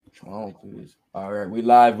Oh, please. All right, we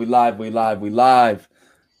live. Bring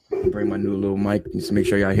my new little mic just to make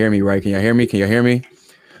sure y'all hear me right. Can y'all hear me?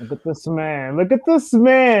 Look at this man. About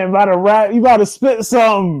to rap. You about to spit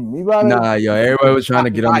something. Nah, yo, everybody was trying to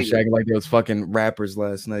get on the shack like they was fucking rappers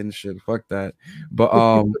last night and shit. Fuck that. But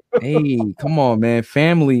hey, come on, man.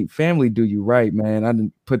 Family do you right, man. I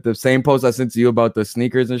didn't put the same post I sent to you about the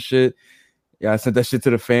sneakers and shit. Yeah, I sent that shit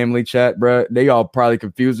to the family chat, bro. They all probably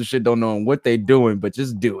confused and shit, don't know what they doing, but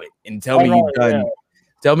just do it and tell me you done. Yeah.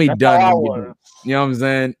 Tell me done. You know what I'm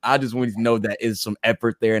saying? I just want to know that is some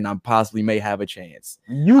effort there, and I possibly may have a chance.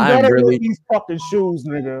 You better really these fucking shoes,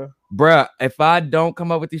 nigga. Bruh, if I don't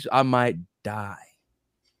come up with these, I might die.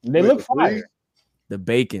 They look fire. The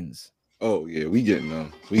Bacons. Oh yeah, we getting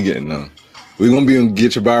them. We're gonna be on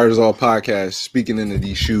Get Your Buyers All podcast speaking into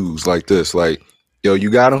these shoes like this. Like, yo,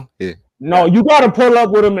 you got them? Yeah. No, you gotta pull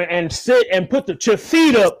up with them and sit and put your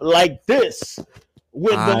feet up like this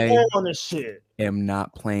with the hole on the shit. Am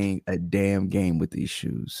not playing a damn game with these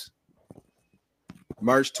shoes.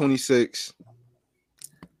 March 26,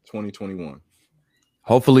 2021.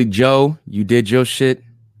 Hopefully, Joe, you did your shit.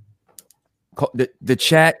 The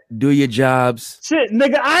chat, do your jobs. Shit,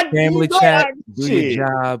 nigga, family chat, do your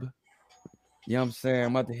job. You know what I'm saying?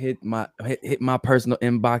 I'm about to hit my personal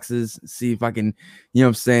inboxes, see if I can, you know what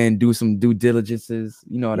I'm saying, do some due diligences.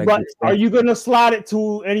 You know what I mean? Are you gonna slide it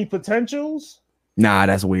to any potentials? Nah,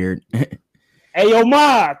 that's weird. Hey, yo,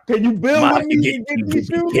 Ma, can you build with me? You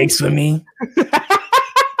get gigs with me?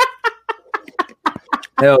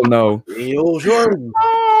 Hell no.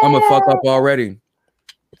 I'm a fuck up already.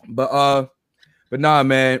 But nah,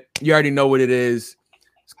 man, you already know what it is.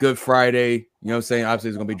 It's Good Friday. You know what I'm saying?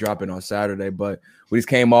 Obviously, it's gonna be dropping on Saturday, but we just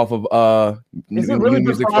came off of New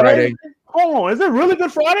Music Friday. Oh, is it really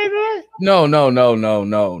Good Friday today? No, it's not.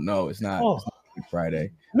 Oh. It's not Good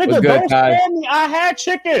Friday. Nigga, don't stand me. I had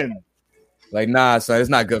chicken. Like, nah, son, it's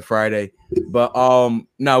not Good Friday. But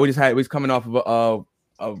no, we was coming off of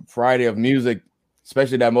a Friday of music,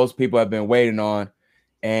 especially that most people have been waiting on,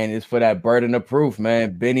 and it's for that Burden of Proof,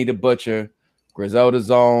 man. Benny the Butcher,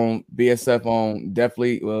 Griselda's on, BSF on,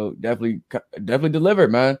 definitely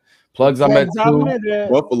delivered, man. Plugs I'm at too.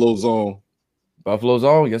 Buffalo's on.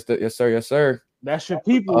 Yes, sir. That's your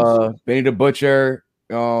people. Benny the Butcher,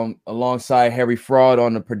 alongside Harry Fraud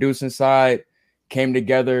on the producing side, came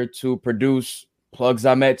together to produce Plugs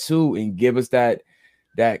I Met Too and give us that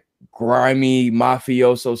grimy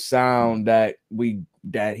mafioso sound that he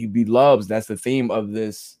loves. That's the theme of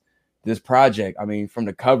this project. I mean, from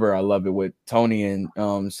the cover, I love it with Tony and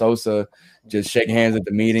Sosa just shaking hands at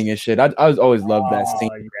the meeting and shit. I always loved that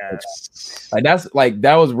scene. Yes.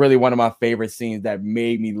 That was really one of my favorite scenes that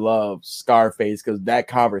made me love Scarface, because that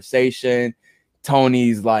conversation,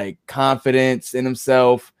 Tony's like confidence in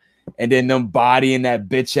himself, and then them bodying that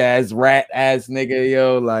bitch ass rat ass nigga,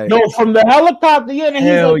 yo, like no, from the helicopter, yeah, and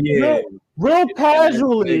hell he's like, real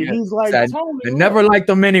casually. He's like, I never liked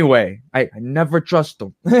him anyway. I never trust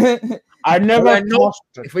him. I never trust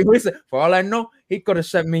him. For all I know, he could have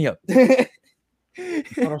set me up. Yeah,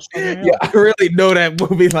 I really know that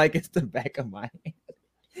movie like it's the back of my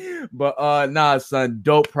hand. But nah, son,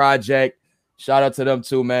 dope project. Shout out to them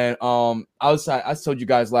too, man. I told you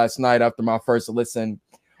guys last night after my first listen,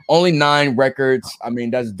 only 9 records. I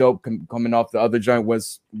mean, that's dope. Coming off the other joint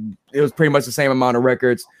was pretty much the same amount of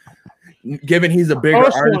records. Given he's a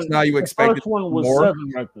bigger artist now, you expected the first one was more.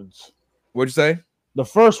 7 records. What'd you say? The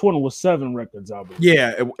first one was 7 records, I believe.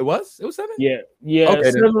 Yeah, it was 7. Yeah.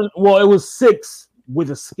 Okay, 7. Well, it was 6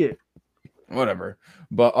 with a skip. Whatever,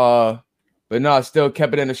 but no, still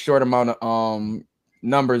kept it in a short amount of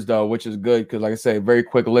numbers though, which is good because, like I say, very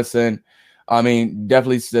quick listen. I mean,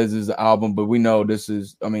 definitely says it's an album, but we know this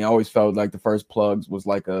is. I mean, I always felt like the first Plugs was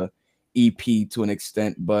like a EP to an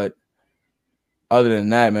extent, but other than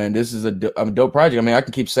that, man, this is a dope project. I mean, I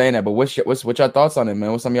can keep saying that, but what's your thoughts on it,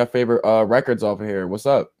 man? What's some of your favorite records off of here? What's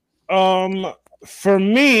up? For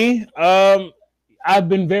me, I've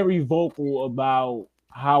been very vocal about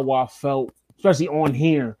how I felt, especially on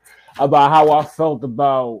here, about how I felt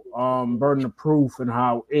about Burden of Proof and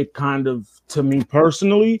how it kind of, to me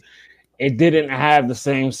personally, it didn't have the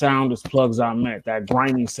same sound as Plugs I Met, that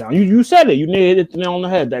grimy sound. You said it. You hit it nail on the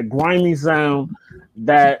head. That grimy sound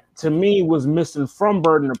that, to me, was missing from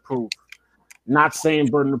Burden of Proof. Not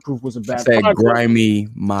saying Burden of Proof was a bad project. Grimy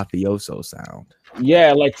mafioso sound.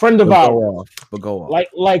 Yeah, like Friend of Ours. But go off.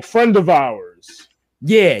 Like Friend of Ours.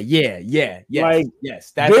 Yeah. Yes. Like,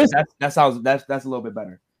 yes. That sounds that's a little bit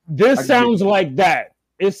better. This sounds like that.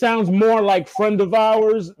 It sounds more like Friend of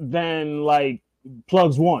Ours than like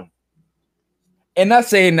Plugs One. And not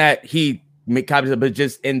saying that he copies it, but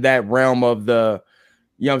just in that realm of the,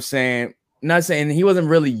 You know what I'm saying? Not saying he wasn't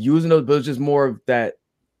really using those, but it was just more of that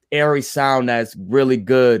airy sound that's really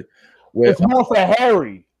good. It's more for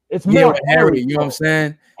Harry. It's Yeah, more with Harry. You know what I'm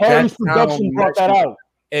saying? Harry's production brought that out.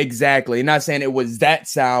 Exactly. Not saying it was that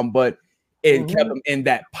sound, but it kept him in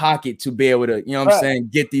that pocket to be able to, you know what I'm saying,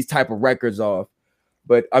 get these type of records off.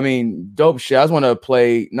 But I mean, dope shit. I just want to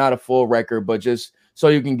play not a full record, but just so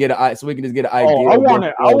you can get so we can just get an idea.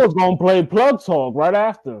 I was gonna play Plug Talk right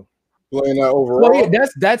after. Playing that overall. Well, yeah,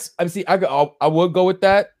 that's. I see. I would go with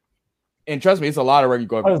that, and trust me, it's a lot of records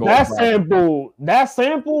going. That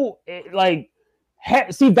sample,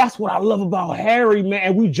 see, that's what I love about Harry, man.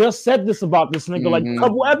 And we just said this about this nigga like a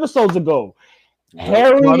couple episodes ago.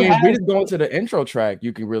 Harry, we just go into the intro track.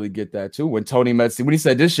 You can really get that too. When Tony Metz, when he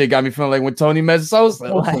said this shit, got me feeling like when Tony Metz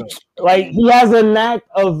Sosa, like he has a knack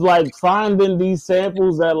of like finding these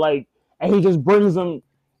samples that like, and he just brings them.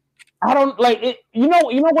 I don't like it. You know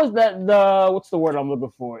what's what's the word I'm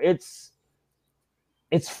looking for? It's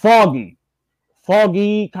foggy,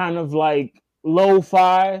 kind of like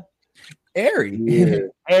lo-fi, airy,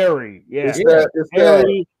 airy, yeah, it's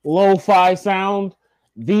airy, lo-fi sound.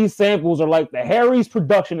 These samples are like Harry's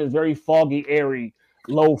production is very foggy, airy,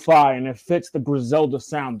 lo-fi, and it fits the Griselda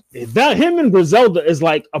sound. Him and Griselda is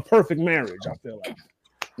like a perfect marriage. I feel like.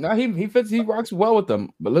 No, he fits. He rocks well with them.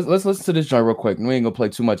 But let's listen to this joint real quick. We ain't gonna play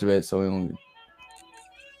too much of it. So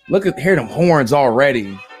hear them horns already.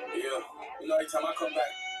 Yeah, every time I come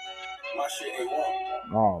back, my shit ain't wrong.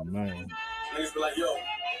 Oh man, niggas be like, yo,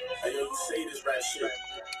 you say this rap shit.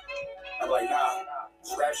 I'm like, nah,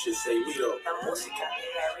 this rap shit say me though.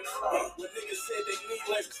 When niggas said they need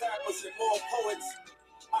less trappers and more poets,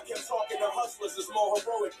 I kept talking to hustlers, it's more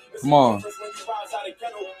heroic. Come on. When you rise out of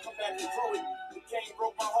ghetto, come back and throw it. The game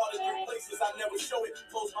broke my heart in 3 places, I never show it.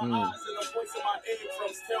 Close my eyes and the voice of my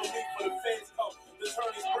eardrums tell me for the feds come. The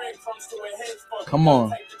turning brain comes to a hedge fund. Come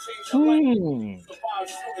on.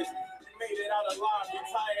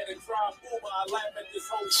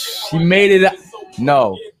 He made it.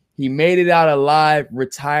 No, he made it out alive,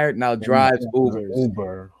 retired, now drives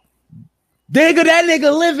Uber. Nigga, that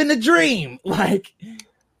nigga living the dream. Like,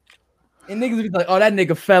 and niggas be like, oh, that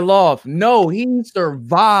nigga fell off. No, he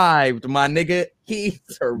survived, my nigga. He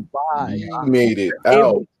survived. He made it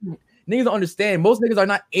out. Niggas don't understand. Most niggas are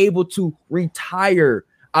not able to retire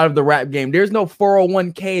out of the rap game. There's no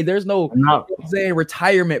 401k. There's no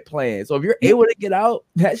retirement plan. So if you're able to get out,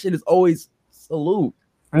 that shit is always salute.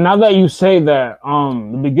 And now that you say that,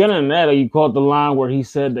 the beginning of that you caught the line where he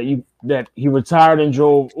said that he retired and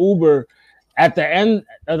drove Uber. At the end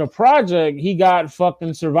of the project, he got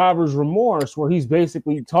fucking survivor's remorse, where he's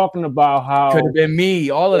basically talking about how could have been me,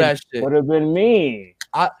 all of that shit. Could have been me.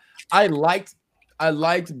 I liked,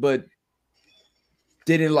 but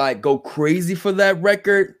didn't like go crazy for that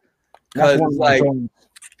record because like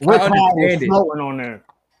Rick Hyde was floating on there,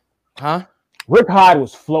 huh? Rick Hyde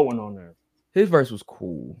was floating on there. His verse was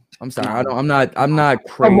cool. I'm sorry, I'm not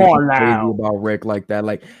crazy about Rick like that.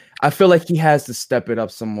 Like, I feel like he has to step it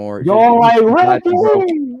up some more. Yo, like Rick,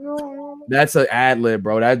 that's an ad lib,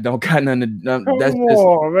 bro. That don't got nothing. That's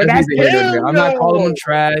I'm not calling him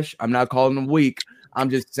trash. I'm not calling him weak. I'm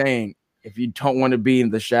just saying, if you don't want to be in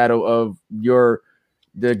the shadow of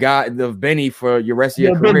the guy, the Benny for your rest of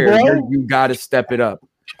your career, you got to step it up.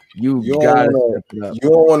 You got to step it up. You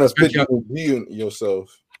don't want to spit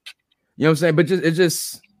yourself. You know what I'm saying? But it's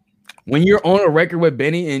just when you're on a record with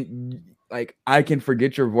Benny and like I can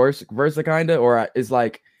forget your verse kind of, or it's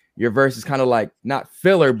like your verse is kind of like not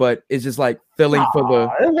filler, but it's just like filling for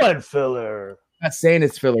the. It wasn't filler. I'm not saying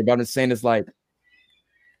it's filler, but I'm just saying it's like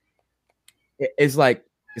it's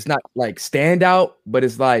not like standout, but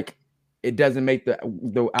it's like it doesn't make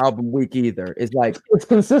the album weak either. It's like it's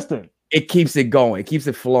consistent. It keeps it going. It keeps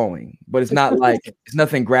it flowing, but it's not like it's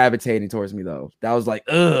nothing gravitating towards me though. That was like,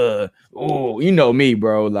 oh, you know me,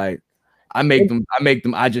 bro. Like I make them.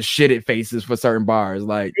 I just shit at faces for certain bars.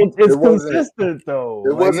 Like it's consistent though.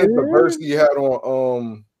 It wasn't the verse he had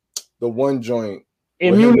on the one joint.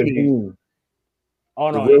 Immunity.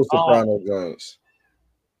 Oh no, the Soprano joints.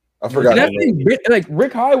 I forgot. Like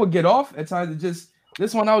Rick Hyde would get off at times. It just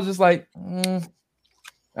this one I was just like.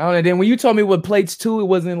 I don't know. Then when you told me with Plates 2, it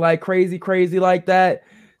wasn't like crazy like that.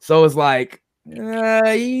 So it's like,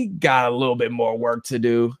 he got a little bit more work to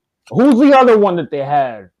do. Who's the other one that they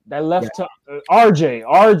had that left to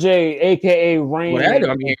RJ, aka Rain? Well,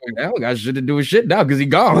 I mean, that guy should have doing shit now because he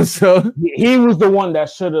gone. So he was the one that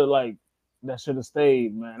should have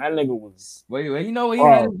stayed, man. That nigga was. Wait, you know, he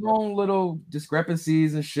had his own little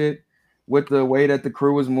discrepancies and shit with the way that the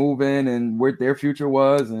crew was moving and where their future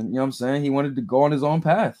was. And you know what I'm saying? He wanted to go on his own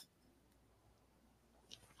path.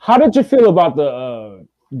 How did you feel about the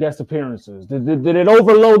guest appearances? Did it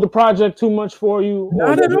overload the project too much for you?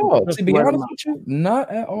 Not at all. To be honest with you, not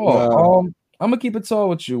at all. No. I'm gonna keep it tall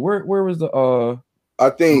with you. Where was the I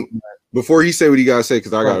think before he say what he gotta say,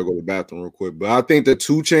 because I gotta go to the bathroom real quick. But I think the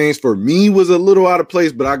 2 Chainz for me was a little out of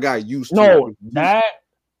place, but I got used to it. No, that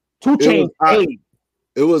 2 Chainz.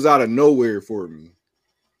 It was out of nowhere for me.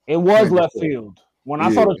 It was left field. When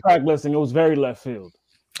I saw the track listing, it was very left field.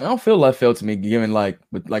 I don't feel left field to me, given like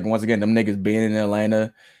once again, them niggas being in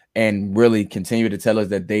Atlanta and really continue to tell us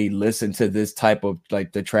that they listen to this type of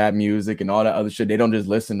like the trap music and all that other shit. They don't just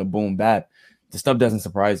listen to boom bap. The stuff doesn't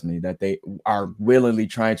surprise me that they are willingly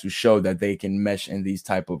trying to show that they can mesh in these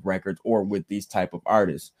type of records or with these type of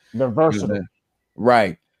artists. They're versatile.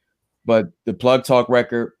 Right. But the Plug Talk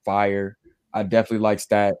record, fire. I definitely likes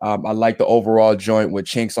that. I like the overall joint with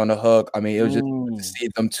Chinks on the hook. I mean, it was just to see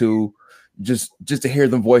them two, just to hear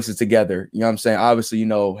them voices together. You know what I'm saying? Obviously, you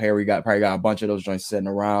know, Harry probably got a bunch of those joints sitting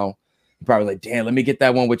around. Probably like, damn, let me get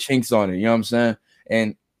that one with Chinks on it. You know what I'm saying?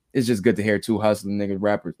 And it's just good to hear two hustling niggas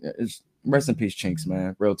rappers. It's rest in peace, Chinks,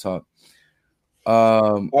 man. Real talk.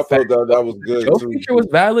 I felt that was good. Joe's feature was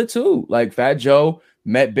valid too. Like Fat Joe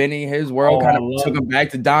met Benny, his world kind of took him back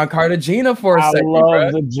to Don Cartagena for a second. I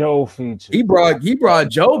love the Joe feature. He brought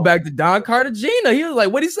Joe back to Don Cartagena. He was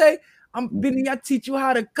like, "What did he say? I'm Benny. I teach you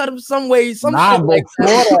how to cut him some way, some shit like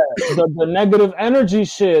that." The negative energy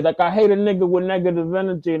shit. Like I hate a nigga with negative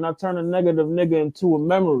energy, and I turn a negative nigga into a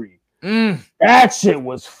memory. That shit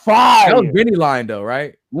was fire. That was Benny line though,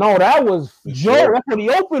 right? No, that was Joe. That's what he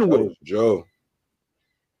opened with. Joe.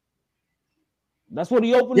 That's what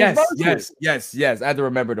he opened his verse with. Yes. I had to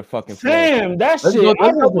remember the fucking Damn, that let's shit.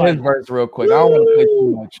 Let's go to his verse real quick. I don't want to play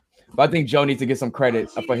too much, but I think Joe needs to get some credit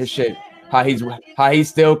for his shit. How he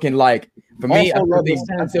still can like. For me,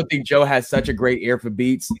 I still think Joe has such a great ear for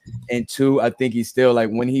beats, and two, I think he's still like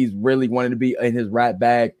when he's really wanted to be in his rap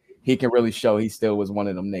bag, he can really show he still was one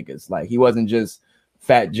of them niggas. Like he wasn't just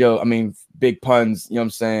Fat Joe. I mean, Big Puns. You know what I'm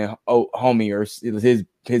saying? Oh, homie, or his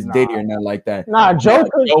Diddy or nothing like that. Nah, Joe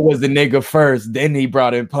was the nigga first, then he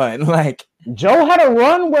brought in Pun. Like Joe had a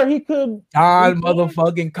run where he could Don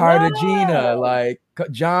motherfucking Cartagena, like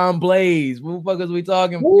John Blaze. What the fuck is we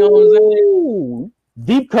talking? You know what I'm saying?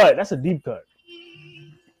 Deep cut. That's a deep cut.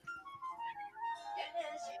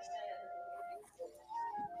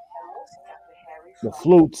 The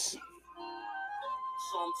flutes.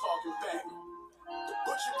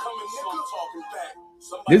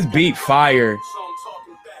 This beat fire.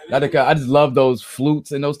 I just love those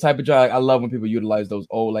flutes and those type of jobs. I love when people utilize those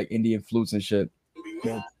old like Indian flutes and shit.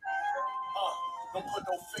 Yeah.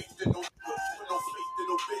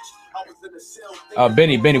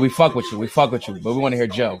 Benny, we fuck with you, but we want to hear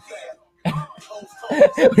Joe.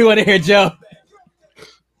 We want to hear Joe.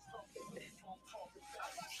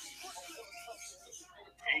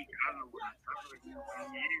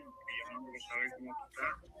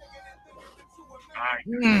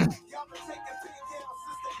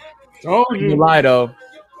 Oh, you lie though.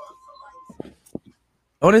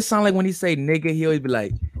 Don't it sound like when he say nigga, he always be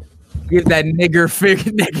like, give that nigger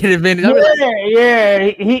figure negative energy. Yeah.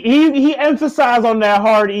 He emphasized on that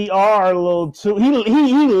hard ER a little too. He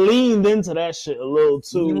leaned into that shit a little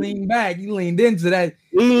too. He leaned back. He leaned into that.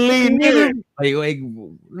 He leaned in. Like,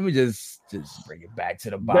 let me just bring it back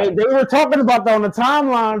to the bottom. They were talking about that on the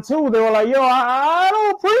timeline too. They were like, yo, I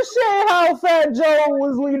don't appreciate how Fat Joe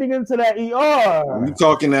was leaning into that ER. You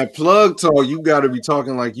talking that plug talk, you gotta be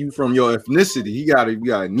talking like you from your ethnicity. You got a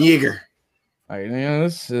nigger. All right,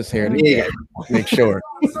 let's just hear it. Make sure.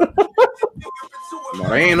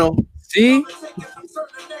 Moreno. See?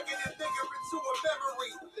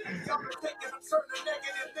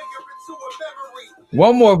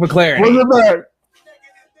 One more for clarity. Bring it back.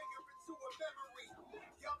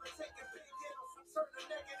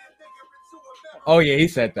 Oh yeah, he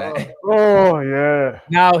said that. Oh yeah.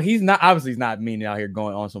 Now he's not meaning out here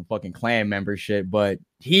going on some fucking clan member shit, but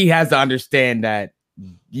he has to understand that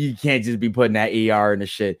you can't just be putting that ER in the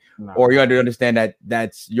shit, or you got to understand that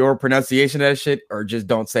that's your pronunciation of that shit, or just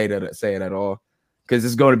don't say it at all, because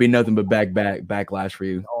it's going to be nothing but backlash for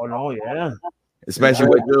you. Oh no, yeah. Especially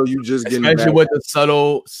with the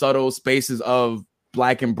subtle spaces of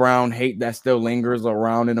black and brown hate that still lingers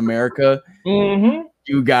around in America. Mm-hmm.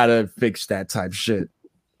 You gotta fix that type shit.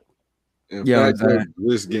 Yeah,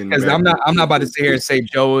 because I'm not about to sit here and say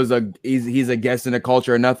Joe is he's a guest in the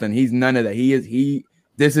culture or nothing. He's none of that.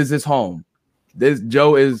 This is his home.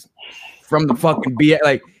 Joe is from the fucking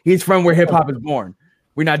like he's from where hip hop is born.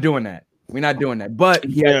 We're not doing that. But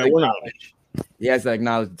he has to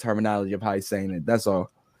acknowledge the terminology of how he's saying it. That's all.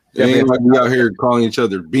 It ain't like we out here calling each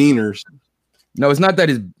other beaners. No, it's not that.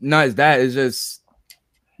 It's just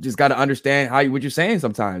just got to understand what you're saying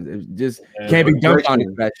sometimes. It just can't be dumped on you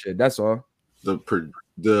for that shit. That's all.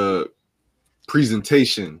 The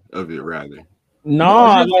presentation of it, rather.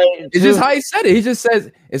 No, it's just how he said it. He just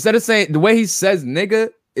says, instead of saying the way he says nigga,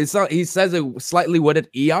 he says it slightly with an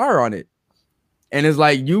ER on it. And it's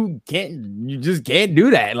like you just can't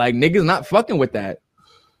do that. Like niggas not fucking with that.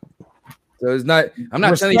 So it's not. I'm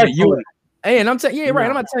not telling you. Hey, and I'm telling right.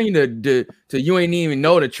 I'm not telling you to you ain't even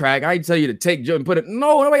know the track. I tell you to take and put it.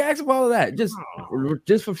 No, nobody asking for all of that.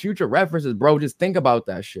 Just for future references, bro. Just think about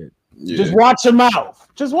that shit. Yeah. Just watch your mouth.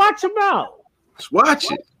 Just watch your mouth. Just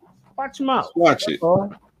watch it. Watch your mouth. Watch it.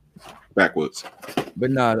 Backwards.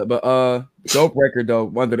 But dope record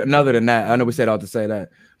though. Other than that, I know we said all to say that,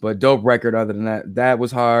 but dope record. Other than that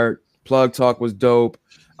was hard. Plug Talk was dope.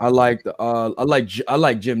 I like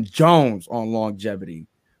Jim Jones on Longevity.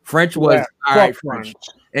 French was all right. French.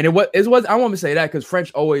 And it was I want to say that because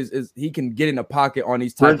French always is. He can get in the pocket on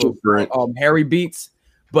these type of Harry beats,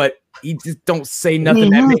 but he just don't say nothing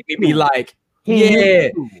that make me be like, yeah.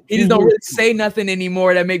 He just don't really say nothing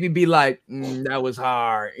anymore that make me be like, that was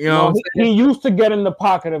hard. You know, he used to get in the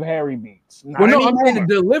pocket of Harry beats. I'm saying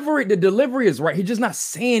the delivery is right. He's just not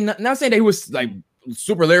saying that he was like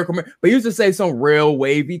super lyrical, but he used to say some real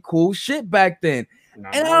wavy, cool shit back then.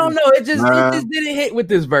 And I don't know, it just didn't hit with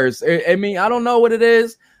this verse. I mean, I don't know what it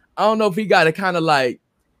is. I don't know if he got to kind of like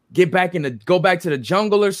go back to the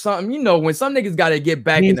jungle or something. You know, when some niggas got to get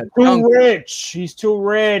back in the jungle. He's too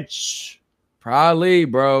rich. Probably,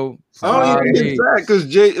 bro. I don't even get that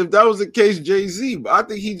because if that was the case, Jay-Z, I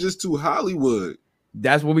think he's just too Hollywood.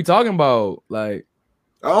 That's what we talking about. Like,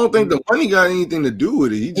 I don't think the money got anything to do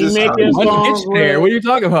with it. He just money gets you there. What are you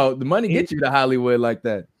talking about? The money gets you to Hollywood like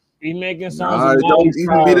that. He making songs.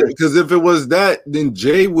 Because if it was that, then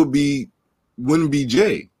Jay wouldn't be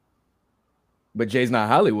Jay. But Jay's not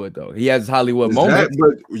Hollywood though. He has Hollywood moments.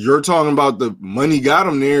 But you're talking about the money got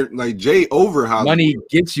him there. Like Jay over Hollywood. Money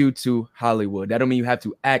gets you to Hollywood. That don't mean you have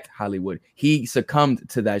to act Hollywood. He succumbed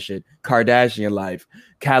to that shit. Kardashian life,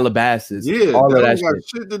 Calabasas. Yeah, all of that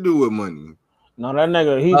shit to do with money. No, that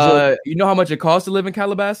nigga. You know how much it costs to live in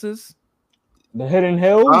Calabasas? The Hidden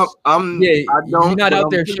Hills. You're not out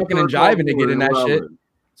there shucking and jiving to get in that shit.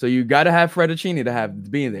 So you got to have Fettuccine to have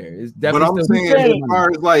being there. It's definitely. But I'm saying, as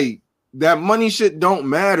far as like that money shit don't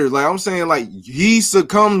matter. Like I'm saying, like he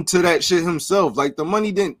succumbed to that shit himself. Like the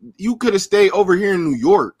money didn't. You could have stayed over here in New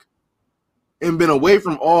York and been away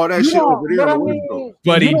from all that shit over there.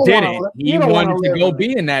 But he didn't. He wanted to go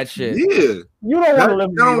be in that shit. Yeah. You don't want to live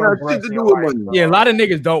in New York. Shit to do with money. Yeah, a lot of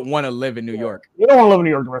niggas don't want to live in New York. You don't want to live in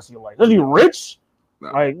New York the rest of your life. Are you rich?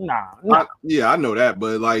 No. Like, nah. I know that,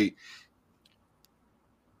 but like,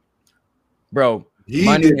 bro,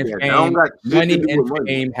 money and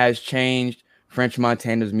fame has changed French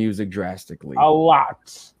Montana's music drastically. A lot.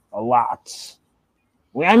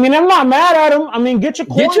 I mean, I'm not mad at him. I mean, get your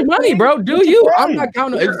money, bro. Do you? I'm not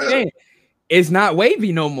counting. It's not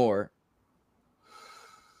wavy no more.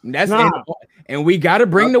 And we got to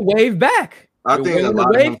bring the wave back. I think when the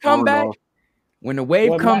wave come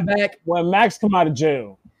back, when Max come out of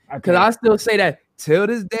jail, because I still say that till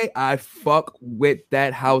this day, I fuck with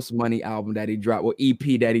that House Money album that he dropped, or EP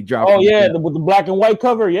that he dropped. Oh yeah, with the black and white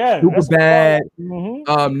cover, yeah, super bad.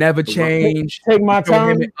 Never Change. Take my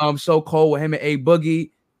time. So Cold with him and A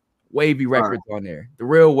Boogie, wavy records on there. The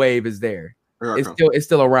real wave is there. It's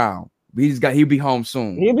still around. He'll be home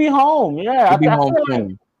soon. He'll be home. Yeah, he'll be home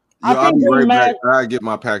soon. I'll be right back. I get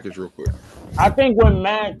my package real quick. I think when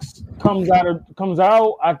Max comes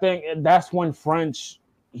out, I think that's when French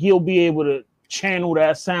he'll be able to channel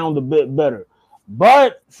that sound a bit better.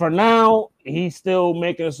 But for now, he's still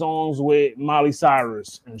making songs with Miley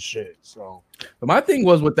Cyrus and shit. So, but my thing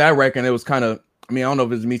was with that record, it was kind of. I mean, I don't know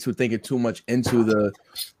if it's me too thinking too much into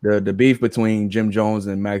the beef between Jim Jones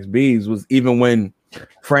and Max B's. Was even when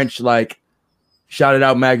French like shouted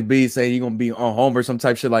out Max B saying you're gonna be on home or some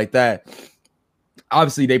type shit like that.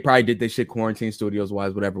 Obviously, they probably did this shit quarantine studios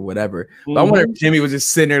wise, whatever. But I wonder if Jimmy was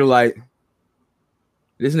just sitting there like,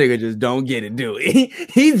 this nigga just don't get it, do he?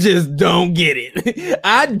 He just don't get it.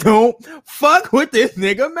 I don't fuck with this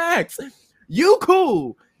nigga Max. You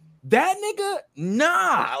cool. That nigga,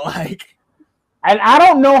 nah. Like, and I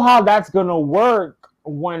don't know how that's gonna work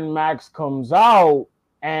when Max comes out.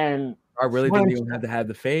 And I really think they don't have to have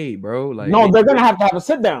the fade, bro. Like, no, they're gonna have to have a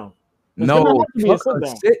sit down.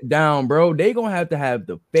 Sit down, bro. They gonna have to have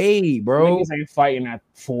the fade, bro. Niggas ain't fighting at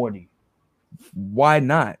 40. Why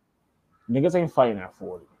not? Niggas ain't fighting at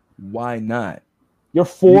 40. Why not? You're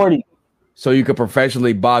 40. So you could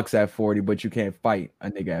professionally box at 40, but you can't fight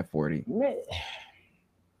a nigga at 40.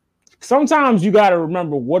 Sometimes you gotta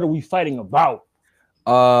remember, what are we fighting about?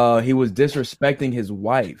 He was disrespecting his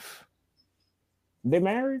wife. They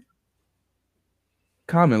married?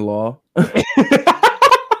 Common law. you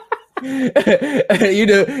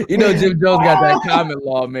know, Jim Jones got that common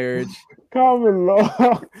law marriage. Common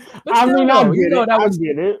law. I mean, I get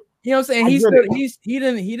it. You know what I'm saying? He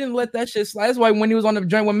didn't let that shit slide. That's why when he was on the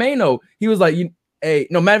joint with Mano, he was like, hey,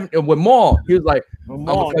 no matter with Maul, he was like, I'm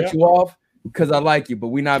gonna cut you off because I like you, but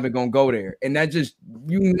we're not even gonna go there. And that just,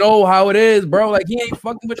 you know how it is, bro. Like, he ain't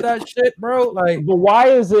fucking with that shit, bro. Like, but why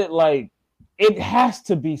is it like it has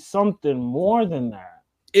to be something more than that?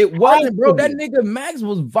 It wasn't, bro. That nigga Max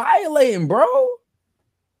was violating, bro.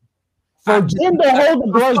 For Jim to hold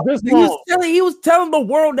the grudge this long. He was telling the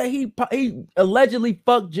world that he allegedly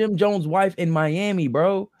fucked Jim Jones' wife in Miami,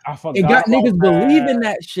 bro. It got niggas believing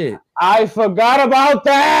that shit. I forgot about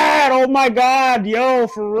that. Oh my god, yo,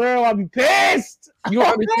 for real, I'll be pissed. You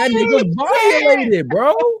don't understand? Niggas violated,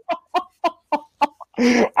 bro.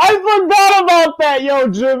 I forgot about that. Yo,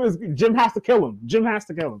 Jim has to kill him. Jim has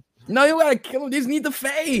to kill him. No, you gotta kill him. These need to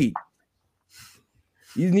fade.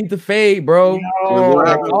 These need to fade, bro.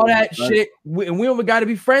 All that shit, and we don't got to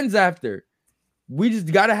be friends after. We just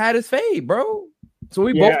gotta have this fade, bro. So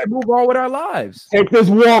we both can move on with our lives. Take this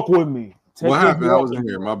walk with me. What happened? I wasn't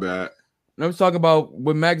here. My bad. I was talking about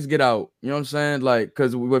when Max get out. You know what I'm saying? Like,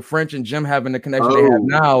 because with French and Jim having the connection they have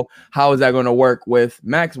now, how is that going to work with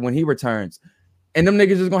Max when he returns? And them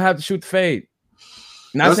niggas is gonna have to shoot the fade.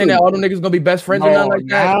 Not saying that all them niggas gonna be best friends or nothing like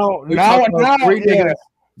that. We're talking about three niggas.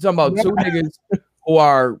 We're talking about two niggas who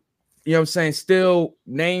are, you know what I'm saying, still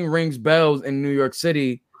name rings bells in New York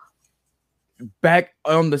City, back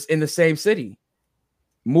on this in the same city,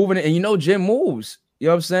 moving it. And you know, Jim moves. You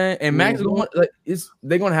know what I'm saying? And Max is going, like,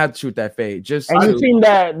 they're gonna have to shoot that fade. Just and you seen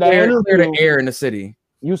that clear the air in the city.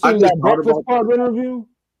 You seen that Breakfast Club interview,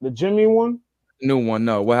 the Jimmy one? New one.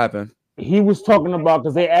 No, what happened? He was talking about,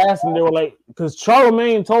 because they asked him, they were like, because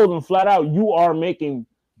Charlamagne told him flat out, you are making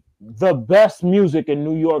the best music in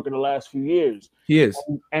New York in the last few years. He is.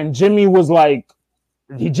 And Jimmy was like,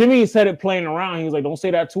 Jimmy said it playing around. He was like, don't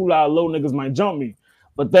say that too loud, little niggas might jump me.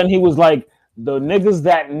 But then he was like, the niggas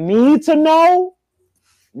that need to know,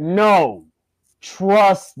 no,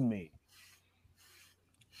 trust me.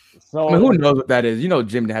 So I mean, who knows what that is? You know,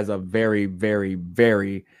 Jim has a very, very,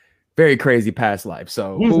 very, very crazy past life.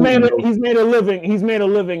 So he's made a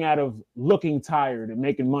living out of looking tired and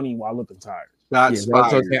making money while looking tired. That's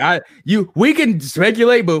we can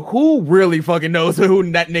speculate, but who really fucking knows who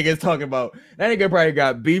that nigga is talking about? That nigga probably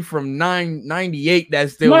got beef from 998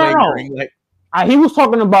 that's still lingering. Like, he was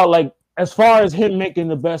talking about, like, as far as him making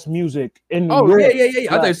the best music in New York.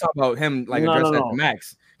 Yeah. I thought you were talking about him like addressing that to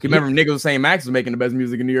Max. You remember niggas was saying Max was making the best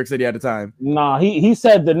music in New York City at the time. Nah, he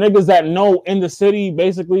said the niggas that know in the city,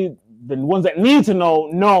 basically the ones that need to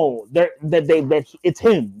know that it's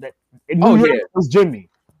him. That it was Jimmy.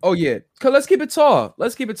 Oh yeah, cause let's keep it tall.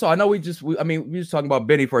 I know we just talking about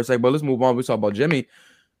Benny for a second, but let's move on. We talk about Jimmy.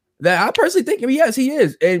 That I personally think, yes, he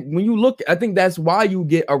is. And when you look, I think that's why you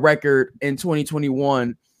get a record in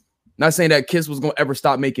 2021. Not saying that Kiss was gonna ever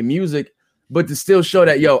stop making music, but to still show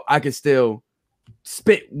that, yo, I can still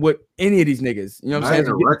spit with any of these niggas. You know what I'm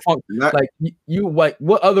saying?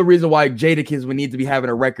 What other reason why Jadakiss would need to be having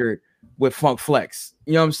a record with Funk Flex?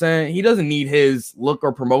 You know what I'm saying? He doesn't need his look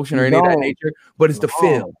or promotion or any of that nature, but it's the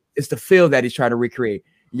feel. It's the feel that he's trying to recreate.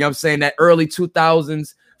 You know what I'm saying? That early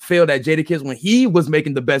 2000s feel that Jadakiss when he was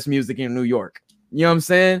making the best music in New York. You know what I'm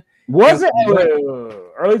saying? Was it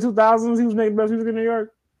early 2000s he was making the best music in New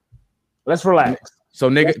York? Let's relax. He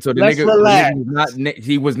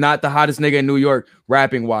was not the hottest nigga in New York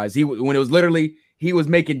rapping wise. He was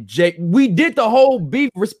making Jay. We did the whole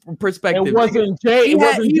beef perspective. It wasn't Jay.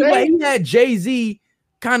 He had Jay-Z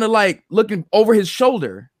kind of like looking over his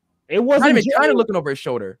shoulder. It wasn't even kind of looking over his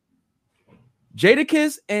shoulder.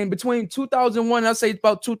 Jadakiss, and between 2001, I'd say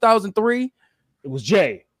about 2003, it was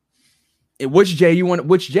Jay. Which Jay you want?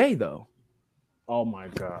 Which Jay though? Oh my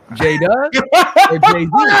god, Jada or Jay-Z?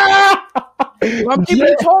 I'm keeping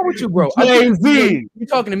it tall with you, bro. Jay-Z. You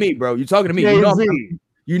talking to me, bro? You talking to me?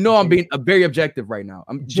 You know I'm being very objective right now.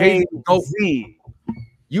 I'm Jay-Z.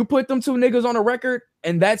 You put them two niggas on a record,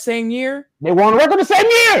 and that same year they were on a record the same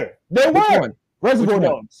year. They were Reservoir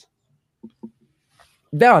Dogs.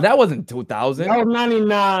 No, that wasn't 2000. That was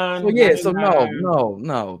 99. Well, yeah, 99. So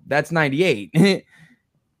no, that's 98.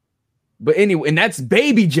 But anyway, and that's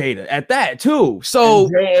Baby Jada at that too. So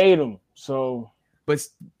and Jay ate him. So, but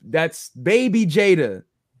that's Baby Jada,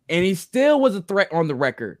 and he still was a threat on the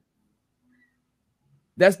record.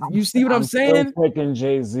 You see what I'm saying? Still taking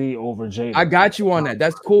Jay-Z over Jada. I got you on that.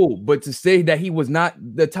 That's cool. But to say that he was not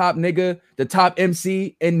the top nigga, the top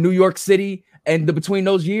MC in New York City And between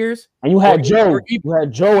those years, and you had or- Joe. or even- You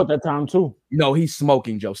had Joe at that time too. no, he's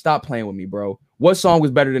smoking, Joe. Stop playing with me, bro. What song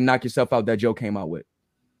was better than Knock Yourself Out that Joe came out with?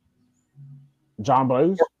 John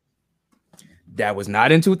Blaze. That was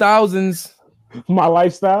not in 2000s. My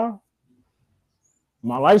lifestyle.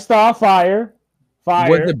 My lifestyle. Fire.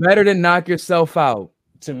 Was it better than Knock Yourself Out?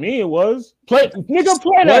 To me, it was. Play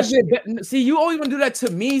that Was shit. See, you always want to do that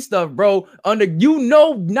to me stuff, bro.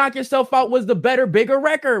 Knock Yourself Out was the better, bigger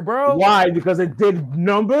record, bro. Why? Because it did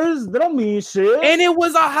numbers. That don't mean shit. And it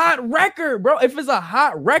was a hot record, bro. If it's a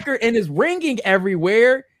hot record and it's ringing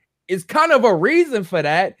everywhere, it's kind of a reason for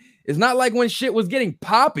that. It's not like when shit was getting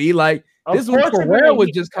poppy. Like this when Pharrell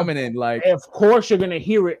was just coming in. Like, of course, you're gonna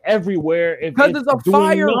hear it everywhere because it's a doing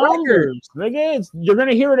fire record. Nigga, you're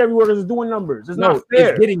gonna hear it everywhere because it's doing numbers. It's No, not fair.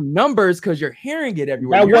 it's getting numbers because you're hearing it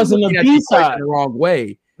everywhere. That You're wasn't looking a at the B-side. question the wrong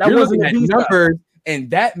way. That You're wasn't looking a at B-side. numbers, and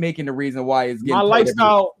that making the reason why it's getting My played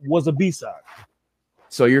lifestyle was a B-side.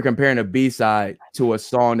 So you're comparing a B-side to a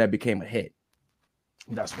song that became a hit.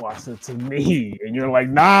 That's why I said to me, and you're like,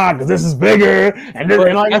 nah, because this is bigger. And then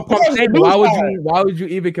and like, That's of what I'm course, saying. the Why B-side. would you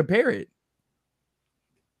even compare it?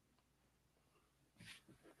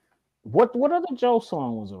 What other Joe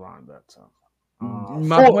song was around that time?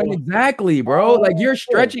 My point exactly, bro. Like you're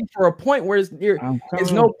stretching for a point where it's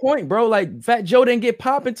no point, bro. Like Fat Joe didn't get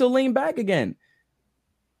pop until Lean Back again.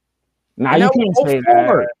 Nah, And you that can't was say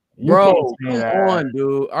 04. that. You Bro, can't say come that. on,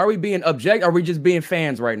 dude. Are we being objective? Are we just being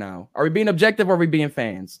fans right now? Are we being objective or are we being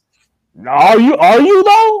fans? Are you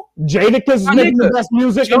though? Jadakiss is My making the nigga, best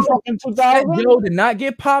music in Joe- fucking Fat 2000. Joe did not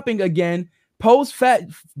get popping again post Fat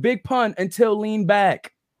Big Pun until Lean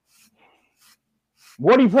Back.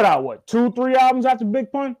 What did he put out? What 2-3 albums after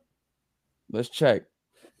Big Pun? Let's check.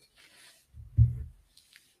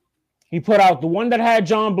 He put out the one that had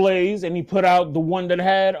John Blaze, and he put out the one that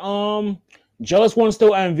had Jealous One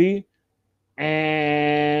Still Envy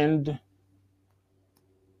and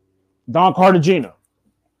Don Cartagena.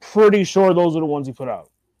 Pretty sure those are the ones he put out.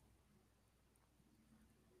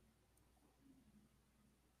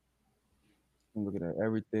 I'm looking at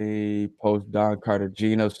everything post Don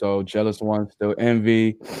Cartagena. So Jealous One, Still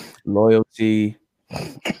Envy, Loyalty,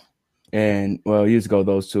 and well, you just go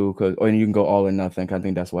those two because and you can go All or Nothing. I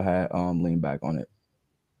think that's what had Lean Back on it.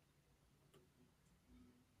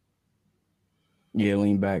 Yeah,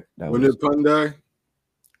 Lean Back. That When was did Pun die?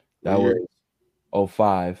 that Yeah. was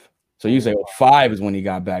 05. So you say 05 is when he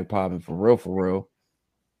got back popping for real, for real.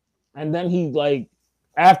 And then he like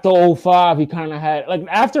after 05, he kind of had like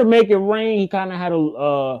after Make It Rain, he kind of had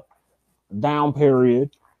a down period,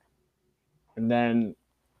 and then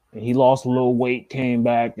he lost a little weight, came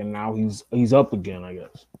back, and now he's up again, I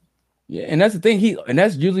guess. Yeah, and that's the thing.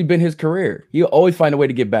 That's usually been his career. He'll always find a way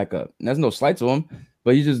to get back up. And that's no slight to him,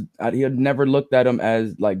 but he had never looked at him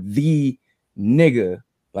as like the nigga.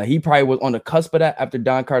 Like he probably was on the cusp of that after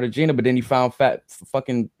Don Cartagena, but then he found Fat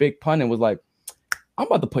fucking Big Pun and was like, I'm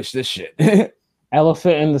about to push this shit.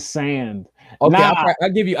 Elephant in the Sand. Okay, Nah.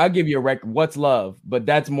 I'll give you a record. What's Love? But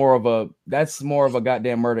that's more of a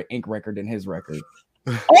goddamn Murder Inc. record than his record.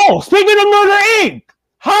 Oh, speaking of Murder Inc.,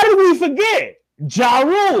 how did we forget Ja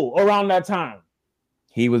Rule around that time?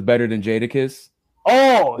 He was better than Jadakiss.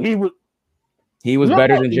 Oh, he was. He was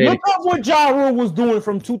better than Jadakiss. Look up what Ja Rule was doing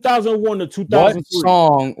from 2001 to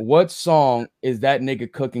 2003. What song is that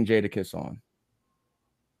nigga cooking Jadakiss on?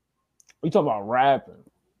 We talking about rapping.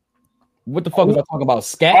 What the fuck was I talking about?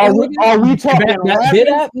 Scat? Are we talking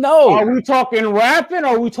rapping? No. Are we talking rapping? Or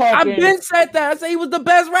are we talking? I've been said that. I say he was the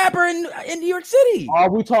best rapper in New York City.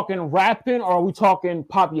 Are we talking rapping? Or are we talking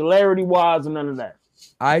popularity wise and none of that?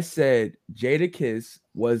 I said Jadakiss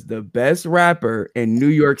was the best rapper in New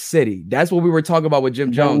York City. That's what we were talking about with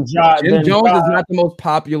Jim Jones. Jim Jones is not the most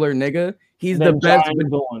popular nigga. He's the best.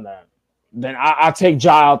 Doing that. Then I take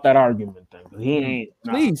Ja out that argument. Then he ain't.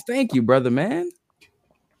 Please, thank you, brother, man.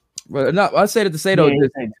 But no, I said it to say though,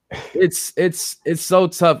 it's so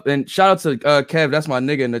tough. And shout out to Kev, that's my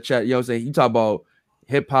nigga in the chat. You know what I'm saying? He talk about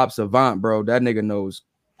hip hop savant, bro. That nigga knows.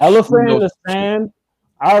 Elephant in the Sand.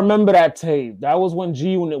 I remember that tape. That was when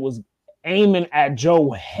G Unit was aiming at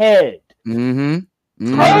Joe head.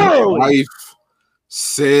 Life,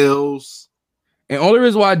 sales. And only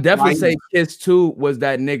reason why I definitely say Kiss 2 was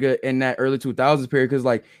that nigga in that early 2000s period, because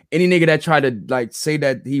like any nigga that tried to like say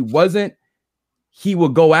that he wasn't, he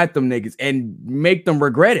would go at them niggas and make them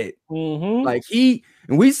regret it. Like and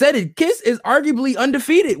we said it, Kiss is arguably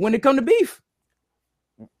undefeated when it comes to beef.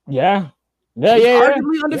 Yeah.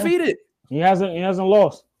 Arguably undefeated. He hasn't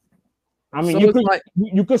lost. I mean, So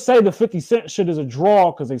you could say the 50 Cent shit is a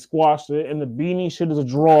draw because they squashed it, and the Beanie shit is a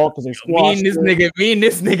draw because they squashed it. Me and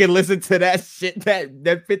this nigga listen to that shit,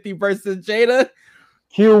 that 50 versus Jada.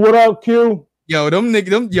 Q, what up, Q? Yo, them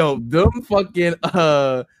fucking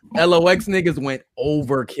LOX niggas went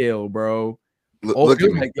overkill, bro. Look at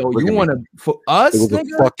me. Like, yo, you want to for us? It was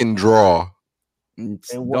nigga? a fucking draw.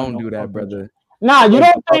 Don't do that, brother. Nah, you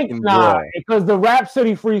don't think because the Rap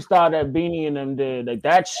City freestyle that Beanie and them did, like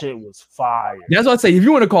that shit was fire. That's what I say. If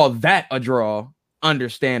you want to call that a draw,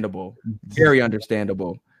 understandable, very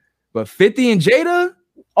understandable. But 50 and Jada.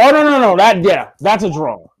 Oh no, that's a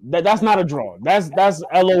draw. That's not a draw. That's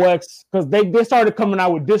LOX because they started coming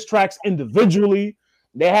out with diss tracks individually.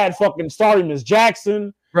 They had fucking Sorry Miss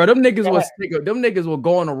Jackson. Bro, them niggas will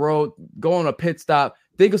go on the road, go on a pit stop,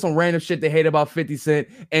 think of some random shit they hate about 50 Cent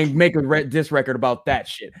and make a diss record about that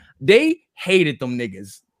shit. They hated them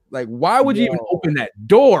niggas. Like, why would you even open that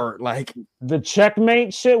door? Like the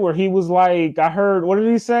Checkmate shit where he was like, I heard, what did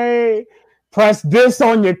he say? Press this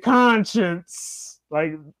on your conscience.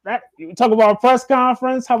 Like that. You talk about a press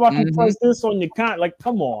conference. How about you press this on your Like,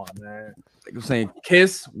 come on, man. Like I'm saying,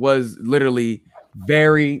 Kiss was literally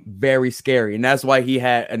very, very scary, and that's why he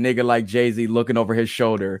had a nigga like Jay-Z looking over his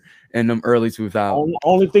shoulder in them early 2000s.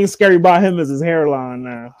 Only thing scary about him is his hairline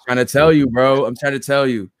now. I'm trying to tell you, bro.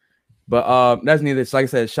 But that's neither. Like I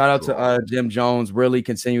said, shout out to Jim Jones. Really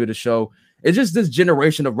continue the show. It's just this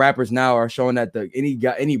generation of rappers now are showing that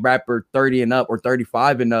any rapper 30 and up or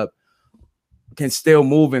 35 and up can still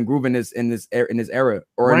move and groove in this era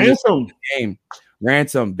or in this game.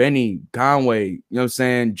 Ransom, Benny, Conway, you know what I'm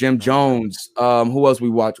saying? Jim Jones. Who else we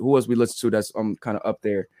watch? Who else we listen to that's kind of up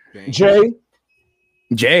there? Jay.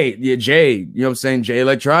 You know what I'm saying? Jay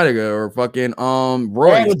Electronica or fucking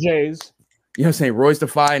Royce. All the Jays. You know what I'm saying? Royce the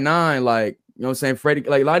 5'9", like, you know what I'm saying? Freddie,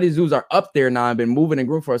 like a lot of these dudes are up there now and been moving and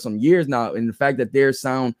grooving for some years now. And the fact that their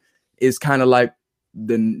sound is kind of like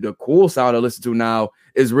the cool sound to listen to now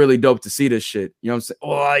is really dope to see this shit. You know what I'm saying?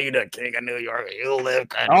 Oh, you the king of New York. You live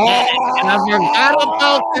kind of. Oh, I forgot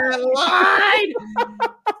about that line.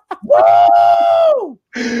 Woo!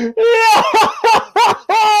 Yeah.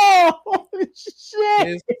 Shit.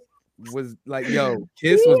 Kiss was like,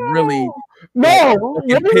 Kiss was really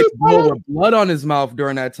with blood on his mouth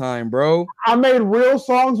during that time, bro. I made real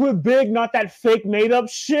songs with Big, not that fake made up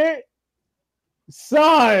shit.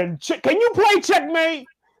 Son, can you play Checkmate?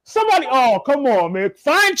 Somebody, come on, man.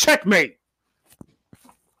 Find Checkmate.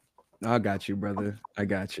 I got you, brother. I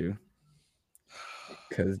got you.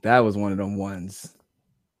 Because that was one of them ones.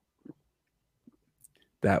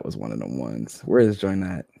 Where is join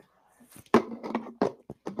that?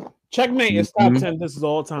 Checkmate is top 10. This is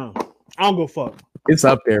all time. I don't go fuck. It's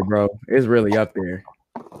up there, bro. It's really up there.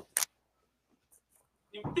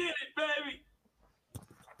 You did it, baby.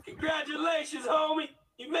 Congratulations, homie.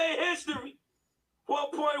 You made history.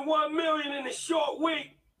 1.1 million in a short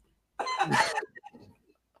week.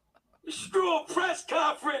 Screw a press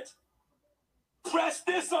conference. Press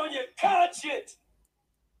this on your conscience.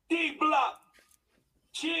 D Block.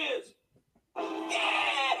 Cheers.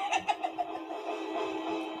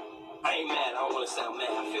 I ain't mad. I don't want to sound mad.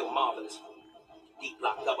 I feel marvelous. D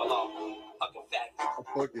Block, double R. Fucking fact. I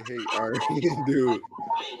fucking hate R, dude. You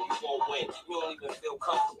won't win. You don't even feel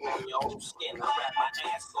comfortable in your own skin. I rap my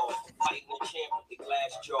ass off. Fighting the champ with the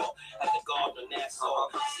glass jaw. At the Garden of Nassau.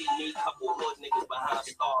 See me, couple hood niggas behind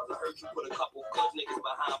stars. I heard you put a couple good niggas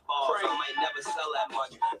behind bars. I might never sell that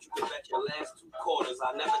much. You can bet your last 2 quarters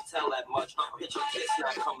I never tell that much. Picture Kiss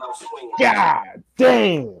not come out swinging. God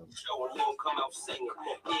damn. Show and you don't come out singing.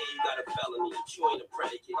 Yeah, you got a felony. You ain't a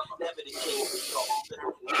predicate. Never the king of the talk.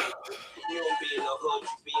 You don't be in the hood,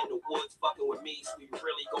 you be in the woods fucking with me, so you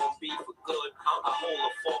really gonna be for good. I hold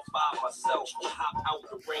a 4-5 myself, hop out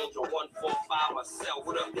the range on 145 myself.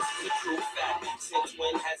 What up? This is a true fact. Since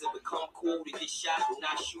when has it become cool to get shot and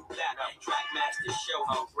not shoot back? Trackmaster show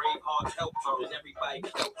how brave hearts help you and everybody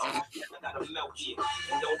felt you. I gotta melt you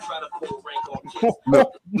and don't try to pull rank on kids.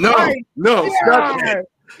 No,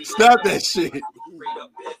 stop that shit.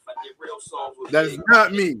 That is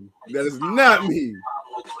not me. That is not me.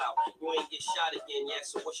 You ain't get shot again yet,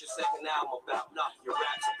 so what's your second album about? Your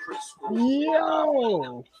raps are preschool.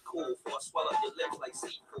 Yo. Cool for swell up your lips like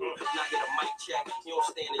seafood. Not get a mic check. You don't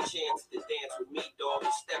stand a chance to dance with me, dog.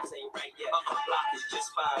 Your steps ain't right yet. Block is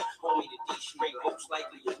just fine. Homie, the D straight. Most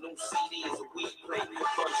likely your new CD is a weed plate.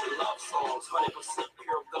 Bunch of love songs, 100%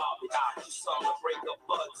 pure garbage. Just song to break up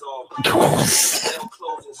buds off.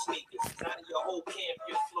 Clothes and sneakers. Out of your whole camp,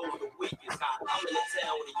 your flow the weakest. I'm in the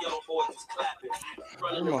town with the young boys just clapping.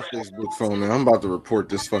 I'm on my Facebook phone, man. I'm about to report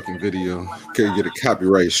this fucking video. Okay, get a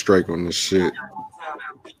copyright strike on this shit.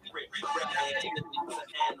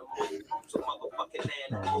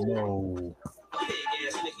 Animal.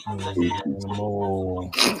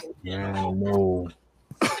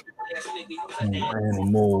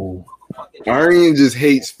 Arian just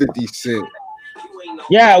hates 50 Cent.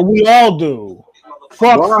 Yeah, we all do.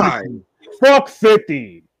 Fuck Why? 50. Fuck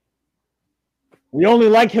 50. We only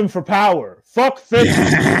like him for power. Fuck 50.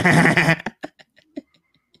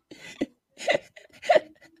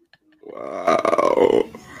 Wow.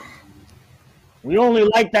 We only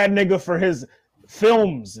like that nigga for his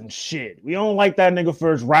films and shit. We don't like that nigga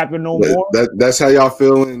for his rapping no more. That's how y'all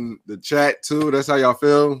feel in the chat too. That's how y'all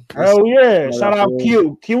feel. Hell yeah! Shout out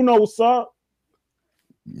feel. Q. Q know what's up.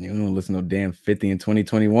 You don't listen to no damn 50 in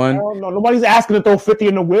 2021. Hell no, nobody's asking to throw 50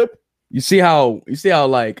 in the whip. You see how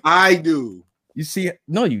like I do. you see?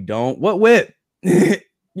 No, you don't. What whip? you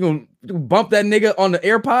gonna bump that nigga on the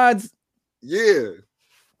AirPods? Yeah.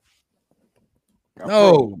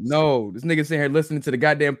 No. This nigga sitting here listening to the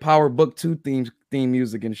goddamn Power Book 2 theme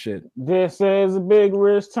music and shit. This is a big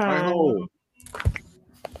risk time.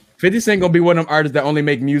 50 Cent gonna be one of them artists that only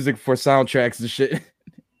make music for soundtracks and shit.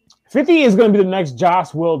 50 is gonna be the next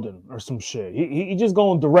Joss Whedon or some shit. He just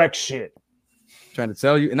gonna direct shit. Trying to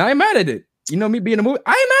tell you, and I ain't mad at it. You know me being a movie,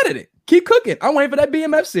 I ain't mad at it. Keep cooking. I'm waiting for that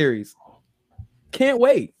BMF series. Can't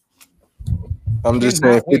wait. I'm just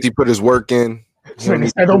saying 50 put his work in.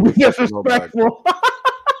 Don't be disrespectful.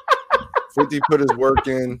 50 put his work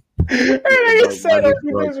in. Nigga said don't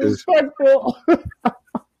be disrespectful.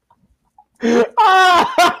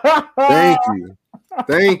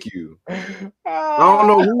 Thank you. I don't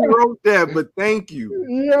know who wrote that, but thank you.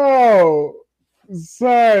 Yo,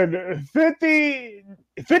 son, 50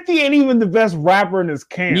 ain't even the best rapper in his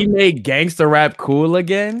camp. He made gangster rap cool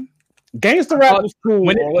again. Gangster rap was cool.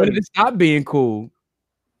 When did it stop being cool?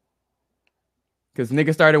 Because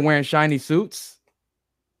niggas started wearing shiny suits.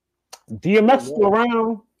 DMX still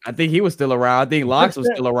around. I think he was still around. I think Lox was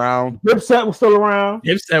still around. Dipset was still around.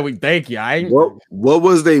 Dipset, we thank you. What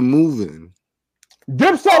was they moving?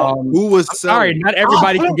 Dipset. Who was sorry? Not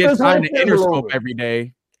everybody can get signed to Interscope every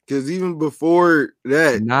day. Because even before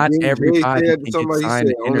that, not everybody can get signed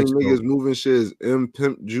to only Interscope. Niggas moving shit is M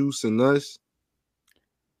Pimp Juice and us.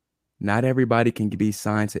 Not everybody can be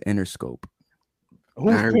signed to Interscope.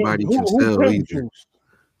 Not everybody can sell either.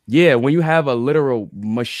 Yeah, when you have a literal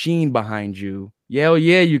machine behind you, yeah,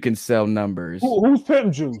 you can sell numbers. Who's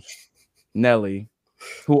Pimp Juice? Nelly,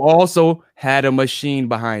 who also had a machine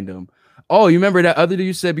behind him. Oh, you remember that other dude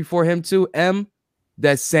you said before him too? M,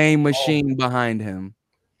 that same machine behind him.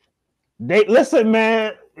 They listen,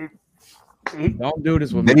 man. Don't do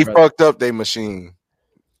this with me. They fucked up their machine.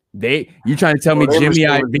 You trying to tell me Jimmy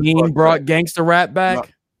Iovine brought gangster rap back?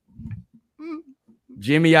 No.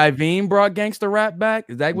 Jimmy Iovine brought gangster rap back?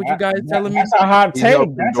 Is that what you guys telling me? That's a hot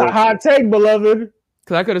take. That's a hot take, beloved.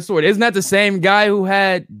 Because I could have sworn. Isn't that the same guy who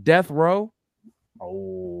had Death Row?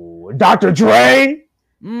 Oh, Dr. Dre?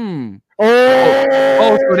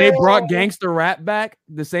 Oh, so they brought gangster rap back?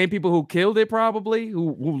 The same people who killed it, probably,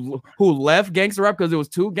 who left gangster rap because it was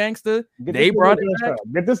too gangster. They brought it back.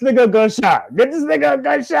 Get this nigga a gunshot. Get this nigga a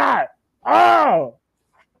gunshot. Oh,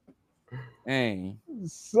 dang.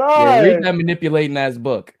 Sorry. Yeah, read that manipulating ass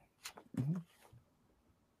book.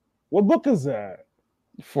 What book is that?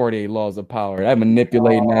 48 Laws of Power. That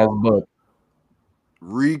manipulating ass book.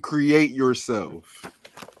 Recreate yourself.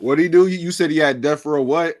 What did he do? You said he had Death Row.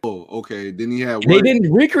 What? Oh, okay. Then he had. What? They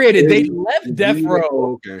didn't recreate it. They left Death Row.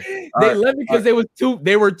 Oh, okay. They left because they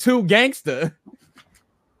were too gangster.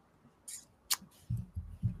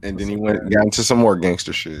 And then he got into some more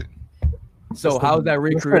gangster shit. So how's that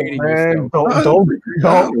recreating yourself? Don't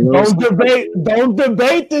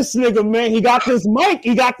debate this nigga, man. He got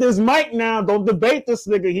this mic now. Don't debate this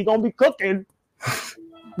nigga. He gonna be cooking.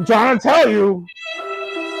 I'm trying to tell you.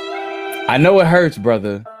 I know it hurts,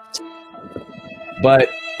 brother. But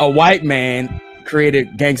a white man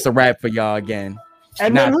created gangster rap for y'all again.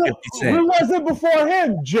 And not then 50 Cent. Who was it before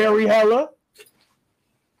him? Jerry Heller.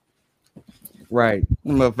 Right.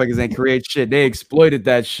 Them motherfuckers ain't create shit. They exploited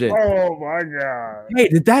that shit. Oh my God. Hey,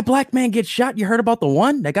 did that black man get shot? You heard about the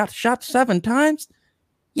one that got shot 7 times?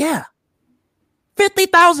 Yeah.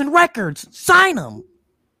 50,000 records. Sign them.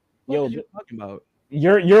 Yo, what are you talking about?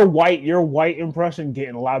 Your white impression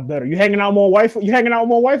getting a lot better. You hanging out more wife? You hanging out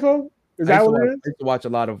more wifo? Is that what it is? I used to watch a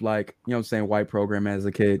lot of, like, you know what I'm saying, white program as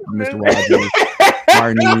a kid. Mr. Rogers,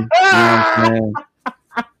 Barney, you know what I'm saying?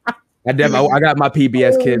 I got my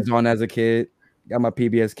PBS kids on as a kid. Got my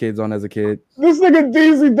PBS kids on as a kid. This nigga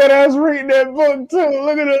DZ dead ass reading that book too.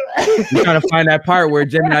 Look at it. I'm trying to find that part where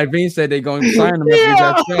Jimmy Iovine said they're going to sign him.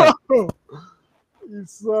 Yeah.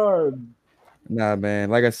 Son. Nah, man.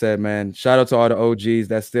 Like I said, man, shout out to all the OGs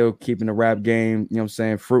that's still keeping the rap game, you know what I'm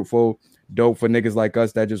saying, fruitful, dope for niggas like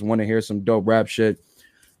us that just want to hear some dope rap shit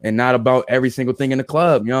and not about every single thing in the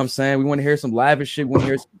club. You know what I'm saying? We want to hear some lavish shit. We want to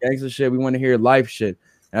hear some gangster shit. We want to hear life shit.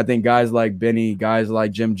 And I think guys like Benny, guys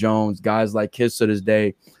like Jim Jones, guys like Kiss to this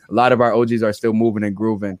day, a lot of our OGs are still moving and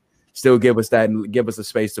grooving, still give us that and give us a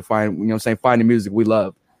space to find, you know what I'm saying, find the music we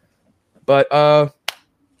love. But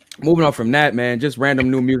moving on from that, man, just random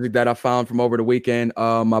new music that I found from over the weekend.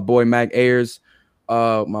 My boy Mac Ayers,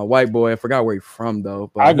 my white boy, I forgot where he's from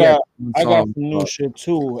though. But I got some new shit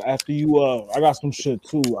too. After you, I got some shit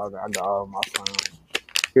too. I got my phone.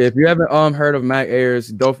 If you haven't heard of Mac Ayers,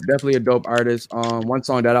 dope, definitely a dope artist. One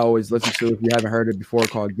song that I always listen to if you haven't heard it before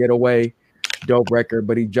called Getaway, dope record.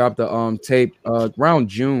 But he dropped a tape around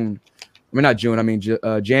June. I mean not June, I mean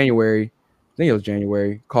January. I think it was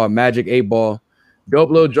January, called Magic 8 Ball.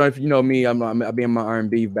 Dope little joint. You know me, I'll be in my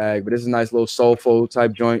R&B bag, but this is a nice little soulful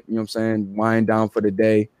type joint. You know what I'm saying? Wind down for the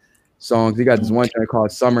day songs. He got this one joint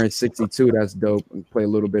called Summer in 62. That's dope. I'll play a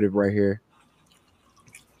little bit of it right here.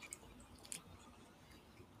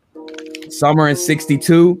 Summer in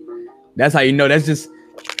 62. That's how you know. That's just,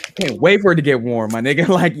 I can't wait for it to get warm, my nigga.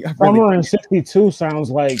 Like Summer in 62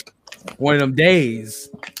 sounds like one of them days.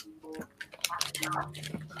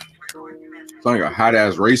 It's like a hot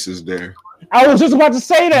ass racist there. I was just about to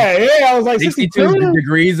say that. Yeah, I was like 62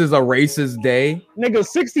 degrees is a racist day. Nigga,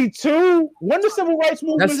 62? When the civil rights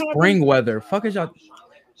movement That's spring weather. Fuck is y'all.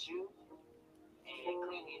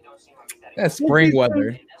 That's spring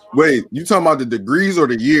weather. Wait, you talking about the degrees or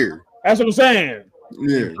the year? That's what I'm saying.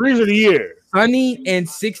 Yeah. Degrees of the year. Sunny and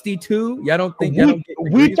 62. Y'all don't think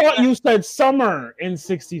we thought you said summer in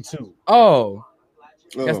 62. Oh.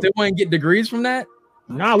 Y'all still want to get degrees from that?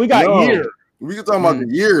 Nah, we got year. We can talk about the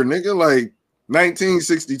year, nigga. Like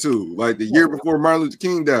 1962, like the year before Martin Luther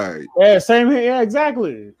King died. Yeah, same here. Yeah,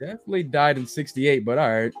 exactly. Definitely died in 68, but all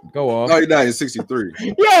right, go off. Oh, he died in 63.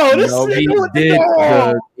 Yo, this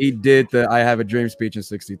he did the I Have a Dream speech in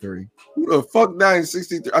 63. Who the fuck died in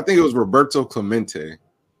 63? I think it was Roberto Clemente,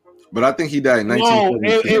 but I think he died in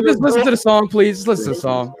 1972. No, just listen to the song, please. Just listen to the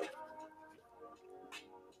song.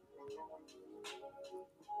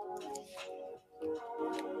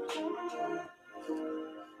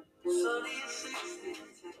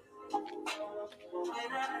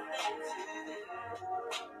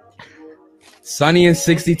 Sunny in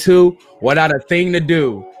 62 without a thing to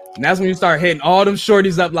do. And that's when you start hitting all them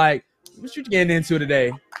shorties up like, what you getting into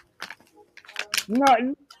today?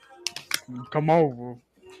 Nothing. Come over.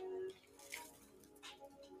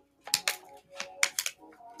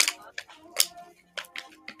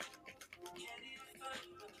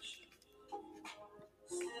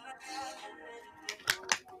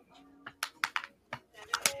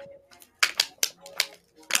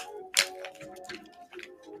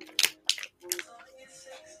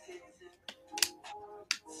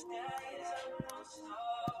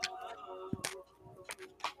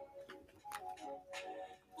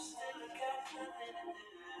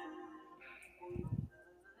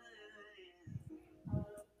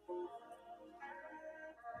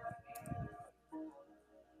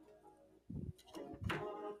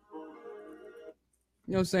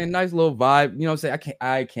 You know what I'm saying? Nice little vibe. You know what I'm saying?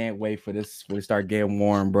 I can't wait for this to start getting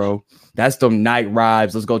warm, bro. That's them night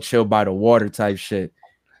rides. Let's go chill by the water type shit.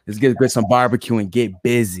 Let's get some barbecue and get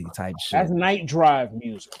busy type shit. That's night drive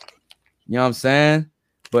music. You know what I'm saying?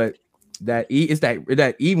 But it's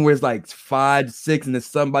that even where it's like 5, 6 and the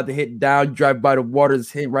sun about to hit down, you drive by the water,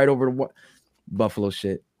 it's hitting right over the water. Buffalo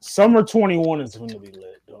shit. Summer 21 is going to be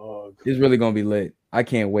lit, dog. It's really going to be lit. I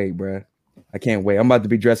can't wait, bro. I can't wait. I'm about to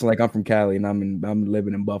be dressing like I'm from Cali and I'm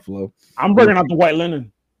living in Buffalo. I'm bringing out the white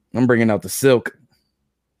linen. I'm bringing out the silk.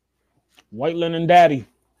 White linen daddy.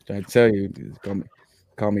 I tell you,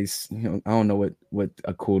 call me. You know, I don't know what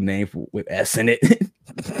a cool name with S in it.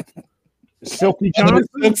 Silky Johnson.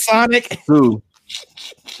 Silk Sonic. Sue.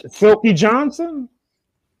 Silky Johnson.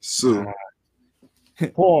 Sue.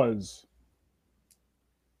 Pause.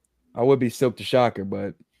 I would be Silk the Shocker,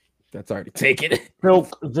 but that's already taken.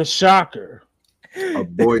 Silk the Shocker. A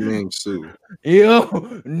boy named Sue.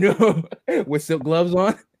 Yo, no. With silk gloves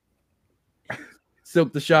on.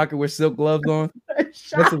 Silk the Shocker with silk gloves on. That's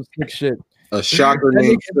some sick shit. A shocker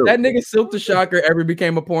named Silk. That nigga Silk the Shocker ever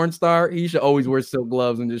became a porn star, he should always wear silk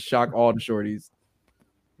gloves and just shock all the shorties.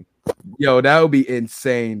 Yo, that would be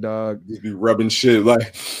insane, dog. Just be rubbing shit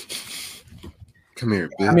like, come here,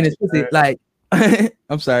 bitch. I mean, it's just like,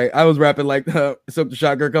 I'm sorry, I was rapping like Silk the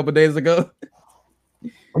Shocker a couple days ago.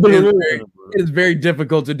 It is very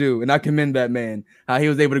difficult to do, and I commend that man. How he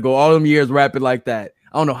was able to go all them years rapping like that.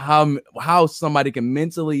 I don't know how somebody can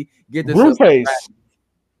mentally get this. Blueface.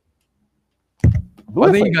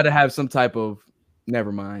 I think you got to have some type of.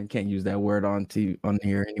 Never mind, can't use that word on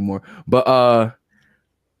here anymore. But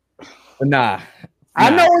nah. I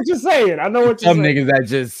know what you're saying. I know what you're saying. Some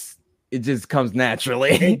niggas it just comes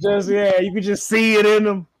naturally. You can just see it in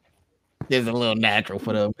them. It's a little natural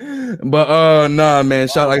for them. But nah, man.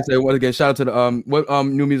 Like I said, once again, shout out to the what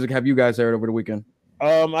new music have you guys heard over the weekend?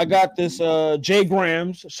 I got this Jay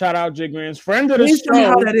Grams. Shout out Jay Grams, friend of the show.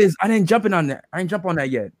 How that is? I didn't jump on that. I ain't jump on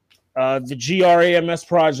that yet. The GRAMS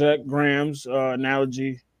project, Grams,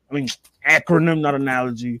 analogy. I mean acronym, not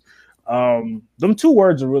analogy. Them two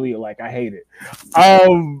words are really like I hate it.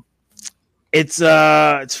 It's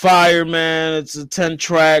fire, man. It's 10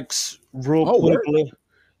 tracks, real quickly.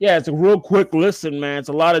 Yeah, it's a real quick listen, man. It's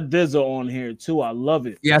a lot of Dizza on here too. I love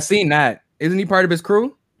it. Yeah, I seen that. Isn't he part of his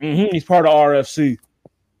crew? Mm-hmm. He's part of RFC.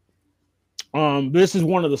 This is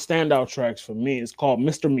one of the standout tracks for me. It's called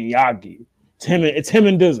Mr. Miyagi. It's him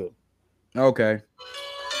and Dizza. Okay.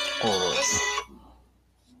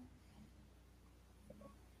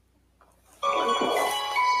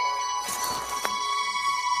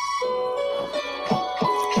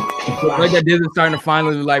 Like that Dizza's starting to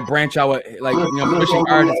finally like branch out, like pushing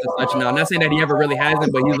artists and such now. I'm not saying that he ever really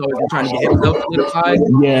hasn't, but he's always been trying to get himself solidified.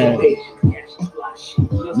 Yeah.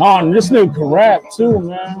 Man, this nigga can rap too,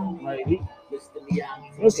 man. Like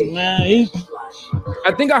listen, man.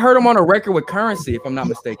 I think I heard him on a record with Currency, if I'm not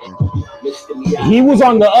mistaken. He was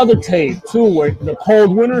on the other tape too, where the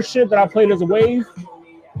Cold Winter shit that I played as a wave.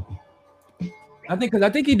 I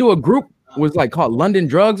think he do a group was like called London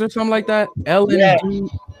Drugs or something like that.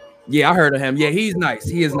 Yeah, I heard of him. Yeah, he's nice.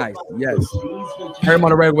 He is nice. Yes. Heard him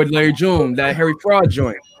on the record with Larry June, that Harry Fraud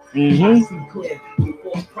joint. We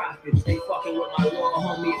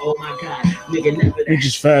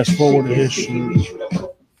just fast forward to his shit.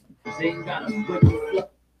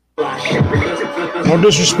 No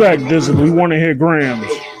disrespect, Dizzy. We want to hear Grams.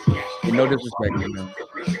 No disrespect, man.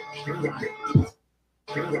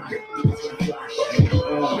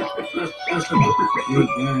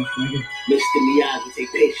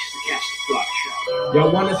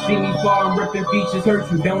 Y'all wanna see me fall and ripping features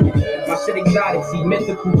hurt you, don't it? My shit exotic, see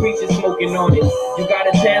mythical creatures smoking on it. You got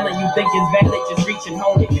a talent, you think it's valid, just reach and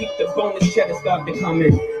hone it. Keep the bonus cheddar start to come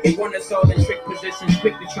in. They want us all in trick positions,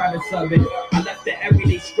 quick to try to sub it. I left the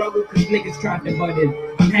everyday struggle cause niggas tried to butt in.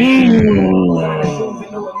 I'm happy. Got a shoes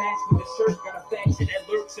and no a match with the shirt. Got a fashion that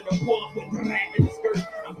lurks and a pull up with the rat in the skirt.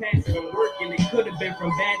 I'm passing and working, it could have been from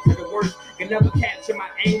bad to the worst. Can never capture my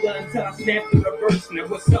anger until I snap through the verse. Now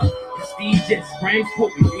what's up? Prestigious, Grams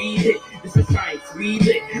potent, read it. This is science, read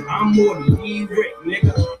it. I'm more than Rick,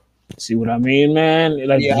 nigga. See what I mean, man?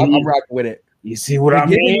 Like, yeah, I'm rocking with it. You see what I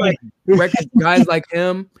mean? Like, guys like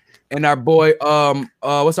him and our boy,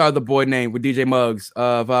 what's our other boy name with DJ Muggs?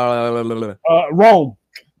 Rome.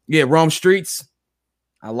 Yeah, Rome Streets.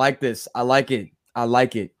 I like this. I like it.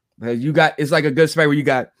 You got it's like a good spot where you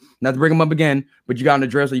got not to bring them up again, but you got on the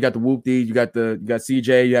drill, so you got the Whoop D's, you got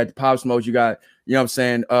CJ, you got the Pop Smokes, you got what I'm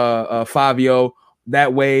saying, Fabio,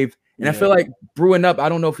 that wave. And I feel like brewing up, I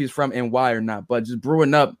don't know if he's from NY or not, but just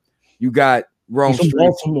brewing up, you got Rome Streets.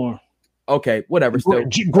 Baltimore. Okay, whatever. Still,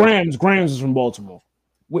 Grams is from Baltimore.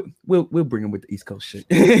 We'll bring him with the East Coast shit.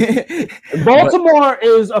 Baltimore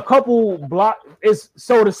is a couple block, is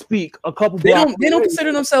so to speak, a couple. They don't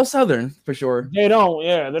consider themselves Southern for sure. They don't.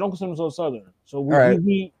 Yeah, they don't consider themselves Southern. So we'll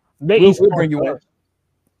bring you up.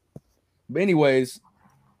 But anyways,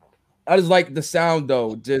 I just like the sound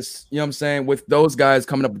though. Just what I'm saying, with those guys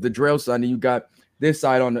coming up with the drill side, and you got this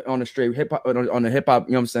side on the straight hip hop on the hip hop.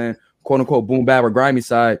 What I'm saying, quote unquote boom bap or grimy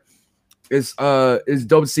side. It's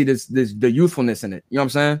dope to see this the youthfulness in it. You know what I'm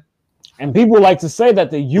saying? And people like to say that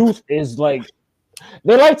the youth is like,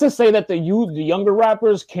 they like to say that the younger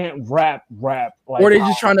rappers can't rap like, or they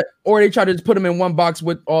just try to just put them in one box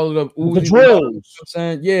with all of the drills. You know what I'm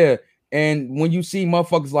saying? Yeah. And when you see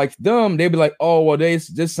motherfuckers like them, they be like, oh well,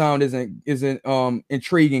 this sound isn't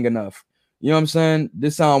intriguing enough. You know what I'm saying?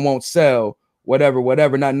 This sound won't sell. Whatever.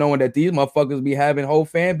 Not knowing that these motherfuckers be having whole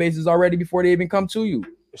fan bases already before they even come to you.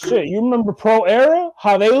 Shit, you remember Pro Era?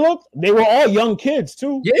 How they looked? They were all young kids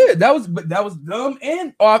too. Yeah, that was them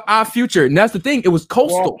and our future. And that's the thing. It was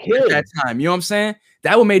coastal at that time. You know what I'm saying?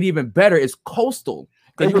 That would make it even better. It's coastal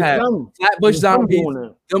because you had Flatbush Zombies,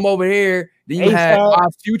 them over here. Then you had our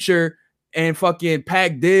future and fucking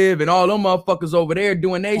Pac Div and all them motherfuckers over there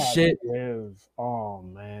doing their shit. Oh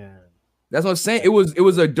man, that's what I'm saying. It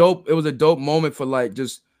was a dope moment for like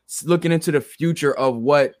just looking into the future of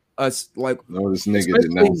what us like. No, this nigga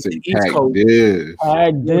did not say East Pac Coast. Div.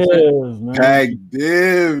 Pac Div, man. Pac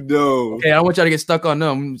Div, though. Okay, I don't want y'all to get stuck on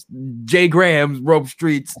them. Jay Graham's Rope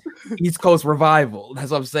Streets East Coast Revival.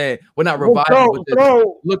 That's what I'm saying. We're not revival,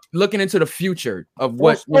 but looking into the future of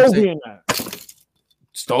what.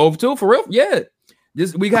 Stove too, for real. Yeah.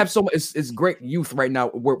 We have so much. It's great youth right now.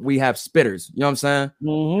 Where we have spitters. You know what I'm saying?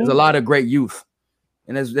 Mm-hmm. There's a lot of great youth,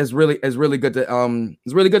 and it's really good to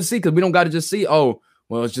it's really good to see because we don't got to just see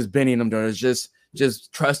it's just Benny and them doing it. It's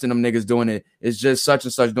just trusting them niggas doing it. It's just such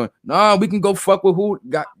and such doing it. No, we can go fuck with who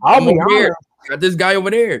got. I'll be honest. Got this guy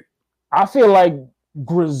over there. I feel like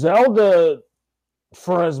Griselda,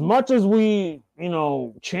 for as much as we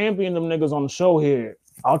champion them niggas on the show here,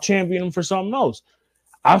 I'll champion them for something else.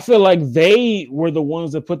 I feel like they were the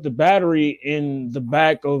ones that put the battery in the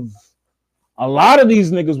back of a lot of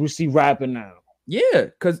these niggas we see rapping now. Yeah,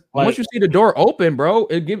 because once you see the door open, bro,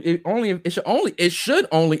 it should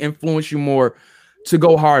only influence you more to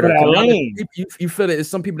go harder. You feel that it's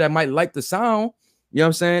some people that might like the sound. You know what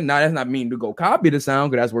I'm saying? Now that's not mean to go copy the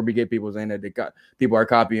sound, because that's where we get people saying that people are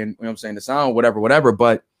copying. You know what I'm saying? The sound, whatever.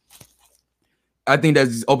 But I think that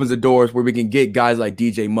just opens the doors where we can get guys like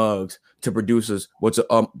DJ Muggs to producers,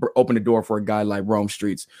 open the door for a guy like Rome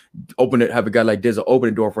Streets, have a guy like Dizzle, open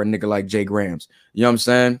the door for a nigga like Jay Grams. You know what I'm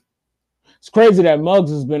saying? It's crazy that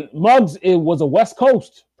Muggs it was a West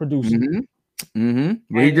Coast producer.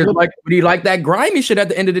 But he liked that grimy shit at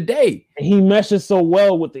the end of the day. He meshes so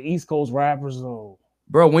well with the East Coast rappers, though.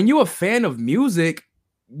 Bro, when you're a fan of music,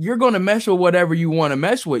 you're gonna mesh with whatever you want to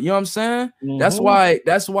mesh with. You know what I'm saying? Mm-hmm.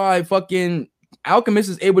 That's why fucking Alchemist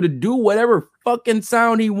is able to do whatever fucking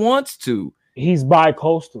sound he wants to. He's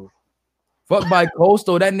bi-coastal. Fuck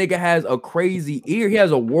bi-coastal. That nigga has a crazy ear. He has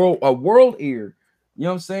a world ear. You know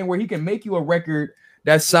what I'm saying? Where he can make you a record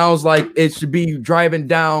that sounds like it should be driving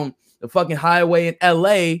down the fucking highway in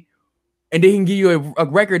LA, and then he can give you a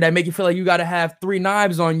record that make you feel like you got to have 3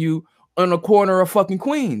 knives on you on the corner of fucking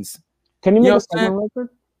Queens. Can he make a Southern record?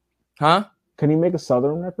 Huh? Can he make a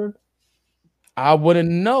Southern record? I wouldn't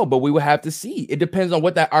know, but we would have to see. It depends on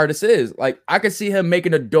what that artist is. Like, I could see him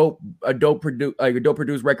making a dope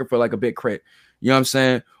produced record for like a Big Crit. You know what I'm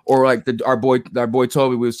saying? Or like our boy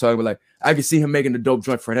Toby we was talking about. Like, I could see him making a dope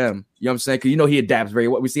joint for them. You know what I'm saying? Because he adapts very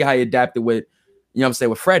well. We see how he adapted with, you know what I'm saying,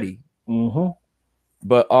 with Freddie. Mm-hmm.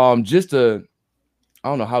 But I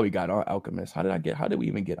don't know how we got on Alchemist. How did we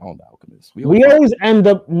even get on the Alchemist? We always end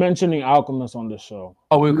up mentioning Alchemist on the show.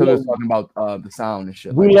 Oh, because we were talking about the sound and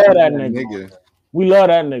shit. We love that nigga. We love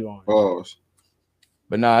that nigga on.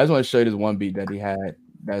 But nah, I just want to show you this one beat that he had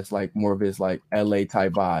that's like more of his like LA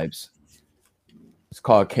type vibes. It's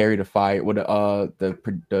called Carry the Fire. Well,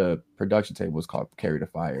 the production table was called Carry the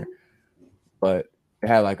Fire. But it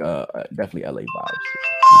had like a definitely LA vibes.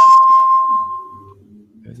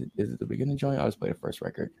 Is it the beginning joint? I'll just play the first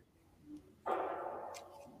record.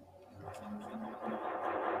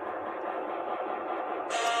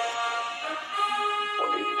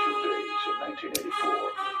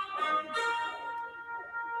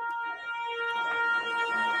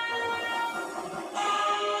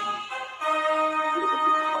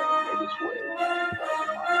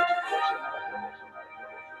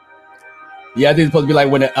 Yeah, I think it's supposed to be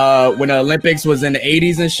like when the Olympics was in the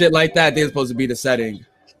 80s and shit like that. I think it's supposed to be the setting.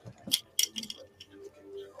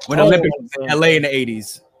 When the Olympics was in LA in the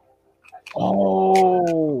 80s.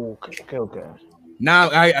 Oh, okay. Now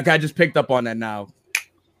I just picked up on that now.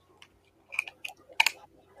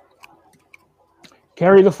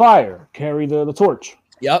 Carry the fire. Carry the torch.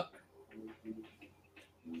 Yep.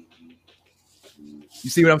 You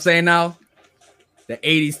see what I'm saying now? The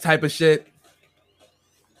 80s type of shit.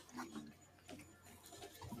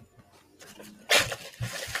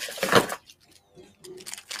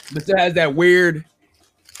 But it has that weird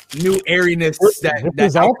new airiness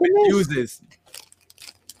that uses.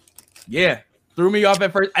 Yeah. Threw me off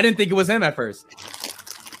at first. I didn't think it was him at first.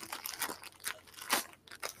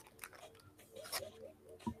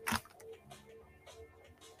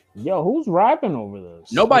 Yo, who's rapping over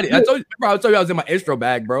this? Nobody. I told you I was in my intro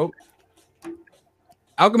bag, bro.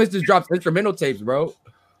 Alchemist just drops instrumental tapes, bro.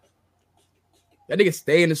 That nigga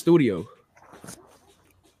stay in the studio.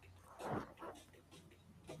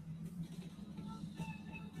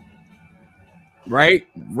 Right?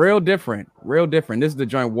 Real different. This is the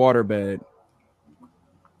joint Waterbed.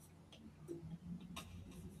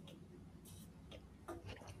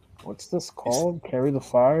 What's this called? Carry the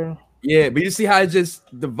Fire? Yeah, but you see how it's just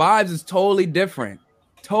the vibes is totally different.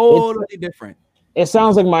 Totally different. It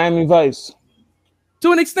sounds like Miami Vice.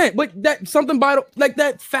 To an extent, but that something by like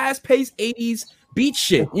that fast-paced 80s beat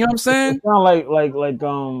shit. You know what I'm saying? It sounds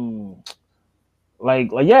like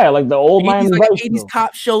the old Miami like Vice 80s show.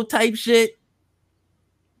 cop show type shit.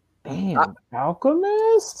 Damn,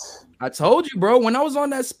 Alchemist. I told you, bro. When I was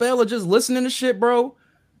on that spell of just listening to shit, bro,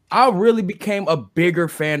 I really became a bigger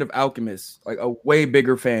fan of Alchemist, like a way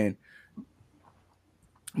bigger fan.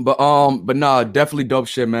 But nah, definitely dope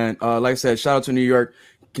shit, man. Like I said, shout out to New York.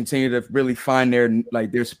 Continue to really find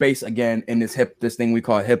their space again in this thing we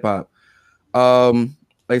call hip hop.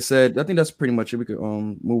 Like I said, I think that's pretty much it. We could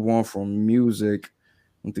move on from music. I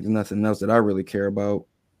don't think there's nothing else that I really care about.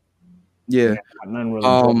 Yeah. None really.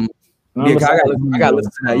 I gotta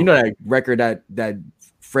listen to that. You know that record that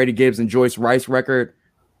Freddie Gibbs and Joyce Rice record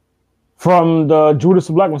from the Judas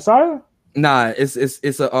the Black Messiah? Nah, it's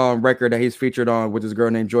a record that he's featured on with this girl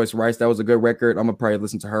named Joyce Rice. That was a good record. I'm gonna probably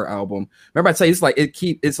listen to her album. Remember I tell you,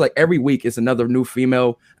 it's like every week it's another new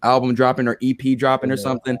female album dropping or EP dropping or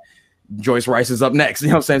something. Joyce Rice is up next. You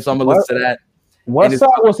know what I'm saying? So I'm gonna listen to that.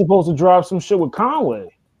 Westside was supposed to drop some shit with Conway.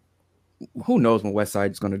 Who knows when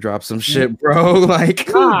Westside is gonna drop some shit, bro? Like,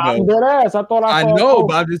 I'm dead ass. I know,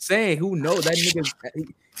 but I'm just saying, who knows? That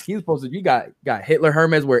nigga, he's supposed to. You got Hitler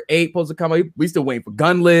Hermes where 8 supposed to come out. We still waiting for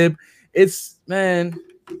Gunlib. It's man.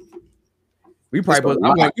 We might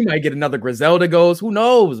get another Griselda Ghost. Who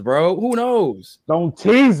knows, bro? Who knows? Don't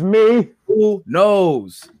tease me. Who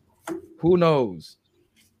knows? Who knows?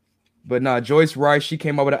 But nah, Joyce Rice, she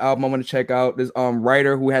came up with an album I want to check out. This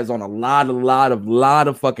writer who has on a lot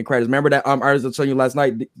of fucking credits. Remember that artist I told you last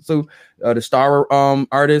night? So the Star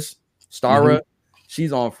artist, Stara,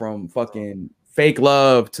 she's on from fucking Fake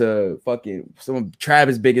Love to fucking some of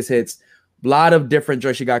Travis' biggest hits. A lot of different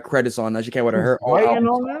joints she got credits on. Now she came with her own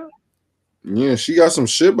album. Yeah, she got some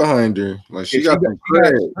shit behind her. Like she got some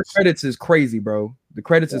credits. Her credits is crazy, bro. The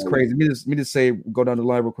credits is crazy. Let me just say, go down the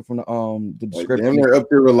line real quick from the description. Like, they're up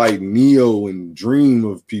there with like Neo and Dream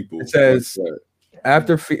of people. It says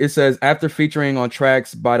after featuring on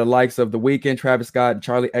tracks by the likes of The Weeknd, Travis Scott, and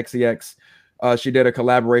Charlie XCX, she did a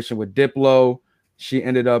collaboration with Diplo. She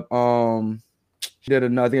ended up she did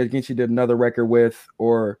another record with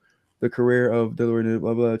or the career of the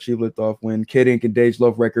blah blah Chief Liftoff when Kid Ink and Dej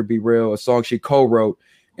Loaf record Be Real, a song she co-wrote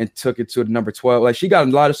and took it to the number 12. Like she got a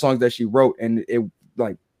lot of songs that she wrote and it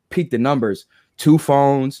like peaked the numbers. 2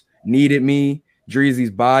 Phones, Needed Me, Dreezy's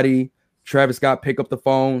Body, Travis Scott Pick Up the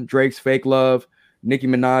Phone, Drake's Fake Love, Nicki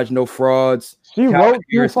Minaj No Frauds. She wrote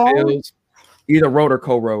 2 Phones? Either wrote or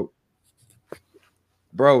co-wrote.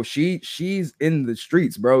 Bro, she's in the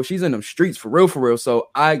streets, bro. She's in them streets for real. So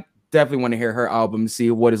I definitely want to hear her album and see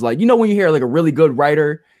what it's like. You know, when you hear like a really good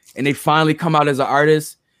writer and they finally come out as an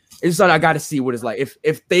artist, it's like I got to see what it's like.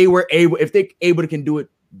 If they can do it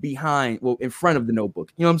in front of the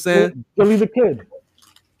Notebook. You know what I'm saying? Billy the Kid.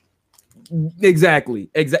 Exactly.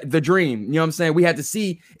 The Dream. You know what I'm saying? We had to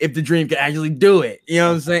see if the Dream could actually do it. You know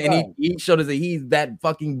what I'm saying? And he showed us that he's that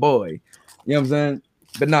fucking boy. You know what I'm saying?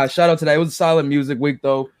 But nah, shout out to that. It was a solid music week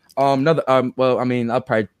though. Another well, I mean, I'll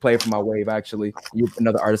probably play it for my wave actually.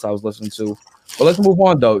 Another artist I was listening to. But let's move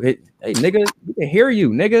on though. Hey nigga, we can hear you,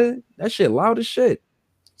 nigga. That shit loud as shit.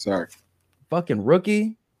 Sorry. Fucking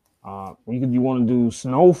rookie. You want to do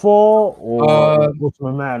Snowfall or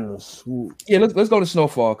Ultimate Madness? Yeah, let's go to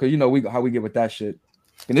Snowfall because you know how we get with that shit.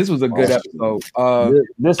 And this was a good episode.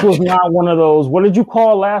 This was not one of those. What did you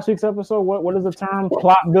call last week's episode? What is the term?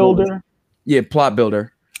 Plot builder? Yeah, plot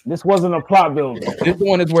builder. This wasn't a plot builder. This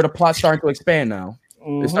one is where the plot's starting to expand now.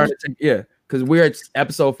 It's starting to because we're at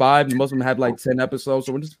episode 5 and most of them had like 10 episodes.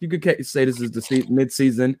 So you could say this is the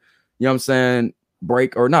mid-season, you know what I'm saying?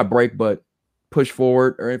 Break or not break, but push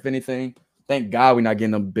forward, or if anything. Thank God we're not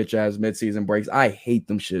getting them bitch ass mid-season breaks. I hate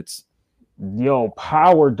them shits. Yo,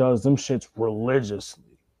 Power does them shits religiously.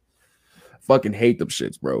 Fucking hate them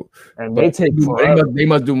shits, bro. And they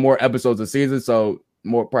must do more episodes a season, so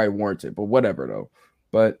more probably warranted. But whatever though.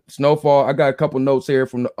 But Snowfall, I got a couple notes here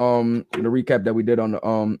from the recap that we did on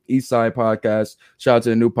the East Side podcast. Shout out to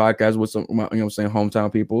the new podcast with some, you know what I'm saying,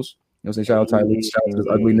 hometown peoples. You know what I'm saying? Shout out to Tylee. Shout out to this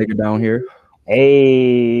ugly nigga down here.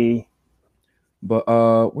 Hey. But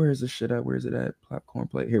where is this shit at? Where is it at? Popcorn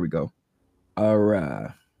plate. Here we go. All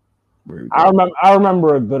right. I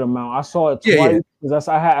remember a good amount. I saw it twice because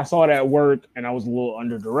I saw it at work and I was a little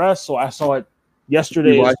under duress. So I saw it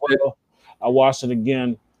yesterday as well. I watched it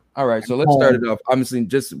again. All right, so let's start it off. Obviously,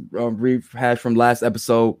 just rehash from last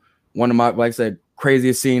episode. One of my, like I said,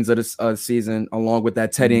 craziest scenes of this season, along with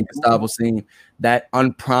that Teddy and Gustavo scene, that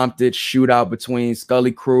unprompted shootout between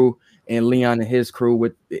Scully crew and Leon and his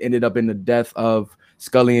crew, ended up in the death of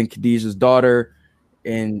Scully and Khadijah's daughter,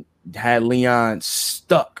 and had Leon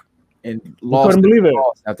stuck and lost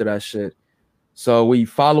after that shit. So we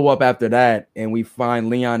follow up after that, and we find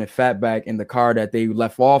Leon and Fatback in the car that they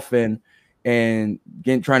left off in. and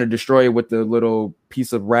trying to destroy it with the little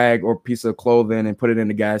piece of rag or piece of clothing and put it in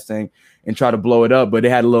the gas tank and try to blow it up. But they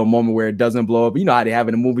had a little moment where it doesn't blow up. You know how they have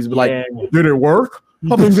in the movies, but like, did it work?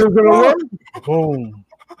 You think it's gonna work? Boom.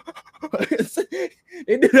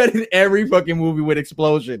 They do that in every fucking movie with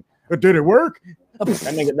explosion. Did it work? That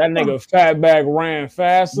nigga Fatback ran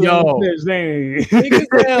faster. Yo, his name.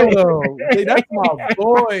 Hey, that's my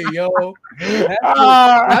boy, yo.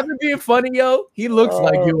 After being funny, yo, he looks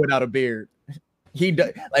like you without a beard. He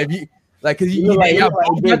does, because you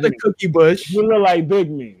got the cookie bush. You look like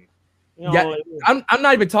Big Me. You know, yeah, I'm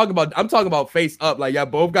not even talking about. I'm talking about face up. Like y'all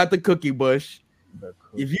both got the cookie bush.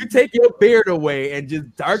 If you take your beard away and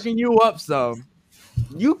just darken you up some,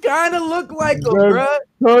 you kind of look like a bruh.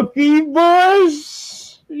 Cookie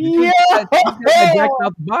bush. Yeah. Out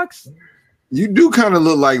the box. You do kind of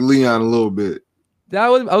look like Leon a little bit. I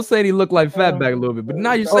was saying he looked like Fatback a little bit, but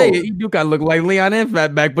now you say it, he do kind of look like Leon and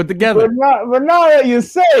Fatback put together. But now that you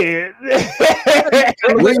say it,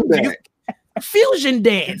 Lean back. Fusion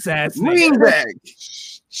dance ass. Lean back. Did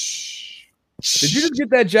you just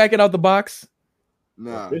get that jacket out the box?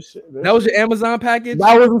 Nah. That was your Amazon package?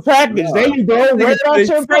 That was the package. There you go. Wear that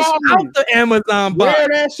shit proudly. Out the Amazon box. Wear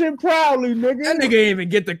that shit proudly, nigga. That nigga ain't even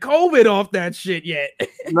get the COVID off that shit yet.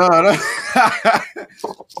 No, that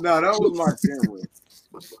was my camera.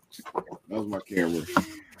 That was my camera.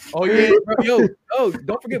 Oh yeah, bro, yo,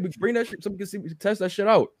 don't forget we bring that shit so we can see, we can test that shit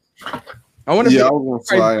out. I want to some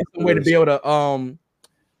way to be able to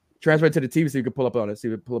transfer it to the TV so you can pull up on it. See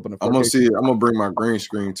if it pull up on the. I'm gonna bring my green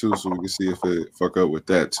screen too, so we can see if it fuck up with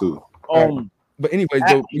that too. But anyways,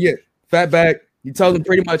 though, yeah, Fatback. He tells them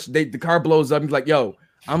pretty much the car blows up. He's like, "Yo,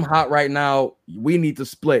 I'm hot right now. We need to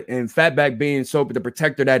split." And Fatback, being the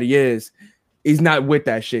protector that he is, he's not with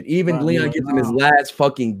that shit. Even Leon gives him his last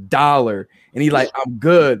fucking dollar, and he like, "I'm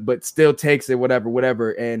good," but still takes it,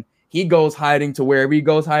 whatever. And he goes hiding to wherever he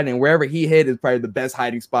goes hiding, and wherever he hid is probably the best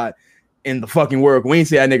hiding spot in the fucking world. We ain't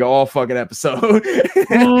see that nigga all fucking episode. We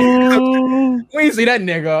ain't see that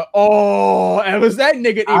nigga. And was that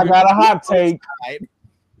nigga? I got a hot take.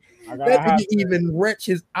 That nigga even wrench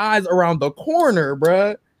his eyes around the corner,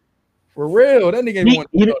 bruh. For real, that nigga want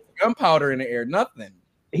to put gunpowder in the air. Nothing.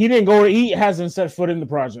 He didn't go. He hasn't set foot in the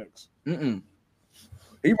projects. He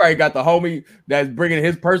probably got the homie that's bringing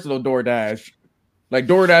his personal DoorDash, like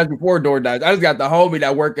DoorDash before DoorDash. I just got the homie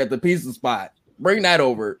that work at the pizza spot. Bring that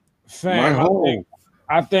over. Fam,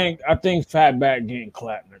 I think Fatback getting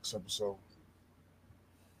clapped next episode.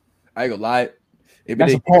 I ain't gonna lie. If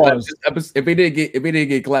he did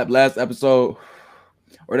get clapped last episode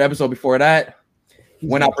or the episode before that,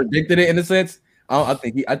 when I predicted it in a sense, I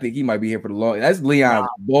think he might be here for the long. That's Leon's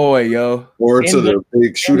boy, yo. Or to the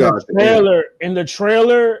big shootout. In the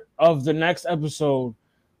trailer of the next episode,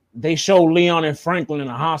 they show Leon and Franklin in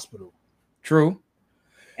a hospital. True.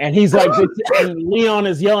 And he's like, and Leon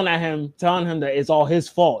is yelling at him, telling him that it's all his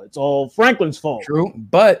fault. It's all Franklin's fault. True,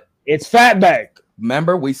 but it's Fatback.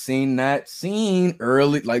 Remember, we seen that scene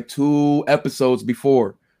early, like 2 episodes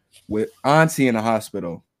before, with Auntie in the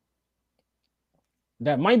hospital.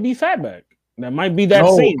 That might be Fatback. That might be that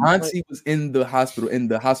scene. Auntie was in the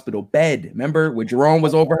hospital bed. Remember, when Jerome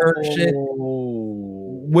was over her and shit.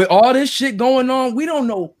 With all this shit going on, we don't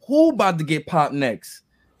know who about to get popped next.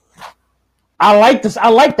 I like this. I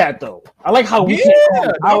like that though. I like how we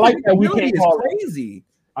can't. I like that we can't call crazy.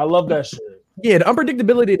 I love that shit. Yeah, the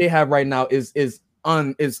unpredictability they have right now is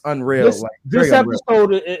unreal. This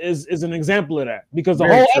episode is an example of that, because the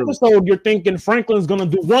whole episode you're thinking Franklin's gonna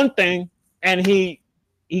do one thing and he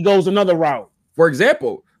goes another route. For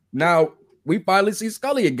example, now we finally see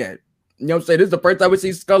Scully again. You know what I'm saying? This is the first time we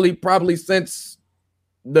see Scully probably since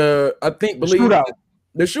the shootout,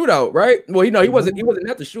 right? Well, he wasn't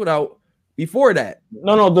at the shootout before that.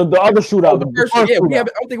 No, the other shootout. The first shootout. I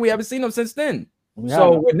don't think we haven't seen him since then.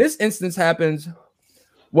 So when this instance happens,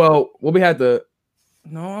 I don't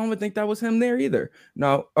think that was him there either.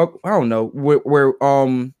 No, I don't know where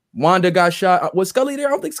Wanda got shot. Was Scully there?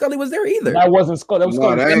 I don't think Scully was there either. That wasn't Scully. That was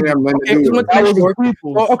Scully. That ain't have nothing to do with it.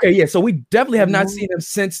 Okay, yeah. So we definitely have not seen him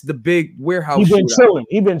since the big warehouse. He's been chilling.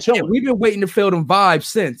 Yeah, we've been waiting to feel them vibes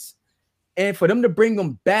since. And for them to bring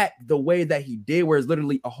him back the way that he did, where it's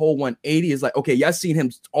literally a whole 180, is like, okay, y'all seen him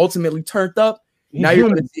ultimately turned up. Now you're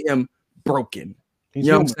going to see him broken. You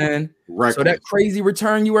know what I'm saying? Right. So that crazy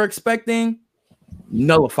return you were expecting,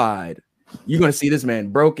 nullified. You're going to see this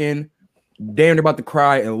man broken, damn about to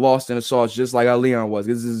cry, and lost in the sauce, just like how Leon was.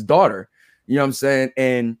 This is his daughter. You know what I'm saying?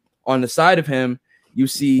 And on the side of him, you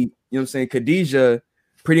see, you know what I'm saying, Khadijah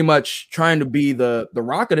pretty much trying to be the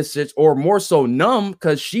rock of the sitch, or more so numb,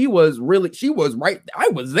 because she was right. I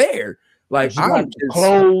was there. Like, she got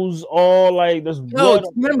clothes all like this. Yo,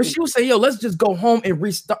 remember she would say, "Yo, let's just go home and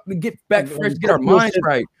restart, get back fresh, get our minds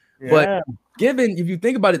right." Yeah. But given, if you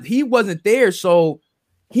think about it, he wasn't there, so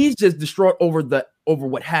he's just distraught over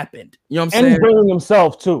what happened. You know what I'm saying? And blaming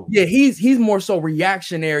himself too. Yeah, he's more so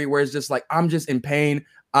reactionary, where it's just like, I'm just in pain.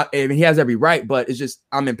 I mean, he has every right, but it's just,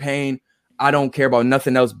 I'm in pain. I don't care about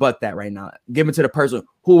nothing else but that right now. Give it to the person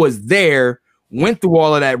who was there, went through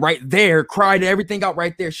all of that right there, cried everything out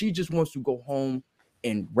right there. She just wants to go home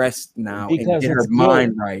and rest now because and get her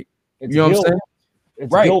mind right. You know what I'm saying?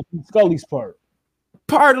 It's right. Scully's part.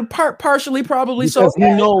 Partially, probably because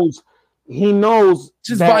so. He knows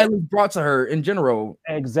just violence brought to her in general.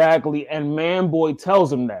 Exactly. And Manboy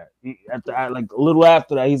tells him that like a little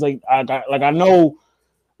after that, he's like, I know,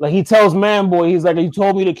 like he tells Manboy, he's like, you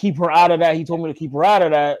told me to keep her out of that. He told me to keep her out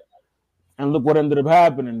of that. And look what ended up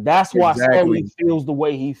happening. That's why Scully feels the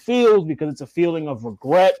way he feels, because it's a feeling of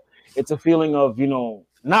regret. It's a feeling of,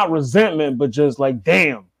 not resentment, but just like,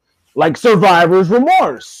 damn, like survivor's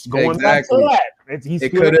remorse. Going back to that. He's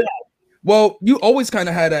feeling that. Well, you always kind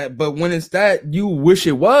of had that, but when it's that, you wish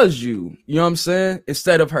it was you. You know what I'm saying?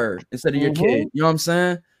 Instead of her, instead of your kid. You know what I'm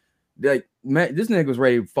saying? Like, man, this nigga was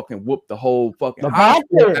ready to fucking whoop the whole fucking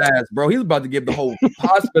hospital ass, bro. He was about to give the whole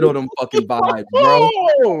hospital them fucking vibes,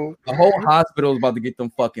 bro. The whole hospital was about to get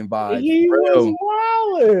them fucking vibes. He was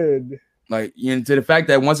wild. Like, to the fact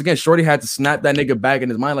that once again, Shorty had to snap that nigga back in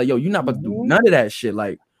his mind, like, yo, you're not about to do none of that shit.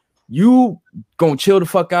 Like, you gonna chill the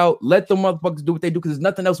fuck out, let them motherfuckers do what they do, because there's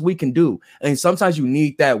nothing else we can do. And sometimes you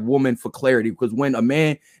need that woman for clarity, because when a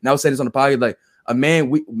man, and I would say this on the podcast, like a man,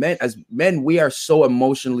 as men, we are so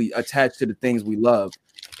emotionally attached to the things we love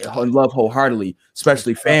wholeheartedly,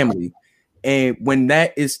 especially family. And when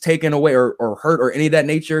that is taken away or hurt or any of that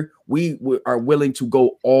nature, we are willing to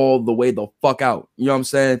go all the way the fuck out. You know what I'm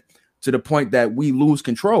saying? To the point that we lose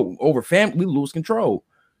control over family, we lose control.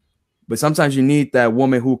 But sometimes you need that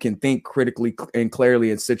woman who can think critically and clearly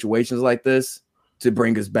in situations like this to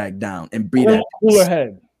bring us back down and be that cooler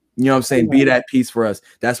head. You know what I'm saying? Be that peace for us.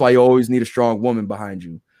 That's why you always need a strong woman behind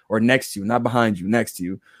you or next to you, not behind you, next to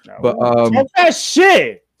you. No, but talk that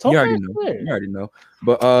shit. You already know.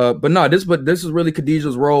 But no, this is really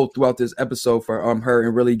Khadijah's role throughout this episode for her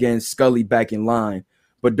and really getting Scully back in line.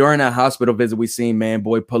 But during that hospital visit, we seen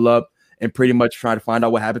Manboy pull up and pretty much try to find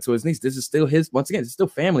out what happened to his niece. This is still once again, it's still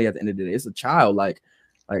family at the end of the day. It's a child. Like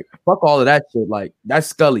fuck all of that shit. Like, that's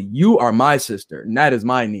Scully. You are my sister, and that is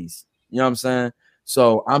my niece. You know what I'm saying?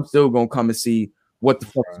 So I'm still gonna come and see what the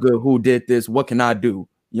fuck is good, who did this, what can I do?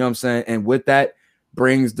 You know what I'm saying? And with that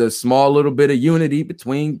brings the small little bit of unity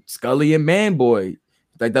between Scully and Manboy.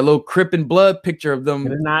 Like that little Crip and Blood picture of them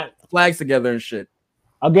not flags together and shit.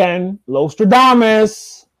 Again,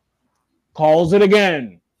 Lostradamus calls it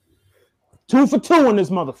again. 2 for 2 in this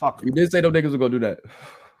motherfucker. You did say those niggas were gonna do that.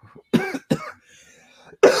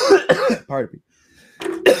 Pardon me.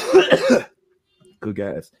 Good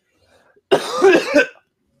guys.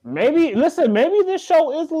 Maybe this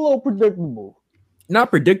show is a little predictable. Not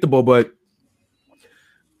predictable, but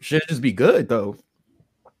should just be good though.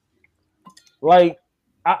 Like,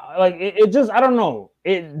 it just, I don't know.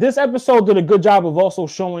 This episode did a good job of also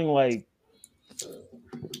showing like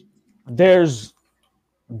there's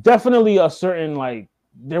definitely a certain, like,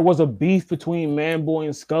 there was a beef between Manboy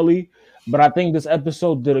and Scully, but I think this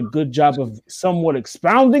episode did a good job of somewhat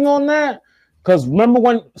expounding on that. Because remember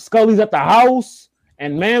when Scully's at the house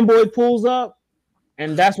and Manboy pulls up,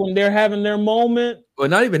 and that's when they're having their moment. Well,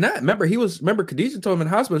 not even that. Remember Khadijah told him in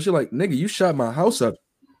the hospital, she's like, nigga, you shot my house up.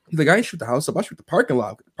 He's like, I ain't shoot the house up, I shoot the parking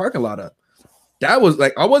lot up. That was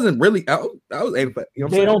like, I wasn't really out. I was able, you know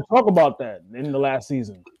what they don't talk about that in the last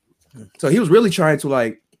season. So he was really trying to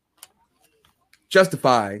like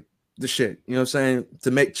justify the shit, you know what I'm saying?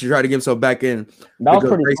 To try to get himself back in. That was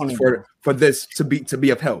pretty funny for this to be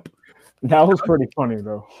of help. That was pretty funny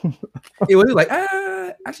though. It was like,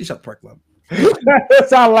 actually shut the park club.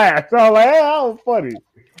 That's all laugh. All like, that was funny.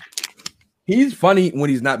 He's funny when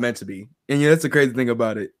he's not meant to be. And that's the crazy thing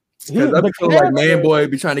about it. Because I feel like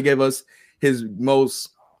Manboy be trying to give us his most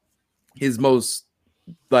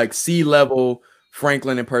like C-level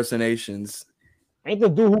Franklin impersonations. Ain't the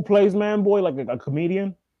dude who plays Manboy like a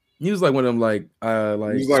comedian? He was like one of them like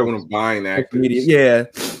he's like one of Vine actors. Yeah.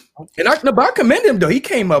 And I commend him though. He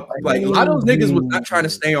came up like a lot of those niggas was not trying to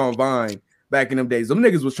stay on Vine back in them days. Them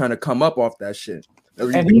niggas was trying to come up off that shit.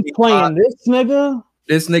 And he's playing this nigga?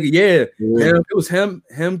 This nigga, yeah. It was him,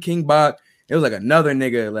 King Bot. It was like another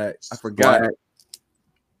nigga that I forgot. What?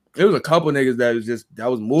 It was a couple niggas that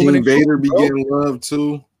was moving. King Vader be getting love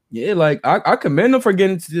too. Yeah, like I commend them for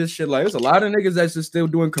getting to this shit. Like, there's a lot of niggas that's just still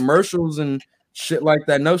doing commercials and shit like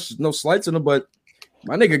that. No slights in him, but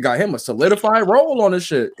my nigga got him a solidified role on this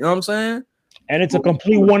shit. You know what I'm saying? And it's a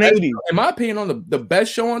complete 180. In my opinion, on the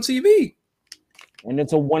best show on TV. And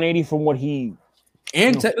it's a 180 from what he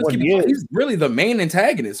and he's really the main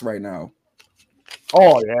antagonist right now.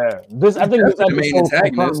 Oh yeah, this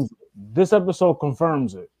episode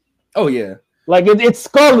confirms it. Oh yeah, like it's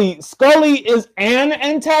Scully. Scully is an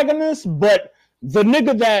antagonist, but the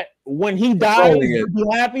nigga that when he dies, you be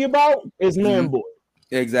happy about is Man Boy.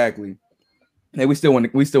 Exactly. Hey, we still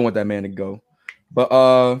want that man to go, but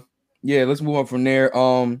yeah, let's move on from there.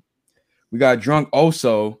 We got Drunk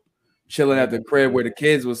also chilling at the crib where the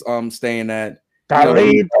kids was staying at. That was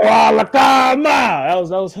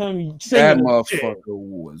him. That motherfucker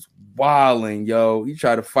was wilding, yo. He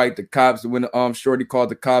tried to fight the cops when Shorty called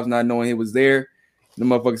the cops, not knowing he was there. The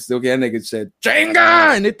motherfucker still that nigga said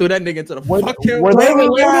Jenga, and they threw that nigga into the fucking.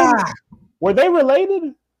 Were they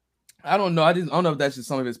related? I don't know. I don't know if that's just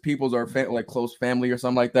some of his peoples or like close family or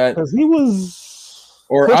something like that. Because he was,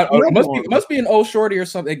 or must be an old shorty or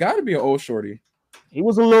something. It got to be an old shorty. He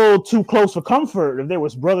was a little too close for comfort. If they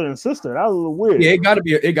was brother and sister, that was a little weird. Yeah, it got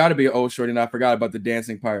to be an old shorty. And I forgot about the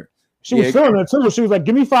dancing part. She was feeling it too. She was like,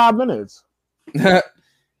 "Give me 5 minutes."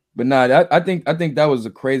 But nah, I think that was a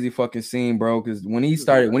crazy fucking scene, bro. Because when he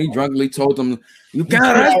drunkenly told them, "You can't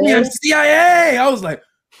arrest me, I'm CIA," I was like,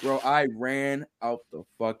 bro, I ran out the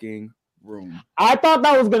fucking room. I thought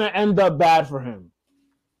that was gonna end up bad for him.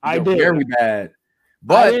 I did very bad,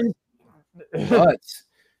 but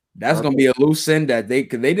that's gonna be a loose end that they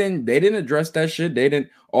didn't address that shit. They didn't.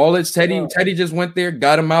 All it's Teddy. Teddy just went there,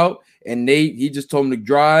 got him out, and he just told him to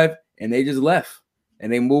drive, and they just left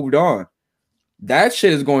and they moved on. That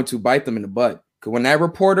shit is going to bite them in the butt. Because when that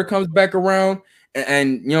reporter comes back around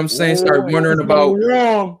and you know what I'm saying, start wondering about.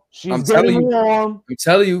 I'm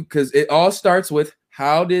telling you, because it all starts with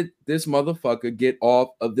how did this motherfucker get off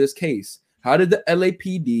of this case? How did the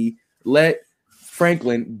LAPD let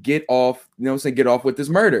Franklin get off, you know what I'm saying, get off with this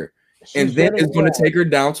murder? And then it's going to take her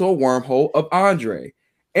down to a wormhole of Andre.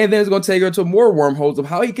 And then it's going to take her to more wormholes of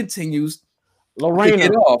how he continues to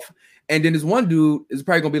get off. And then this one dude is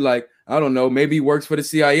probably going to be like, I don't know, maybe he works for the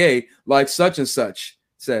CIA, like such and such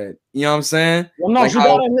said. You know what I'm saying? Well, no, like she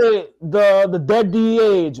gotta hit the dead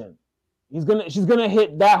DEA agent. She's gonna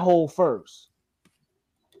hit that hole first.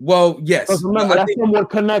 Well, yes. Because remember, that's somewhat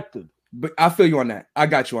connected. But I feel you on that. I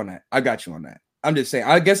got you on that. I'm just saying.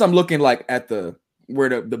 I guess I'm looking like at where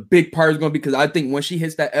the big part is going to be, because I think when she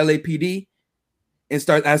hits that LAPD and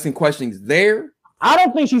starts asking questions there, I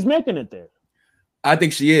don't think she's making it there. I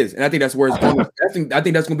think she is, and I think that's where it's going. I think that's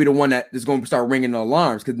going to be the one that is going to start ringing the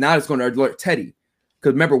alarms, because now it's going to alert Teddy.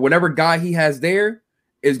 Because remember, whatever guy he has there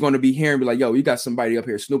is going to be here and be like, "Yo, you got somebody up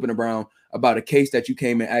here snooping around about a case that you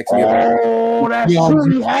came and asked me about." Oh, that's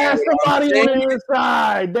true. He has somebody on the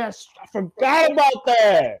inside. I forgot about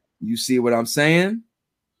that. You see what I'm saying?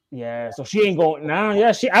 Yeah. So she ain't going now.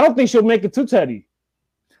 Yeah, I don't think she'll make it to Teddy.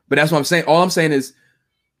 But that's what I'm saying. All I'm saying is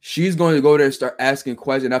she's going to go there and start asking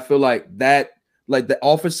questions. I feel like that, like the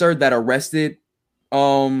officer that arrested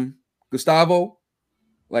Gustavo,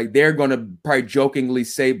 like they're going to probably jokingly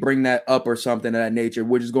say, bring that up or something of that nature,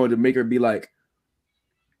 which is going to make her be like,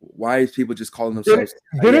 why is people just calling themselves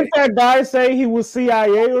Didn't that guy say he was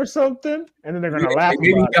CIA or something? And then they're going to laugh.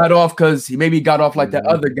 Maybe he got off because like that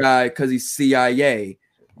other guy because he's CIA.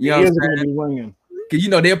 You know what I'm saying? Because, you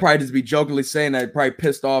know, they'll probably just be jokingly saying that, probably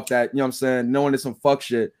pissed off that, you know what I'm saying, knowing it's some fuck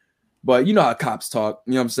shit. But you know how cops talk,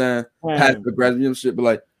 you know what I'm saying? Passive aggressive, you know, shit, but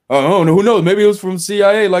like, oh, I don't know, who knows? Maybe it was from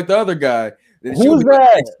CIA like the other guy. Who's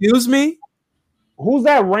that? Like, excuse me? Who's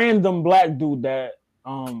that random black dude that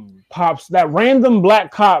pops, that random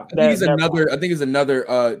black cop? I think it's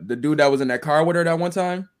another the dude that was in that car with her that one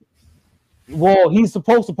time. Well, he's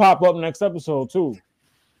supposed to pop up next episode too.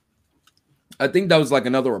 I think that was like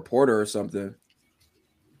another reporter or something.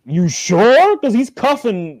 You sure? Because he's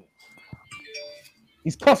cuffing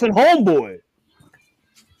homeboy.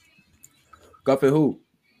 Cuffing who?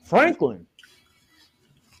 Franklin.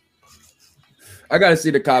 I gotta see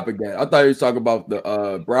the cop again. I thought he was talking about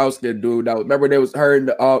the brown skin dude. That remember they was her and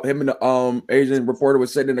him and the Asian reporter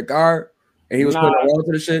was sitting in the car and he was putting on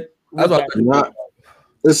to the shit.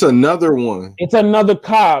 It's another one. It's another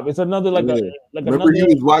cop. It's another remember another. He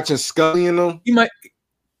was watching Scully and them. He might.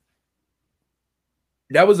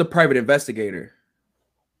 That was a private investigator.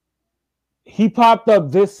 He popped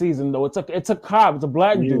up this season though. It's a cop. It's a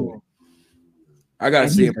black dude. I gotta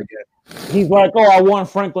see him again. He's like, oh, I want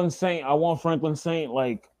Franklin Saint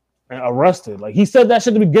like arrested. Like he said that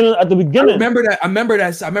shit at the beginning. I remember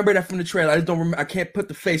that from the trailer. I just don't remember. I can't put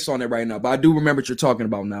the face on it right now, but I do remember what you're talking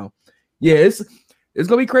about now. Yeah, It's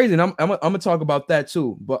gonna be crazy, and I'm gonna talk about that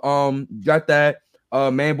too. But got that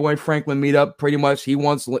Manboy and Franklin meet up. Pretty much, he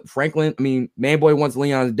wants Franklin. I mean, Manboy wants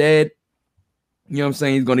Leon's dead. You know what I'm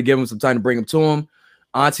saying? He's gonna give him some time to bring him to him.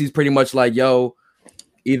 Auntie's pretty much like, yo,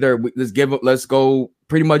 either let's go.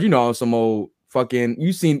 Pretty much, you know, some old fucking. Did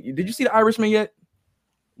you see The Irishman yet?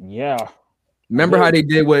 Yeah. Remember how they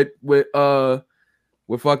did with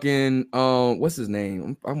fucking what's his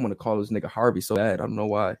name? I'm gonna call this nigga Harvey so bad. I don't know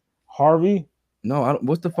why. Harvey? No, I don't.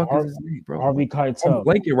 What the fuck is his name, bro? Harvey Keitel. I'm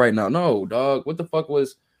blanking right now. No, dog. What the fuck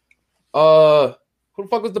was who the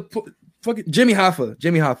fuck was the fucking Jimmy Hoffa?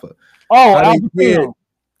 Jimmy Hoffa. Oh, how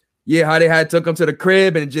they had took him to the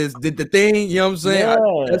crib and just did the thing. You know what I'm saying?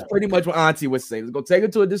 Yeah. That's pretty much what Auntie would say. Let's go take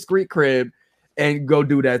him to a discreet crib and go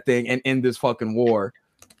do that thing and end this fucking war.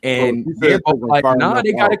 And they're both like, nah,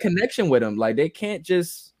 they got a connection with him. Like, they can't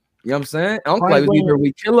just, you know what I'm saying? Uncle, like, either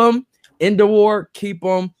we kill him, end the war, keep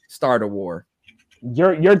him, start a war.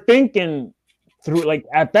 You're thinking through, like,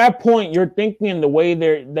 at that point, you're thinking the way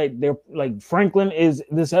they're like Franklin is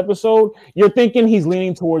this episode, you're thinking he's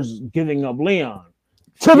leaning towards giving up Leon.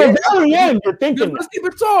 To the very end, you're thinking. Let's keep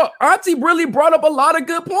it talk. Auntie really brought up a lot of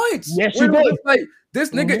good points. Yes, she did. Like,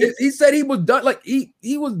 this nigga, he said he was done. Like he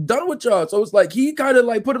was done with y'all. So it's like he kind of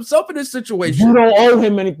like put himself in this situation. You don't owe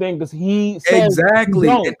him anything because he said exactly.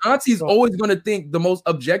 And Auntie's always gonna think the most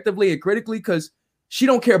objectively and critically because she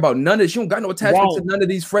don't care about none of it. She don't got no attachment to none of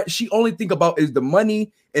these friends. She only think about is the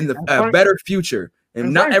money and the better future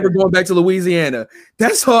and not ever going back to Louisiana.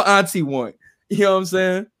 That's all Auntie want. You know what I'm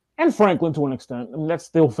saying? And Franklin to an extent. I mean, that's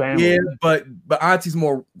still family. Yeah, but Auntie's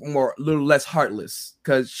more a little less heartless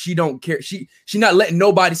because she don't care. She not letting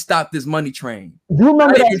nobody stop this money train. You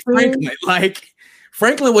remember that Franklin? Like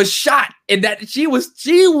Franklin was shot, and that she was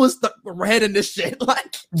the head in this shit.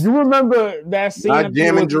 Like you remember that scene? Not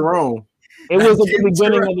jamming Jerome. It was at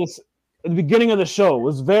the beginning of the show. It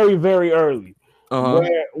was very, very early.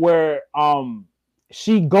 Where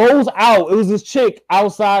she goes out. It was this chick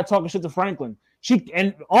outside talking shit to Franklin.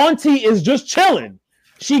 And Auntie is just chilling.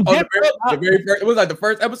 She gets it was like the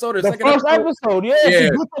first episode or the second first episode. Yeah.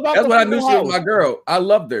 That's when I knew she was my girl. I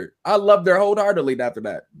loved her. I loved her wholeheartedly after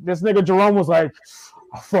that. This nigga Jerome was like,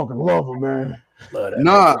 I fucking love her, man.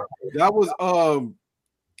 Nah, that was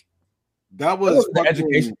the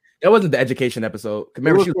education. That wasn't the education episode.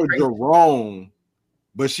 Remember, she was for Jerome,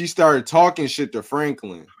 but she started talking shit to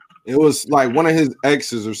Franklin. It was like one of his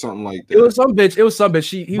exes or something like that. It was some bitch. He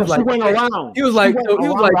was like, went around. He was like,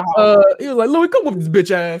 Louis, come with this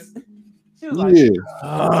bitch ass. She was like,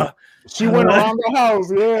 she went around the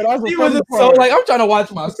house. Yeah, that's he was so like, I'm trying to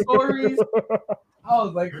watch my stories. I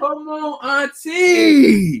was like, come on,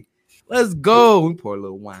 Auntie, let's go. We pour a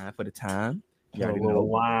little wine for the time. A little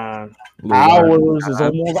wine. Hours is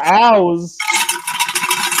almost hours.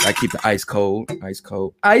 I keep it ice cold. You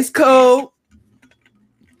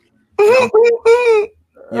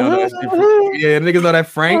know yeah, niggas know that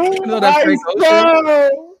Frank. You know that Frank Ocean.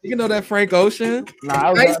 You know that Frank Ocean.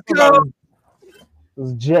 Nah, it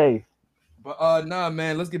was Jay. But nah,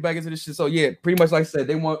 man, let's get back into this shit. So yeah, pretty much like I said,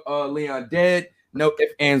 they want Leon dead. No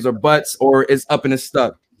ifs, ands, or buts, or it's up and it's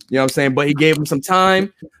stuck. You know what I'm saying? But he gave him some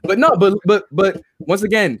time. But no, but once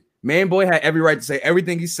again, Manboy had every right to say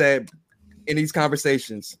everything he said in these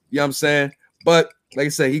conversations. You know what I'm saying? But like I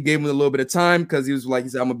said, he gave him a little bit of time because he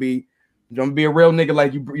said, I'm gonna be a real nigga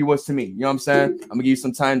like you was to me. You know what I'm saying? I'm gonna give you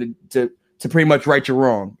some time to pretty much right your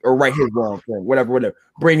wrong or right his wrong, whatever.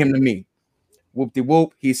 Bring him to me.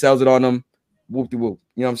 Whoop-de-whoop. He sells it on him. Whoop-de-whoop.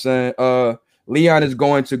 You know what I'm saying? Leon is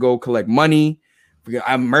going to go collect money.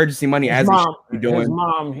 Emergency money his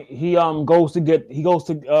mom, he goes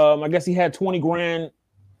to I guess he had 20 grand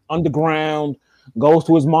underground, goes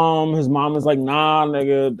to his mom. His mom is like, nah,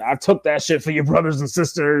 nigga, I took that shit for your brothers and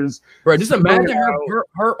sisters. Bro, just imagine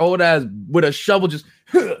her old ass with a shovel just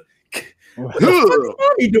what the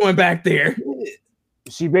fuck is he doing back there?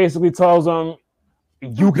 She basically tells him,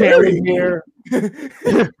 you can't live here.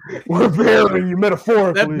 We're burying you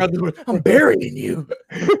metaphorically. I'm burying you.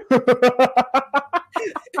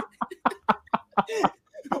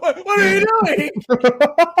 What are you doing?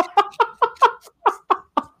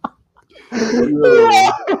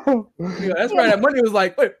 Yeah, that's right. That money was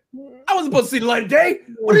like, wait, I wasn't supposed to see the light of day.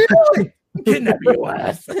 What are you doing? Kidnapping your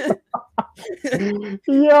ass. Yo,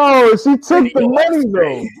 she took the money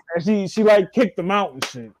though, and she like kicked them out and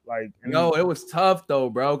shit. Like, no, it was tough though,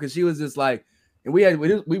 bro, because she was just like, and we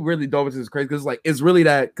really dove into this crazy because like it's really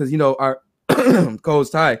that because you know our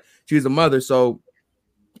co-host Ty, she was a mother, so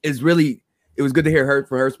it was good to hear her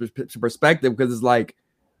from her perspective because it's like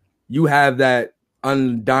you have that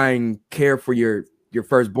undying care for your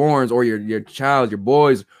firstborns or your child, your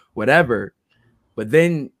boys, whatever. But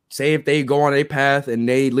then say if they go on a path and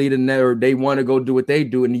they lead in there, or they want to go do what they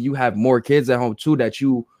do, and you have more kids at home too that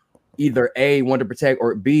you either A, want to protect,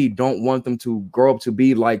 or B, don't want them to grow up to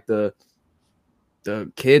be like the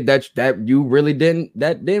kid that you really didn't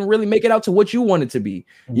really make it out to what you wanted to be.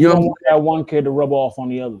 You don't want that one kid to rub off on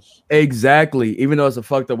the others. Exactly. Even though it's a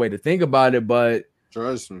fucked up way to think about it, but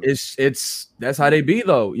trust me, it's that's how they be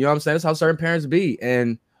though. You know what I'm saying? That's how certain parents be.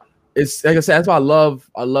 And it's like I said, that's why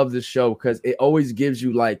I love this show, because it always gives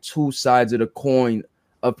you like two sides of the coin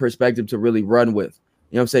of perspective to really run with.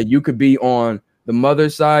 You know what I'm saying? You could be on the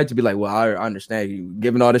mother's side to be like, well, I understand you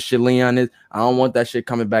giving all this shit Leon is. I don't want that shit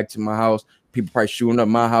coming back to my house. People probably shooting up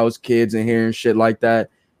my house, kids in here and shit like that.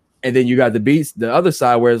 And then you got the other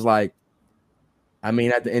side where it's like, I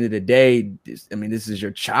mean, at the end of the day, this is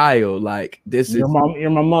your child. Like, this you're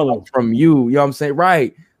my mother from you. You know what I'm saying?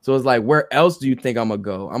 Right. So it's like, where else do you think I'm gonna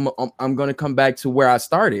go? I'm gonna come back to where I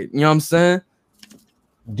started. You know what I'm saying?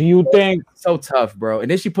 Do you think so tough, bro?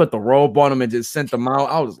 And then she put the robe on him and just sent them out.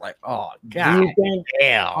 I was like, oh god, do you think,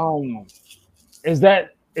 damn.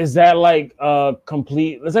 Is that like a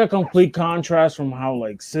complete? Is that a complete contrast from how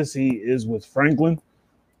like Sissy is with Franklin?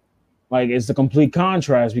 Like, it's a complete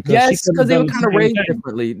contrast because because they were kind of raised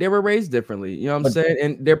differently. They were raised differently. You know what I'm saying?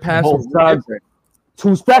 And their paths were different. Two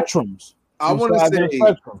spectrums. I want to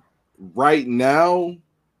say right now,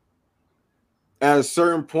 at a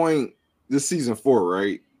certain point, this season 4,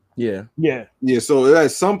 right? Yeah. So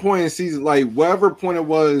at some point in season, like whatever point it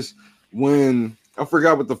was when I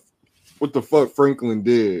forgot what the fuck Franklin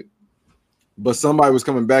did, but somebody was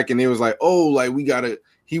coming back and they was like, oh, like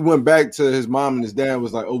he went back to his mom and his dad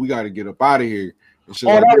was like, oh, we got to get up out of here.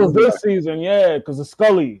 That was this season, yeah, because of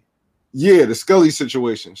Scully. Yeah, the Scully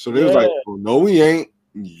situation. So they was like, well, no, we ain't.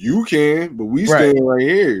 You can, but we staying right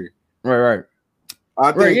here. Right.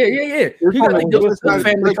 I think yeah. You got the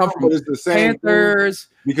family come from the Panthers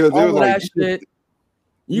because all that shit.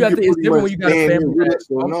 You got the it's different when you got a family.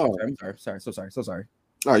 I'm sorry.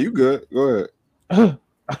 No, you good. Go ahead.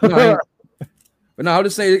 But no, I'll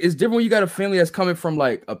just say it's different when you got a family that's coming from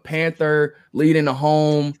like a Panther leading a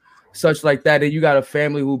home, such like that. And you got a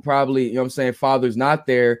family who probably, you know what I'm saying, father's not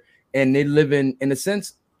there, and they live in a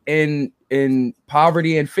sense in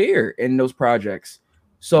poverty and fear in those projects.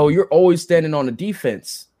 So you're always standing on the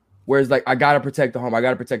defense. Whereas like, I gotta protect the home, I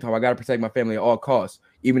gotta protect my family at all costs,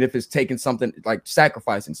 even if it's taking something like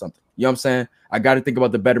sacrificing something. You know what I'm saying? I gotta think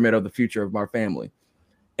about the betterment of the future of my family.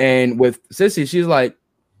 And with Sissy, she's like,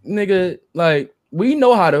 nigga, like, we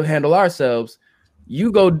know how to handle ourselves.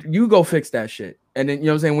 You go fix that shit. And then, you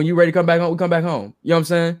know what I'm saying, when you ready to come back home, we come back home. You know what I'm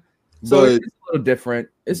saying? So it's a little different.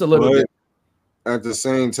 It's a little different. At the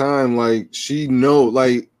same time, like, she know,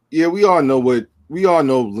 like, yeah, we all know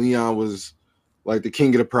Leon was like the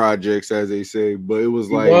king of the projects, as they say, but it was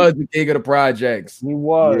like, he was the king of the projects. He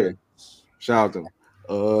was. Yeah. Shout out to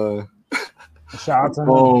him. Shout out to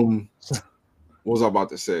him. What was I about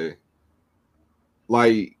to say?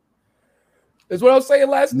 Like, that's what I was saying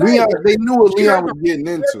last night. They knew what Leon was getting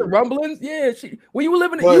into. The rumblings, yeah. When you were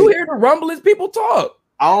living, you hear the rumblings. People talk.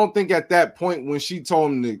 I don't think at that point when she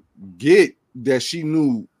told him to get that she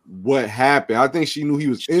knew what happened. I think she knew he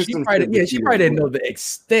was instant. She probably didn't know the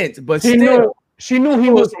extent, but she knew he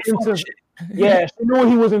was into. Yeah, she knew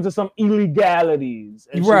he was into some illegalities,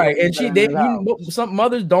 right? And some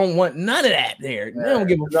mothers don't want none of that. There, they don't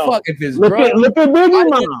give a fuck if it's drugs. Look at Biggie's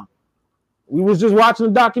mom. We was just watching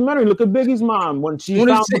the documentary. Look at Biggie's mom when she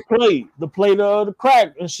found the plate of the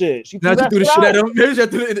crack and shit. She threw the shit at him.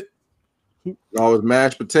 It was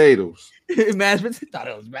mashed potatoes. Mashed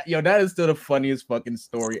potatoes. Yo, that is still the funniest fucking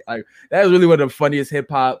story. Like, that is really one of the funniest hip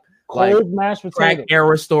hop mashed potato crack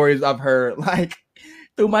era stories I've heard. Like,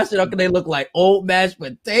 threw my shit up and they look like old mashed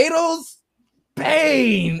potatoes.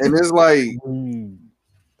 Pain. And it's like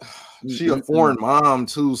she a foreign mom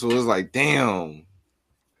too, so it's like, damn.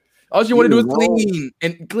 All she want to do is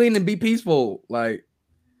clean and be peaceful. Like,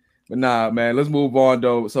 but nah, man, let's move on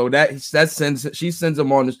though. So she sends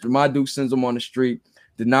him on the street. My Duke sends him on the street,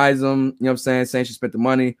 denies him, you know what I'm saying she spent the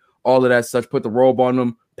money, all of that such, put the robe on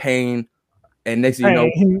him, pain. And next thing you know,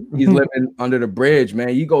 he's living under the bridge,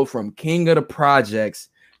 man. You go from king of the projects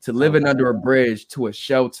to living under a bridge to a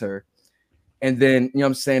shelter. And then, you know what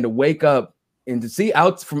I'm saying, to wake up and to see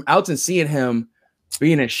Alton seeing him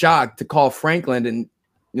being in shock, to call Franklin, and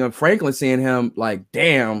you know, Franklin seeing him like,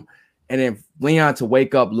 damn, and then Leon to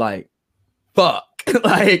wake up like, fuck.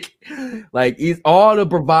 like he's all the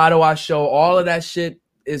bravado I show, all of that shit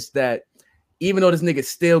is that even though this nigga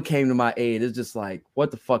still came to my aid, it's just like,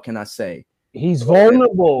 what the fuck can I say? He's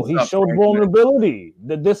vulnerable. He showed vulnerability.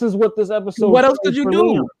 This is what this episode. What else could you do?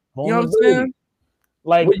 You know what I'm saying?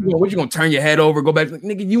 Like, what you gonna turn your head over, go back? Like,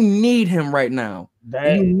 nigga, you need him right now.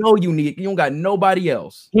 that, You know you need. You don't got nobody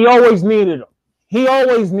else. he always needed him. He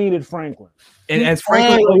always needed Franklin. And He as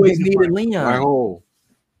Franklin always needed Franklin. Leon. My whole.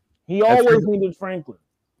 He always needed Franklin.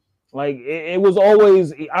 Like it was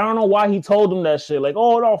always. I don't know why he told him that shit. Like,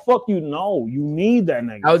 oh no, fuck you. No, you need that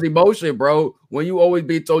nigga. That was emotion, bro. When you always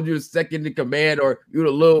be told you're second in command or you're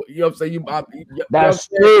the little, you know what I'm saying? That's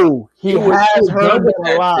true. He has heard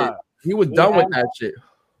that a lot. He was done with that shit.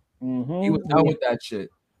 Mm-hmm. He was done with that shit.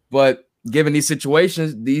 But given these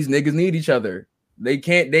situations, these niggas need each other. They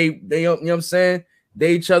can't, they you know what I'm saying?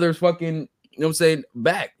 They each other's fucking, you know what I'm saying,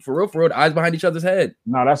 back. For real, the eyes behind each other's head.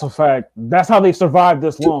 No, that's a fact. That's how they survived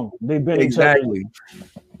this long. They've been exactly.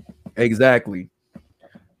 Exactly.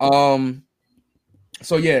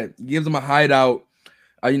 So yeah, gives them a hideout.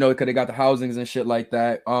 You know, because they got the housings and shit like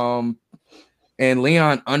that. And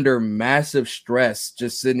Leon, under massive stress,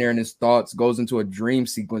 just sitting there in his thoughts, goes into a dream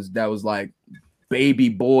sequence that was like Baby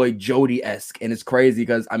Boy Jody-esque. And it's crazy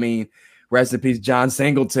because, I mean, rest in peace, John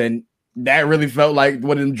Singleton. That really felt like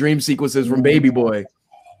one of them dream sequences from Baby Boy.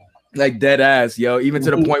 Like dead ass, yo. Even to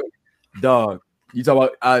the point, dog, you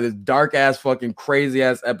talk about this dark ass, fucking crazy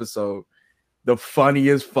ass episode. The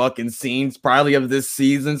funniest fucking scenes probably of this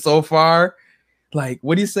season so far. Like,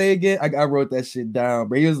 what do you say again? I wrote that shit down,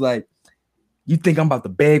 but he was like, you think I'm about to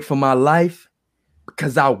beg for my life?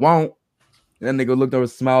 Because I won't. And that nigga looked over,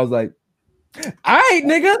 smiles like, all right,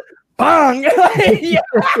 nigga. Bang. Yo,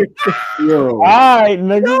 all right,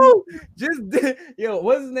 nigga. Yo,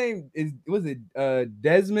 what's his name? Was it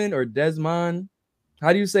Desmond or Desmond?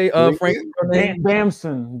 How do you say Frank's name?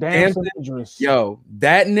 Damson Idris. Yo,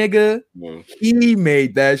 that nigga, he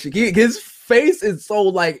made that shit. His face is so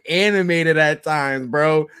like animated at times,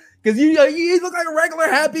 bro. Because he looks like a regular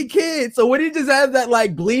happy kid. So when he just has that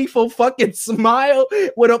like gleeful fucking smile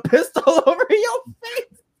with a pistol over your face.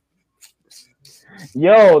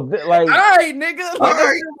 Yo, like, all right, nigga.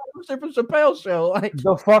 Like a Chappelle show. Like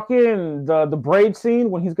the fucking the braid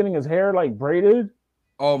scene when he's getting his hair like braided.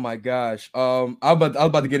 Oh my gosh. I was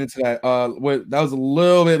about to get into that. That was a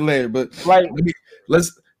little bit later, but like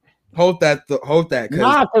let's hold that.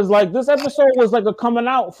 Nah, because like this episode was like a coming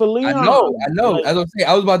out for Leon. I know. Like, as I'm saying,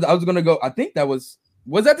 I was gonna go. I think that was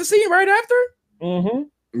that the scene right after?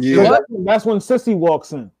 Mm-hmm. Yeah. That's when Sissy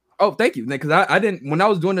walks in. Oh, thank you. Because I didn't when I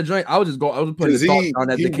was doing the joint, I was putting thoughts on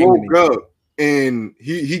that. He woke up and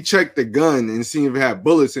he checked the gun and seen if it had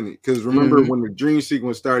bullets in it. Because remember when the dream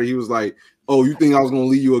sequence started, he was like, oh, you think I was gonna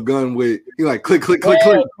leave you a gun with he like click.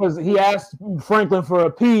 Because he asked Franklin for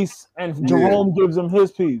a piece and Jerome gives him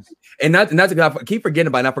his piece. And not to keep forgetting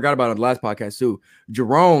about it, and I forgot about it on the last podcast too.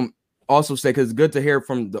 Jerome also said, because it's good to hear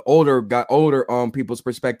from the older people's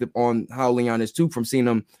perspective on how Leon is too, from seeing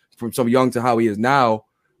him from so young to how he is now.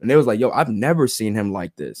 And they was like, yo, I've never seen him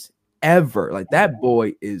like this ever. Like that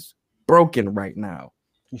boy is broken right now.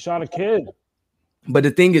 He shot a kid. But the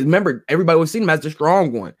thing is, remember, everybody was seeing him as the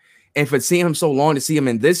strong one. And for seeing him so long, to see him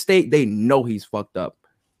in this state, they know he's fucked up.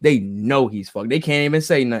 They know he's fucked. They can't even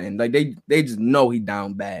say nothing. Like they just know he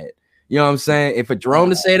down bad. You know what I'm saying? And for Jerome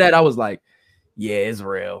to say that, I was like, yeah, it's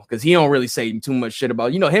real. Because he don't really say too much shit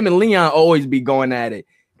about, him and Leon always be going at it.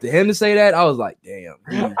 To him to say that, I was like, damn.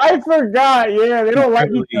 I forgot. Yeah, they don't like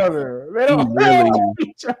each other. They don't like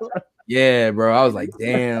each other. Yeah, bro. I was like,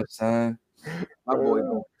 damn, son. My boy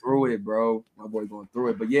going through it, bro.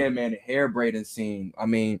 But yeah, man, the hair braiding scene. I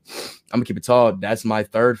mean, I'm gonna keep it tall. That's my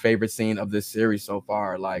third favorite scene of this series so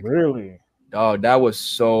far. Like, really, dog, that was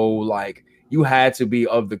so like you had to be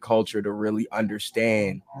of the culture to really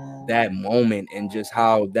understand that moment and just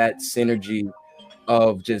how that synergy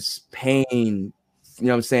of just pain. You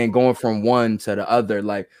know what I'm saying? Going from one to the other,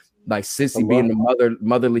 like Sissy being the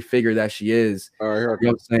motherly figure that she is. You know what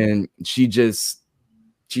I'm saying? She just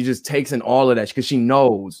takes in all of that because she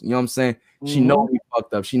knows. You know what I'm saying? She knows he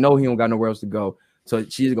fucked up. She knows he don't got nowhere else to go. So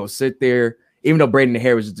she's gonna sit there, even though braiding the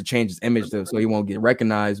hair was just to change his image so he won't get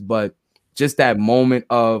recognized. But just that moment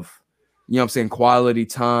of, you know what I'm saying, quality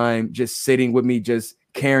time, just sitting with me, just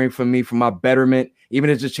caring for me, for my betterment, even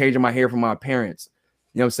if it's just changing my hair for my parents.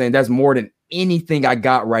 You know what I'm saying? That's more than anything I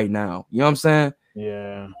got right now. You know what I'm saying?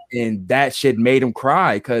 Yeah. And that shit made him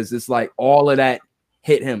cry because it's like all of that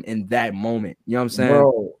hit him in that moment. You know what I'm saying?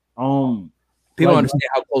 Bro, people understand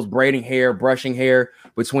how close braiding hair, brushing hair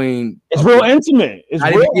between it's real intimate.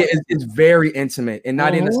 It's very intimate and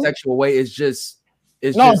not in a sexual way. It's just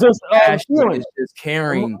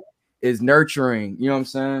caring, is nurturing. You know what I'm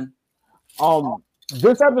saying?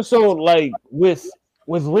 This episode, like with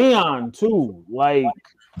Leon too, like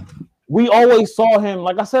we always saw him,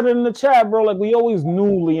 like I said in the chat, bro. Like we always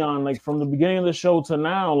knew Leon, like from the beginning of the show to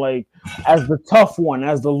now, like as the tough one,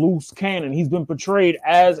 as the loose cannon. He's been portrayed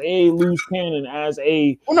as a loose cannon, as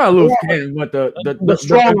a not loose cannon, but the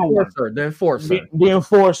strong enforcer, the enforcer, the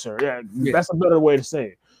enforcer. Yeah, that's a better way to say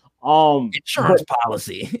it. Insurance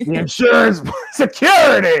policy, the insurance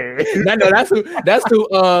security.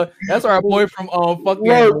 That's our boy from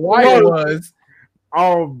fucking Wire was.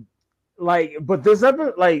 Like, but this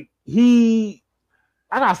ever like. I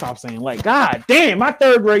gotta stop saying like, God damn, my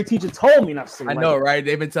third grade teacher told me not to say. I know, right?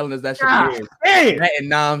 They've been telling us that shit for years. And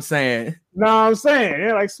now I'm saying,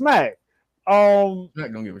 yeah, like smack. I'm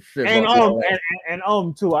not gonna give a shit. And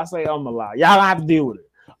too. I say a lot. Y'all don't have to deal with it.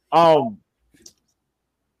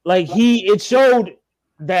 Like it showed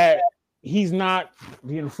that he's not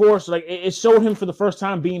the enforcer. Like it showed him for the first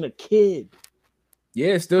time being a kid.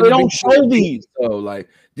 Yeah, still they don't show these. So like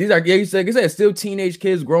these are you said still teenage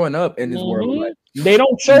kids growing up in this world. Like, they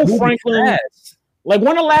don't show Franklin. Fast. Like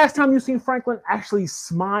when the last time you seen Franklin actually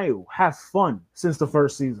smile, have fun since the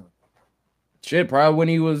first season? Shit, probably when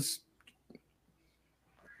he was.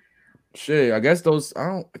 Shit, I guess those.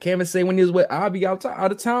 I can't even say when he was with Abby out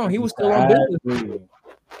of town. He was still on business.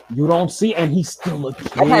 You don't see, and he's still a kid.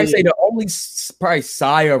 I'll probably say the only probably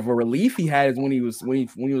sigh of a relief he had is when he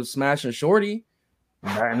was smashing Shorty.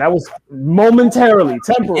 And that was momentarily,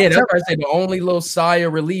 temporary. Yeah, that's why I say the only little sigh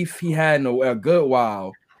of relief he had in a good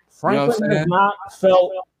while. Franklin has not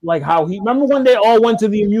felt like how he. Remember when they all went to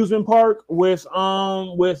the amusement park with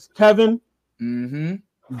Kevin? Mm-hmm.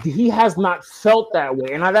 He has not felt that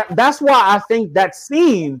way, and that's why I think that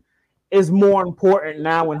scene is more important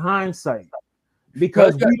now in hindsight.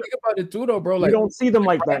 Because think about it too, though, bro. Like we don't see them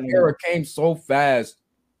like that. Era came so fast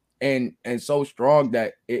and so strong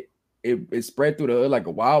that it spread through the hood like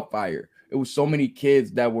a wildfire. It was so many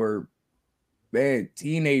kids that were,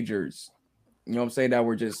 teenagers. You know what I'm saying? That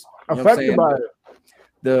were just affected by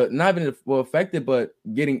it. Not even affected, but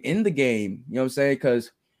getting in the game. You know what I'm saying?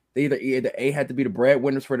 Because they either A had to be the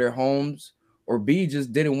breadwinners for their homes, or B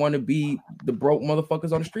just didn't want to be the broke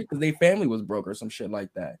motherfuckers on the street because their family was broke or some shit like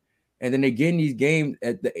that. And then they get in these games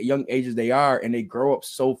at the young ages they are, and they grow up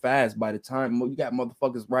so fast. By the time you got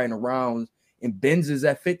motherfuckers riding around in Benzes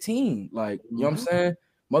at 15, like, you know what I'm saying?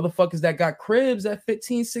 Motherfuckers that got cribs at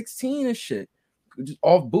 15, 16 and shit, just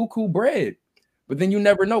off buku bread. But then you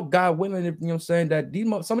never know, God willing, if you know what I'm saying, that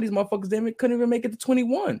some of these motherfuckers couldn't even make it to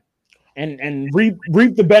 21. And reap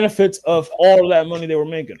the benefits of all of that money they were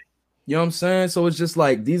making. You know what I'm saying? So it's just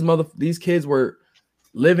like these kids were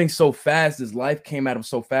living so fast, this life came at them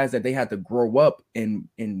so fast that they had to grow up in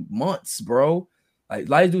months, bro. Like, a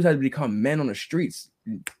lot of dudes had to become men on the streets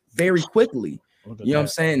very quickly. You know what I'm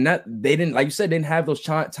saying? They didn't, like you said, didn't have those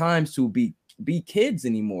times to be kids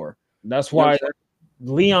anymore. That's why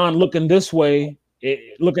Leon looking this way,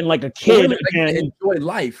 looking like a kid, and enjoy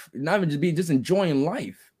life, not even just enjoying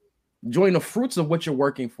life, enjoying the fruits of what you're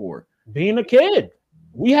working for. Being a kid.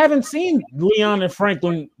 We haven't seen Leon and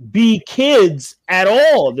Franklin be kids at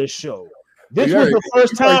all this show. This was the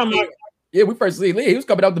first time. We first see Lee. He was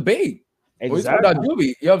coming out the bait. Exactly. He was coming out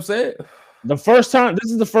Doobie. You know what I'm saying?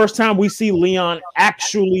 This is the first time we see Leon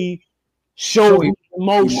actually show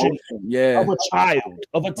emotion of a child,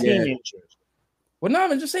 of a teenager. Well, not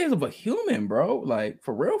even just saying of a human, bro. Like,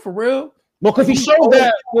 for real. Well, because he showed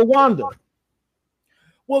that with Wanda.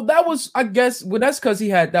 Well, that was, I guess, that's because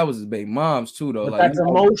that was his baby mom's too, though. But like, that's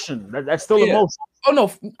emotion. That's still emotion. Oh no,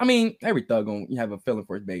 I mean, every thug you have a feeling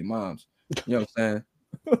for his baby moms. You know what I'm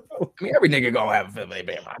saying? I mean, every nigga gonna have a feeling for their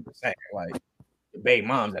baby moms. Like, baby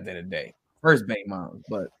moms at the end of the day, first baby moms.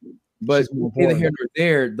 But neither here nor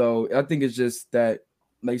there, though. I think it's just that,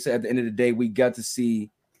 like you said, at the end of the day, we got to see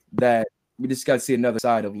that. We just got to see another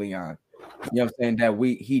side of Leon. You know what I'm saying?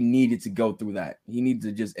 That he needed to go through that. He needed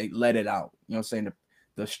to just let it out. You know what I'm saying?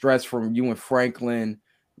 The stress from you and Franklin,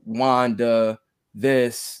 Wanda, the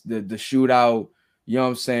shootout, you know what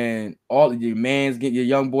I'm saying? All of your your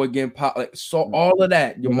young boy getting popped, like, so all of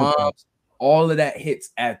that, your moms, all of that hits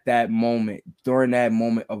at that moment, during that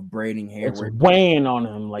moment of braiding hair. It's weighing on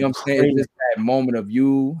him, like, you know what I'm saying? It's just that moment of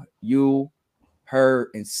you, her,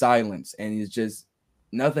 in silence, and it's just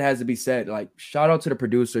nothing has to be said. Like, shout out to the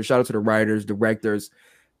producers, shout out to the writers, directors,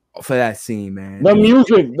 for that scene, man. The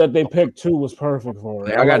music that they picked too was perfect for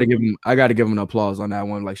it. I gotta give them an applause on that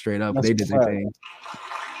one, like, straight up. They did their thing.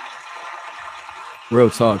 Real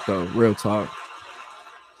talk, though. Real talk.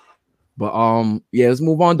 But let's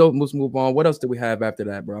move on, though. Let's move on. What else did we have after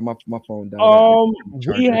that, bro? My phone died.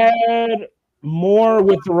 We had more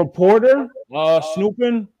with the reporter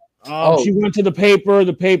snooping. She went to the paper.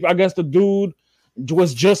 The paper, I guess the dude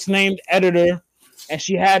was just named editor. and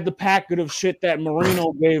she had the packet of shit that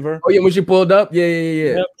Marino gave her. Oh yeah, when she pulled up, yeah.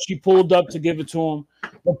 Yep, she pulled up to give it to him.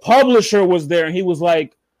 The publisher was there, and he was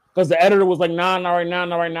like, because the editor was like, nah, not right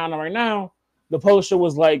now. The publisher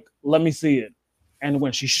was like, let me see it. And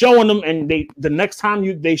when she's showing them, and the next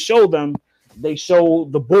time they show them, they show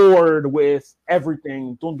the board with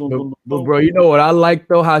everything. But bro, you know what I like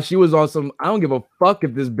though? How she was on some. I don't give a fuck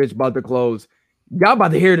if this bitch about to close. Y'all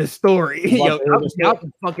about to hear this story. Yo,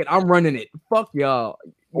 I'm running it. Fuck y'all.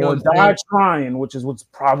 Or die trying, which is what's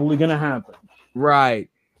probably gonna happen. Right.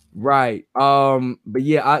 But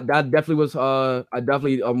yeah, I definitely was. I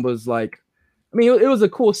definitely was like. I mean, it was a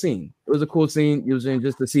cool scene. It was a cool scene. Usually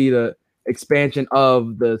just to see the expansion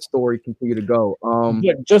of the story continue to go.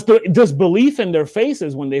 Yeah, just disbelief in their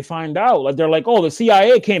faces when they find out. Like they're like, "Oh, the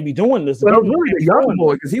CIA can't be doing this." But it was really the young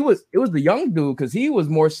boy because it was the young dude because he was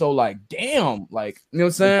more so like, damn, like you know what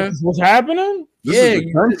I'm saying? What's happening? This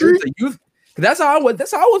is the youth. That's how I was.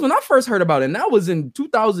 That's how I was when I first heard about it. And that was in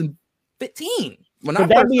 2015. When Could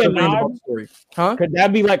that be a nod? Huh? Could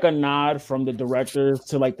that be like a nod from the directors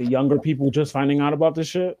to like the younger people just finding out about this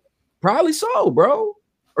shit? Probably so, bro.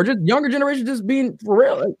 Or just younger generation just being for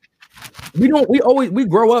real. Like, we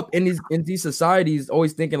grow up in these societies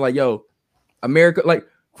always thinking like, yo, America, like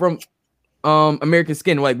from American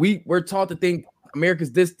Skin, like we're taught to think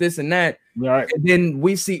America's this and that. Right. And then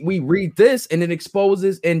we read this and it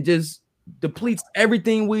exposes and just depletes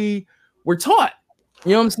everything we were taught.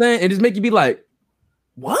 You know what I'm saying? And just make you be like,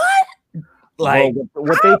 what? Like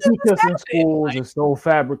what they teach us in schools is so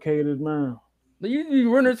fabricated, man.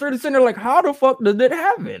 You run through the center, like, how the fuck does it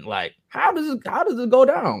happen? Like, how does it go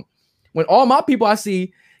down? When all my people I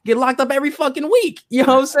see get locked up every fucking week. You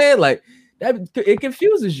know what I'm saying? Like that it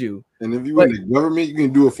confuses you. And if you in the government, you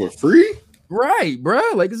can do it for free. Right, bro.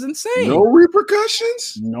 Like it's insane. No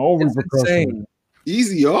repercussions. No repercussions. Insane.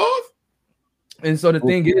 Easy off. And so the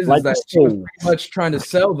thing is Like that she was pretty much trying to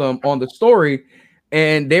sell them on the story,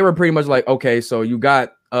 and they were pretty much like, okay, so you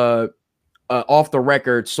got off the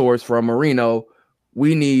record source from Marino.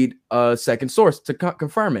 We need a second source to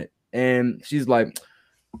confirm it. And she's like,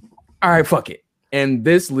 all right, fuck it. And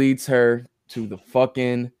this leads her to the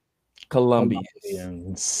fucking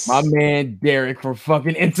Colombians. My man Derek from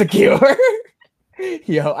fucking Insecure.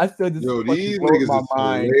 Yo, I still just these niggas are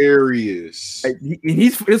hilarious. Like,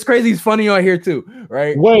 it's crazy. He's funny on here too,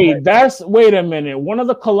 right? Wait a minute. One of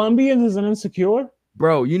the Colombians is an Insecure.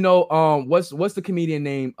 Bro, you know, what's the comedian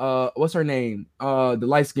name? What's her name? The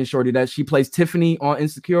light skin shorty that she plays Tiffany on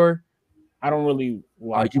Insecure. I don't really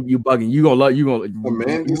watch. You bugging. You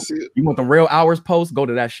want the real hours post? Go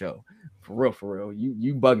to that show. For real.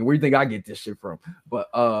 You bugging. Where do you think I get this shit from? But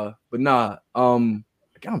nah. I'm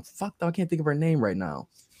fucked up. I can't think of her name right now.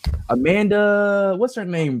 Amanda, what's her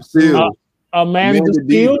name? Amanda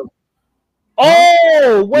Steele.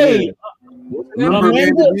 Oh wait, yeah.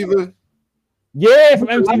 Amanda Diva? Yeah, from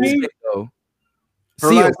MTV.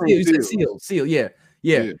 Seal. Yeah.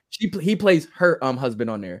 He plays her husband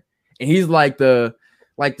on there, and he's like the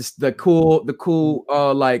cool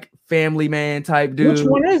like family man type dude. Which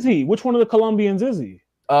one is he? Which one of the Colombians is he?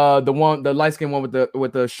 The light skinned one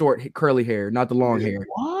with the short curly hair, not the long hair.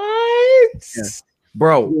 What? Yeah.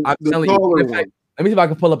 Bro, I'm telling you. Let me see if I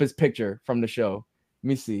can pull up his picture from the show. Let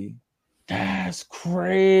me see. That's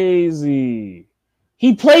crazy.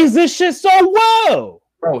 He plays this shit so well.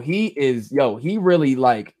 Bro, he really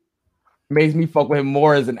like makes me fuck with him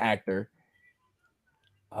more as an actor.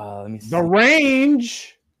 Let me see. The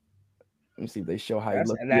range. Let me see if they show how he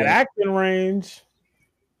looks. That acting range.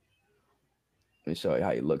 Let me show you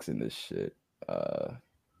how he looks in this shit.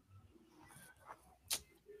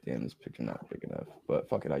 Damn, this picture not big enough. But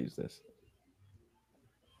fuck it, I'll use this.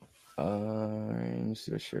 Let me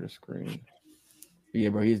see. I share the screen. But yeah,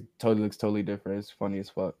 bro, he looks totally different. It's funny as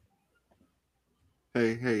fuck.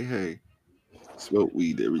 Hey. Smoke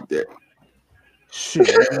weed every day. Shit.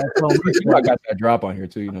 I got that drop on here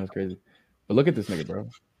too. You know, it's crazy. But look at this nigga, bro.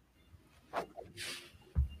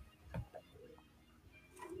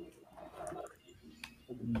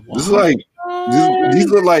 This is like these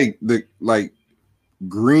look like the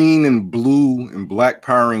green and blue and black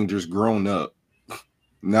Power Rangers grown up.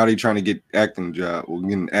 Now they trying to get acting jobs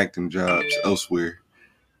elsewhere.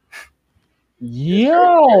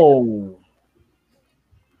 Yo,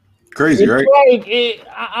 crazy, right? Like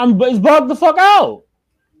it's bugged the fuck out.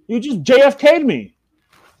 You just JFK'd me.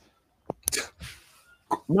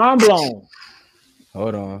 Mind blown.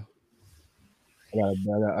 Hold on.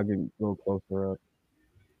 I can go closer up.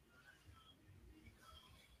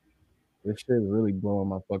 This shit is really blowing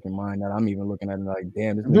my fucking mind. That I'm even looking at it like,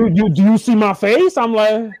 damn. This do you see my face? I'm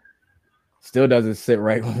like, Still doesn't sit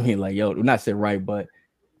right with me. Like, yo, not sit right, but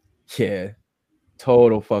yeah,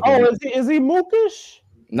 total fucking. Oh, is he Mookish?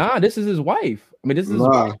 Nah, this is his wife. I mean, this is his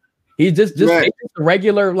Nah. wife. He just Right. a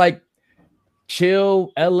regular, like,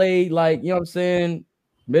 chill LA, like, you know what I'm saying,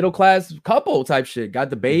 middle class couple type shit. Got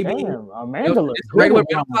the baby. Damn, Amanda looks It's a regular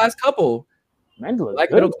good. middle class couple. Amanda looks Like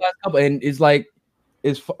good. middle class couple, and it's like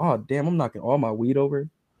oh damn, I'm knocking all my weed over.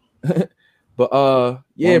 But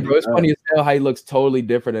yeah, bro, it's funny as hell how he looks totally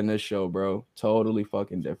different in this show, bro. Totally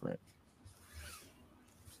fucking different.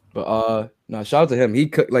 But no, shout out to him. He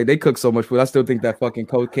cook like they cook so much food. I still think that fucking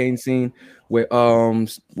cocaine scene with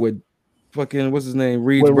fucking what's his name,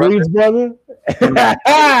 Reed's With brother. Reed's brother.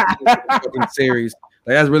 Fucking series.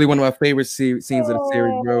 Like that's really one of my favorite scenes of the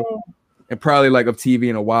series, bro. And probably like of TV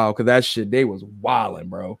in a while, because that shit they was wilding,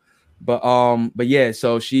 bro. But yeah,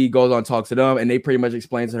 so she goes on, talks to them, and they pretty much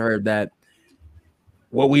explain to her that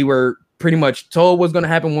what we were pretty much told was going to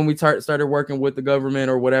happen when we started working with the government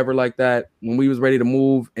or whatever like that. When we was ready to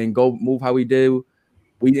move and go move how we do,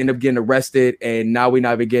 we end up getting arrested, and now we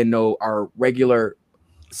not even getting our regular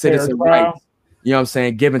citizen rights. You know what I'm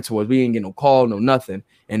saying? Given to us. We ain't get no call, no nothing.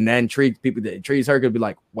 And then people that treats her could be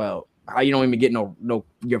like, well, how you don't even get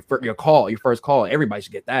your first call? Everybody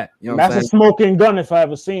should get that. You know what I'm saying? That's a smoking gun if I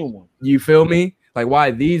ever seen one. You feel me? Like,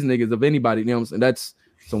 why these niggas of anybody? You know what I'm saying? That's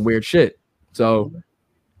some weird shit. So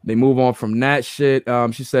they move on from that shit.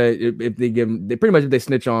 She said if they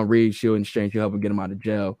snitch on Reed, she'll help him get him out of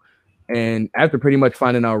jail. And after pretty much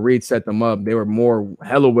finding out Reed set them up, they were more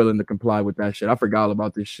hella willing to comply with that shit. I forgot all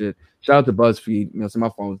about this shit. Shout out to BuzzFeed. You know, so my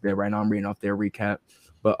phone's there right now. I'm reading off their recap.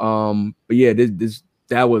 But yeah, that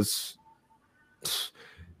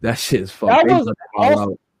shit is fun.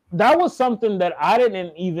 That was something that I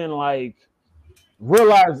didn't even like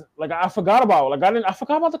realize. Like I forgot about. I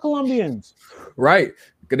forgot about the Colombians. Right.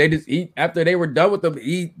 Because they just eat after they were done with them.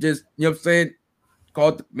 He just, you know what I'm saying,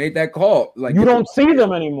 made that call. Like you don't see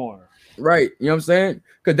them anymore. Right. You know what I'm saying?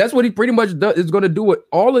 Because that's what he pretty much is going to do with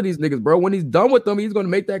all of these niggas, bro. When he's done with them, he's going to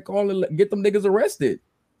make that call and get them niggas arrested.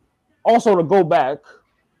 Also, to go back,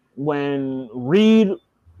 when Reed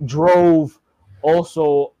drove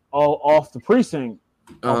also off the precinct,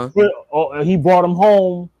 he brought him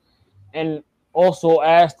home and also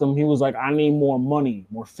asked him, he was like, I need more money,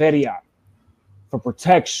 more feria for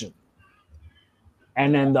protection.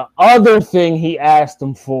 And then the other thing he asked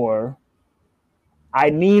him for, I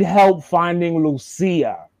need help finding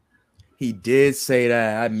Lucia. He did say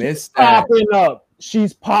that. I missed that.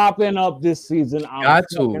 She's popping up this season. She got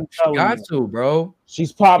to, bro.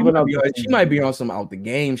 She's popping up. She might be on some out the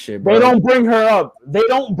game shit, bro. They don't bring her up.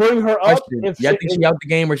 If I think she out the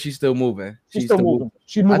game or she's still moving. She's still moving.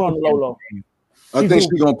 She's moving on the low. I think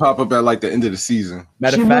she's gonna pop up at like the end of the season.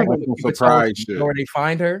 Matter of fact, surprise shit. Where they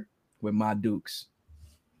find her with my Dukes.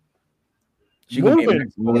 She moving. Gonna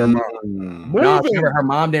be with her mom. No, her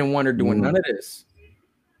mom didn't want her doing none of this.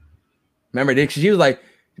 Remember, she was like,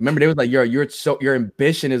 they was like, your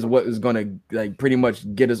ambition is what is gonna like pretty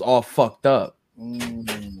much get us all fucked up. I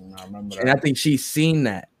remember that. And I think she's seen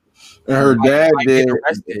that. And her dad did.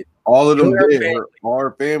 All of them did.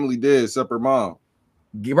 Our family did, except her mom.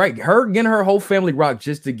 Right, her getting her whole family rocked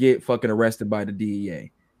just to get fucking arrested by the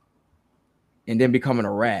DEA, and then becoming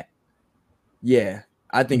a rat. Yeah,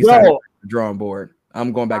 I think it's time to the drawing board.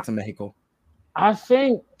 I'm going back to Mexico. I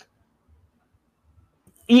think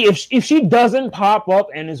if she doesn't pop up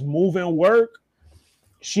and is moving work,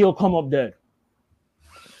 she'll come up dead.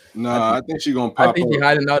 No, I think she's gonna pop up. I think she's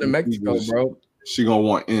hiding out in Mexico, bro. She gonna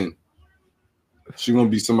want in. She gonna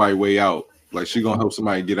be somebody way out. Like she gonna help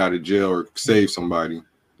somebody get out of jail or save somebody.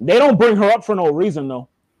 They don't bring her up for no reason though.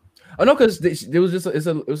 Oh no, because it was just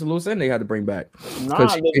it was a loose end they had to bring back. Nah,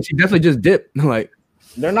 she definitely just dipped. Like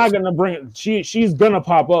they're not gonna bring it. She's gonna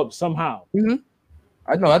pop up somehow. Mm-hmm.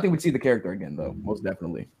 I know. I think we'd see the character again though, most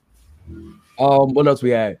definitely. What else we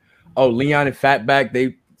had? Oh, Leon and Fatback,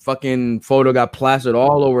 they fucking photo got plastered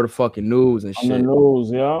all over the fucking news and shit. On the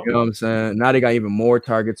news, yeah. You know what I'm saying? Now they got even more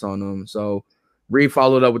targets on them. So Reed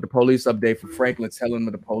followed up with the police update for Franklin, telling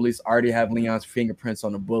them the police already have Leon's fingerprints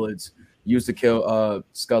on the bullets used to kill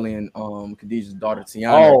Scully and Khadijah's daughter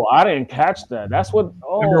Tiana. Oh, I didn't catch that. That's what.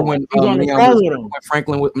 Oh, remember when Teddy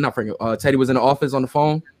was in the office on the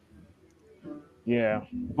phone? Yeah.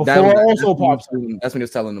 That's when he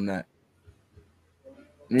was telling them that.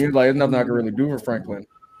 And he was like, "There's nothing I can really do for Franklin."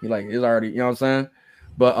 He like, "It's already," you know what I'm saying?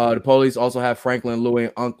 But the police also have Franklin, Louie,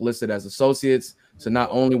 and Unc listed as associates. So not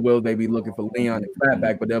only will they be looking for Leon and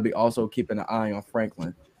Fatback, but they'll be also keeping an eye on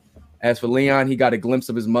Franklin. As for Leon, he got a glimpse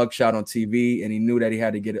of his mugshot on TV, and he knew that he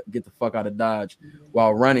had to get the fuck out of Dodge.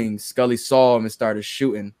 While running, Scully saw him and started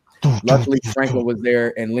shooting. Luckily, Franklin was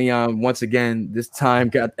there, and Leon once again this time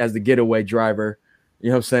got as the getaway driver. You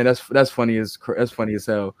know what I'm saying? That's funny as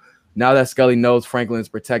hell. Now that Scully knows Franklin is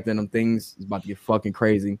protecting him, things is about to get fucking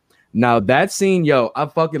crazy. Now that scene, yo, I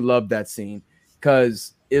fucking love that scene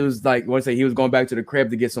because it was like once he was going back to the crib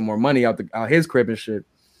to get some more money out his crib and shit.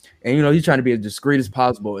 And you know, he's trying to be as discreet as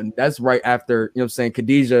possible. And that's right after, you know what I'm saying,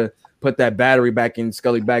 Khadijah put that battery back in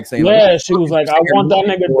Scully's bag saying, yeah, she was like, I want that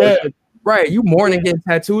nigga dead. Right, you mourning getting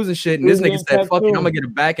tattoos and shit. And this nigga said, fuck it, I'm gonna get a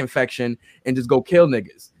back infection and just go kill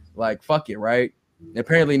niggas. Like, fuck it, right? And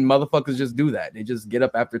apparently motherfuckers just do that. They just get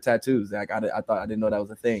up after tattoos. Like I didn't know that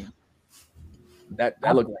was a thing. That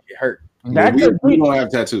looked like it hurt. We don't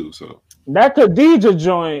have tattoos, so that Khadijah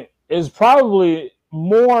joint is probably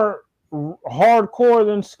more hardcore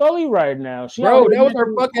than Scully right now. Bro, that was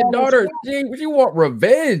her fucking daughter. She want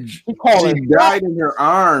revenge. She died in her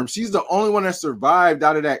arms. She's the only one that survived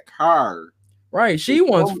out of that car. Right, she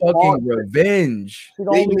wants fucking revenge.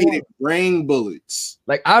 They made it brain bullets.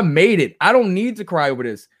 Like, I made it. I don't need to cry over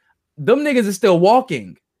this. Them niggas is still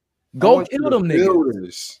walking. Go kill them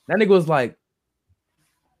niggas. That nigga was like,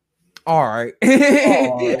 all right.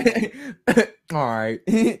 All right.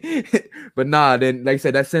 But nah, then like I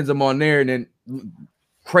said, that sends them on there. And then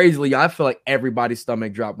crazily, I feel like everybody's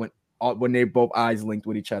stomach dropped when they both eyes linked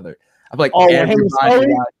with each other. I feel like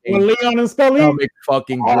when Leon and Scully stomach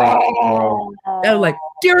fucking dropped, bro. They were like,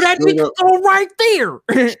 "Dear, that nigga go right there."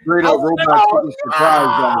 Straight up robot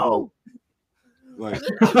surprise.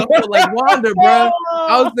 Like Wanda, bro.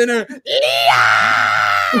 I was in there.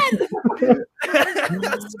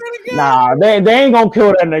 Nah, they ain't gonna kill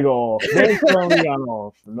that nigga off. They ain't killing Leon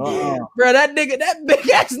off. No. Bro, that big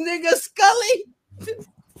ass nigga Scully.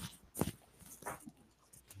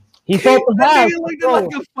 He fought the vibe. He looked like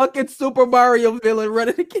a fucking Super Mario villain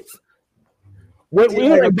running against. What we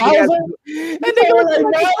like Bowser? That nigga was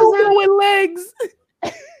like Bowser with legs.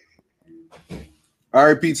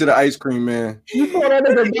 R.I.P. to the ice cream man. You thought that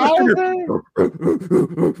nigga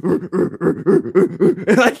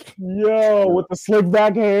Bowser? Like, yo, with the slick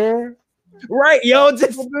back hair. Right, yo,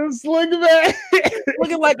 just with the slick back,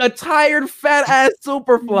 looking like a tired fat ass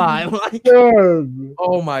Superfly. Like,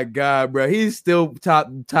 oh my god, bro, he's still top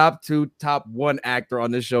 2, top 1 actor on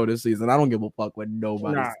this show this season. I don't give a fuck with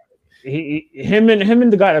nobody. Nah, him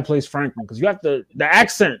and the guy that plays Franklin, because you have the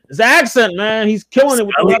accent. It's the accent, man. He's killing it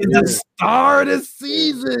with the star of the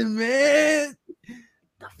season, man.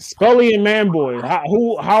 Scully and Manboy.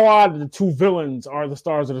 How are the two villains are the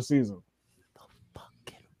stars of the season?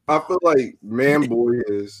 I feel like Manboy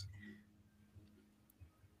is.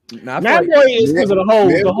 Manboy is because of the whole.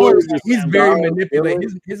 He's very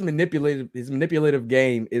manipulative. His manipulative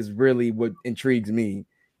game is really what intrigues me.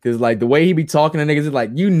 Because like the way he be talking to niggas is like,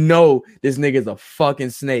 you know, this nigga's a fucking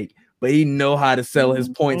snake, but he know how to sell his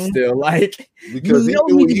point still. Like, because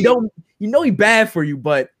you know he bad for you,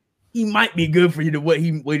 but he might be good for you to what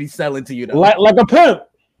he's selling to you though. Like a pimp.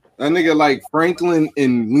 That nigga like Franklin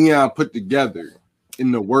and Leon put together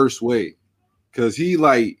in the worst way. Cause he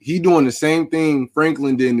doing the same thing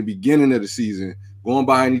Franklin did in the beginning of the season, going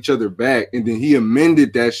behind each other back, and then he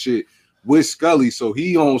amended that shit with Scully. So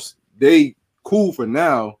they cool for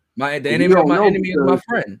now. The enemy of my enemy is my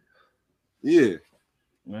friend. Yeah.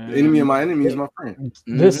 Man. The enemy of my enemy is my friend.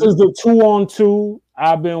 This is the 2-on-2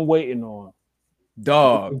 I've been waiting on.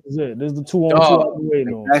 Dog. This is it. This is the 2-on-2 I've been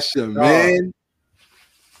waiting on. That's your man.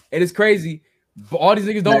 It is crazy. But all these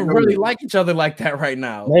niggas don't really like each other like that right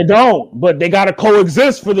now. They don't, but they gotta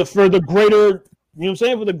coexist for the greater, you know what I'm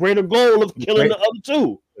saying, for the greater goal of killing the other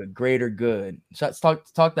two. The greater good.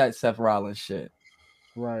 Talk that Seth Rollins shit.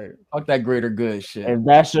 Right. Talk that greater good shit. If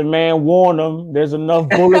that's your man, warn him. There's enough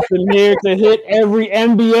bullets in here to hit every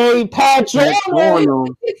NBA patch on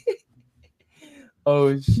him.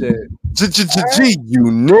 Oh shit.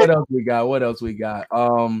 You know. What else we got?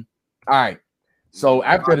 All right. So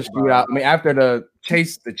after the shootout, after the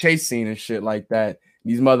chase scene and shit like that,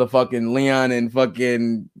 these motherfucking Leon and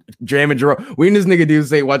fucking Jam and Jerome. We and this nigga dude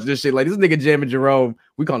say watch this shit like this nigga Jam and Jerome.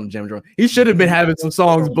 We call him Jam and Jerome. He should have been having some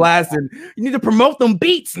songs blasting. You need to promote them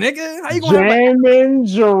beats, nigga. How you going Jam and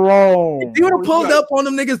Jerome? If you would have pulled up on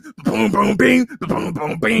them niggas, boom, boom, bing, boom,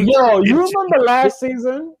 boom, bing. Yo, you remember last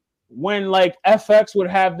season when like FX would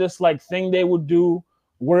have this like thing they would do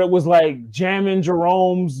where it was like Jam and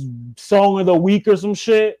Jerome's song of the week or some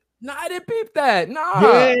shit? Nah, I didn't peep that. Nah.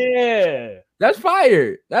 Yeah. That's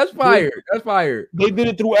fire. That's fire. That's fire. They did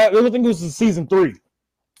it through. I think it was season 3.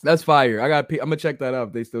 That's fire. I'm gonna check that out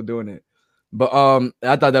if they still doing it. But I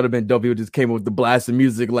thought that would have been dope. He just came up with the blast of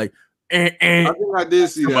music like. I think I did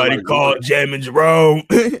see somebody called Jam and Jerome.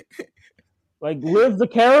 Like, live the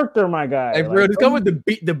character, my guy. Like, bro, just come with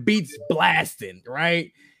the beats blasting,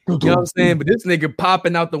 right? You know what I'm saying? But this nigga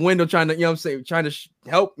popping out the window trying to, you know what I'm saying, trying to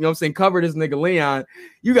help, you know what I'm saying, cover this nigga Leon.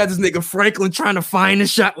 You got this nigga Franklin trying to find a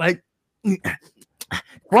shot like,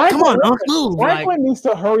 come on, move. Franklin needs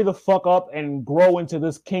to hurry the fuck up and grow into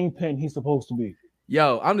this kingpin he's supposed to be.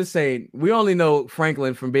 Yo, I'm just saying, we only know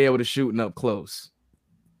Franklin from being able to shooting up close.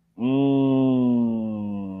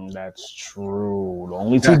 That's true. The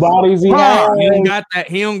only two bodies he has. He don't got that.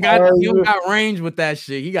 He don't got range with that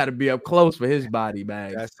shit. He got to be up close for his body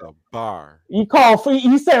bag. That's a bar. He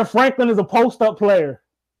said Franklin is a post-up player.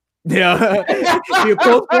 Yeah, he a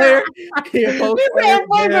post player. He a post player. A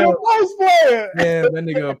post player. Yeah, that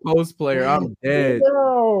nigga a post player. I'm dead.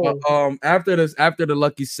 But, after the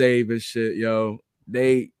lucky save and shit, yo,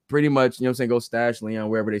 they pretty much, you know what I'm saying, go stash Leon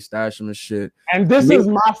wherever they stash him and shit. And this is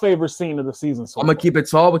my favorite scene of the season. I'm gonna keep it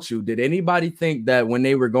tall with you. Did anybody think that when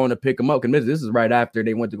they were going to pick him up, because this is right after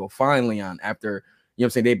they went to go find Leon, after, you know what I'm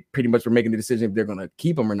saying, they pretty much were making the decision if they're gonna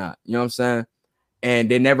keep him or not. You know what I'm saying?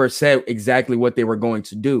 And they never said exactly what they were going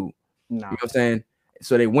to do. No. You know what I'm saying?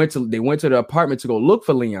 So they went to the apartment to go look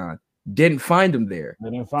for Leon. Didn't find him there.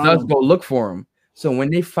 Let's go look for him. So when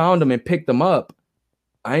they found him and picked him up,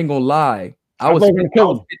 I ain't gonna lie, I was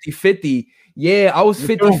 50-50. Yeah, I was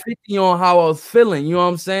 50-50 on how I was feeling. You know what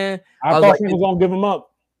I'm saying? I thought he was gonna give him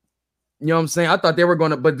up. You know what I'm saying? I thought they were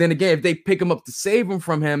gonna, but then again, if they pick him up to save him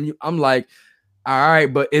from him, I'm like, all right,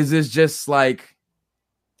 but is this just like,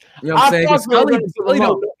 you know what I'm saying? Scully,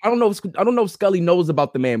 I don't know if Scully knows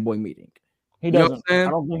about the Man Boy meeting. He doesn't. I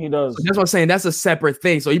don't think he does. So that's what I'm saying. That's a separate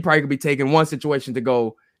thing. So he probably could be taking one situation to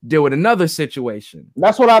go deal with another situation.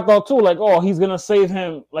 That's what I thought too. Like, oh, he's gonna save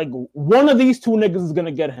him. Like, one of these two niggas is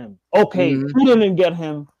gonna get him. Okay, who didn't get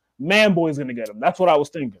him? Man Boy's gonna get him. That's what I was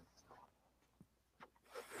thinking.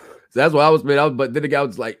 So that's what I was, but then the guy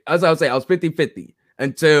was like, as I was saying, I was 50-50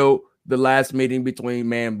 until the last meeting between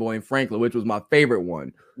Man Boy and Franklin, which was my favorite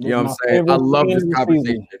one. You know what I'm saying? I love this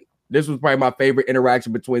conversation. This was probably my favorite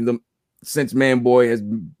interaction between them since Man Boy has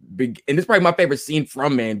been, and it's probably my favorite scene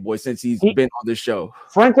from Man Boy since he's been on this show.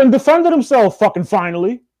 Franklin defended himself fucking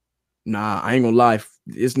finally. Nah, I ain't gonna lie.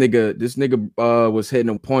 This nigga was hitting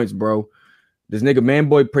them points, bro. This nigga Man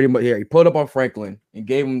Boy pretty much here. He pulled up on Franklin and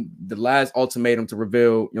gave him the last ultimatum to reveal, you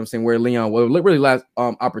know what I'm saying, where Leon was, really last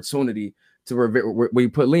opportunity to reveal where you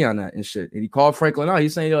put Leon at and shit. And he called Franklin out.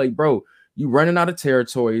 He's saying, like, bro, you running out of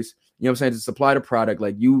territories. You know what I'm saying? To supply the product,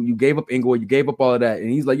 like you gave up Inglewood, you gave up all of that, and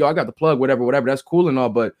he's like, "Yo, I got the plug, whatever. That's cool and all,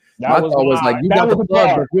 but my thought was like, you got the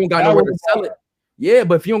plug, but if you don't got nowhere to sell it. Yeah,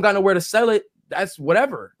 but if you don't got nowhere to sell it, that's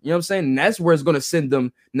whatever. You know what I'm saying? And that's where it's gonna send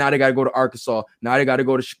them. Now they got to go to Arkansas. Now they got to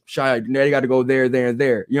go to Shire. Now they got to go there, and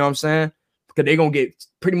there. You know what I'm saying? Because they're gonna get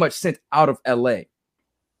pretty much sent out of LA.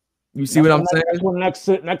 You see what I'm saying? That's what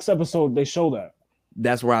next episode they show that.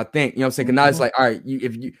 That's where I think. You know what I'm saying? Because now it's like, all right,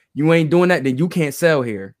 if you ain't doing that, then you can't sell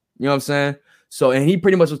here. You know what I'm saying? So, and he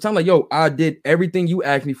pretty much was telling like, yo, I did everything you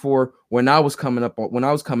asked me for when I was coming up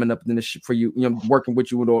in this for you, you know, working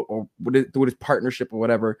with you or through this partnership or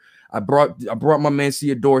whatever. I brought my man to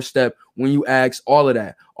your doorstep when you asked all of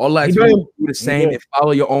that. All I asked you to do the same and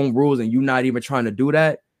follow your own rules, and you not even trying to do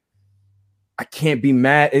that. I can't be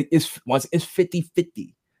mad. It's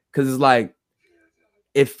 50-50 because it's like,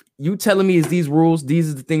 if you telling me is these rules,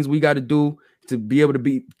 these are the things we got to do to be able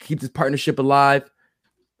to keep this partnership alive.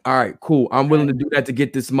 All right, cool. I'm willing to do that to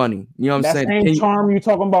get this money. You know what I'm saying? That same charm you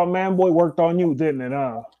talking about, Man Boy, worked on you, didn't it?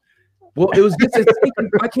 Well, it was just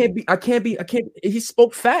I can't be. He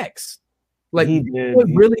spoke facts. Like he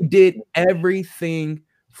really did everything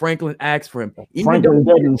Franklin asked for him. Even though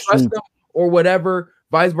they didn't trust him or whatever,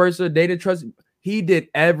 vice versa, they didn't trust him. He did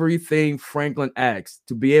everything Franklin asked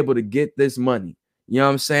to be able to get this money. You know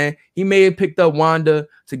what I'm saying? He may have picked up Wanda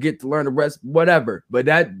to get to learn the rest, whatever. But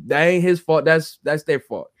that ain't his fault. That's their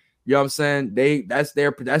fault. You know what I'm saying? That's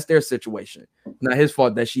their situation. Not his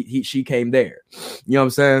fault that she came there. You know what I'm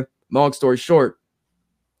saying? Long story short,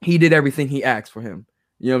 he did everything he asked for him.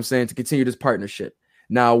 You know what I'm saying? To continue this partnership.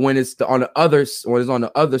 Now, when it's on the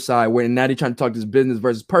other side, where now they're trying to talk this business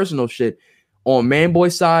versus personal shit, on Man Boy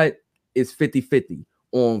side, it's 50-50.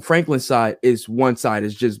 On Franklin's side, it's one side,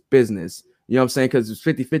 it's just business. You know what I'm saying? Because it's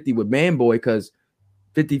 50-50 with Man Boy, because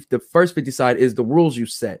the first 50 side is the rules you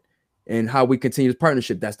set and how we continue this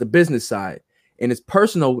partnership. That's the business side. And it's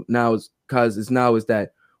personal now is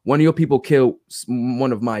that one of your people killed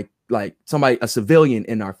one of my, like, somebody, a civilian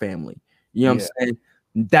in our family. You know what I'm saying?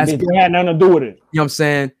 That's had nothing to do with it. You know what I'm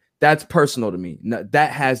saying? That's personal to me. Now,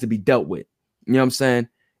 that has to be dealt with. You know what I'm saying?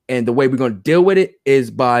 And the way we're going to deal with it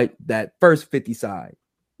is by that first 50 side,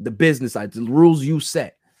 the business side, the rules you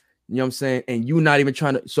set. You know what I'm saying? And you not even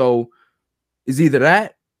trying to. So It's either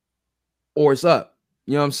that or it's up.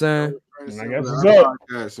 You know what I'm saying? And I guess Our it's up.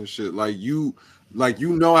 podcast and shit. Like you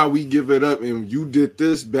know how we give it up, and you did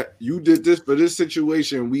this for this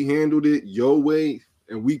situation. We handled it your way,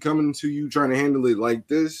 and we coming to you trying to handle it like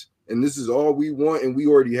this. And this is all we want, and we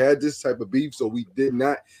already had this type of beef, so we did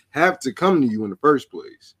not have to come to you in the first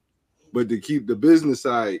place. But to keep the business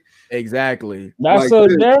side, Exactly. That's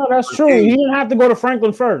that's true. He didn't have to go to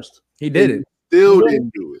Franklin first. He did it. Still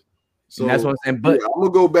didn't do it. So and that's what I'm saying. But I'm gonna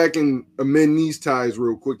go back and amend these ties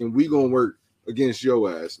real quick, and we gonna work against your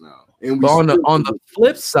ass now. And we on the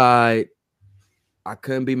flip side, I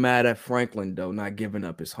couldn't be mad at Franklin though, not giving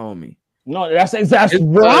up his homie. No, that's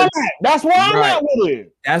where I'm at. That's where I'm at with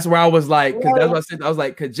it. That's where I was like, because that's what I said. I was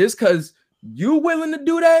like, because you willing to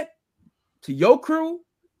do that to your crew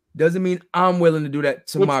doesn't mean I'm willing to do that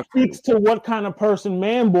to my crew. Speaks to what kind of person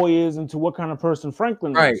Manboy is and to what kind of person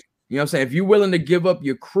Franklin right. is. You know what I'm saying? If you're willing to give up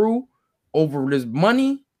your crew over this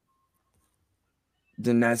money,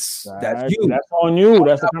 then that's you. That's on you.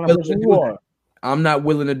 That's the kind of person you are. I'm not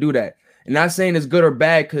willing to do that. And not saying it's good or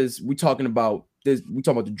bad because we're talking about this. We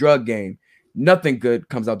talking about the drug game. Nothing good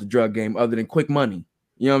comes out the drug game other than quick money.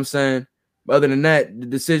 You know what I'm saying? But other than that, the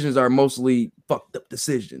decisions are mostly fucked up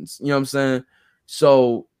decisions. You know what I'm saying?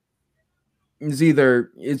 So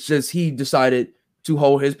it's just he decided to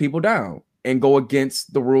hold his people down and go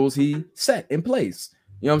against the rules he set in place.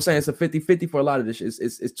 You know what I'm saying? It's a 50-50 for a lot of this shit.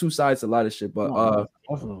 It's two sides to a lot of shit. But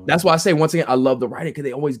that's why I say, once again, I love the writing because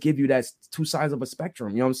they always give you that two sides of a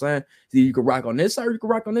spectrum. You know what I'm saying? So you can rock on this side or you can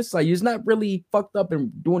rock on this side. You're not really fucked up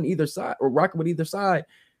and doing either side or rocking with either side.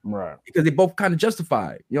 Right. Because they both kind of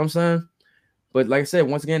justified. You know what I'm saying? But like I said,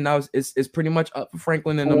 once again, now it's pretty much up for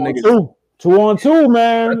Franklin and them niggas. 2-on-2,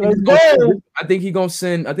 man. Let's go. I think he gonna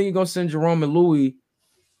send Jerome and Louis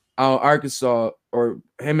out Arkansas, or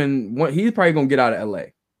him and one. He's probably gonna get out of LA.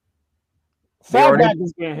 Fatback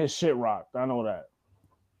is getting his shit rocked. I know that.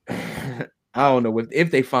 I don't know if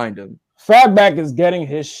they find him. Fatback is getting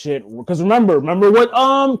his shit because remember what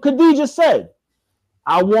Khadijah said.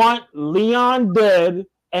 I want Leon dead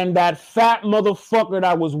and that fat motherfucker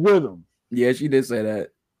that was with him. Yeah, she did say that.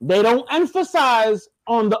 They don't emphasize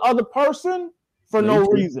on the other person for no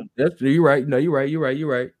reason. You're right. No, you're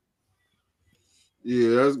right. Yeah,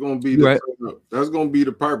 that's gonna be that's gonna be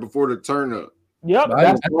the part before the turn up. Yep.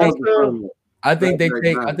 I think they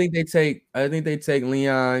take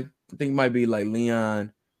Leon. I think it might be like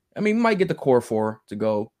Leon. I mean, we might get the core four to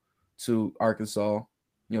go to Arkansas. You know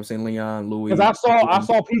what I'm saying? Leon, Louis. Because I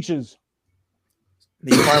saw Peaches.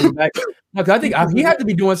 Back. No, I think he had to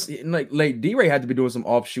be doing like D-Ray had to be doing some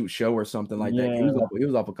offshoot show or something like that. He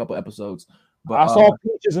was off a couple episodes. But I saw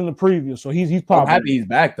Peaches in the preview, so he's probably happy he's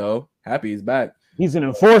back though. Happy he's back. He's an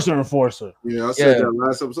enforcer. Yeah, I said that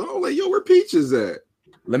last episode. Oh, like, yo, where Peaches at?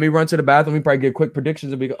 Let me run to the bathroom. We probably get quick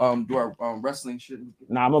predictions and we do our wrestling shit.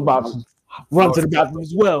 Nah, I'm about to run to the bathroom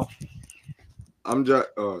as well. I just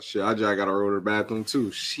gotta go to the bathroom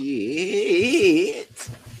too. Shit.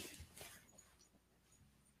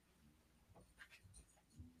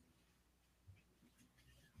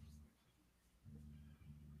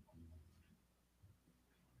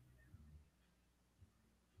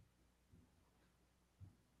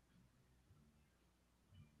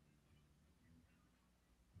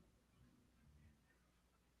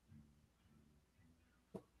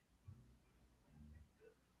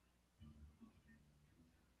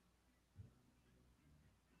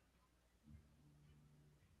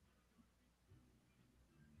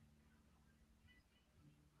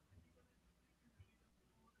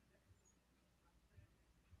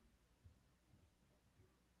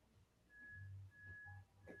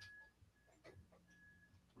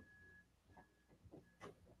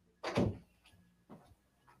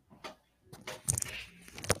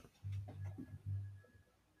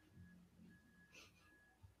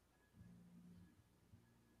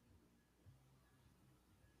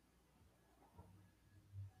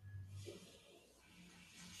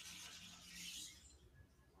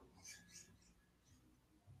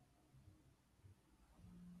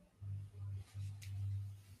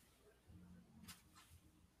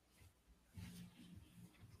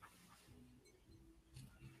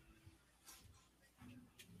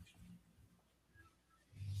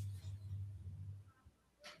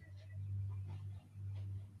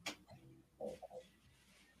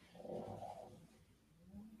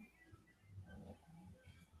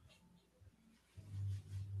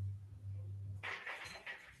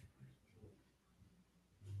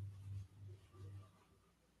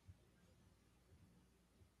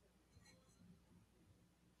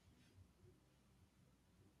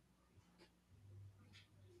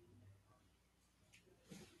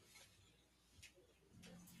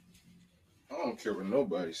 don't care what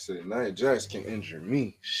nobody said. Nia Jax can injure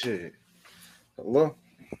me. Shit. Hello?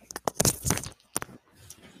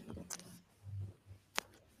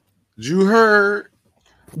 You heard?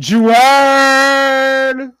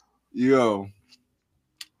 Yo.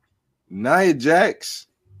 Nia Jax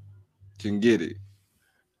can get it.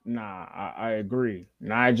 Nah, I agree.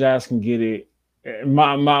 Nia Jax can get it.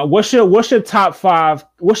 What's your top 5?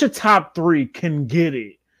 What's your top 3 can get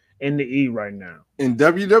it in the E right now? In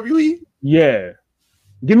WWE? Yeah.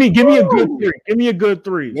 Give me a good 3. Give me a good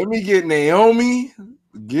 3. Let me get Naomi.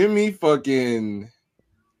 Give me fucking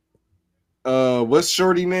what's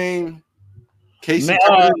shorty name? Casey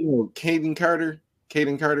Carter? No, Caden Carter.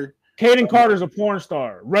 Caden Carter's a porn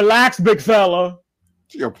star. Relax, big fella.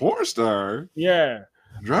 She a porn star. Yeah.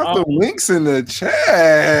 Drop the links in the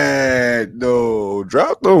chat, though.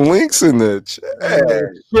 Drop the links in the chat.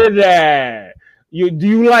 Shit that. You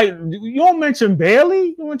don't mention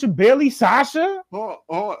Bailey? You mention Bailey Sasha?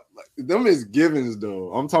 Them is givens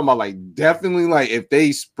though. I'm talking about like definitely like if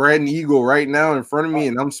they spread an eagle right now in front of me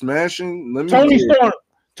and I'm smashing, let me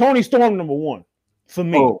Tony Storm number 1 for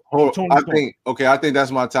me. I think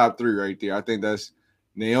that's my top 3 right there. I think that's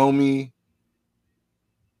Naomi,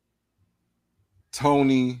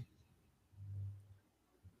 Tony.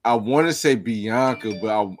 I want to say Bianca,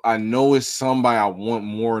 but I know it's somebody I want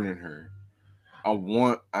more than her.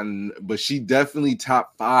 But she definitely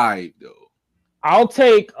top 5 though. I'll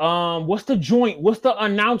take what's the joint? What's the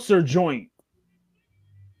announcer joint?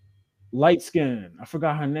 Light skin. I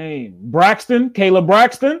forgot her name. Kayla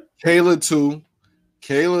Braxton. Kayla too.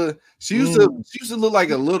 Kayla. She used to look like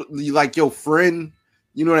a little like your friend.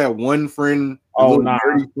 You know that one friend. Oh nah.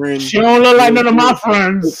 Friend. She don't look like none of my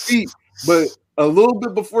friends. But a little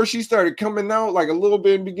bit before she started coming out, like a little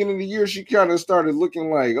bit in the beginning of the year, she kind of started looking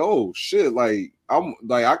like, oh shit, like I'm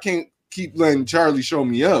like I can't keep letting Charlie show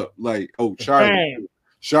me up. Like, oh Charlie.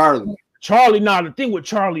 Nah, the thing with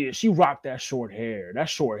Charlie is she rocked that short hair. That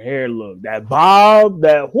short hair look, that bob,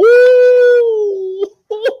 that whoo,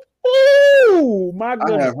 my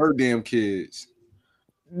goodness. I have her damn kids.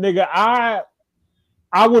 Nigga, I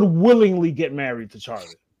would willingly get married to Charlie.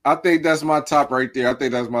 I think that's my top right there. I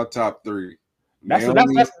think that's my top 3.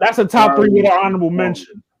 That's a top 3 with an honorable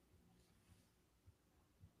mention.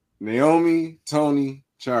 Naomi, Tony,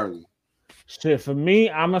 Charlie. Shit, for me,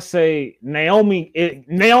 I'ma say Naomi.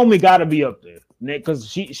 Naomi got to be up there because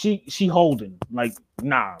she holding like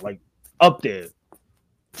up there.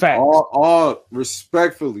 Facts. All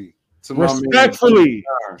respectfully to my respectfully.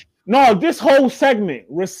 No, this whole segment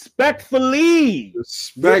respectfully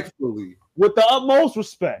with the utmost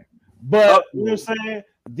respect. But you know what I'm saying?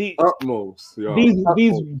 The utmost. These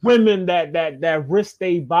women that risk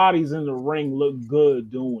their bodies in the ring look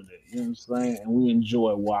good doing it. You know what I'm saying? And we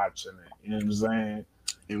enjoy watching it. You know what I'm saying?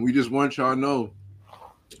 And we just want y'all to know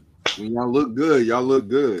when y'all look good, y'all look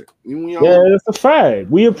good. It's a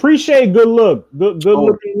fact. We appreciate good looking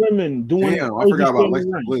women doing. Damn, I forgot about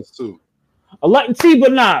Alexa Bliss too.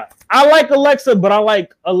 But nah, I like Alexa, but I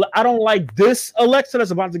don't like this Alexa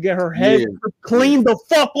that's about to get her head cleaned the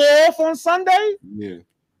fuck off on Sunday. Yeah.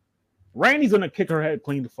 Randy's gonna kick her head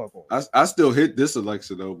clean the fuck off. I still hit this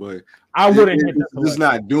Alexa though, but I wouldn't hit this. It's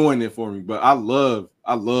not doing it for me. But I love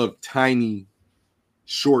tiny,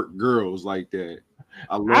 short girls like that.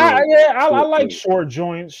 I like short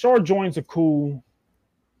joints. Short joints are cool.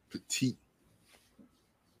 Petite.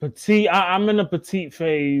 I'm in a petite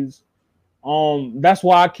phase. That's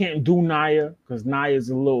why I can't do Nia because Nia's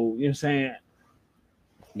a little. You know what I'm saying?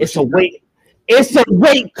 It's a weight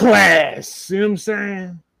class. You know what I'm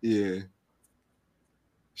saying? Yeah,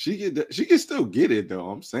 she can still get it though.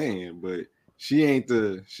 I'm saying, but she ain't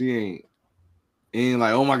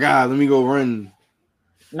like, oh my god, let me go run.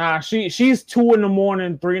 Nah, she's 2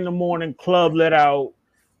 a.m, 3 a.m, club let out.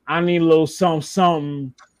 I need a little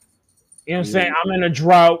something. You know what I'm saying? I'm in a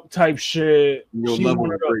drought type shit. Your level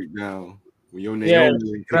breakdown. When your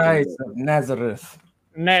Naomi Christ of Nazareth.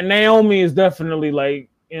 Naomi is definitely like.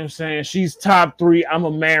 You know what I'm saying? She's top 3. I'm a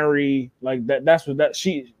marry. Like that. That's what that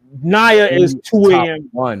she Nia is 2 a.m.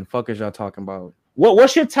 1. Fuck is y'all talking about?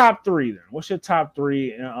 What's your top 3 then? What's your top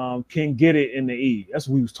 3 can get it in the E? That's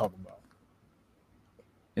what we was talking about.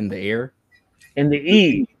 In the ear? In the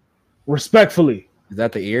E. Respectfully. Is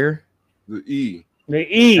that the ear? The E.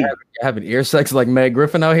 The E. Having ear sex like Meg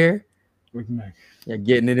Griffin out here? With Meg. You're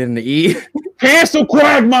getting it in the E. Cancel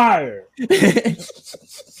Quagmire.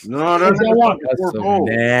 No, that's so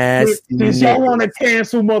nasty. Since y'all want to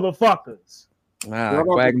cancel motherfuckers. Nah,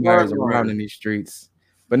 Quagmire's around in these streets.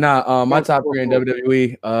 But nah, my top 3 in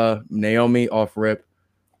WWE, Naomi off rip.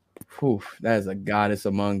 Whew, that is a goddess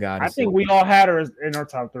among goddesses. I think we all had her in our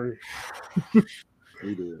top 3.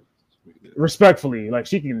 We did. Respectfully, like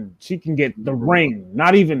she can get the ring.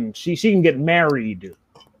 Not even she can get married.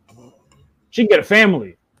 She can get a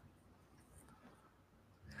family.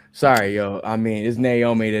 Sorry, yo. I mean, it's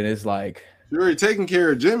Naomi. Then it's like You're already taking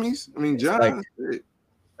care of Jimmy's. I mean, John. Like,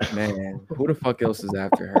 man, who the fuck else is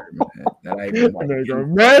after her, man? That I even like.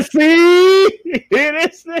 Messi.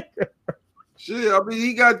 This nigga. Shit, I mean,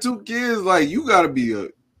 he got 2 kids. Like, you gotta be a.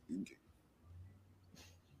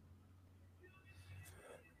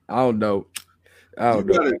 I don't know.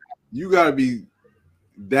 You gotta be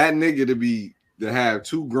that nigga to have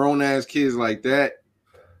 2 grown ass kids like that.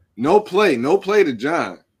 No play to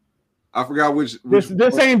John. I forgot which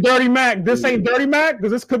This ain't Dirty Mac. This ain't Dirty Mac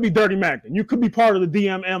because this could be Dirty Mac, and you could be part of the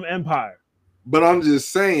DMM empire. But I'm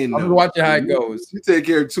just saying. I'm just watching how it goes. You take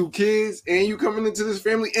care of 2 kids, and you coming into this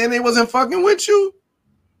family, and they wasn't fucking with you.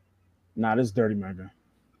 Nah, this is Dirty Mac.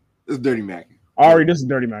 It's Dirty Mac. Ari, this is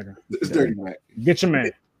Dirty Mac. It's Dirty Mac. Get your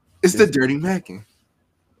man. It's the Dirty Mackin.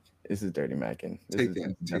 This is Dirty Mackin. Take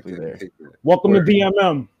that. Welcome to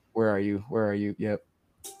DMM. Where are you? Yep.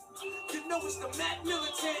 You know it's the Mac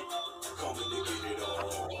Militant. Coming to get it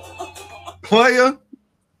on. Player.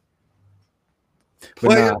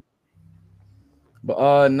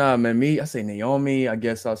 But nah, man. I say Naomi. I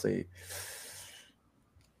guess I'll say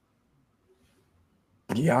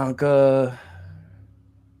Bianca.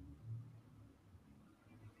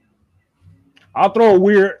 I'll throw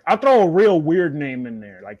a real weird name in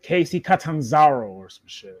there, like Casey Catanzaro or some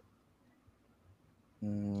shit.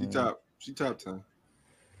 She top 10.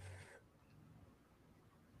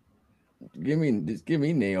 Give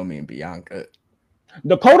me Naomi and Bianca.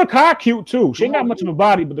 Dakota Kai cute too. She ain't got much of a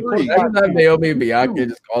body, but Dakota Kai. Not Naomi and Bianca.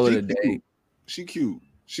 Just call it a day. She cute.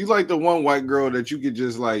 She like the one white girl that you could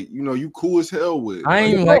just like, you cool as hell with. I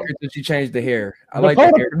ain't even like her till she changed the hair. I like the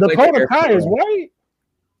hair. Dakota Kai is white.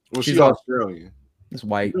 Well, she's Australian. It's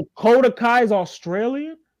white. Dakota Kai is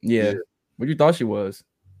Australian? Yeah. What you thought she was?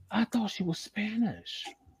 I thought she was Spanish.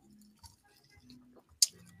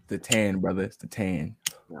 The tan, brother. It's the tan.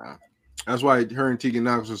 Nah. That's why her and Tegan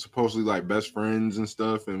Knox were supposedly like best friends and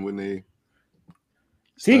stuff. And when they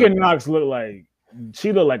Tegan Knox looked like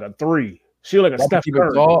a 3. She looked like a Steph Curry.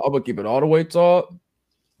 I'm gonna keep it all the way tall.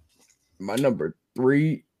 My number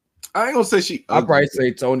 3. I ain't gonna say she. I'll probably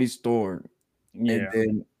say Toni Storm. Yeah. And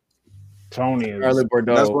then Tony is Charlotte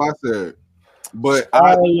Bordeaux. That's what I said. But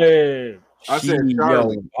I said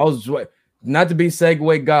Charlotte. I was not to be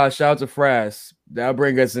segue. God, shout out to Frass. That'll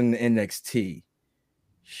bring us in NXT.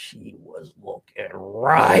 She was looking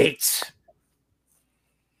right.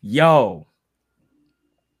 Yo,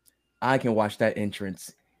 I can watch that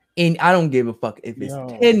entrance, and I don't give a fuck if it's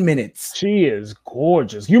 10 minutes. She is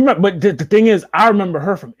gorgeous. You remember, but the thing is, I remember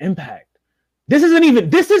her from Impact. This isn't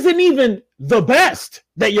even the best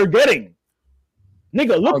that you're getting.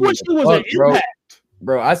 Nigga, look what she was at Impact.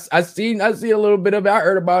 Bro, I see a little bit of it. I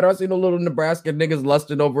heard about her. I seen a little Nebraska niggas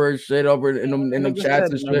lusting over her shit over in them chats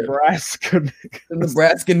and shit.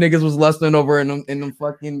 Nebraska niggas was lusting over in them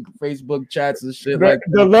fucking Facebook chats and shit. Like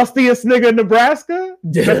the lustiest nigga in Nebraska?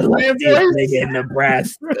 The lustiest nigga in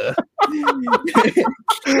Nebraska.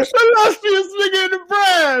 The lustiest nigga in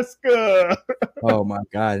Nebraska. Oh my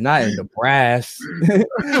god, not in the brass.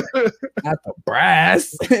 Not the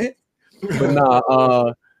brass.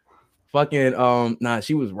 But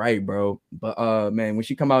she was right, bro. But man, when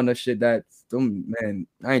she come out in that shit, man,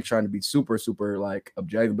 I ain't trying to be super like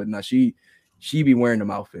objective, but she be wearing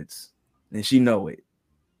them outfits and she know it.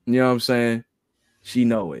 You know what I'm saying? She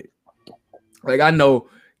know it. Like I know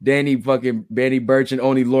Danny Burch and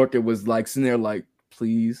Oni Lorcan was like sitting there like,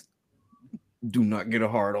 please do not get a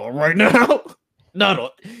hard on right now. No.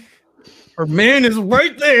 Her man is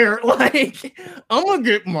right there. Like, I'm gonna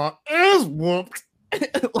get my ass whooped.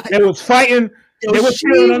 Like, they was fighting. They were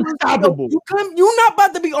feeling unstoppable. You not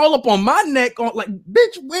about to be all up on my neck on like,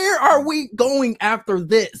 bitch, where are we going after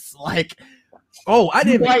this? Like, I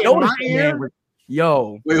didn't notice that.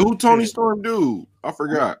 Yo. Wait, who Toni Storm do? I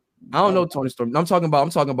forgot. I don't know Toni Storm. I'm talking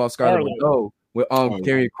about Scarlett Bordeaux with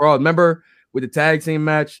Karrion Kross. Remember with the tag team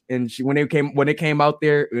match and when they came out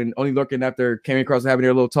there and Oni Lorcan after Karrion Kross having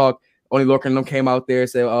their little talk, Oni Lorcan and them came out there and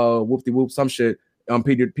said, whoop-de whoop, some shit.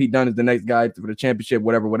 Pete Dunne is the next guy for the championship,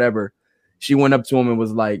 whatever. She went up to him and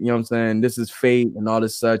was like, you know what I'm saying? This is fate and all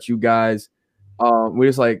this such. You guys, we're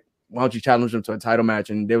just like, why don't you challenge them to a title match?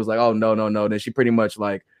 And they was like, oh, no. Then she pretty much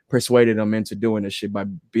like persuaded them into doing this shit by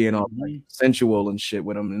being all like, sensual and shit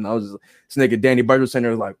with them. And I was just, this nigga Danny Burch was sitting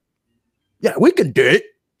there like, yeah, we can do it.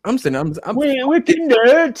 I'm saying I'm we can do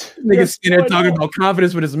it. nigga sitting there talking about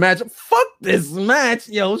confidence with his match. Fuck this match,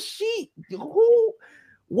 yo.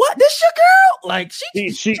 What? This your girl? Like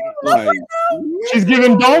She Like, she's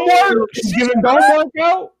giving dome work. She's giving dome work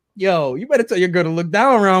out. yo, you better tell your girl to look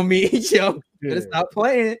down around me, yo. You better Yeah. stop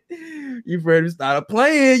playing. You better stop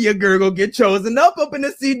playing. Your girl gonna get chosen up in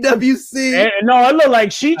the CWC. And, no, it look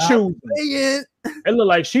like she choosing. Playing. It look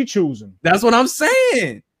like she choosing. That's what I'm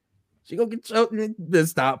saying. She gonna get chosen. Then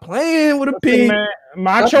stop playing with a P. Man,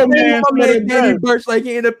 Macho Man, my man said Danny it best. Burch like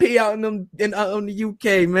he in the P out in the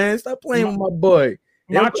UK, man. Stop playing with my boy.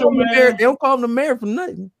 They don't Macho call him the Man. mayor- They don't call him the mayor for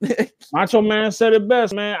nothing. Macho Man said it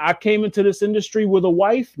best, man. I came into this industry with a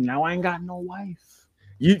wife. Now I ain't got no wife.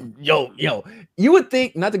 Yo, you would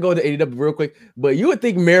think, not to go to AEW real quick, but you would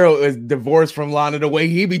think Mero is divorced from Lana the way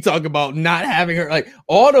he be talking about not having her, like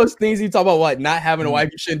all those things he talk about, what not having a wife,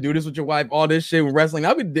 you shouldn't do this with your wife, all this shit with wrestling.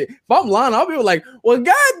 If I'm Lana, I'll be like, well,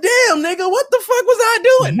 goddamn, nigga, what the fuck was I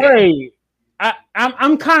doing? Hey,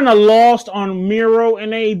 I'm kind of lost on Miro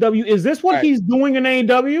in AEW. Is this what Right. he's doing in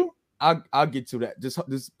AEW? I'll get to that. Just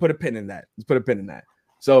put a pin in that. Just put a pin in that.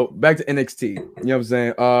 So back to NXT. You know what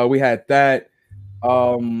I'm saying? We had that.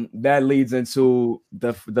 That leads into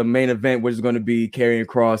the main event, which is going to be Karrion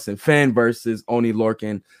Kross and Finn versus Oney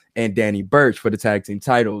Lorcan and Danny Burch for the tag team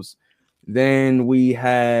titles. Then we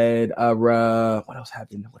had what else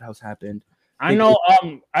happened? I know.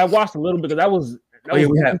 I watched a little bit because that was we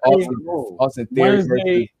had Austin Theory Wednesday.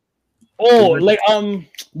 versus Oh, like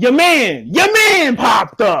your man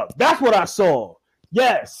popped up. That's what I saw.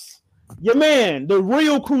 Yes, your man, the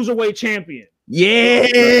real cruiserweight champion. yeah.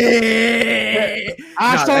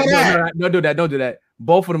 I saw that. No, don't do that.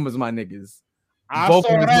 Both of them was my niggas. I Both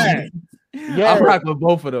saw of them. that. Yeah, I'm rocking with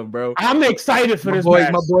both of them, bro. I'm excited for this My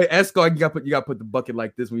match. boy Esco, you gotta put the bucket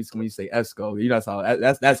like this when you say Esco. You know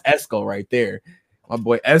that's Esco right there. My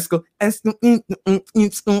boy Esco. I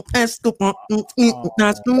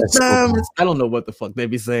don't know what the fuck they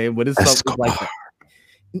be saying, but it's something like that.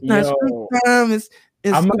 Yo,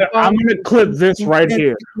 I'm gonna clip this right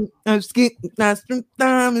here. Just this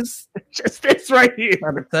right here. I'm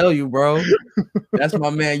trying to tell you, bro. That's my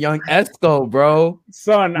man, Young Esco, bro.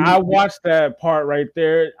 Son, I watched that part right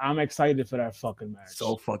there. I'm excited for that fucking match.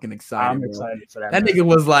 So fucking excited. I'm bro. excited for that. That match. nigga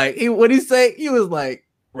was like, what'd he say? He was like,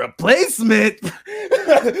 replacement. He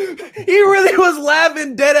really was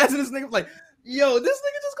laughing dead ass, and this nigga was like, yo, this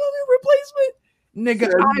nigga just gonna be a replacement?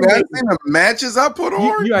 Nigga, you seen the matches I put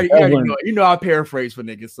on? you already know. You know I paraphrase for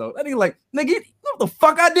niggas. So that nigga like, nigga, you know what the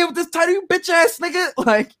fuck I did with this title, you bitch ass nigga?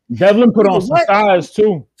 Like, Devlin put on some What? size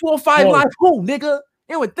too. 205 Whoa. Live, who, nigga?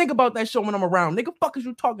 They would think about that show when I'm around. Nigga, fuck is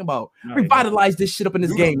you talking about? No, Revitalize this shit up in this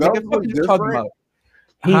Dude, game. that Nigga, fuck was is you talking different. about?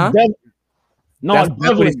 He Huh? No, That's what he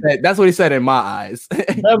Devlin, said. That's what he said in my eyes.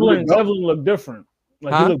 Devlin looked different.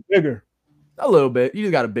 Like Huh? he looked bigger. A little bit. You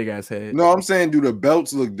just got a big ass head. No, I'm saying, do the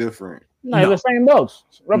belts look different? No, No. the same belts.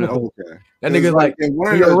 Replica. Okay. That nigga's like, in one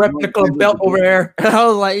of you got a those replica joints, belt they look over here. And I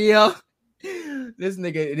was like, yo, this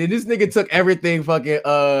nigga took everything fucking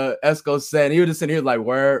Esco said. And he was just sitting here like,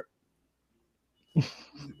 word.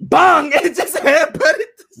 Bang! It just happened.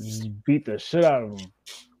 Just beat the shit out of him.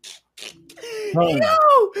 Yo,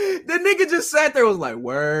 the nigga just sat there and was like,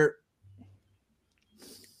 word.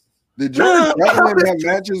 Did George Devlin have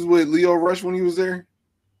matches with Leo Rush when he was there?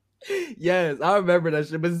 Yes, I remember that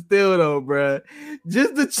shit, but still though, bruh.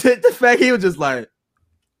 Just the fact he was just like,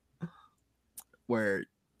 word.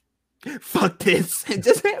 Fuck this. And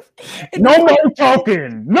just No more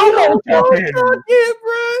talking. No more talking.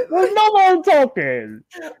 bro. No more talking.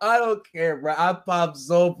 I don't care, bro. I popped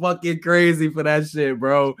so fucking crazy for that shit,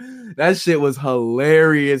 bro. That shit was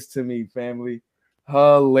hilarious to me, family.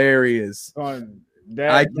 Hilarious. Son,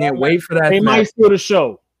 I can't wait for that. They match. might steal the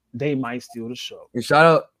show. They might steal the show. And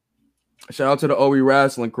shout out to the OE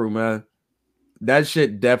wrestling crew, man. That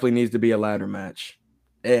shit definitely needs to be a ladder match.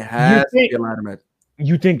 It has to be a ladder match.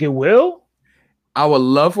 You think it will? I would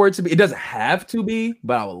love for it to be. It doesn't have to be,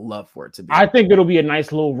 but I would love for it to be. I think it'll be a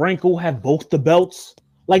nice little wrinkle. Have both the belts,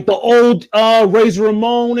 like the old Razor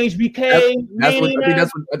Ramon HBK. I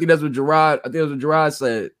think that's what Gerard. I think that's what Gerard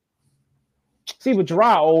said. See, but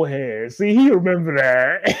Gerard old head. See, he remember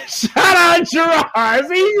that. Shout out Gerard.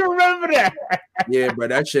 See, he remember that. Yeah, bro,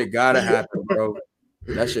 that shit gotta happen, bro.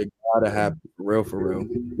 That shit gotta happen, for real.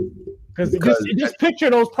 Because just picture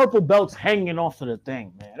those purple belts hanging off of the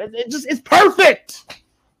thing, man. It's perfect.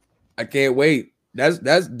 I can't wait. That's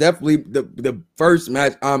definitely the first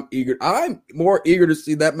match I'm more eager to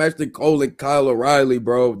see that match than Cole and Kyle O'Reilly,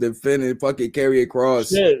 bro, than Finn and fucking Karrion Kross.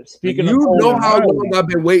 Shit, speaking You of know Cole how and long I've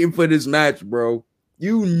been waiting for this match, bro.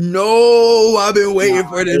 You know I've been waiting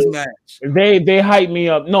for this match. They hype me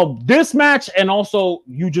up. No, this match, and also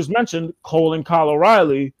you just mentioned Cole and Kyle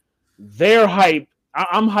O'Reilly. They're hype.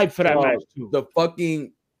 I'm hyped for that match too. The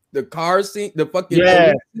car scene, the fucking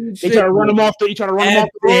they shit. try to run them off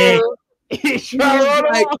the.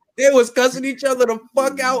 They was cussing each other the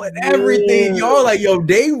fuck out and everything. Y'all like, yo,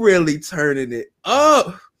 they really turning it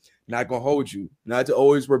up. Not gonna hold you. Not to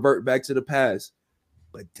always revert back to the past.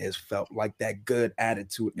 But this felt like that good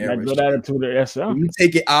attitude era. That good attitude era. Yes, you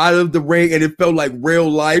take it out of the ring and it felt like real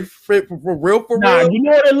life for real. You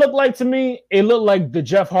know what it looked like to me? It looked like the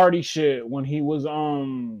Jeff Hardy shit when he was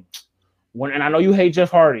and I know you hate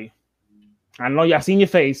Jeff Hardy. I know I seen your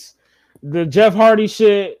face. The Jeff Hardy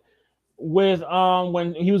shit with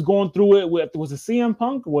when he was going through it with, was it CM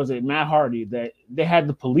Punk or was it Matt Hardy that they had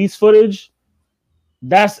the police footage?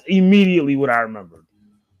 That's immediately what I remembered.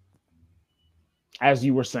 As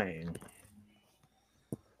you were saying,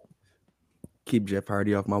 keep Jeff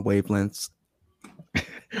Hardy off my wavelengths.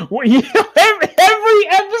 Well, every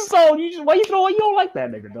episode, you don't like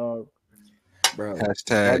that nigga, dog, bro.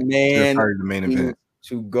 Hashtag Jeff Hardy the main event.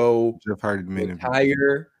 To go Jeff Hardy the main event.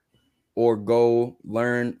 Retire or go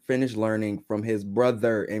finish learning from his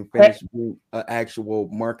brother and finish being an actual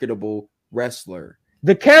marketable wrestler.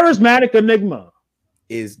 The charismatic Enigma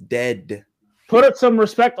is dead. Put up some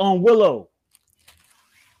respect on Willow.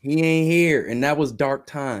 He ain't here, and that was dark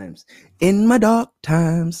times. In my dark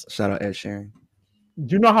times. Shout out Ed Sheeran.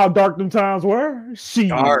 Do you know how dark them times were?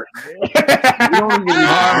 Dark. You don't even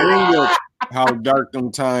bring up how dark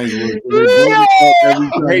them times were.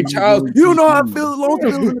 Hey, Charles, you don't know how it feels alone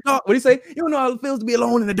in the dark. What do you say? You don't know how it feels to be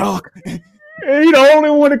alone in the dark. You the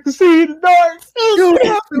only one that can see the dark.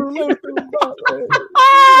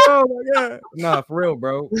 Oh my god. Nah, for real,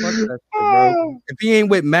 bro. Fuck that shit, bro. If he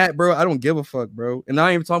ain't with Matt, bro, I don't give a fuck, bro. And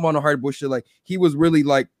I ain't even talking about no hard bullshit. Like he was really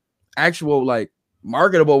like actual like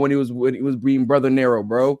marketable when he was being Brother Nero,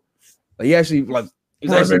 bro. Like he actually like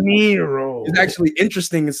he's actually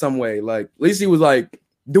interesting in some way. Like at least he was like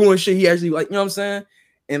doing shit he actually like, you know what I'm saying?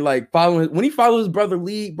 And like when he follows his brother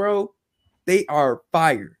lead, bro, they are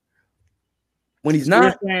fire. When he's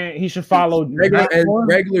not, he should follow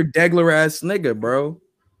regular Degler ass nigga, bro.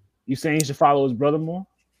 You saying he should follow his brother more,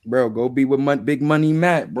 bro? Go be with Big Money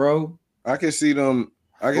Matt, bro. I can see them.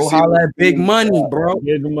 I can see that Big Money, bro.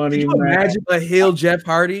 Big Money. Can you imagine a heel Jeff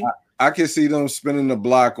Hardy? I can see them spinning the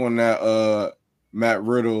block on that Matt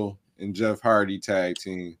Riddle and Jeff Hardy tag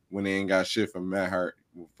team when they ain't got shit for Matt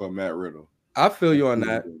Riddle. I feel you on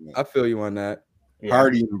that. Yeah.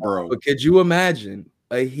 Hardy and bro. But could you imagine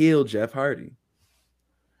a heel Jeff Hardy?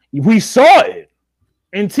 We saw it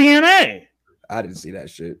in TNA. I didn't see that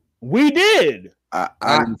shit. We did. I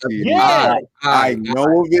didn't see it. I know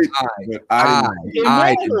of it, but I didn't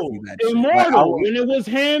see that shit. Immortal. And it was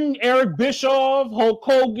him, Eric Bischoff, Hulk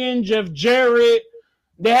Hogan, Jeff Jarrett.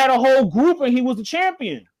 They had a whole group, and he was the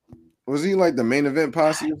champion. Was he like the main event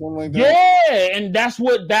posse or something like that? Yeah, and that's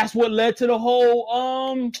what led to the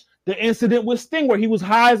whole the incident with Sting where he was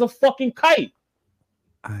high as a fucking kite.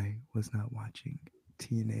 I was not watching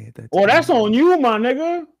TNA at that time. Oh, that's on you, my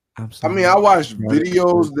nigga. I mean, I watched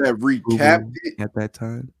videos that recapped it at that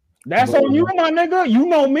time. That's on you, my nigga. You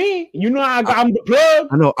know me. You know I'm the plug.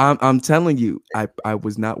 I know. I'm telling you, I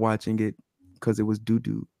was not watching it because it was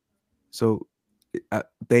doo-doo. So I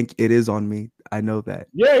think it is on me. I know that.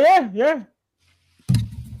 Yeah.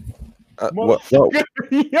 I just want to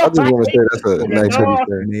say that's a nice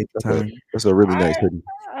hoodie. That's a really nice hoodie.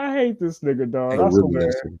 I hate this nigga, dog. That's really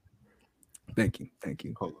nice hoodie. Thank you.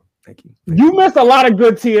 You missed a lot of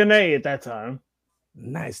good TNA at that time.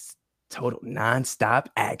 Nice, total non-stop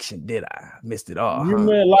action. Did I missed it all? You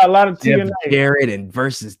missed a lot of TNA. Jeff Jarrett and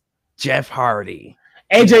versus Jeff Hardy,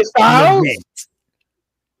 AJ Styles.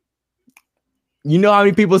 You know how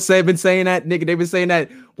many people been saying that, nigga? They've been saying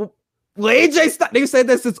that. Well, AJ Styles. They said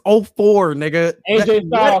that since 2004, nigga. AJ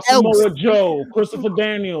Styles, Samoa Joe, Christopher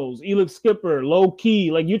Daniels, Elix Skipper, Low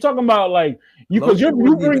Key. Like you're talking about, like. Because you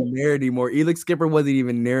wasn't there anymore. Elix Skipper wasn't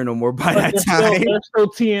even there no more by that time. They're still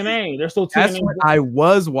TNA. That's when I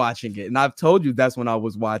was watching it, and I've told you that's when I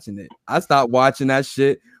was watching it. I stopped watching that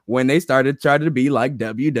shit when they started trying to be like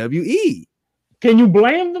WWE. Can you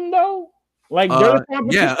blame them though? Like,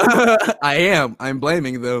 yeah, I am. I'm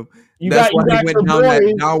blaming them. That's why they went down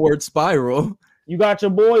that downward spiral. You got your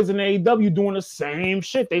boys in AEW doing the same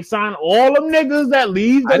shit. They signed all them niggas that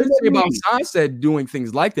leave. I didn't say about Sunset doing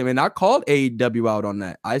things like them, and I called AEW out on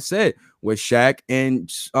that. I said with Shaq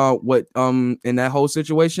and in that whole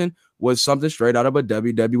situation was something straight out of a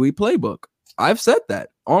WWE playbook. I've said that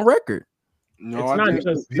on record. No, It's I not think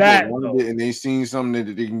just people that, wanted though. it and they seen something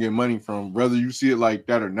that they can get money from, whether you see it like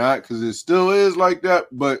that or not, because it still is like that.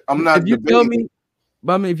 But I'm not If you debating. tell me,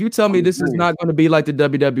 but I mean, if you tell me I'm this is agreeing. not going to be like the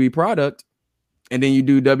WWE product, and then you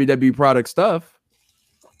do WWE product stuff,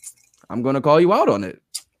 I'm going to call you out on it.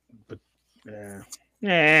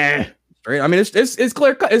 Yeah. Right? I mean, it's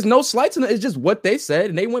clear cut. It's no slights in it. It's just what they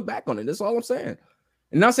said, and they went back on it. That's all I'm saying.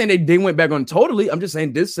 And not saying they went back on it totally. I'm just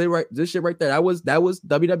saying this shit right there. That was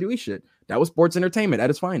WWE shit. That was sports entertainment at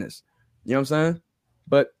its finest. You know what I'm saying?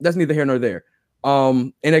 But that's neither here nor there.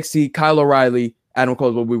 NXT, Kyle O'Reilly, Adam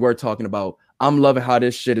Cole, what we were talking about. I'm loving how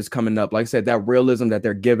this shit is coming up. Like I said, that realism that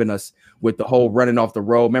they're giving us with the whole running off the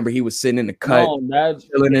road. Remember, he was sitting in the cut,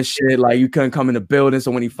 chilling and shit. Like you couldn't come in the building.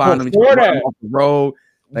 So when he found him, he was running off the road.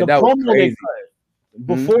 Like, that was crazy.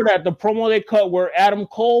 Before that, the promo they cut where Adam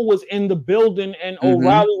Cole was in the building and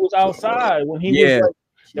O'Reilly was outside when he was like,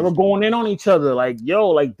 they were going in on each other. Like, yo,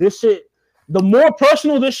 like this shit. The more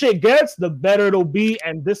personal this shit gets, the better it'll be.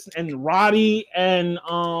 And Roddy and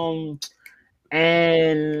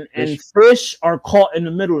Fish are caught in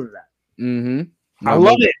the middle of that. Mm-hmm. I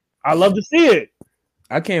love it. I love to see it.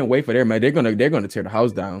 I can't wait for their man. They're gonna tear the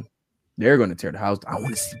house down. They're gonna tear the house down. I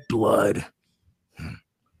want to see blood.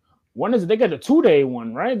 When is it? They get a 2-day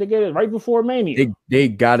one, right? They get it right before Mania. They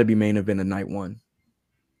gotta be main event of night one.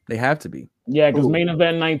 They have to be. Yeah, because main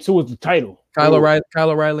event night 2 is the title. Kyle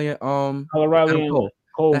O'Reilly and Cole.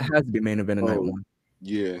 That has to be main event of night one.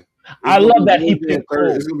 Yeah. I love that he picked Cole.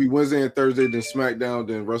 It's gonna be Wednesday and Thursday, then SmackDown,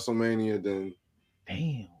 then WrestleMania, then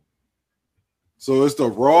damn. So it's the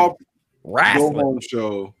Raw Wrestling Go Home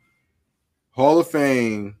Show, Hall of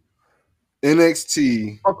Fame,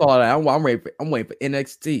 NXT. Fuck all that. I'm waiting for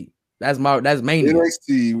NXT. That's Mania.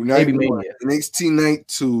 NXT night Mania. NXT night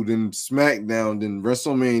 2, then SmackDown, then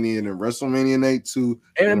WrestleMania, then WrestleMania night 2.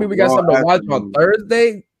 And I mean, we got something to watch on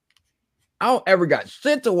Thursday. I don't ever got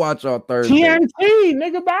shit to watch on Thursday. TNT,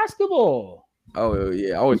 nigga, basketball. Oh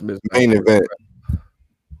yeah, I always miss main event.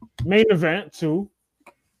 Main event too.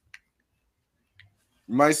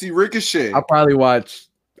 You might see Ricochet. I'll probably watch.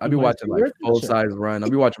 I'll be watching like Full Size Run. I'll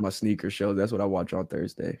be watching my sneaker shows. That's what I watch on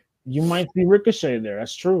Thursday. You might see Ricochet there.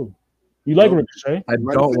 That's true. You like Ricochet? I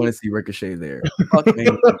don't want to see Ricochet there. Fuck me.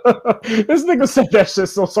 This nigga said that shit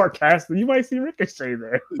so sarcastic. You might see Ricochet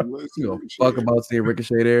there. You fuck about seeing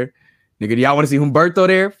Ricochet there. Nigga, do y'all want to see Humberto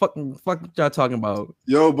there? Fuck what y'all talking about.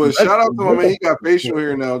 Yo, but shout out to him, man. He got facial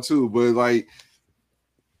hair now too. But like,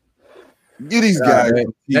 get these guys. Man.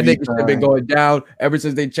 That nigga shit been going down ever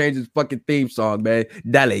since they changed his fucking theme song, man.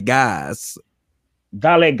 Dale Gas.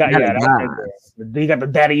 Dale Gas. Yeah, they got the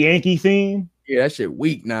Daddy Yankee theme. Yeah, that shit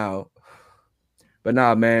weak now. But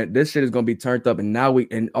nah, man, this shit is gonna be turned up. And now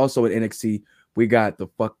and also at NXT, we got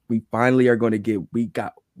we finally are gonna we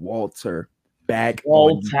got Walter back.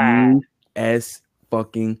 Walter. S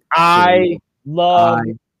fucking. I love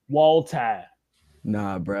Walter.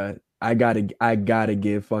 Nah, bruh. I gotta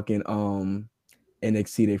give fucking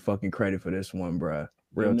NXT they fucking credit for this one, bruh.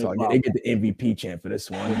 Real talk. They get the MVP chant for this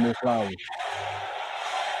one.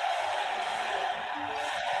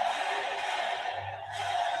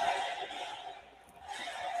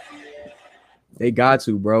 They got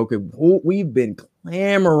to, bro. We've been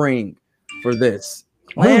clamoring for this.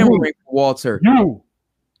 Clamoring for Walter. You,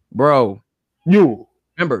 bro. You.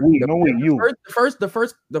 Remember,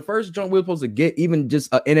 the first joint we were supposed to get, even just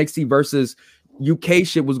NXT versus UK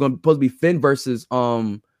shit was supposed to be Finn versus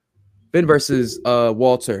Walter,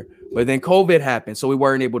 but then COVID happened, so we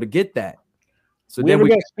weren't able to get that. So we ever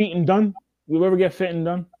get Feet and Done? We ever get Fit and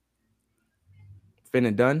Done? Finn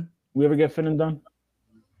and Done? We ever get Finn and Done?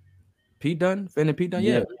 Pete Dunne? Finn and Pete Dunne?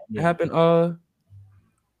 Yeah. It happened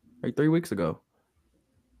like 3 weeks ago.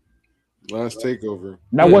 Last takeover.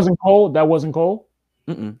 That wasn't Cole. That wasn't Cole.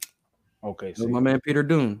 Okay, so my man Peter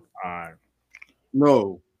Dunne. All right.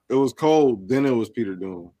 No, it was Cole. Then it was Peter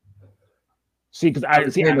Dunne. See, because I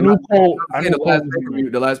knew Cole.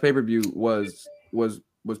 The last pay-per-view was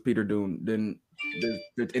Peter Dunne. Then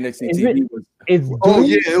the NXT TV was. It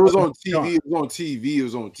was on TV. It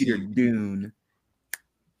was on TV. Peter Dunne.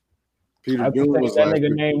 Peter Dunne was that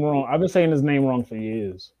nigga name wrong. I've been saying his name wrong for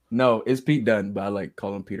years. No, it's Pete Dunne, but I like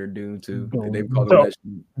calling him Peter Dunne too. They've called him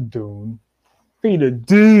that Dunne. Peter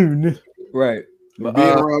Dunne. Right. But being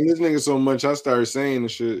around this nigga so much, I started saying the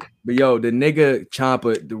shit. But yo, the nigga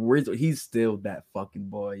Ciampa, he's still that fucking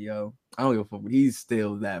boy, yo. I don't give a fuck. He's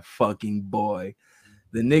still that fucking boy.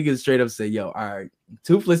 The nigga straight up said, yo, all right,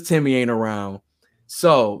 Toothless Timmy ain't around.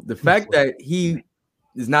 So the fact that he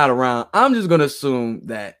is not around, I'm just gonna assume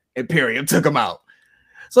that Imperium took him out.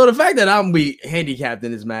 So the fact that I'm gonna be handicapped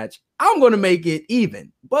in this match, I'm gonna make it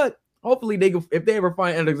even. But hopefully if they ever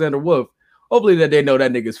find Alexander Wolf, hopefully that they know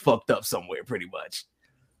that nigga's fucked up somewhere, pretty much.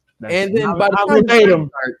 And then by the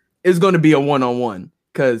time it's going to be a one-on-one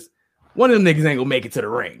because one of them niggas ain't gonna make it to the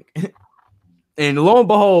ring. And lo and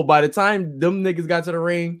behold, by the time them niggas got to the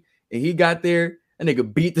ring and he got there, that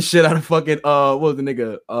nigga beat the shit out of fucking what was the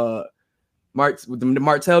nigga the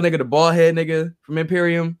Martel nigga, the bald head nigga from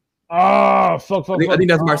Imperium. Oh fuck. I think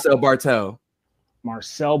that's Marcel Bartel.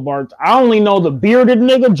 Marcel Bart. I only know the bearded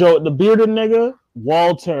nigga,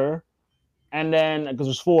 Walter, and then because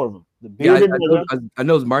there's 4 of them. The bearded nigga. I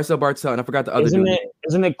know it's Marcel Bartel, and I forgot the other dude.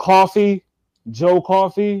 Isn't it Coffee? Joe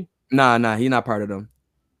Coffee? Nah, he's not part of them.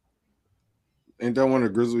 Ain't that one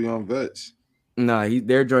of Grizzly Young Vets? Nah,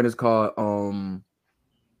 their joint is called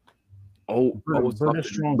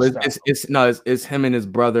it's him and his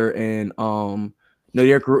brother and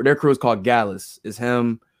their crew is called Gallus. It's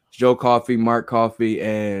him, Joe Coffey, Mark Coffey,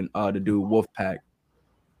 and the dude Wolfpack.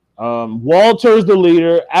 Walter's the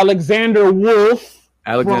leader. Alexander Wolf.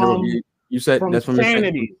 You said that's from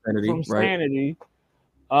Sanity. Sanity, right? Sanity.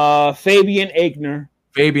 Fabian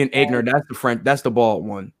Aichner. That's the French. That's the bald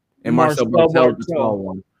one. And Marcel Bartel is the tall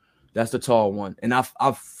one. That's the tall one. And I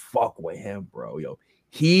fuck with him, bro. Yo,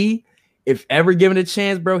 if ever given a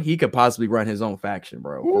chance, bro, he could possibly run his own faction,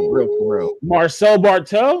 bro. For real. Marcel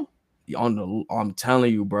Bartel. I'm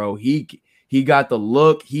telling you, bro. He got the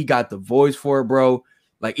look. He got the voice for it, bro.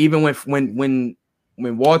 Like even when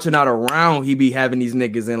Walter not around, he be having these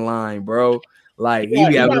niggas in line, bro. Like he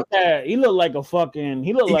looked like a fucking.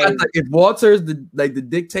 If Walter's the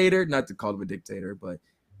dictator, not to call him a dictator, but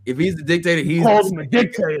if he's the dictator, he's a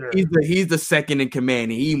dictator. He's the second in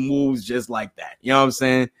command, and he moves just like that. You know what I'm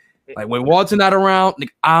saying? Like when Walter not around,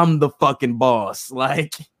 like, I'm the fucking boss.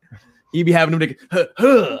 Like he be having them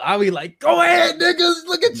niggas. I be like, go ahead, niggas.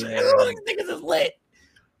 Look at you. These niggas is lit.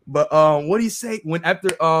 But what do you say when after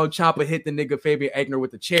Ciampa hit the nigga Fabian Aichner with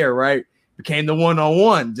the chair, right? Became the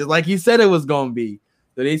one-on-one, just like he said it was gonna be.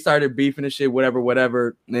 So they started beefing and shit,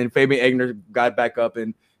 whatever. And then Fabian Aichner got back up and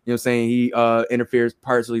you know what I'm saying he interferes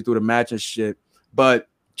partially through the match and shit. But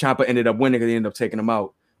Ciampa ended up winning because he ended up taking him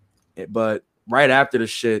out. But right after the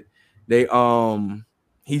shit, they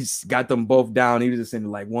he's got them both down. He was just saying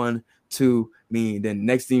like 1, 2, me. Then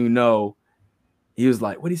next thing you know, he was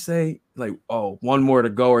like, what'd he say? Like, oh, 1 more to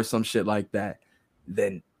go or some shit like that.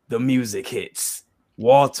 Then the music hits.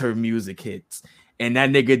 Walter music hits. And that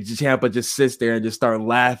nigga Ciampa just sits there and just start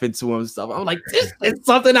laughing to himself. I'm like, this is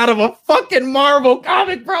something out of a fucking Marvel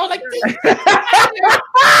comic, bro. Like this, this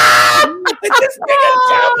nigga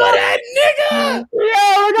Ciampa, that nigga.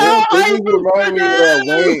 This remind me of that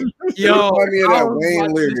Wayne.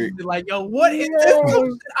 Wayne lyric. Like, yo, what is this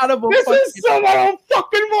out of a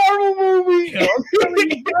fucking Marvel movie?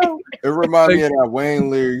 It reminded me of that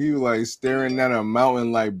Wayne lyric. You like staring at a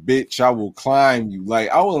mountain like, bitch, I will climb you. Like,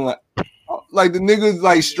 I was like the niggas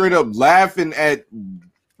like straight up laughing at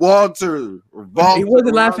Walter. He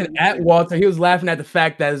wasn't laughing at Walter. He was laughing at the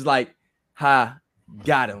fact that it's like, got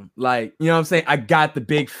him. Like, you know what I'm saying? I got the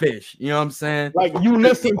big fish. You know what I'm saying? Like, you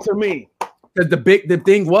listen to me. Because the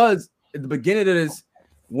thing was at the beginning of this,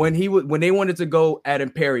 when they wanted to go at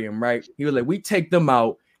Imperium, right? He was like, we take them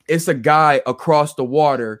out. It's a guy across the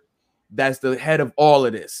water that's the head of all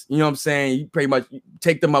of this. You know what I'm saying? You pretty much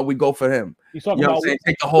take them out, we go for him. You know what I'm saying?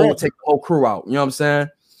 Take the whole crew out. You know what I'm saying?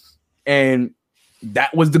 And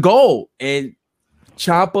that was the goal. And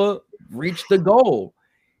Ciampa reached the goal.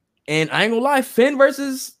 And I ain't gonna lie, Finn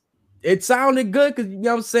versus it sounded good because you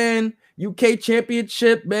know what I'm saying? UK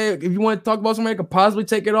championship, man. If you want to talk about somebody that could possibly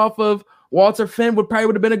take it off of Walter, Finn would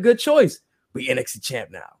have been a good choice. We NXT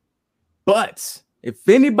champ now. But if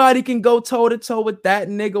anybody can go toe-to-toe with that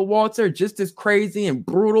nigga Walter, just as crazy and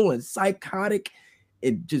brutal and psychotic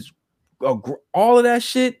and just all of that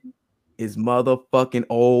shit, is motherfucking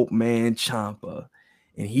old man Ciampa.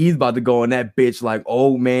 And he's about to go on that bitch like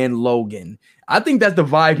old man Logan. I think that's the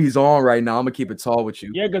vibe he's on right now. I'm going to keep it tall with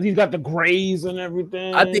you. Yeah, because he's got the grays and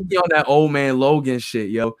everything. I think he's on that old man Logan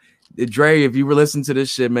shit, yo. Dre, if you were listening to this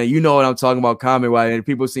shit, man, you know what I'm talking about comment-wise. And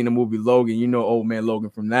people seen the movie Logan, you know old man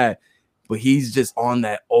Logan from that. But he's just on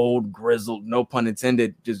that old grizzled, no pun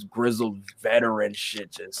intended, just grizzled veteran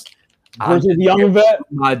shit. Just young vet.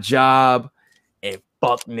 My job and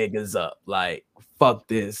fuck niggas up. Like, fuck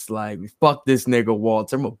this. Like, fuck this nigga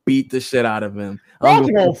Walter. I'm gonna beat the shit out of him.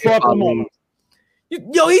 Walter gonna fuck him up.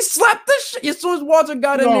 Yo, he slapped the shit as soon as Walter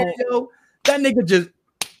got in there, yo. That nigga just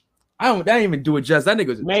that didn't even do it just. That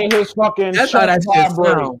nigga just made his fucking that's how that shit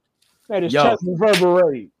sound. Made his chest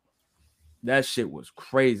reverberate. That shit was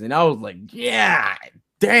crazy. And I was like, yeah,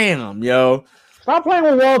 damn, yo. Stop playing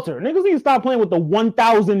with Walter. Niggas need to stop playing with the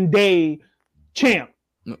 1,000 day champ.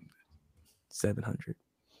 700.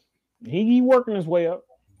 He working his way up.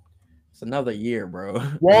 It's another year, bro.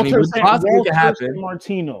 Walter happen.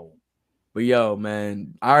 Martino. But yo,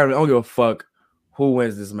 man, I don't give a fuck who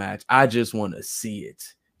wins this match. I just want to see it.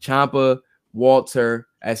 Ciampa, Walter,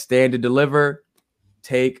 at Stand and Deliver,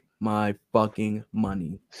 take my fucking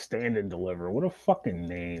money. Stand and Deliver. What a fucking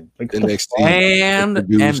name. Like, Stand and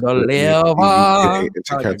Deliver.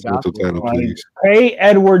 Pay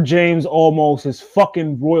Edward James almost his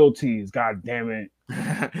fucking royalties. God damn it.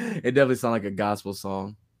 It definitely sounds like a gospel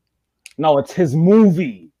song. No, it's his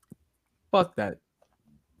movie. Fuck that.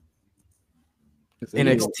 It's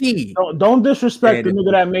NXT. Don't disrespect the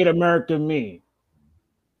nigga that made America Me.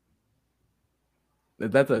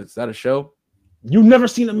 Is that a show? You never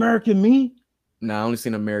seen American Me? No, I only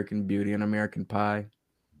seen American Beauty and American Pie.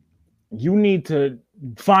 You need to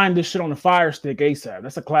find this shit on the Fire Stick ASAP.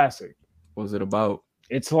 That's a classic. What was it about?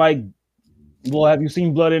 It's like, well, have you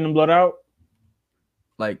seen Blood In and Blood Out?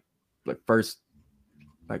 Like first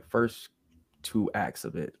 2 acts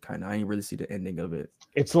of it, kind of. I didn't really see the ending of it.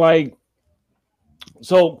 It's like,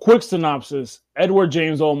 so quick synopsis. Edward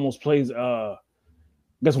James almost plays I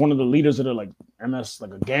guess one of the leaders of the like MS,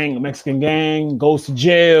 like a Mexican gang, goes to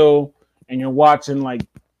jail, and you're watching like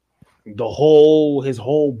his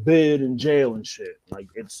whole bid in jail and shit. Like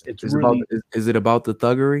it's really is it about the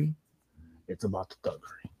thuggery? It's about the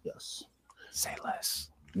thuggery, yes. Say less.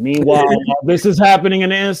 Meanwhile, this is happening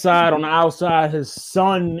in the inside. On the outside, his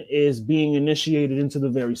son is being initiated into the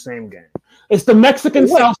very same gang. It's the Mexican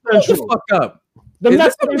South Central. Fuck up. The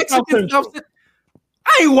Mexican South Central.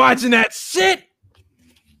 I ain't watching that shit.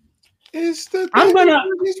 I'm gonna.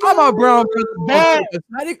 How about Brown Brothers?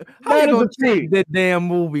 How you gonna take that damn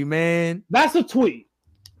movie, man? That's a tweet.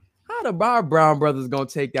 How the Brown Brothers gonna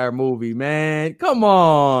take that movie, man? Come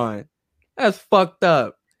on, that's fucked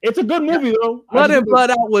up. It's a good movie though. Blood and Blood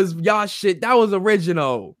Out was y'all shit. That was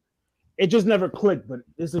original. It just never clicked, but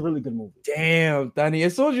it's a really good movie. Damn, Thunny.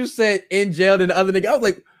 As soon as you said in jail, then the other nigga, I was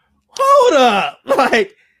like, hold up,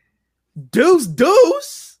 like Deuce.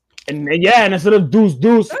 And instead of Deuce,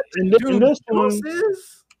 in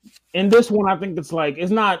this one, I think it's like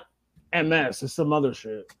it's not MS, it's some other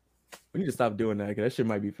shit. We need to stop doing that because that shit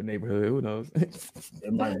might be for neighborhood. Who knows?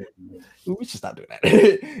 It might be. We should stop doing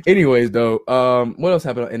that. Anyways, though, what else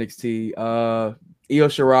happened on NXT? Io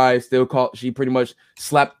Shirai still called. She pretty much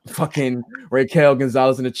slapped fucking Raquel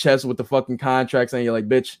Gonzalez in the chest with the fucking contract, saying, "You're like,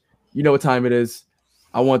 bitch, you know what time it is.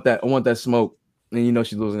 I want that smoke." And you know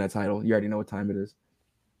she's losing that title. You already know what time it is.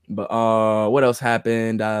 But what else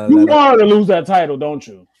happened? You want her to lose that title, don't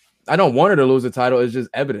you? I don't want her to lose the title. It's just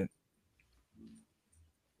evident.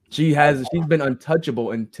 She's been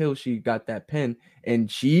untouchable until she got that pin,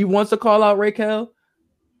 and she wants to call out Raquel.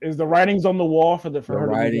 Is the writings on the wall for her? The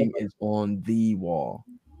writing is on the wall.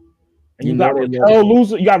 And you got Raquel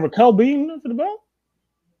losing. You got Raquel beating for the belt.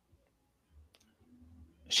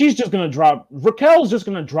 She's just gonna drop. Raquel's just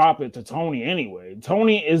gonna drop it to Tony anyway.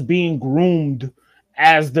 Tony is being groomed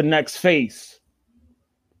as the next face.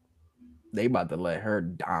 They about to let her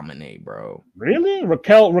dominate, bro. Really?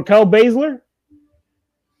 Raquel Baszler?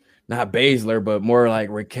 Not Baszler, but more like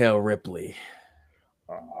Raquel Ripley.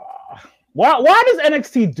 Why does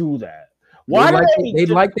NXT do that? Why they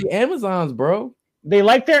like the Amazons, bro? They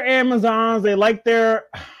like their Amazons. They like their.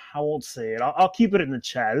 I won't say it. I'll keep it in the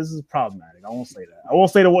chat. This is problematic. I won't say that. I won't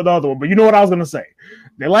say the other one. But you know what I was gonna say.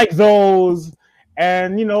 They like those,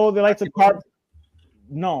 and they like to carve.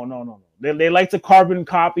 No. They like to carbon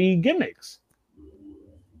copy gimmicks.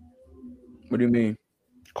 What do you mean?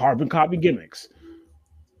 Carbon copy gimmicks.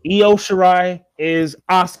 Io Shirai is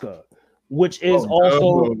Asuka, which is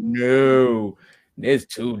also no. There's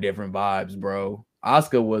 2 different vibes, bro.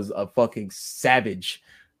 Asuka was a fucking savage.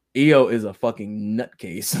 Io is a fucking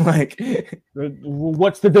nutcase. Like,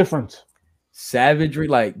 what's the difference? Savagery,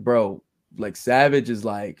 like, bro, like Savage is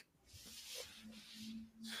like.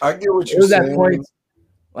 I get what you're saying. That point,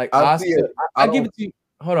 like Asuka, I give it to you.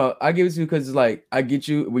 Hold on, I give it to you because it's like I get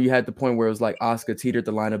you where you had the point where it was like Asuka teetered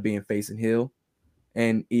the line of being face and heel,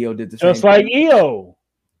 and Io did the same. Just like Io,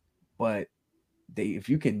 but if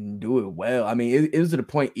you can do it well, I mean, it was to the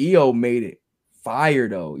point Io made it fire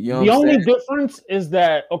though. You know, the only difference is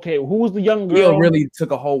that who was the young girl? Io really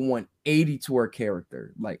took a whole 180 to her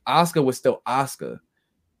character. Like Asuka was still Asuka.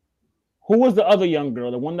 Who was the other young girl?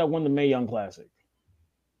 The one that won the Mae Young Classic.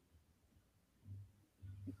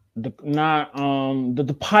 The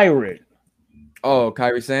pirate. Oh,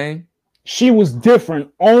 Kairi Sane? She was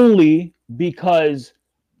different only because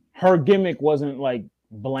her gimmick wasn't like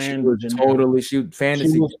bland. She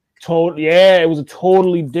fantasy. It was a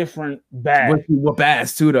totally different bag. With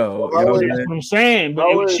bass too, though. That's what I'm saying.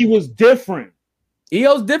 But she was different.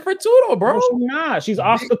 Io's different too, though, bro. No, she's not. She's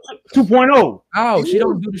Oscar 2.0. Oh, she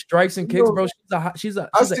don't do the strikes and kicks, bro. She's an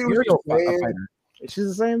aerial fighter. She's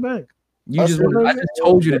the same thing. I just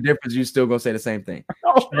told you the difference. You still gonna say the same thing.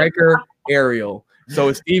 Striker, aerial. So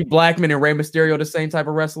is Steve Blackman and Rey Mysterio the same type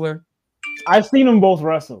of wrestler? I've seen them both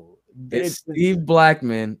wrestle. Is Steve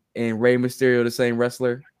Blackman and Rey Mysterio the same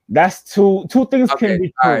wrestler? That's two things can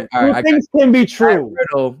be true. Two things can be true.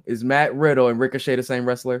 Is Matt Riddle and Ricochet the same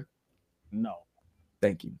wrestler? No.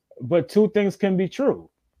 Thank you. But two things can be true.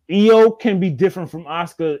 Io can be different from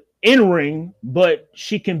Asuka in ring, but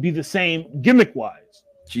she can be the same gimmick wise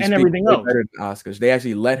and everything else. Better than Asuka. They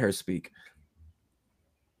actually let her speak.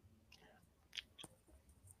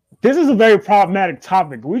 This is a very problematic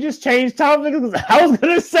topic. We just changed topics because I was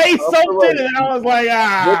gonna say something and I was like,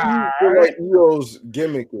 What do you feel like Io's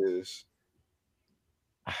gimmick is?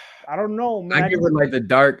 I don't know, man. I give her like the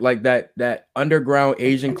dark, like that underground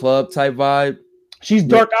Asian club type vibe. She's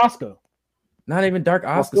dark Asuka. Not even dark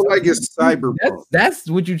Asuka. I feel like it's cyberpunk. That's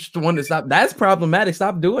what you want to stop. That's problematic.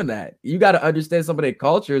 Stop doing that. You got to understand some of their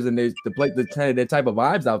cultures and their type of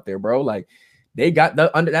vibes out there, bro. Like they got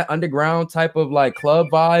that underground type of like club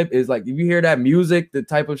vibe is like if you hear that music, the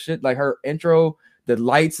type of shit like her intro, the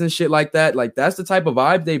lights and shit like that. Like that's the type of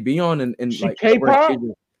vibe they be on and like K-pop.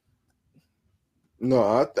 No,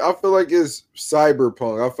 I feel like it's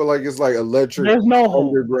cyberpunk. I feel like it's like electric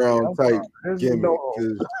underground type gimmick.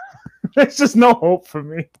 There's just no hope for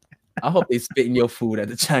me. I hope they spit in your food at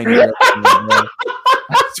the Chinese restaurant, bro.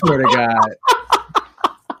 I swear to God.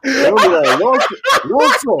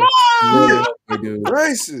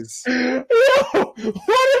 Racist. Yo, what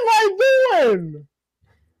am I doing?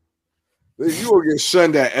 You will get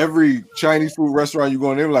shunned at every Chinese food restaurant you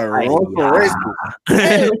go in. They're like, racist.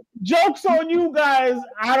 Hey, joke's on you guys.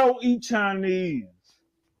 I don't eat Chinese.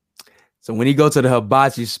 So when you go to the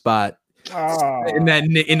hibachi spot, in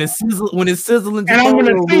the sizzle when it's sizzling, and I'm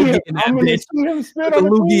gonna see him. I'm gonna see him spit on the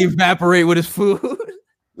loogie evaporate with his food.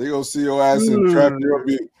 They gonna see your ass and trap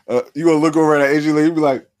you. You gonna look over at an Asian lady, be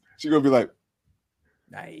like, she gonna be like,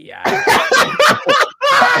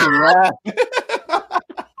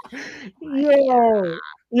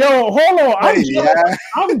 Yo, hold on.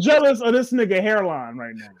 I'm jealous of this nigga hairline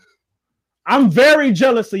right now. I'm very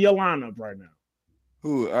jealous of your lineup right now.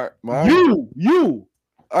 Who? You.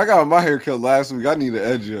 I got my hair cut last week. I need an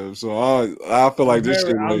edge up, so I feel like this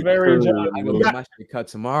shit. I'm very jealous. I'm gonna get my shit cut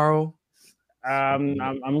tomorrow. I'm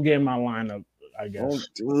getting my lineup. I guess. Don't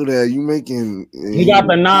do that. You making? He got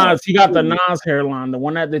the Nas. He got the Nas hairline, the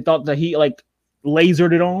one that they thought that he like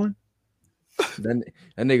lasered it on. That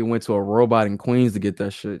nigga went to a robot in Queens to get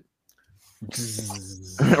that shit.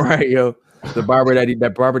 Right, yo. The barber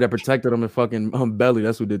that protected him in fucking belly.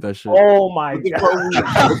 That's who did that shit. Oh my god.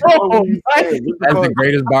 That's the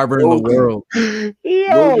greatest barber in the world.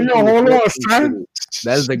 Yo, hold on, son.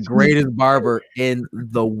 That is the greatest barber in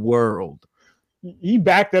the world. He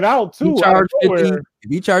backed it out too. If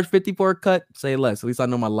you charge 50 for a cut, say less. At least I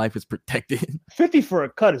know my life is protected. 50 for a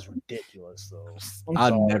cut is ridiculous, though.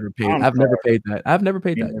 I've never paid that. I've never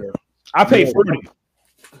paid that. I paid 40.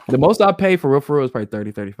 The most I pay for real is probably 30,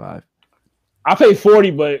 35. I pay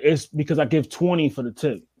 40, but it's because I give 20 for the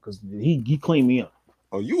tip because he cleaned me up.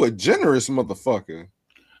 Oh, you a generous motherfucker.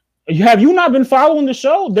 Have you not been following the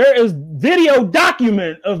show? There is video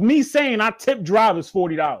document of me saying I tip drivers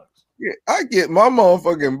 $40. Yeah, I get my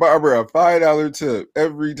motherfucking barber a $5 tip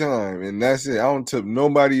every time, and that's it. I don't tip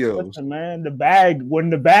nobody else. Listen, man, when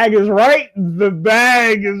the bag is right, the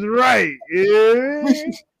bag is right. Yeah.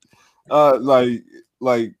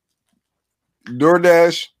 like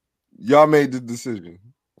DoorDash, y'all made the decision.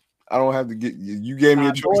 I don't have to get you. You gave me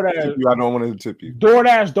a choice to tip you. I don't want to tip you.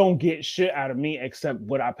 DoorDash don't get shit out of me except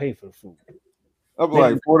what I pay for the food. I'm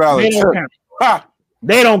like $4 tip.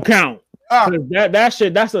 They don't count. That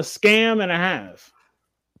shit, that's a scam and a half.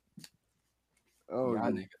 Oh,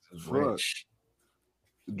 y'all niggas is rich.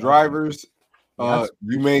 Drivers,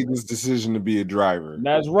 you made this decision to be a driver.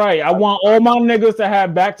 That's right. I want all my niggas to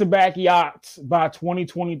have back-to-back yachts by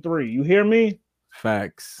 2023. You hear me?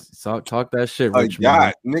 Facts. Talk that shit, Rich.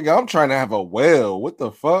 Yacht, nigga, I'm trying to have a whale. What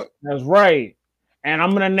the fuck? That's right. And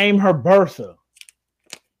I'm gonna name her Bertha.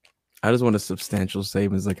 I just want a substantial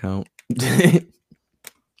savings account.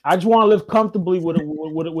 I just want to live comfortably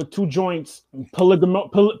with two joints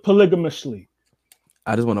polygamously.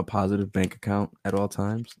 I just want a positive bank account at all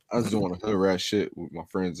times. I just want to hood rat shit with my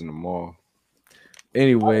friends in the mall.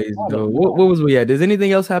 Anyways, though, what was we at? Does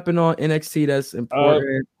anything else happen on NXT that's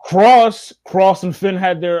important? Cross and Finn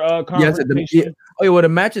had their conversation. Oh yeah, well the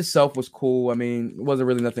match itself was cool. I mean, it wasn't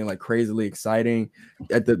really nothing like crazily exciting.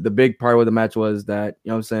 The big part of the match was that, you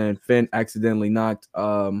know what I'm saying, Finn accidentally knocked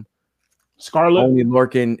Scarlett Only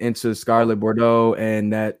Lorcan into Scarlett Bordeaux,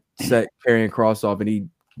 and that set Karrion Kross off, and he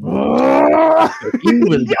was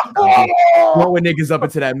throwing niggas up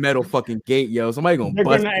into that metal fucking gate, yo. Somebody They're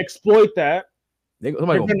gonna exploit that.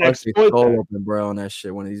 Somebody gonna bust their skull open, bro, on that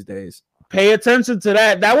shit one of these days. Pay attention to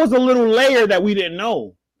that. That was a little layer that we didn't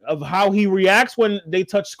know of how he reacts when they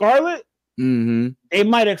touch Scarlett. Mm-hmm. They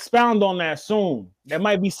might expound on that soon. That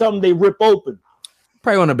might be something they rip open.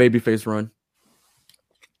 Probably on a babyface run.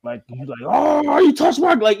 Like he's like, oh, you touched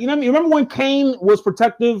my, like, you know what I mean? Remember when Kane was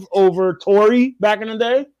protective over Tori back in the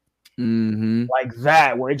day? Mm-hmm. Like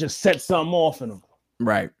that, where it just set something off in him.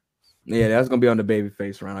 Right. Yeah, that's gonna be on the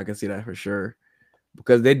babyface run. I can see that for sure.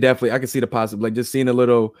 Because they definitely, I can see the possible, like just seeing the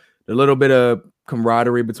little bit of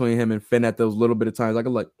camaraderie between him and Finn at those little bit of times. I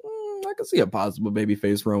can see a possible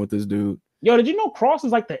babyface run with this dude. Yo, did you know Cross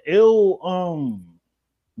is like the ill,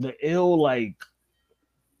 like,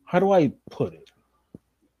 how do I put it?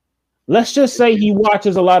 Let's just say he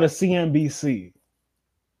watches a lot of CNBC.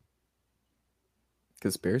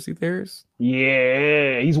 Conspiracy theorists?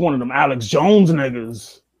 Yeah, he's one of them Alex Jones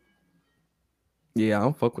niggas. Yeah, I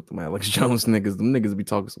don't fuck with them Alex Jones niggas. Them niggas be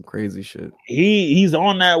talking some crazy shit. He's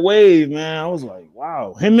on that wave, man. I was like,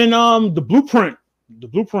 wow. Him and the Blueprint,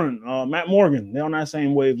 Matt Morgan, they're on that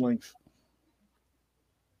same wavelength.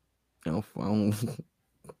 I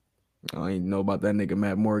don't even know about that nigga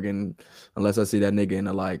Matt Morgan unless I see that nigga in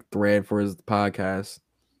a like thread for his podcast.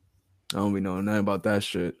 I don't be knowing nothing about that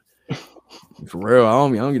shit. For real, I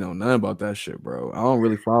don't know nothing about that shit, bro. I don't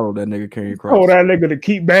really follow that nigga Karrion Kross. Oh, that nigga to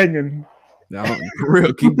keep banging. No, for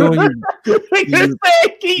real, keep doing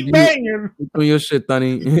keep banging. Keep doing your shit,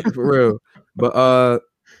 Thunny. For real. But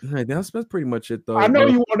that's pretty much it though. I know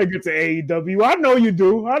you want to get to AEW. I know you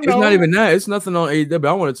do. I know. It's not even that. It's nothing on AEW.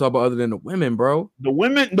 I want to talk about other than the women, bro. The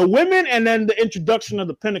women, and then the introduction of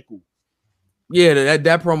the Pinnacle. Yeah,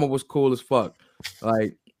 that promo was cool as fuck.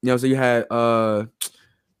 Like, you know, so you had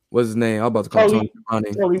what's his name? I'm about to call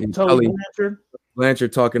Tully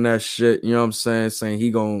Blanchard talking that shit. You know what I'm saying? Saying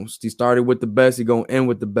he started with the best. He gonna end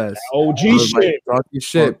with the best. OG shit. Like, talk your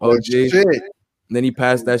shit, OG. Shit. And then he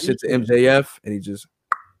passed that shit to MJF, and he just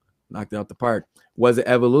knocked it out the park. Was it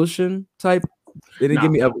Evolution type? They didn't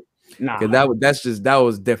give me Nah. That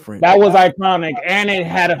was different. That was iconic, and it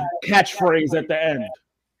had a catchphrase at the end.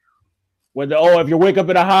 If you wake up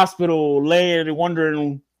in a hospital laying and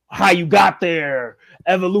wondering how you got there,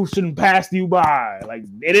 Evolution passed you by. Like,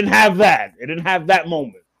 they didn't have that. It didn't have that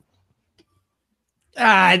moment.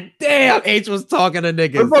 Ah, damn, H was talking to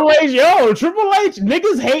niggas. Triple H,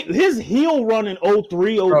 niggas hate his heel run in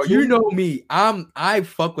 03, 02. Bro, you know me. I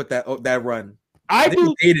fuck with that run. They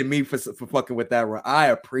hated me for fucking with that run. I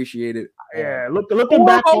appreciate it. Yeah, looking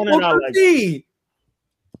back on it, I like it.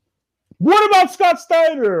 What about Scott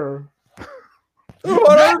Steiner?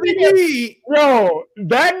 That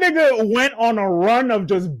nigga went on a run of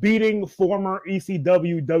just beating former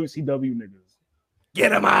ECW, WCW niggas.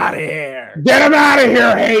 Get him out of here. Get him out of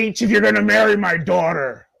here, H, if you're going to marry my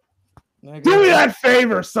daughter. Do me that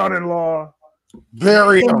favor, son-in-law.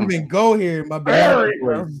 Bury him. You don't even go here, my bad.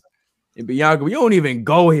 Bianca, you don't even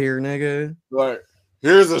go here, nigga. Like,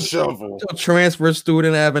 here's a shovel. Transfer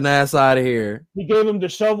student having ass out of here. He gave him the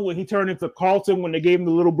shovel and he turned into Carlton when they gave him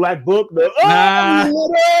the little black book. He lit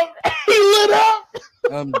up.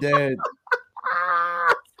 I'm dead.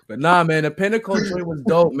 But nah, man, the Pinnacle joint was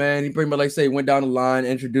dope, man. He pretty much, like I say, went down the line,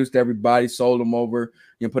 introduced everybody, sold them over,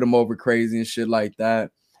 put them over crazy and shit like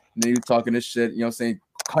that. And then he was talking this shit, you know what I'm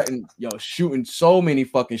saying, shooting so many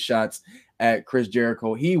fucking shots at Chris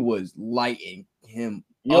Jericho. He was lighting him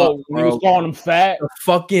up, he was calling him fat.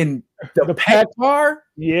 The pet car?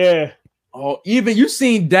 Yeah. Oh, even you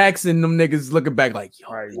seen Dax and them niggas looking back like,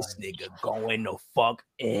 this nigga going the fuck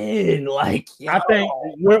in. Like, I think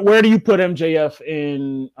where do you put MJF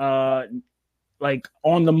in like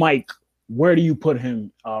on the mic? Where do you put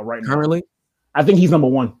him right now? Currently? I think he's number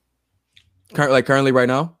one. Currently right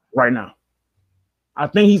now? Right now. I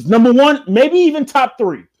think he's number one, maybe even top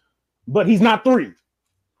 3. But he's not 3.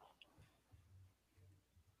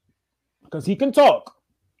 Because he can talk.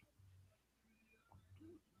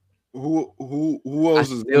 Who else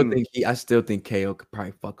is in? I still think KO could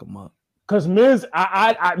probably fuck him up. Because Miz,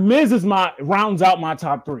 Miz is rounds out my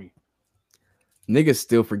top 3. Niggas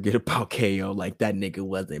still forget about KO. Like that nigga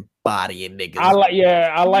wasn't bodying niggas.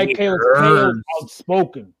 I like KO. KO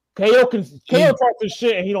outspoken. KO talk his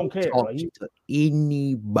shit and he don't care. Talk to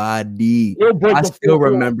anybody. I still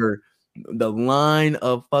remember the line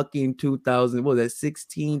of fucking 2000. What was that?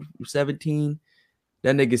 16, 17.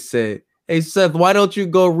 That nigga said, "Hey Seth, why don't you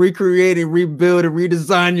go recreate and rebuild and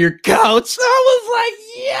redesign your couch?" I was like,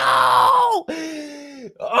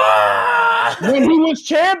 "Yo, when he was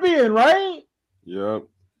champion, right? Yep.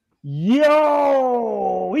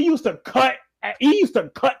 Yo, he used to cut that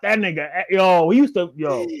nigga. He used to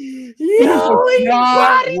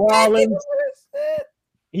fry Rollins.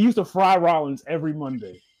 He used to fry Rollins every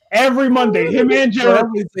Monday. Every Monday, him and Jeff.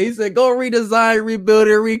 He said, "Go redesign, rebuild,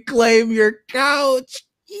 and reclaim your couch."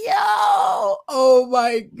 Yo, oh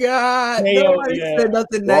my God. Nobody said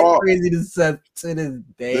nothing that crazy to Seth to this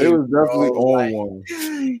day. They was definitely on one.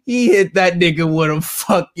 He hit that nigga with a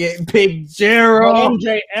fucking Big Gerald.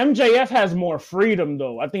 MJF has more freedom,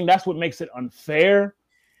 though. I think that's what makes it unfair.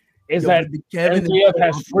 Kevin MJF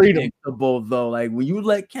has freedom. Though, like when you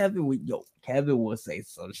let Kevin, Kevin will say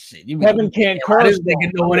some shit. Kevin can't curse. This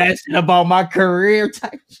nigga know that shit about my career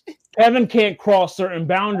type shit. Kevin can't cross certain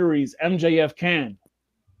boundaries. MJF can.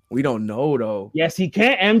 We don't know though. Yes, he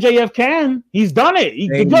can. MJF can. He's done it. He's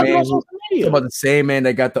about the same man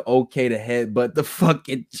that got the okay to headbutt the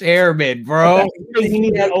fucking chairman, bro. He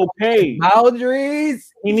needs an okay.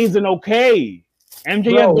 Boundaries. He needs an okay.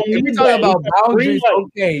 MJF don't need talking about boundaries.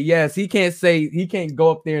 Okay, yes, he can't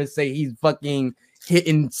go up there and say he's fucking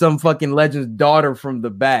hitting some fucking legend's daughter from the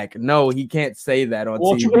back. No, he can't say that on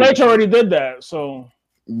TV. Triple H already did that, so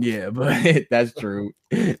yeah, but that's true.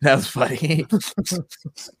 That's funny.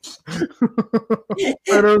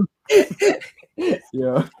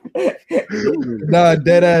 Yeah. Nah,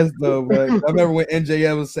 dead ass though. But I remember when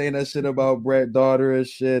MJF was saying that shit about Bret daughter and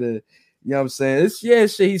shit, and you know what I'm saying? It's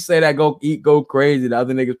shit he say that go crazy. The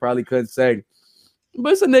other niggas probably couldn't say.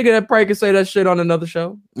 But it's a nigga that probably could say that shit on another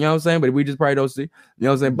show. You know what I'm saying? But we just probably don't see. You know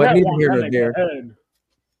what I'm saying? But neither here nor there.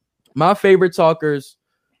 My favorite talkers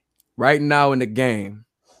right now in the game,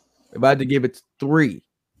 if I had to give it 3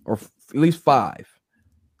 or at least 5,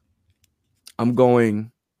 I'm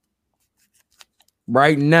going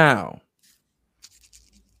right now.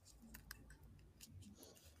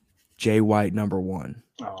 Jay White, number 1.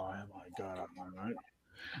 Oh my God.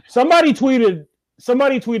 Somebody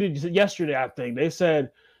tweeted yesterday, I think. They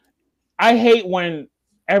said, I hate when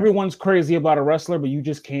everyone's crazy about a wrestler, but you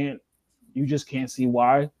just can't see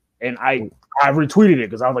why. And I retweeted it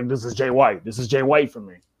because I was like, this is Jay White. This is Jay White for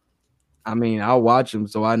me. I mean, I'll watch him,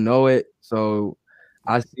 so I know it. So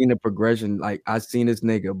I seen the progression. Like I seen this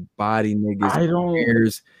nigga body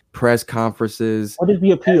niggas, press conferences. What is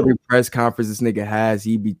the appeal? Every press conference this nigga has,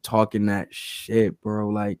 he be talking that shit, bro.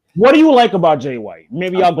 Like, what do you like about Jay White?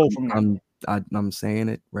 Maybe I'll go from there. I'm saying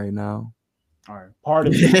it right now. All right,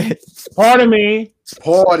 pardon me. Pardon me,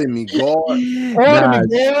 God. Pardon me,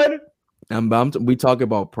 God. We talk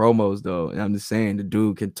about promos though, and I'm just saying the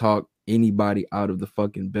dude can talk anybody out of the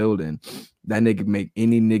fucking building. That nigga make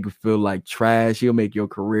any nigga feel like trash. He'll make your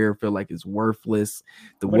career feel like it's worthless.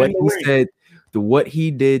 What he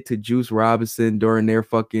did to Juice Robinson during their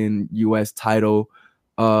fucking US title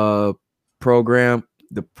program,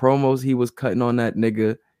 the promos he was cutting on that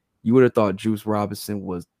nigga, you would have thought Juice Robinson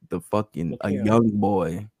was the fucking a young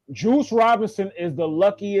boy. Juice Robinson is the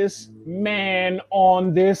luckiest man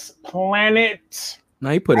on this planet. No,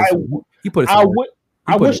 he put it.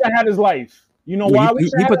 I wish I had his life. You know why? He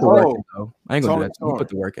put the work in, though. I ain't gonna do that. He put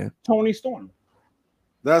the work in. Tony Storm.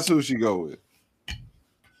 That's who she go with.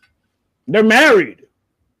 They're married.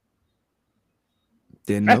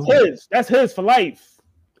 Didn't know. That's his for life.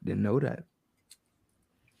 Didn't know that.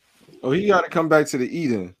 Oh, he got to come back to the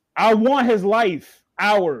Eden. I want his life.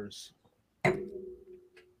 Ours.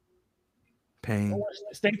 Pain.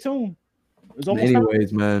 Stay tuned.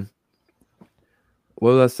 Anyways, man.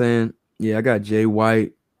 What was I saying? Yeah, I got Jay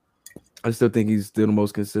White. I still think he's still the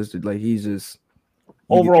most consistent. Like he's just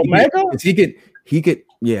over Omega. He could.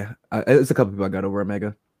 Yeah, it's a couple people I got over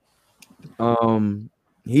Omega.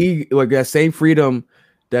 He like that same freedom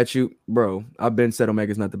that you, bro. I've been said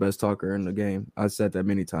Omega's not the best talker in the game. I said that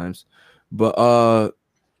many times, but well,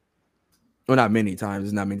 not many times.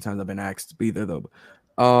 It's not many times I've been asked either though.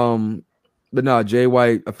 But no, Jay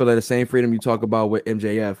White. I feel like the same freedom you talk about with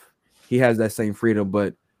MJF. He has that same freedom,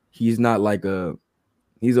 but he's not like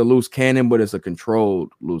he's a loose cannon, but it's a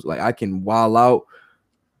controlled loose. Like I can wild out,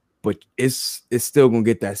 but it's still gonna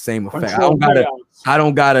get that same effect. I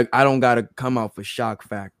don't gotta come out for shock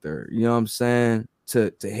factor. You know what I'm saying?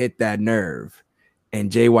 To hit that nerve.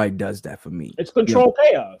 And Jay White does that for me. It's control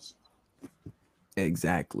chaos.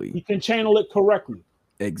 Exactly. You can channel it correctly.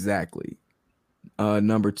 Exactly.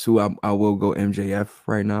 Number 2, I will go MJF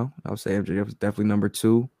right now. I'll say MJF is definitely number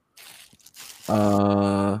 2.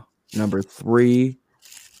 Number 3.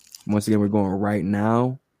 Once again, we're going right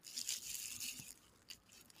now.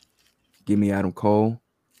 Give me Adam Cole.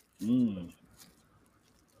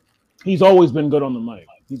 He's always been good on the mic.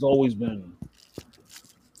 He's always been.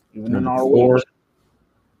 Even in our 4, way.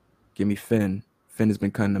 give me Finn. Finn has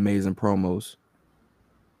been cutting amazing promos.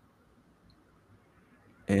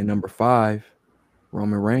 And number 5,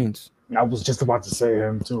 Roman Reigns. I was just about to say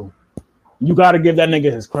him too. You got to give that nigga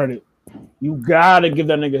his credit. You got to give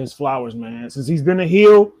that nigga his flowers, man. Since he's been a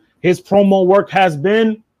heel, his promo work has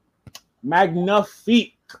been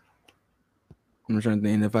magnifique. I'm trying to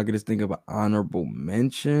think if I could just think of an honorable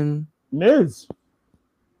mention. Miz.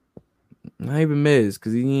 Not even Miz,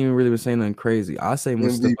 because he ain't even really was saying nothing crazy. I say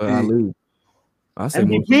Mustafa MVP. Ali.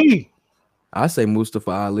 MVP. I say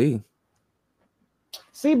Mustafa Ali.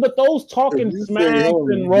 See, but those talking If you say smacks him,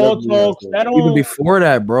 and you raw definitely talks, have to. that don't. Even before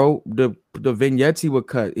that, bro, the vignettes he would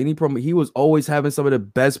cut, any promo, he was always having some of the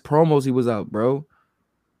best promos he was out, bro.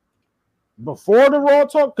 Before the raw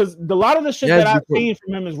talk, because a lot of the shit Yes, that I've before. seen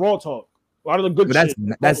from him is raw talk. A lot of the good But shit.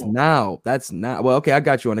 that's now. That's now. Well, okay, I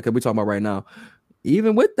got you on it because we're talking about right now.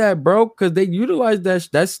 Even with that, bro, because they utilize that,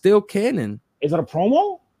 that's still canon. Is it a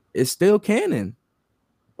promo? It's still canon.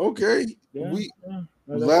 Okay. Yeah, We yeah.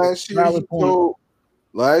 last year Valid he point. told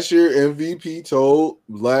last year MVP told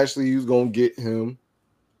Lashley he was gonna get him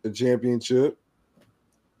a championship.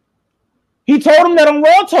 He told him that on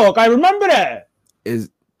Raw Talk. I remember that. Is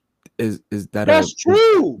that That's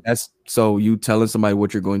true. That's so you telling somebody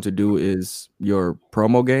what you're going to do is your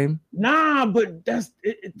promo game? Nah, but it's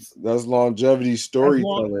That's longevity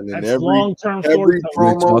storytelling, and that's every long-term every storytelling.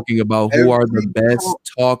 We're promo, talking about who are the every best promo-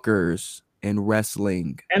 talkers in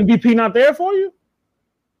wrestling. MVP not there for you?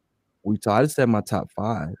 I just said my top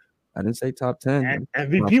 5. I didn't say top 10. And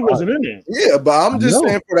MVP wasn't in there. yeah, but I'm I just know.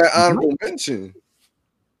 saying for that honorable mention.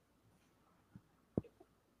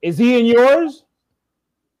 Is he in yours?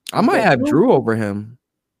 I might that have true? Drew over him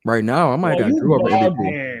right now. I might Oh, have you Drew over MVP.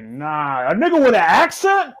 bugging. Nah, a nigga with an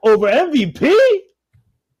accent over MVP?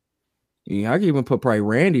 Yeah, I could even put probably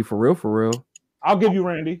Randy for real. I'll give you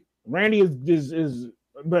Randy. Randy is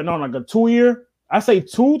but no, like a 2-year. I say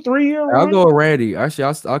 2-3 year. I'll go with Randy.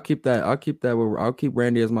 Actually, I'll keep that. I'll keep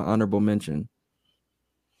Randy as my honorable mention.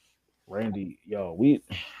 Randy, yo,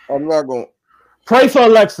 I'm not gonna. pray for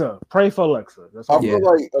Alexa. Pray for Alexa. That's I all. feel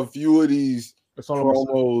like a few of these That's all I'm saying.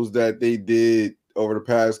 promos that they did over the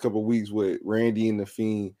past couple of weeks with Randy and the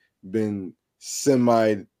Fiend been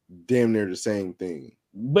semi damn near the same thing.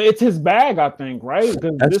 But it's his bag, I think, right?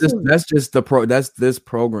 That's just this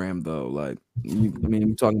program though. Like, you're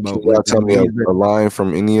talking about. You gotta tell me a line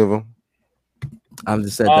from any of them. I'm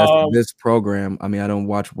just saying that's this program. I mean, I don't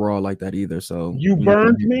watch Raw like that either. So you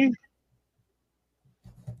burned me.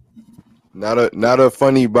 Not a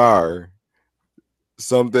funny bar.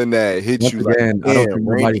 Something that hits Once you again, like, I don't damn, think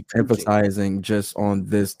Randy nobody's cooking. emphasizing just on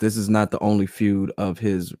this. This is not the only feud of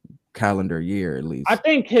his calendar year, at least. I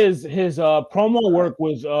think his promo work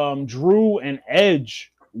was Drew and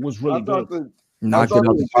Edge was really good. Knocked it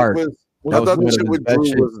out the park. I That was thought the one shit of his with best Drew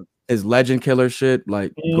shit. was His legend killer shit,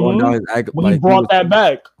 like going down his when he brought that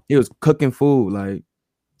back. He was cooking food, like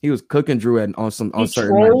he was cooking Drew on certain nights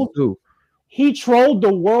too. He trolled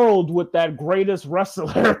the world with that greatest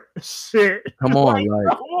wrestler shit. Come on,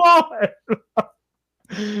 like come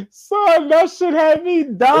on. Son, that shit had me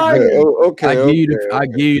dying. okay. I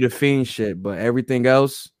give you the Fiend shit, but everything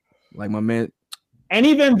else, like my man. And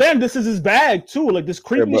even then, this is his bag too. Like this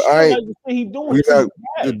creepy shit like the shit he doing.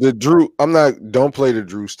 The Drew. Don't play the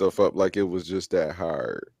Drew stuff up like it was just that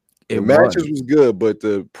hard. The matches was good, but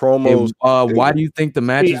the promos. Why do you think the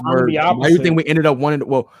matches were? Why do you think we ended up wanting?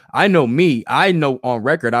 Well, I know on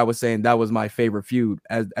record, I was saying that was my favorite feud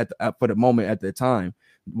for the moment at the time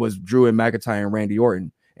was Drew and McIntyre and Randy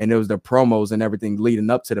Orton, and it was the promos and everything leading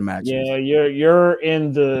up to the matches. Yeah, you're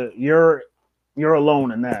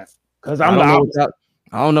alone in that because I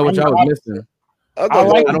don't know what y'all was missing. I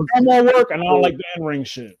like the promo work and I don't like the in-ring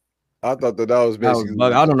shit. I thought that was basically.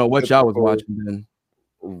 I don't know what y'all was watching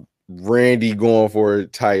then. Randy going for a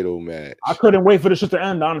title match. I couldn't wait for the shit to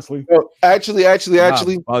end, honestly. Well, actually,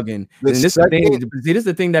 bugging. This is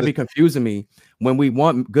the thing that be confusing me when we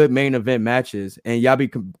want good main event matches, and y'all be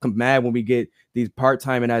mad when we get these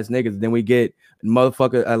part-time ass niggas. Then we get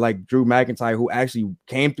motherfucker like Drew McIntyre, who actually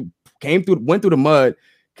went through the mud,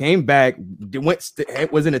 came back,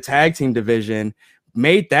 was in a tag team division,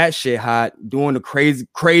 made that shit hot, doing the crazy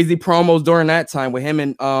promos during that time with him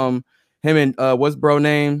and what's bro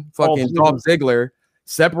name? Fucking Dolph Ziggler,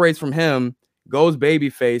 separates from him, goes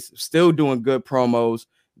babyface, still doing good promos,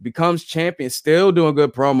 becomes champion, still doing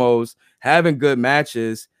good promos, having good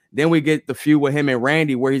matches. Then we get the feud with him and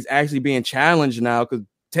Randy, where he's actually being challenged now because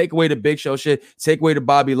take away the Big Show shit, take away the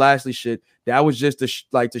Bobby Lashley shit. That was just to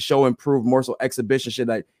show improved, more so exhibition shit,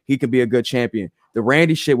 like he could be a good champion. The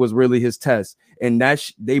Randy shit was really his test, and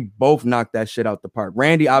they both knocked that shit out the park.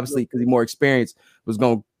 Randy, obviously, because he's more experienced, was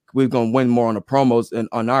gonna win more on the promos, and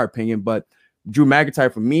on our opinion. But Drew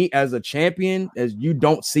McIntyre, for me, as a champion, as you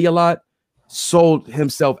don't see a lot, sold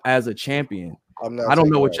himself as a champion. I don't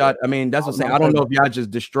know what y'all. I mean, that's what I'm saying. I don't know if y'all just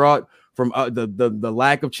distraught from the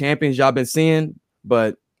lack of champions y'all been seeing,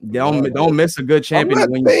 but don't miss a good champion.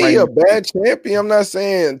 I'm not saying a bad champion. I'm not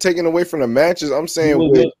saying taking away from the matches. I'm saying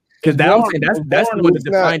because that's the one that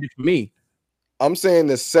defined it for me. I'm saying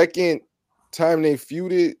the second time they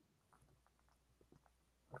feuded.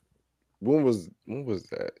 When was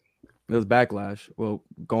that? It was Backlash. Well,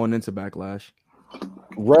 going into Backlash.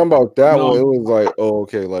 Round about that one, it was like, oh,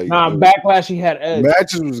 okay, like Backlash. He had Edge.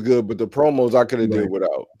 Matches was good, but the promos I could have did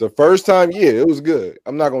without. The first time, yeah, it was good.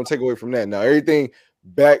 I'm not gonna take away from that. Now everything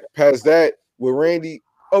back past that with Randy,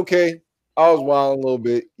 okay, I was wild a little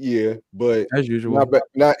bit, yeah, but as usual,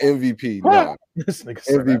 not MVP, nah.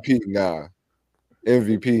 MVP, nah.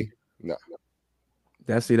 MVP, nah.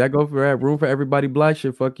 That go for that room for everybody black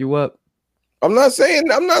shit. Fuck you up. I'm not saying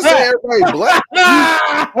everybody black.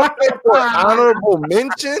 For honorable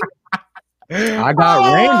mention. I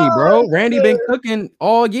got Randy, bro. Randy been cooking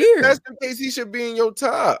all year. That's the case. He should be in your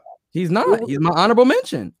top. He's not. He's my honorable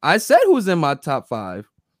mention. I said who's in my top 5.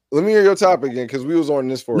 Let me hear your top again, because we was on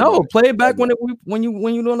this for. No, play it back when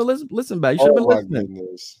you doing the listen back. You should have been listening.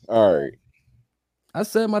 Goodness. All right. I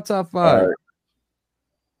said my top 5. Right.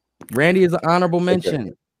 Randy is an honorable mention. Okay.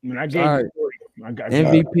 I mean, I gave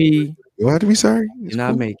MVP. You have to be sorry. Did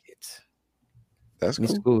not make it. That's cool.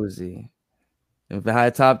 Scusi. If I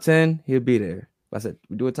had top 10, he'll be there. I said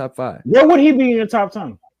we do a top 5. Where would he be in your top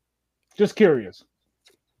 10? Just curious.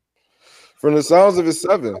 From the sounds of it,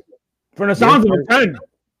 7. From the sounds of it, 10.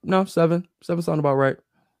 No, 7. 7 sound about right.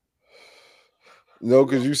 No,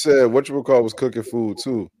 because you said what you would call was cooking food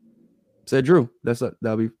too. Said Drew.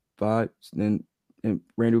 That'll be 5. Then and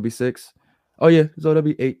Randy will be 6. Oh yeah, so that'll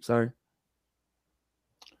be 8. Sorry.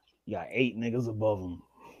 You got 8 niggas above him.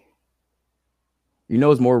 You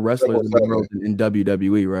know, it's more wrestlers in the world than in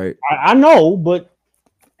WWE, right? I know, but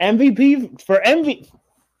MVP for MVP.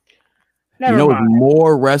 Never you know, mind.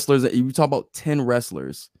 More wrestlers. You talk about 10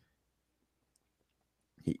 wrestlers.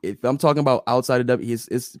 If I'm talking about outside of WWE,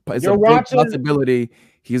 it's a big possibility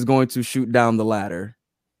he's going to shoot down the ladder.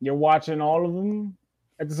 You're watching all of them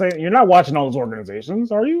at the same. You're not watching all those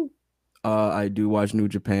organizations, are you? I do watch New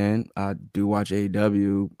Japan. I do watch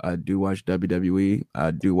AEW. I do watch WWE.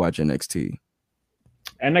 I do watch NXT.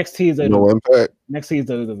 NXT is no Impact. NXT is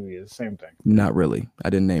WWE. The same thing. Not really.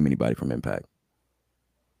 I didn't name anybody from Impact.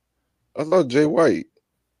 I thought Jay White.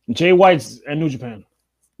 Jay White's at New Japan.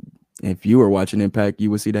 If you were watching Impact,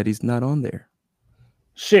 you would see that he's not on there.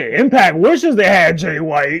 Shit, Impact wishes they had Jay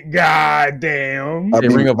White. God damn.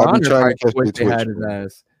 Ring of Honor wish they had his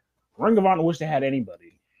ass. Ring of Honor wish they had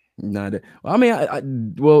anybody. Not. Well, I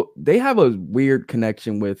mean, they have a weird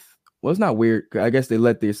connection with. Well, it's not weird. I guess they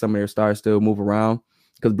let some of their stars still move around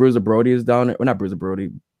because Bruiser Brody is down there. Well, not Bruiser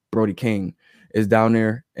Brody. Brody King is down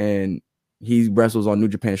there, and he wrestles on New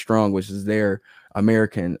Japan Strong, which is their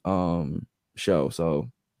American show.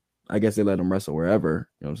 So I guess they let him wrestle wherever.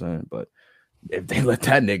 You know what I'm saying? But if they let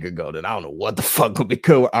that nigga go, then I don't know what the fuck will be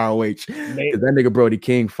cool with ROH. Because that nigga Brody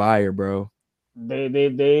King fire, bro.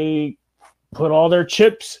 They put all their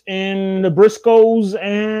chips in the Briscoes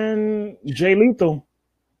and Jay Lethal.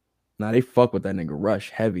 Nah, they fuck with that nigga Rush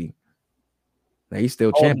heavy. Now he's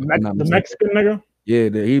still champion. The Mexican nigga? Yeah,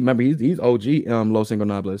 he's OG Los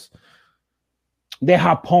Ingobernables. De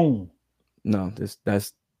Japón. No,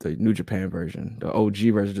 that's the New Japan version. The OG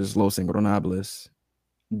version is Los Ingobernables.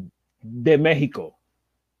 De Mexico.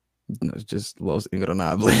 No, it's just Los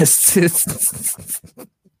Ingobernables.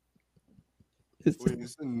 Wait,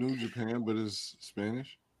 it's in New Japan, but it's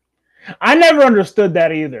Spanish? I never understood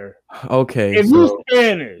that either. Okay, if you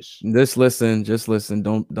Spanish, just listen.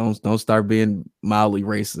 Don't start being mildly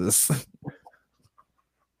racist.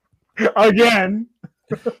 Again.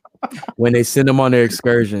 When they send them on their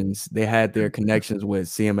excursions, they had their connections with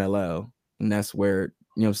CMLL, and that's where,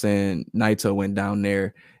 you know what I'm saying, Naito went down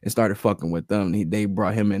there and started fucking with them. They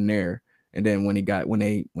brought him in there, and then when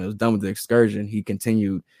it was done with the excursion, he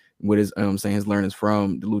continued with his his learnings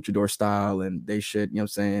from the luchador style and they shit, you know what I'm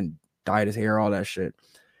saying, dyed his hair, all that shit.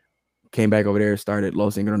 Came back over there, started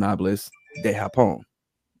Los Ingobernables de Japón.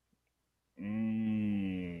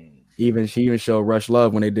 She even showed Rush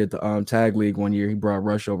love when they did the tag league one year. He brought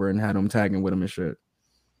Rush over and had him tagging with him and shit.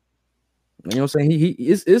 You know what I'm saying?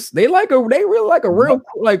 They really like a real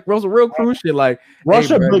crew shit. Like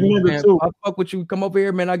Russia, hey, bro, big nigga man, too. I fuck with you. Come over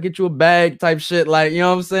here, man. I'll get you a bag type shit. Like, you know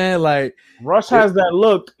what I'm saying? Like Rush has that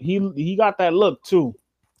look. He got that look too.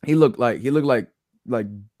 He looked like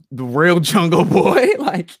the real Jungle Boy.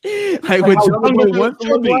 like what how Jungle Boy Jungle once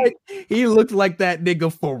should looked be. like. He looked like that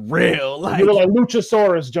nigga for real. You look like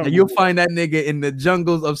Luchasaurus Jungle. You'll find that nigga in the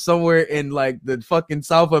jungles of somewhere in like the fucking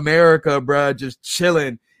South America, bro, just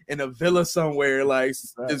chilling in a villa somewhere, like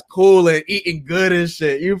just cool and eating good and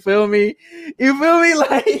shit. You feel me?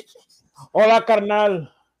 Like hola carnal,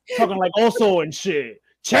 talking like Oso and shit.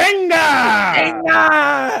 Chenga!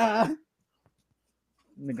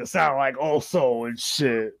 Nigga sound like Oso and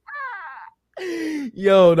shit.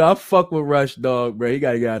 Yo, I fuck with Rush, dog, bro. He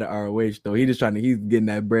gotta get out of ROH though. He's getting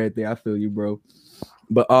that bread there. I feel you, bro.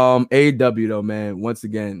 But AEW though, man. Once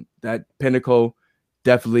again, that Pinnacle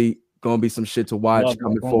definitely gonna be some shit to watch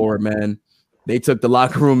coming forward, man. They took the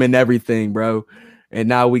locker room and everything, bro. And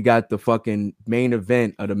now we got the fucking main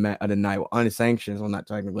event of the night. Well, unsanctioned. I'm not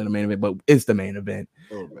technically the main event, but it's the main event.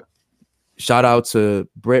 Oh, shout out to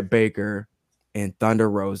Britt Baker and Thunder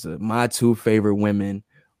Rosa, my two favorite women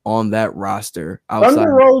on that roster.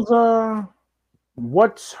 Thunder Rosa,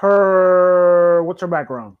 what's her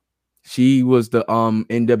background? She was the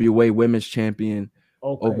NWA Women's Champion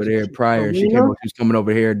over there prior. She was coming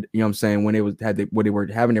over here, you know what I'm saying, when they were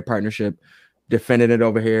having their partnership, defending it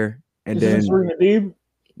over here. And then Serena Deeb?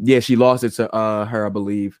 Yeah, she lost it to her, I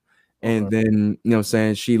believe. And then, you know what I'm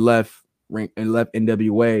saying, she left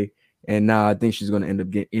NWA, and now I think she's gonna end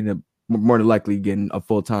up more than likely getting a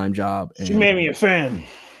full-time job. She made me a fan.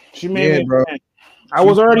 She made me a fan. I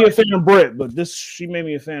was already a fan of Britt, but she made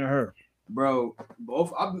me a fan of her. Bro, I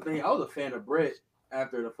was a fan of Britt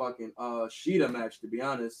after the fucking Sheeta match, to be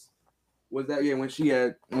honest. Was that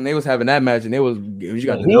when they was having that match and she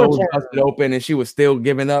got the nose busted open and she was still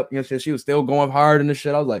giving up, you know, she was still going hard and the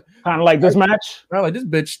shit. I was like, kind of like this match. I was like,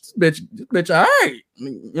 this bitch, all right.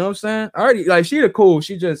 You know what I'm saying? Already, like Sheeta cool.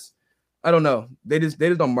 She just, I don't know. They just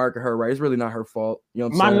don't market her right. It's really not her fault. You know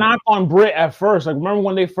what I'm saying? My knock on Britt at first, like remember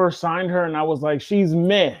when they first signed her and I was like, she's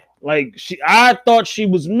meh. Like I thought she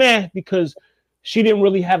was meh because she didn't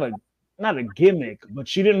really have not a gimmick, but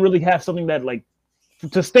she didn't really have something that like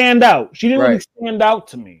to stand out. She didn't really stand out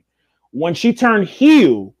to me. When she turned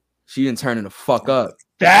heel, she didn't turn the fuck up.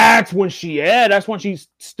 That's when she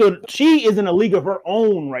stood. She is in a league of her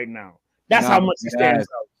own right now. That's how much she stands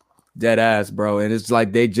out. Dead ass, bro. And it's like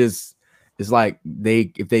if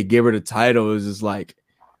they give her the title, it's just like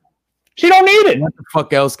she don't need it. What the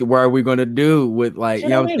fuck else? What are we gonna do with like, you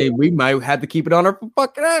know what I'm saying? We might have to keep it on her for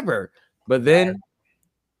fucking ever. But then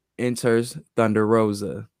enters Thunder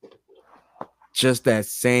Rosa. Just that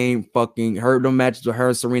same fucking the matches with her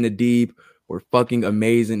and Serena Deeb were fucking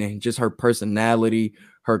amazing, and just her personality,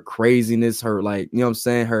 her craziness, her like, you know what I'm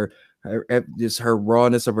saying, her just her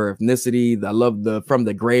rawness of her ethnicity. I love from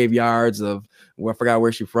the graveyards of I forgot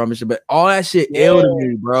where she's from and shit, but all that shit ill to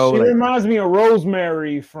me, bro. She reminds me of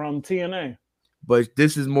Rosemary from TNA. But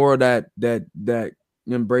this is more that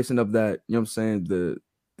embracing of that, you know what I'm saying,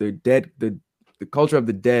 the dead, the culture of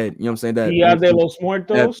the dead, you know what I'm saying, that Dia de los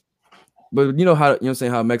Muertos. But you know how, you know what I'm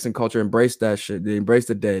saying, how Mexican culture embraced that shit. They embrace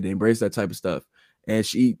the dead, they embrace that type of stuff. And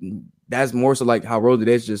that's more so like how Rosa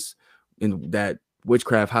is just in that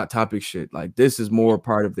witchcraft hot topic shit. Like this is more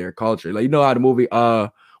part of their culture. Like, you know how the movie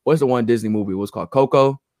what's the one Disney movie was called?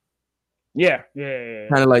 Coco? Yeah.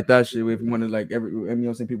 Kind of like that shit. If you want to like you know what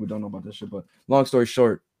I'm saying, people don't know about this shit, but long story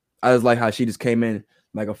short, I was like how she just came in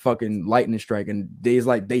like a fucking lightning strike, and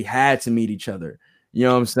they had to meet each other. You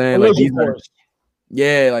know what I'm saying? Like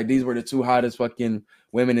these were the two hottest fucking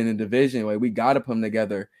women in the division. Like we gotta put them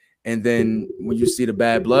together. And then when you see the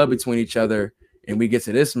bad blood between each other, and we get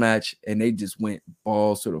to this match, and they just went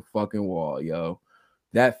balls to the fucking wall, yo.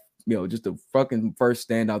 That, you know, just the fucking first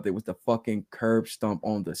standout there with the fucking curb stomp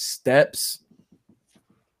on the steps.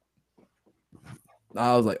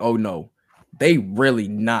 I was like, oh no, they really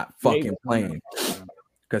not fucking playing.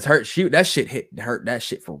 Because that shit hurt that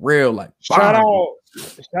shit for real. Like shout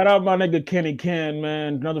out my nigga Kenny Ken,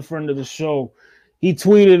 man, another friend of the show. He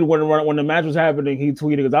tweeted when the match was happening. He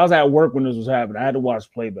tweeted because I was at work when this was happening. I had to watch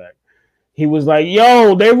playback. He was like,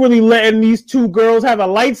 "Yo, they really letting these two girls have a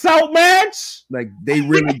lights out match? Like they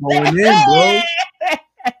really going in, bro.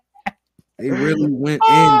 They really went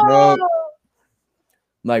in, bro.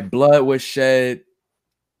 Like blood was shed,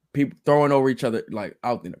 people throwing over each other, like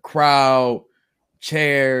out in the crowd."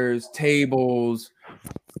 Chairs, tables,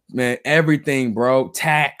 man, everything, bro.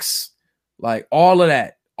 Tax, like all of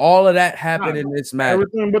that happened in this match.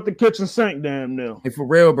 Everything but the kitchen sink, damn near. And for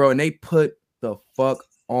real, bro. And they put the fuck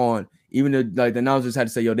on. Even the announcers had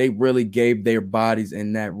to say, yo, they really gave their bodies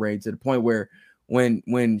in that ring to the point where when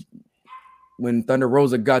Thunder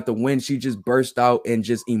Rosa got the win, she just burst out in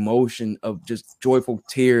just emotion of just joyful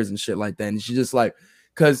tears and shit like that. And she just like,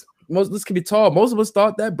 because let's be tall. Most of us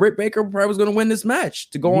thought that Britt Baker probably was going to win this match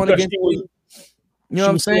to go on against, you know what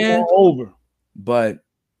I'm saying? Over. But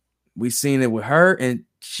we seen it with her, and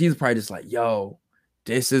she's probably just like, yo,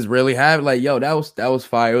 this is really happening. Like, yo, that was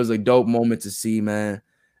fire. It was a dope moment to see, man.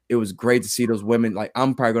 It was great to see those women. Like,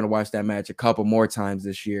 I'm probably going to watch that match a couple more times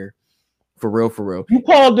this year. For real. You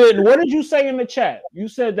called it. What did you say in the chat? You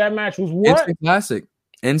said that match was what?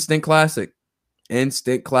 Instant classic.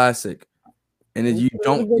 And if you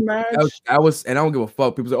don't, that was, and I don't give a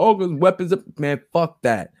fuck. People say, oh, weapons up, man. Fuck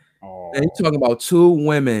that. Oh. And you're talking about two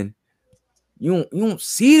women. You don't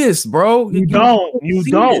see this, bro. You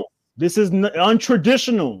don't. This is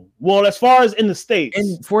untraditional. Well, as far as in the States,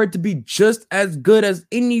 and for it to be just as good as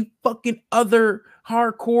any fucking other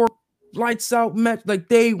hardcore lights out match, like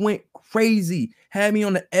they went crazy, had me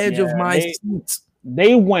on the edge of my seat.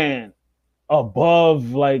 They went above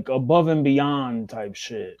and beyond type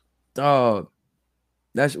shit. Dog,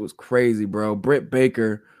 that shit was crazy, bro. Britt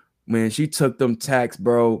Baker, man, she took them tacks,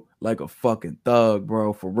 bro, like a fucking thug,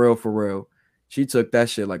 bro. For real. She took that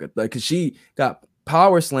shit like a thug, because she got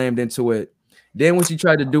power slammed into it. Then when she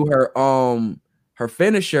tried to do her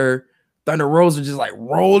finisher, Thunder Rosa just like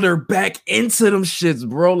rolled her back into them shits,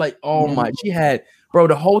 bro. Like, oh my, she had, bro,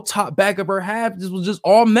 the whole top back of her half was just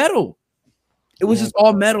all metal. It was just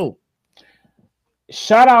all metal.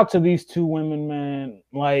 Shout out to these two women, man.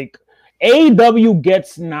 Like, AEW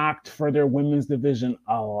gets knocked for their women's division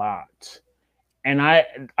a lot. And I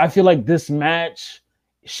feel like this match,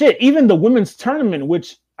 shit, even the women's tournament,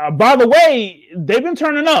 which, by the way, they've been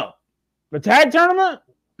turning up. The tag tournament,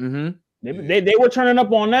 they were turning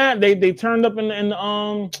up on that. They turned up in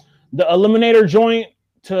the eliminator joint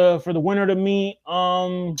for the winner to meet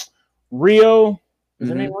Rio. Is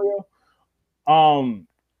her name Rio?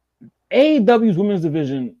 AEW's women's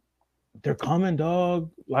division, they're coming, dog.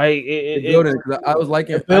 Like I was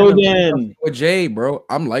liking building with Jay, bro.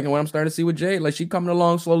 I'm liking what I'm starting to see with Jay. Like, she coming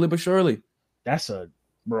along slowly but surely. That's a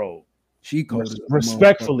bro. She cold.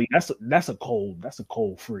 Respectfully, that's a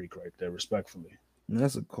cold freak right there. Respectfully,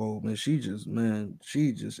 that's a cold man. She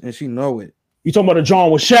she know it. You talking about a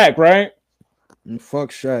John with Shaq, right? And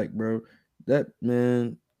fuck Shaq, bro. That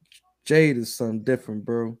man, Jade is something different,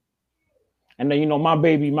 bro. And then, my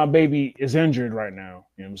baby is injured right now.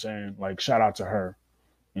 You know what I'm saying? Like, shout out to her.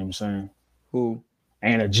 You know what I'm saying? Who?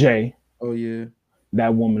 Anna Jay. Oh yeah,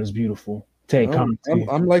 that woman is beautiful.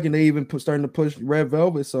 I'm liking they even starting to push Red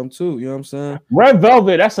Velvet some too. You know what I'm saying? Red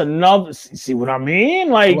Velvet, that's another. See what I mean?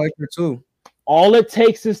 Like, I like her too. All it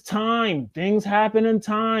takes is time. Things happen in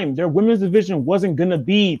time. Their women's division wasn't gonna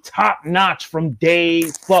be top notch from day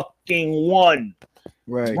fucking one.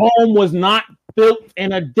 Right. Rome was not built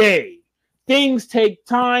in a day. Things take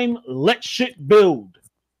time. Let shit build.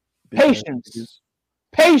 Patience.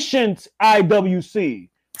 Patience, IWC.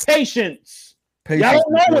 Patience. Y'all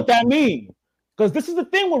don't know what that means. Because this is the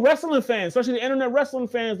thing with wrestling fans, especially the internet wrestling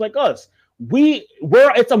fans like us.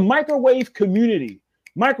 It's a microwave community.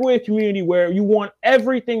 Microwave community where you want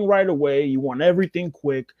everything right away. You want everything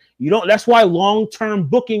quick. That's why long-term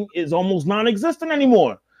booking is almost non-existent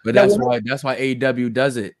anymore. But that's why AEW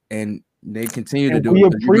does it. And they continue to do it. You're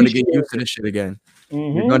going to get used to this shit again.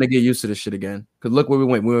 You're going to get used to this shit again. Because look where we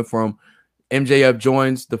went. We went from MJF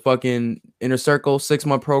joins the fucking Inner Circle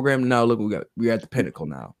 6-month program. Now look, we're at the pinnacle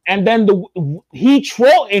now. And then he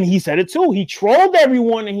trolled, and he said it too. He trolled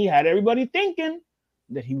everyone, and he had everybody thinking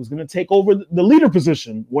that he was going to take over the leader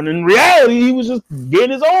position. When in reality, he was just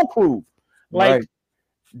getting his own crew. Like,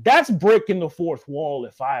 that's breaking the fourth wall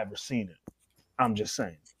if I ever seen it. I'm just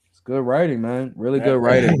saying. It's good writing, man. Really good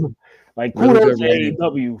writing. Like, kudos to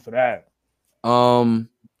AEW for that.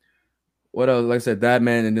 What else? Like I said, that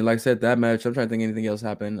man, and then like I said, that match. I'm trying to think anything else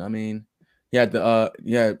happened. I mean, you know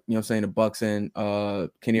what I'm saying, the Bucks and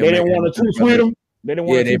Kenny Omega. They didn't want to tweet him.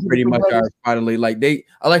 They pretty much are finally like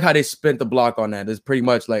I like how they spent the block on that. It's pretty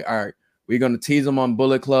much like, all right, we're gonna tease them on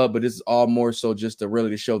Bullet Club, but this is all more so just to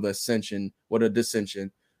really show the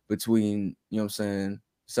dissension between, you know what I'm saying,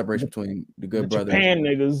 separation between the Good Brothers, Japan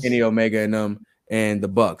niggas, Kenny Omega and them, and the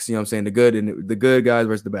Bucks. You know what I'm saying, the good guys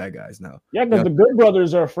versus the bad guys now. Yeah, because the Good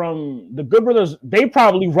Brothers are from the Good Brothers. They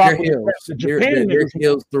probably rock with the Japan they're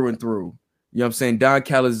heels through and through. You know what I'm saying? Don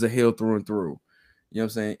Callis is a heel through and through. You know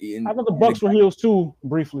what I'm saying? I thought the Bucks were heels too,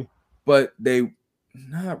 briefly. But they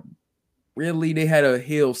not really. They had a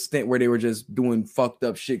heel stint where they were just doing fucked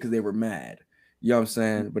up shit because they were mad. You know what I'm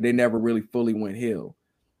saying? But they never really fully went heel.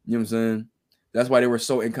 You know what I'm saying? That's why they were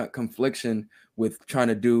so in confliction with trying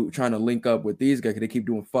to link up with these guys because they keep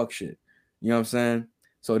doing fuck shit. You know what I'm saying?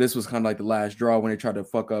 So this was kind of like the last draw when they tried to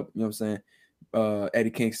fuck up, you know what I'm saying?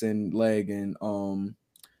 Eddie Kingston leg and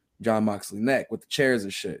John Moxley neck with the chairs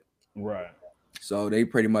and shit. Right. So they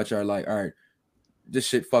pretty much are like, all right, this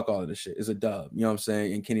shit, fuck all of this shit. It's a dub. You know what I'm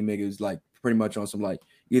saying? And Kenny Omega is like pretty much on some like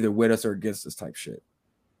either with us or against us type shit.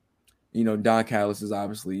 You know, Don Callis is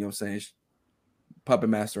obviously, you know what I'm saying, puppet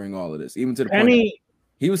mastering all of this, even to the point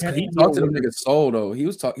he talked to the nigga's soul though. He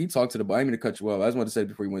talked to the, I didn't mean to cut you off. I just want to say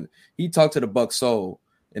before he went, he talked to the Buck soul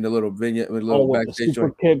in the little vignette with a little backstage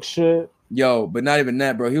super kick shit. Yo, but not even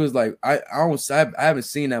that, bro. He was like, I haven't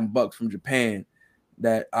seen them Bucks from Japan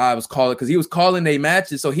that I was calling because he was calling their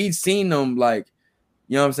matches, so he'd seen them like,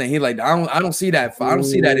 you know what I'm saying. He like, I don't see that. I don't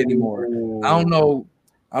see that anymore. I don't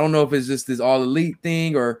know if it's just this all elite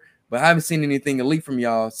thing but I haven't seen anything elite from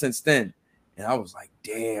y'all since then. And I was like,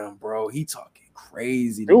 damn, bro, he talking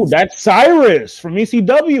crazy. Dude, that's Cyrus from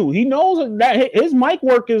ECW. He knows that his mic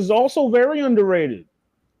work is also very underrated.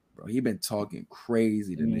 Bro, he been talking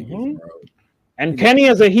crazy to niggas, bro. And Kenny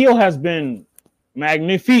as a heel has been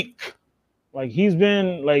magnifique. Like he's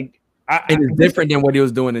been like, it's different than what he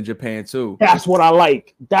was doing in Japan too. That's what I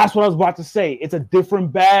like. That's what I was about to say. It's a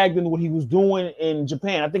different bag than what he was doing in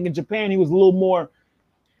Japan. I think in Japan he was a little more.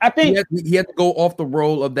 I think he had to go off the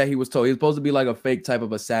role of that he was told. He was supposed to be like a fake type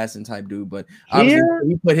of assassin type dude, but he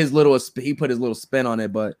put his little spin on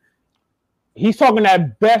it. But he's talking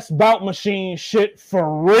that best bout machine shit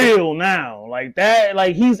for real now, like that.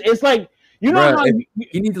 Like it's like you know how you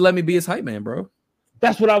need to let me be his hype man, bro.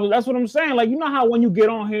 That's what I'm saying. Like you know how when you get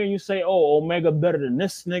on here and you say, "Oh, Omega better than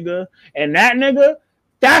this nigga and that nigga,"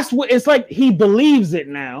 that's what it's like. He believes it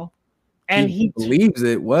now. And he believes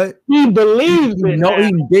it. What? He believes it. No,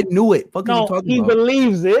 he didn't know it. Fuck no, he about?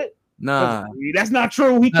 Believes it. Nah, that's not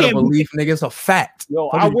true. He not can't believe, nigga. It's a fact. Yo,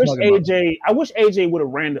 I wish AJ would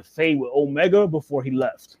have ran the fade with Omega before he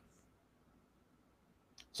left,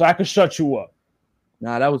 so I could shut you up.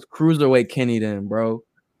 Nah, that was cruiserweight Kenny then, bro.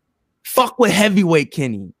 Fuck with heavyweight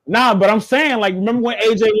Kenny. Nah, but I'm saying, like, remember when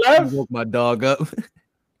AJ left? Woke my dog up.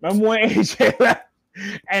 Remember when AJ left?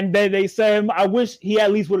 And then they said, I wish he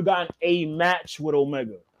at least would have gotten a match with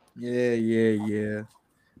Omega. Yeah.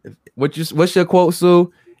 What's your quote,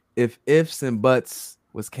 Sue? If ifs and buts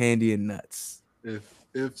was candy and nuts. If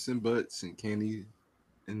ifs and buts and candy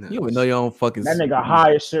and nuts. You would know your own fucking. That nigga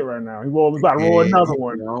high as shit right now. He about to roll another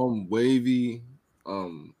one. Wavy,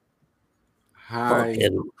 high.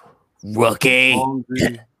 Fucking rookie. I'm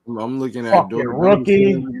looking at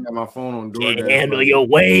rookie. I'm looking at my phone on DoorDash. Can't handle your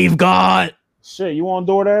wave, God. Shit, you on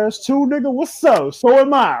DoorDash too, nigga? What's up? So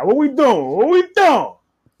am I. What we doing? I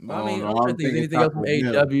mean, I don't think there's anything else from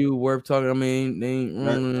AEW worth talking. I mean,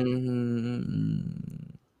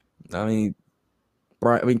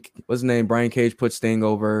 what's his name? Brian Cage put Sting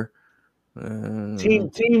over.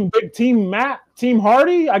 Team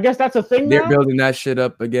Hardy. I guess that's a thing. They're building that shit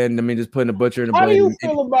up again. I mean, just putting a butcher in the. How do you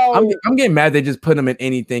feel about? I'm getting mad. They just put them in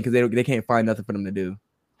anything because they can't find nothing for them to do.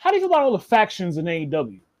 How do you feel about all the factions in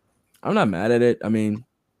AEW? I'm not mad at it. I mean,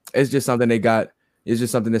 it's just something they got. It's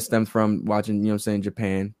just something that stems from watching, you know what I'm saying,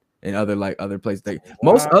 Japan and other places.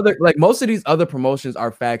 Most of these other promotions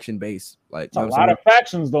are faction based. Like a lot of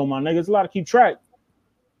factions though, my nigga. It's a lot to keep track.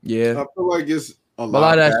 Yeah. I feel like it's a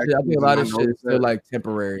lot of that shit. I think a lot of shit is still like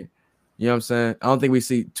temporary. You know what I'm saying? I don't think we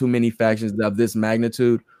see too many factions of this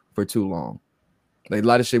magnitude for too long. Like a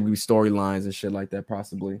lot of shit would be storylines and shit like that,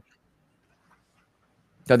 possibly.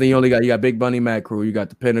 I think you got Big Bunny Mad Crew, you got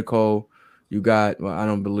the Pinnacle, you got I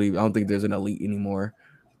don't think there's an elite anymore.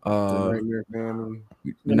 The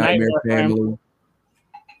Nightmare Family.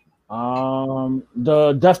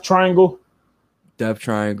 The Death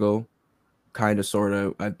Triangle. Kind of, sort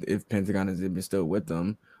of. If Pentagon is even still with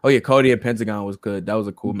them. Oh yeah, Cody and Pentagon was good. That was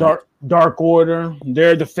a cool match. Dark Order.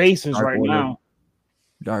 They're the faces now.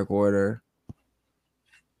 Dark Order. I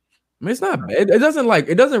mean, it's not bad. It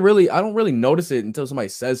doesn't really. I don't really notice it until somebody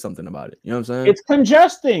says something about it. You know what I'm saying? It's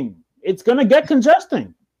congesting. It's gonna get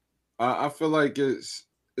congesting. I feel like it's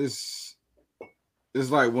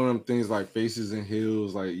like one of them things like faces and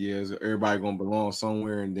heels. Like everybody gonna belong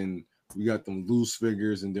somewhere, and then we got them loose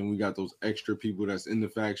figures, and then we got those extra people that's in the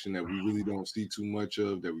faction that we really don't see too much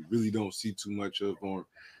of. On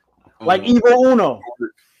like Evil Uno.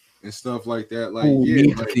 And stuff like that. Like,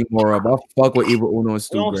 need to see more of. I fuck with Evil Uno and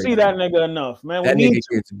Stu. Don't see that nigga enough, man. That nigga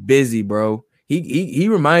gets busy, bro. He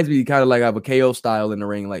reminds me kind of like I have a KO style in the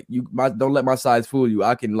ring. Like don't let my size fool you.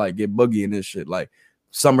 I can like get boogie in this shit. Like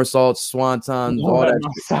somersaults, swantons, all that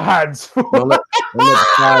shit. Sides. Don't let the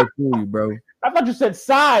size fool you, bro. I thought you said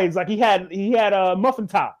sides. Like he had a muffin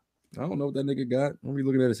top. I don't know what that nigga got. I'm be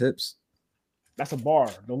looking at his hips. That's a bar.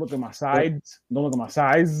 Don't look at my sides. Don't look at my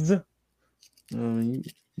sides. You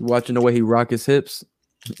watching the way he rock his hips?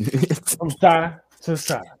 From side to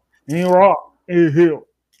side. Ain't rock. Ain't heel.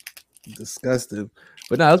 Disgusting.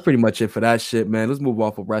 But nah, that's pretty much it for that shit, man. Let's move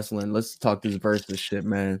off of wrestling. Let's talk this versus shit,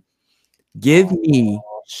 man. Give me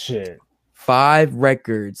shit 5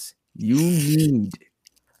 records you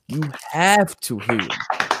have to hear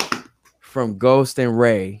from Ghost and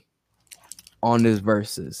Ray on this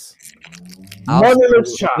versus.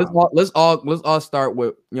 Let's all start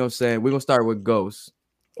with, you know what I'm saying? We're gonna start with Ghost.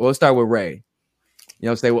 We'll start with Ray. You know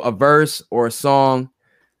what I'm saying? A verse or a song.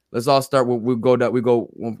 Let's all start with we go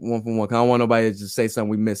one from one. I don't want nobody to just say something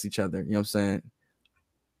we miss each other. You know what I'm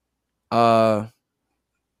saying?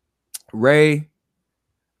 Ray,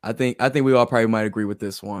 I think we all probably might agree with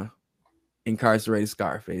this one. Incarcerated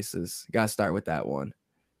Scarfaces. Gotta start with that one.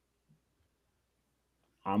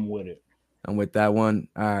 I'm with it. I'm with that one.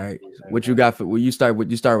 All right. What you got for? Well, you start with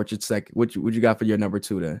your second. What you got for your number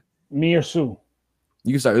 2 then? Me or Sue?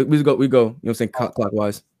 You can start. We go. You know what I'm saying?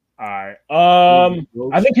 Clockwise. All right.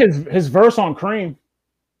 I think his verse on Cream.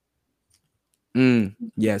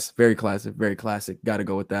 Yes, very classic. Very classic. Got to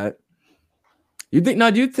go with that. Do you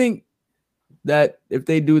think that if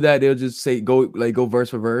they do that, they'll just say go verse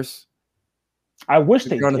for verse? I wish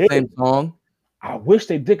they on the same song. I wish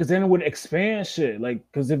they did, because then it would expand shit. Like,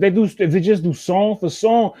 because if they just do song for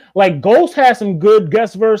song, like Ghost has some good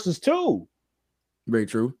guest verses too. Very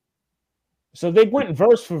true. So if they went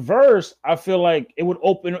verse for verse, I feel like it would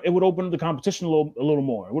open up the competition a little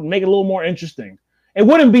more. It would make it a little more interesting. It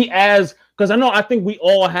wouldn't be as, because I think we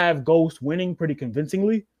all have Ghost winning pretty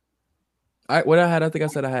convincingly. I think I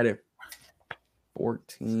said I had it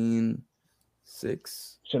 14-6.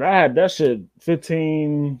 Shit, I had that shit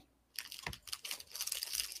 15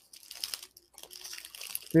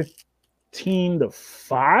 to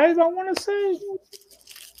 5, I want to say.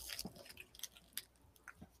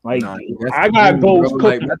 Like, I got Ghost.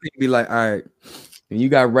 Like, I think be like, all right, and you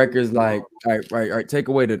got records like, all right. Take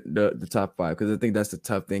away the top 5, because I think that's the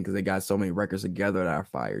tough thing, because they got so many records together that are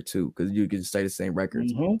fire too. Because you can say the same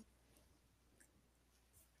records. Mm-hmm.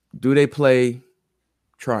 Do they play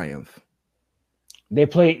Triumph? They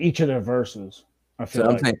play each of their verses. I feel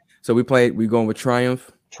like. I'm saying, so we going with Triumph.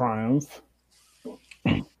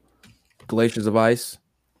 Glaciers of Ice.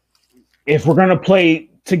 If we're gonna play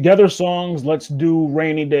together songs, let's do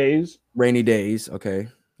Rainy Days. Rainy Days, okay.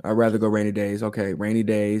 I'd rather go Rainy Days. Okay, Rainy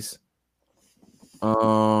Days.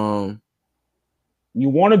 You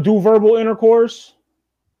want to do Verbal Intercourse?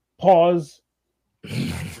 Pause.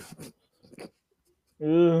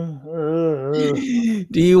 Do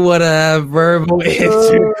you want to have verbal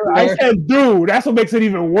intercourse? I said, dude. That's what makes it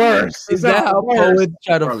even worse. Is that how poets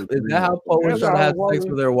try to have sex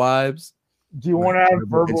with their wives? Do you want to have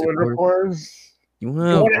verbal intercourse? You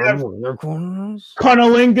want to have verbal intercourse?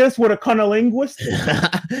 Cunnilingus with a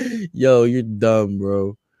cunnilinguist? Yo, you're dumb,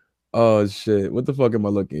 bro. Oh shit. What the fuck am I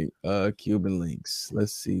looking? Cuban Links.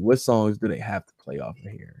 Let's see. What songs do they have to play off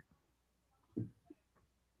of here?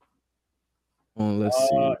 Let's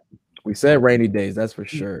see. We said Rainy Days, that's for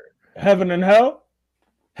sure. Heaven and Hell.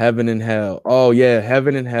 Oh yeah,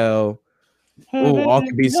 Heaven and Hell. Oh, All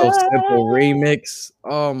Can Be So Simple remix.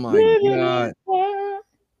 Oh my god.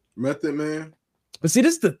 Method Man. But see,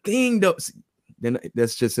 this is the thing though. Then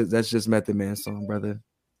that's just Method Man song, brother.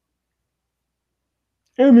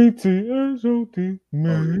 METSOT,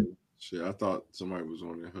 man. Oh, shit, I thought somebody was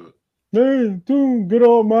on that hook. Man, dude, get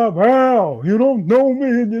on my pal. You don't know me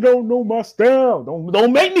and you don't know my style.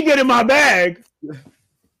 Don't make me get in my bag.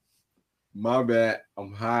 My bad.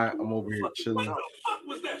 I'm high. I'm over here chilling.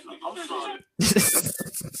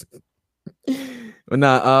 But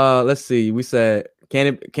nah, let's see. We said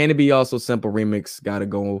can it be also simple remix? Gotta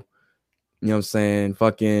go. You know what I'm saying?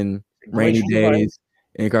 Fucking Rainy Days,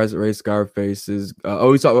 Incarcerated Scarfaces.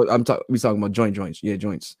 We talking about joints. Yeah,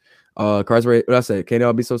 joints. Incarcerated. What I said? Can it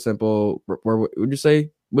all be so simple? What would you say?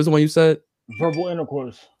 What's the one you said? Verbal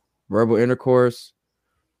Intercourse.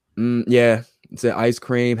 Yeah. It's Ice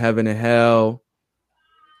Cream, Heaven and Hell.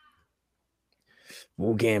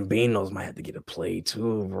 Well, Gambinos might have to get a play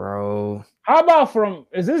too, bro. How about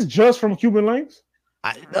is this just from Cuban Links?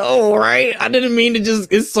 I know, right? I didn't mean to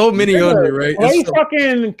just. It's so many on it, right? Play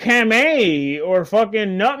fucking Camay or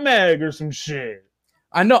fucking Nutmeg or some shit.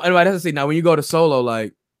 I know, and I have to say now when you go to solo,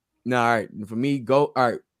 like, nah, all right. For me, go.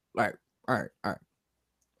 All right.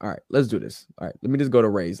 Let's do this. All right, let me just go to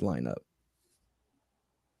Ray's lineup.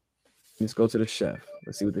 Let's go to the chef.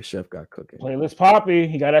 Let's see what the chef got cooking. Playlist Poppy.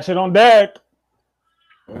 He got that shit on deck.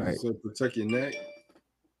 All right. So protect your neck.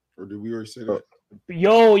 Or did we already say that?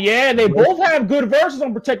 Yo, yeah, they both have good verses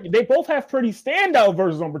on Protect. They both have pretty standout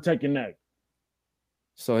verses on Protect Your Neck.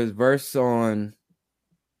 So his verse on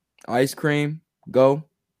Ice Cream, go.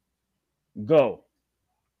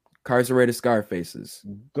 Incarcerated Scarfaces.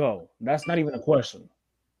 Go. That's not even a question.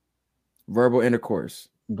 Verbal Intercourse.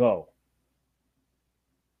 Go.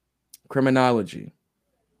 Criminology.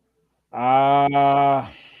 Nah,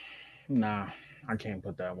 I can't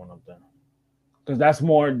put that one up there. Because that's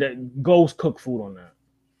more that Ghost cook food on that.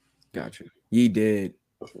 Got you. Ye did.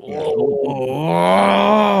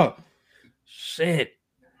 Oh, shit.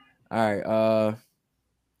 All right.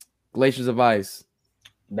 Glaciers of Ice.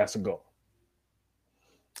 That's a go.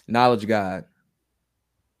 Knowledge God.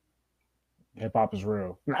 Hip hop is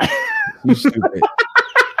real. You stupid.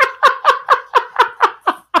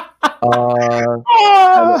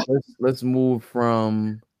 Let's move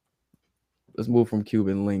from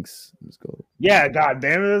Cuban Links. Let's go. Yeah, god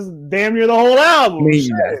damn it, it's damn near the whole album.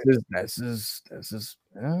 That's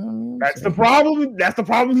the problem. That's the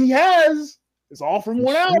problem he has. It's all from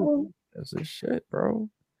one album. That's his shit, bro.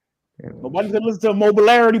 Nobody's gonna listen to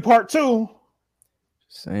Mobilarity Part 2.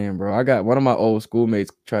 Saying, bro, I got one of my old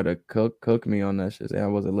schoolmates try to cook me on that shit. And I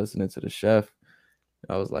wasn't listening to the chef.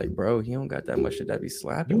 I was like, bro, he don't got that much shit that be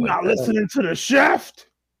slapping. You not listening to the chef?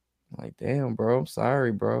 I'm like, damn, bro. I'm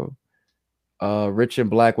sorry, bro. Rich and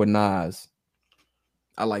Black with Nas.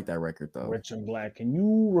 I like that record though. Rich and Black. Can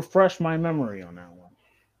you refresh my memory on that one?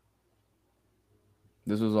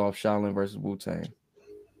 This was off Shaolin versus Wu-Tang. And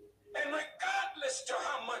regardless to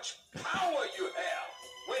how much power you have,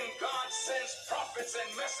 when God sends prophets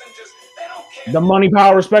and messengers, they don't care. The Money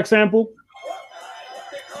Power Respect sample.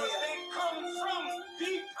 Because they come from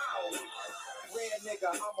the power.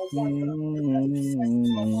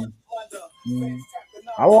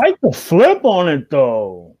 I like the flip on it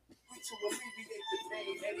though.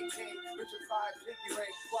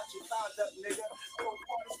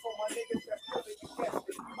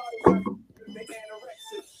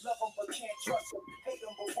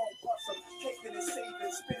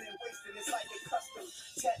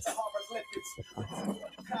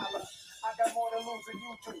 I got more to lose than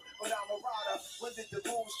you do, but I'm a rider. When did the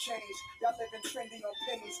rules change? Y'all living trendy on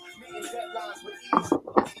pennies, meeting deadlines with ease.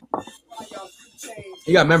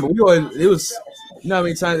 You gotta remember, it was, you know how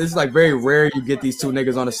many times it's like very rare you get these two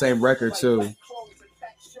niggas on the same record too.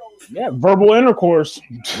 Yeah, Verbal Intercourse.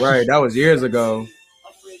 Right, that was years ago.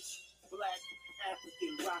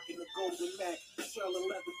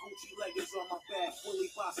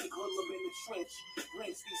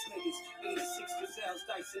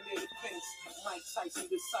 Mike Tyson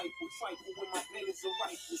disciple, trifle when my pen is a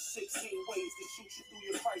rifle. 16 ways to shoot you through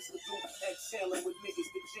your Chrysler. Do exhaling with niggas,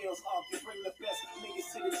 the jails argue. Bring the best niggas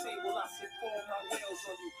to the table. I sit for my whales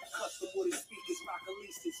on you. Custom wooden speakers, rock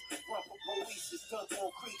Elises, rumple polices, dunk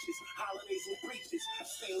on creatures, holidays and breaches.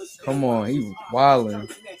 Come on, he wildin'.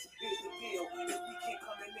 Here's the deal. If we can't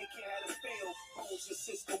come in, they can't have a fail. Bones and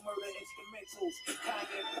Cisco murder instrumentals.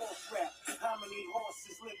 Kanye horse rap. How many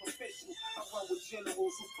horses live official? I run with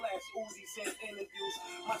generals who flash Uzis and interviews.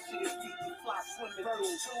 My shit is deep and fly swimming through.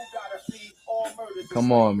 Two gotta feed all murders.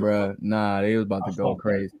 Come on, bro. Nah, they was about to go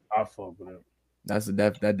crazy. I fuck with him.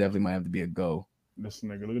 That definitely might have to be a go. This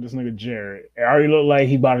nigga, look at this nigga Jared. It already look like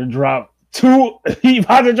he about to drop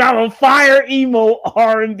a fire emo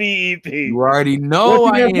R&B EP. You already know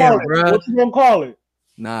I am, bro. What you gonna call it?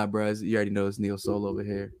 Nah, bro. You already know it's Neo Soul over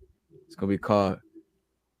here. It's gonna be called.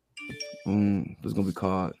 It's gonna be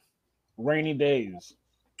called Rainy Days.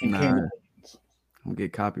 Nah, I'm gonna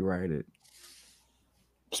get copyrighted.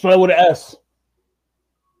 Spell it with an S.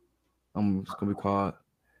 It's gonna be called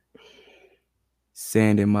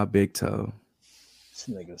Sand in My Big Toe. This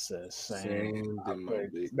nigga says sand.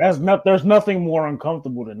 There's nothing more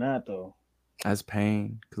uncomfortable than that though. That's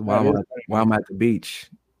pain. Cause while I'm at the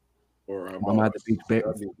beach, I'm at the beach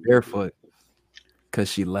barefoot. Cause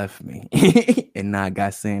she left me, and now I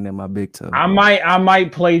got sand in my big toe. I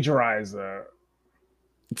might plagiarize that.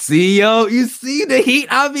 See, yo, you see the heat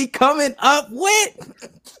I be coming up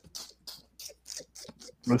with.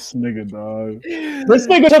 This nigga, dog. This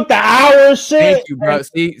nigga took the hour shit. Thank you, bro.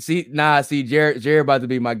 See, Jared about to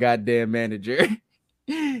be my goddamn manager.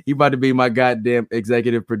 He about to be my goddamn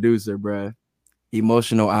executive producer, bro.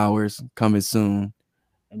 Emotional Hours coming soon.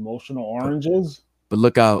 Emotional Oranges. But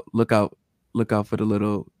look out for the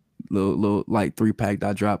little like 3-pack that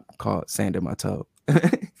I dropped called Sand in My Toe. A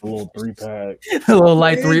little 3-pack. A little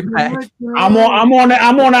light 3-pack. I'm on the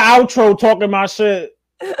outro talking my shit.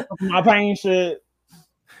 My pain shit.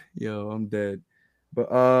 Yo, I'm dead.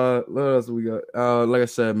 But what else we got? Like I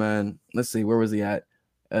said, man, let's see, where was he at?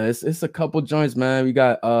 It's a couple joints, man. We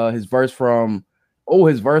got his verse from Oh,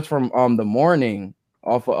 his verse from The Morning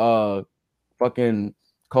off of fucking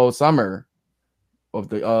Cold Summer of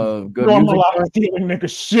the Good No, I'm Music. allowed stealing nigga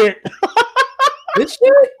shit. This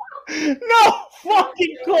shit, No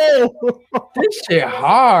fucking Cole. this shit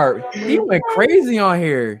hard. He went crazy on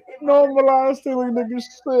here. No, I'm allowed stealing nigga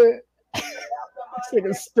shit. This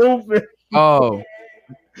nigga stupid. Oh,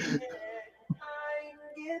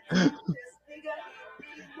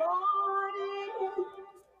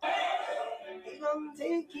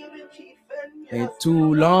 ain't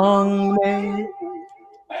too long, man.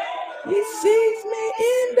 He sees me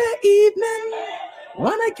in the evening.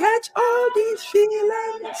 Wanna catch all these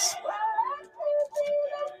feelings.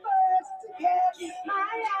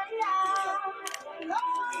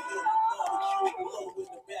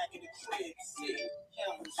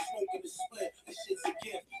 Smoking the split, this shit's a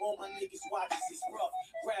gift. All my niggas watches is rough.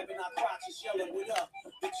 Grabbing our crotches, yelling, what up?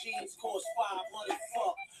 The jeans cost 500,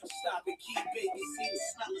 fuck. Stop it, keep it. You see the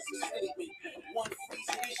smell is a statement. One freeze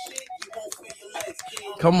of this shit, you won't feel your legs.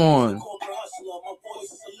 King. Come on. Corporate hustler, my voice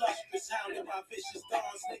is illustrious. Hounded by vicious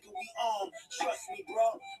dons, nigga, we armed. Trust me,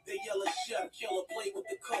 bro. They yell at chef, killer, play with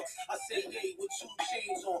the cooks. I say, yay, with 2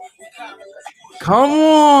 chains on. We common, let's do it. Come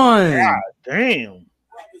on. God damn.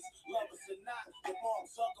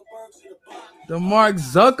 The Mark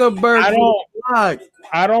Zuckerberg.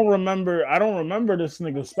 I don't remember this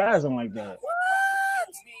nigga spazzing like that.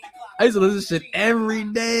 I used to listen to shit every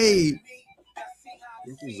day.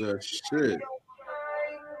 This is that shit.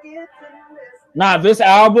 Nah, this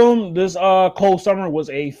album, this Cold Summer was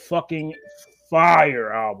a fucking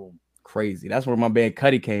fire album. Crazy. That's where my band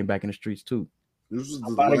Cuddy came back in the streets too. This is the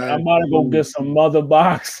I'm about to go get some Mother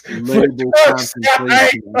Box. label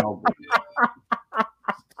concentration album.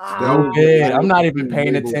 Stupid. I'm not even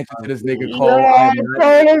paying attention to this nigga Cole. Yeah,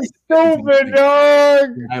 Cole is stupid, dog.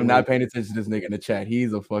 I'm not paying attention to this nigga in the chat.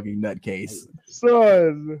 He's a fucking nutcase.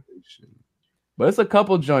 Son. But it's a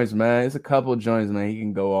couple joints, man. It's a couple joints, man. He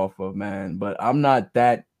can go off of, man. But I'm not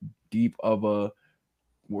that deep of a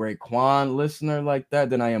Raekwon listener like that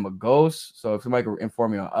than I am a Ghost. So if somebody could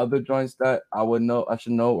inform me on other joints that I would know, I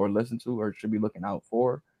should know or listen to or should be looking out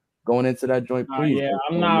for going into that joint, please. Yeah,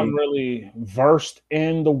 I'm not really versed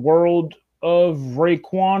in the world of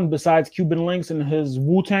Raekwon besides Cuban Links and his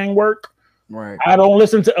Wu-Tang work. Right. I don't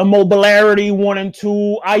listen to Immobilarity 1 and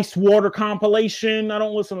 2, Ice Water compilation. I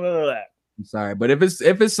don't listen to none of that. I'm sorry, but if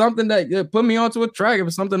it's something that put me onto a track, if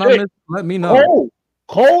it's something I'm missing, let me know.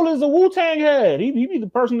 Cole is a Wu-Tang head. He be the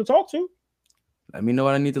person to talk to. Let me know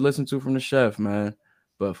what I need to listen to from the chef, man.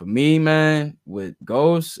 But for me, man, with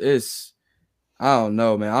Ghost, it's I don't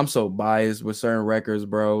know, man. I'm so biased with certain records,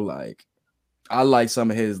 bro. Like, I like some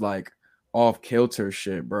of his like off-kilter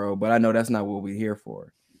shit, bro. But I know that's not what we're here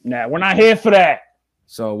for. Nah, we're not here for that.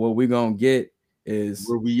 So what we gonna get is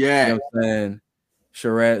where we at. You know what I'm saying?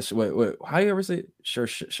 Charez, wait, how you ever say it?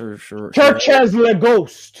 Churches Le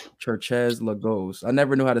Ghost. Churches Le Ghost. I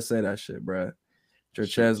never knew how to say that shit, bro.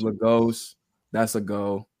 Churches Le Ghost. That's a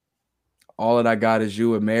go. All That I Got Is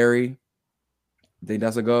You and Mary. Think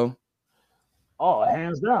that's a go? Oh,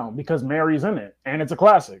 hands down, because Mary's in it, and it's a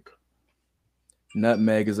classic.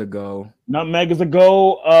 Nutmeg is a go. Nutmeg is a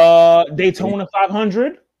go. Daytona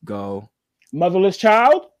 500. Go. Motherless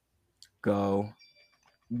Child. Go.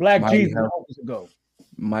 Black Jesus is a go.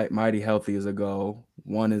 Mighty Healthy is a go.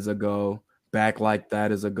 One is a go. Back Like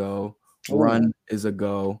That is a go. Ooh. Run is a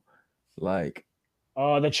go. Like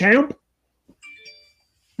The Champ.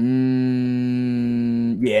 Yeah,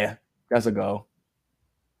 that's a go.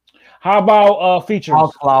 How about features?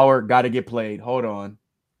 Flower Gotta Get Played. Hold on.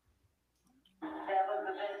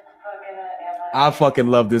 I fucking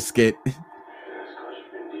love this skit.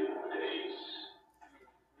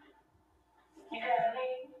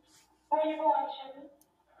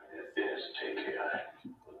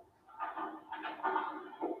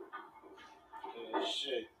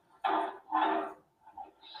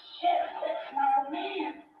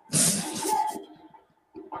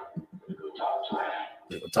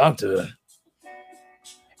 Talk to her.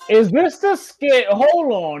 Is this the skit?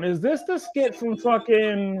 Hold on. Is this the skit from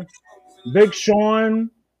fucking Big Sean,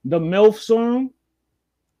 the MILF song?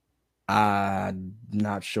 I'm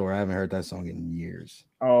not sure. I haven't heard that song in years.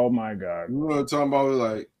 Oh my god. You know what I'm talking about?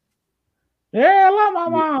 Like, yeah, I love my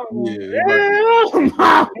mom. Yeah, I love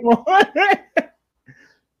my mom.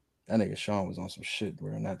 That nigga Sean was on some shit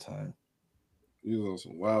during that time. He was on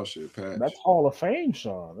some wild shit, Pat. That's Hall of Fame,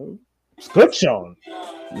 Sean. Dude. It's good, Sean.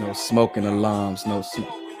 No smoking alarms, no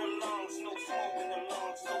smoke.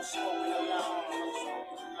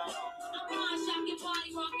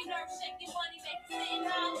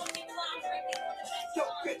 Yo,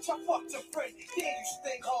 bitch, I fucked a friend. Damn, you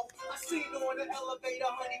stink, ho. I seen her in the elevator. made a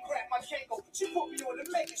honey crack my Kango. She put me on the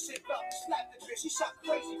mega shit belt. Slapped the bitch. She shot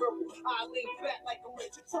crazy verbal. I leaned back like a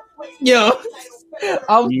witch. It took place. Yo,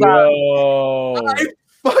 I'm sorry. Yo, I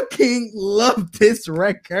fucking love this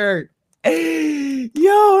record. Yo,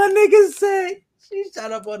 that nigga said she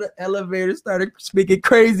shot up on the elevator, started speaking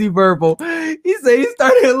crazy verbal. He said he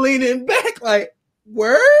started leaning back like,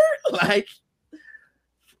 word? Like,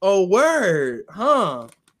 oh, word, huh?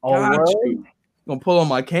 oh, Got word? you. Gonna pull on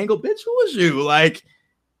my Kango, bitch. Who was you? Like,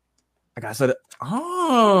 I said,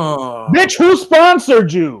 oh, Bitch, who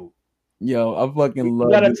sponsored you? yo, I fucking love.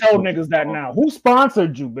 You gotta this tell song. niggas that now. Who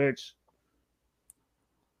sponsored you, bitch?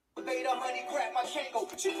 Made a honey crack my Kango.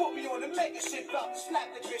 She put me on the mega shit belt.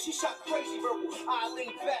 Slapped the bitch. She shot crazy verbal. I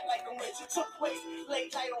leaned back like a witch. It took place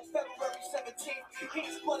late night on February 17th.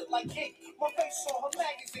 Hands flooded like ink. My face on her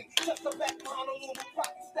magazine. Just the back behind a little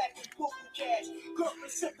pocket stacking Google cash.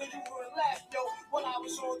 Girlfriend sipping you were laugh, yo. When I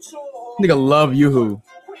was on tour. Nigga love Yoo-Hoo.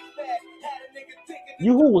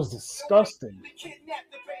 Yoo-Hoo was disgusting.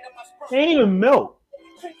 They ain't even milk.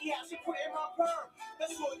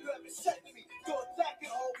 That's all you ever said to me. Go back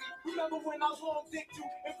and hold me. Remember when I long dicked you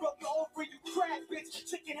and broke your over you crack bitch,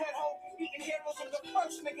 chicken head hoe, eating heroes. I'm the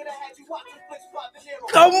first nigga that had you watching flicks by De Niro.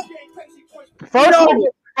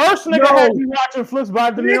 First nigga had you watching flips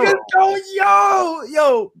by De Niro. Niggas don't,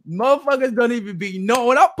 yo, motherfuckers don't even be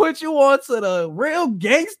knowing. I put you on to the real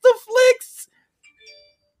gangster flicks,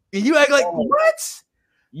 and you act like what?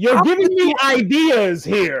 You're giving me ideas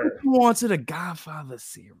here. You on to the Godfather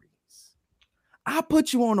series. I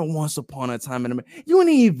put you on a Once Upon a Time in America. You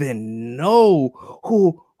didn't even know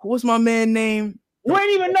who was my man name. You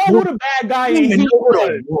ain't even know who the bad guy You didn't in even know who was.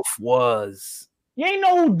 the wolf was. You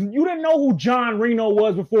didn't know who John Reno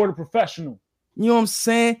was before The Professional. You know what I'm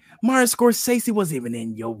saying? Martin Scorsese wasn't even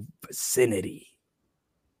in your vicinity.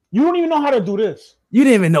 You don't even know how to do this. You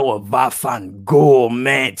didn't even know what Vafangul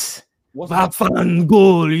meant.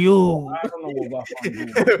 Vafangul, you. I don't know what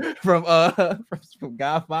Vafangul meant. from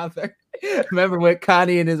Godfather. Remember when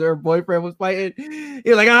Connie and her boyfriend was fighting?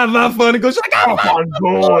 He's like, I'm Vafangul. She's like,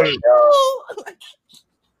 Vafangul.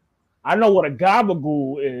 I know what a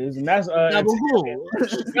gabagool is, and that's Gabagool.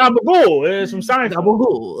 Gabagool is from science.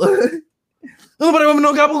 Gabagool. Nobody want to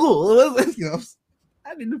know Gabagool. You know,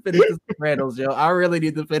 I need to finish the Sopranos, yo. I really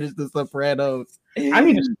need to finish the Sopranos. I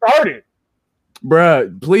need to start it.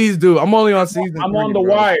 Bruh, please do. I'm only on season. I'm on The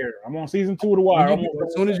Wire. I'm on season 2 of The Wire.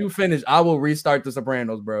 As soon as you finish, I will restart the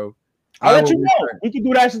Sopranos, bro. I'll let you know. We can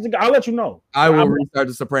do that shit together. I'll let you know. I will restart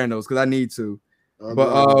the Sopranos because I need to.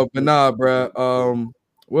 But nah, bro.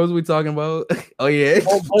 What was we talking about? Oh yeah,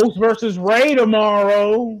 Ghost versus Ray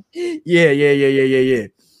tomorrow. Yeah.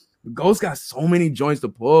 Ghost got so many joints to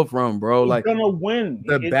pull from, bro. He's like gonna win.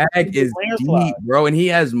 The bag is deep, bro, and he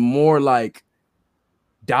has more like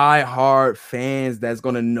die-hard fans that's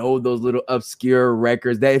gonna know those little obscure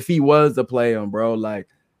records that if he was to play them, bro, like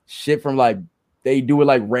shit from like they do with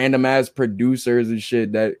like random ass producers and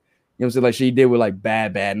shit that you know what I'm saying, like she did with like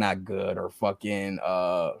Bad Not Good or fucking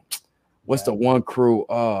what's the one crew?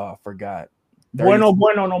 I forgot. Bueno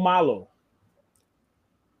No Malo.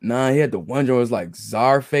 Nah, he had the one joint was like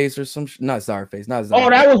Czarface or some not Czarface. Oh,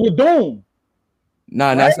 that was with Doom. Nah,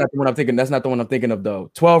 right? That's not the one I'm thinking. That's not the one I'm thinking of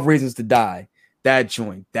though. 12 Reasons to Die. That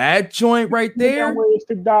joint right there. Ways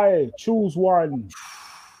to Die. Choose one.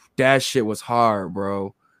 That shit was hard,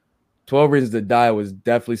 bro. 12 Reasons to Die was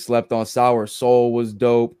definitely slept on. Sour Soul was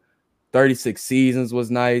dope. 36 Seasons was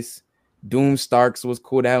nice. Doom Starks was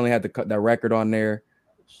cool. They only had to cut that record on there.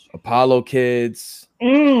 Apollo Kids.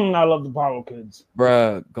 I love the Apollo Kids.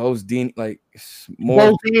 Bruh, Ghost Dean, like more.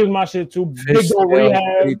 Ghost Dean is my shit too. Big Dog Rehab.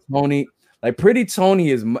 Pretty Tony. Like Pretty Tony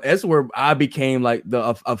is that's where I became like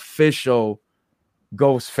the official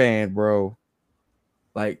Ghost fan, bro.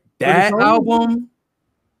 Like that album.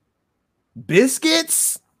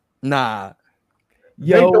 Biscuits? Nah.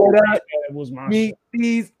 Yo, that was my meet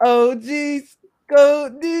these OGs. Go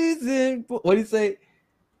decent. What did he say?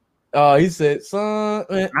 He said, "Son,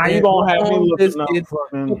 now you gonna have me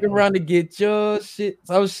looking around to get your shit."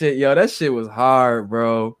 Some shit, yo. That shit was hard,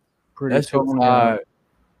 bro. That shit was hard.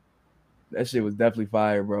 That shit was definitely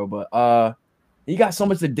fire, bro. But he got so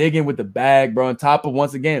much to dig in with the bag, bro. On top of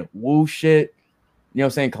once again, woo shit. You know what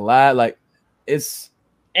I'm saying? Collide, like it's.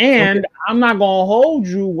 And I'm not gonna hold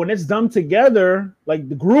you when it's done together, like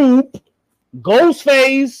the group.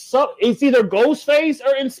 Ghostface, so it's either Ghostface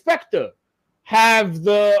or Inspector have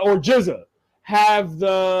the or Jizza have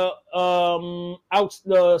the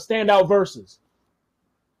standout verses.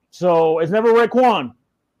 So it's never Raekwon.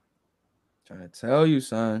 Trying to tell you,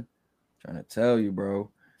 son. Trying to tell you,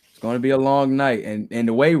 bro. It's going to be a long night. And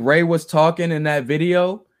the way Ray was talking in that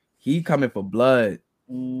video, he coming for blood.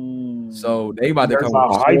 So they about to There's come a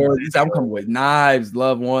with hype. swords. I'm coming with knives,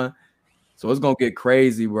 loved one. So it's gonna get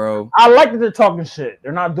crazy, bro. I like that they're talking shit.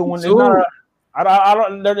 They're not doing. It's not. I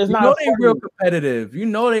don't. It's You not. know they real competitive. You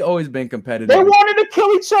know they always been competitive. They wanted to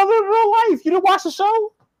kill each other in real life. You didn't watch the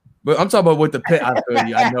show? But I'm talking about with the pen. I feel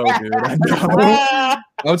you. I know, dude. I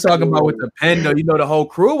know. I'm talking about with the pen, though. You know, the whole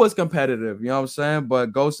crew was competitive. You know what I'm saying?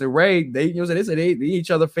 But Ghost and Ray, they said they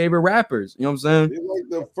each other favorite rappers. You know what I'm saying? They like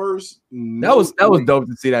the first. That was dope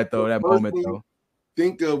to see that though. That moment though.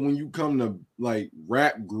 Think of when you come to like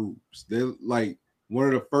rap groups. They're like one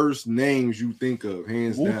of the first names you think of,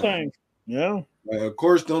 hands down. Yeah. Like, of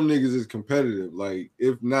course, them niggas is competitive. Like,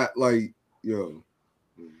 if not, like, yo.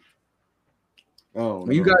 Oh,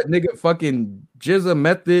 you got nigga fucking Jizza,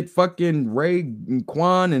 Method, fucking Ray and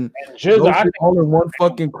Quan and Jizza all in one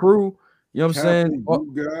fucking crew. You know what I'm saying?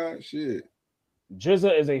 God, shit.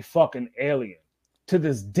 Jizza is a fucking alien to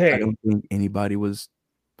this day. I don't think anybody was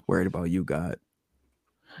worried about you, God.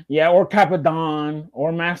 Yeah, or Capadon,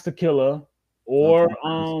 or Master Killer, or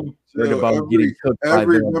worried about getting cooked by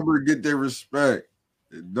them. Member get their respect.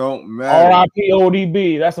 It don't matter. R.I.P.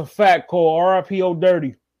 ODB. That's a fact, Cole. R.I.P. O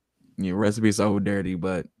Dirty. Your recipe's so dirty,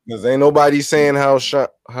 but because ain't nobody saying how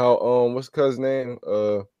what's cuz name?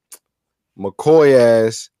 McCoy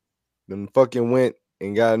ass then fucking went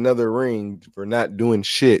and got another ring for not doing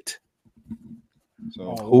shit.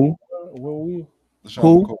 So who?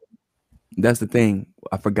 Who? That's the thing.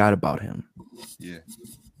 I forgot about him. Yeah.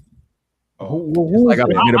 Like I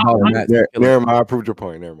forget about him. Never mind. I proved your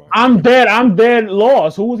point. Never mind. I'm dead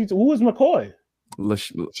lost. Who was he? Who was McCoy?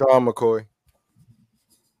 Sean McCoy.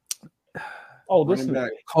 Oh, this is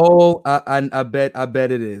Cole. I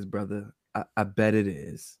bet it is, brother. I bet it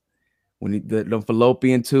is. When the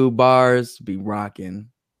fallopian tube bars be rocking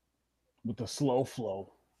with the slow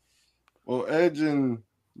flow. Well, Edge and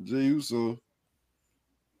Jey Uso.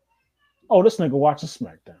 Oh, this nigga watching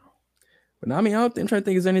SmackDown. But I mean, I'm trying to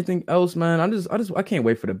think is anything else, man. I can't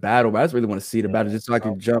wait for the battle, but I just really want to see the battle just so I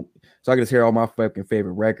can jump, so I can just hear all my fucking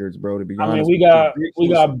favorite records, bro. To be honest, I mean, we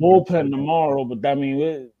got bullpen tomorrow, but I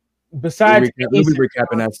mean, besides we'll be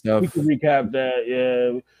recapping that stuff. We can recap that,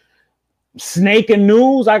 yeah. Snake and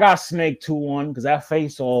News, I got Snake 2-1 because that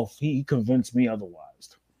face off, he convinced me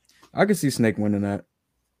otherwise. I can see Snake winning that.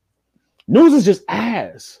 News is just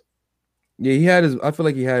ass. Yeah, he had his. I feel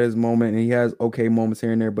like he had his moment, and he has okay moments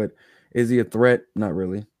here and there. But is he a threat? Not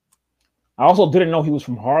really. I also didn't know he was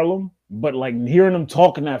from Harlem, but like hearing him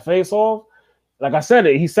talking that face off, like I said,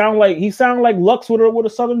 he sound like Lux with a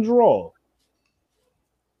southern drawl.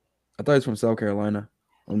 I thought he was from South Carolina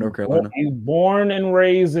or North Carolina. He's born and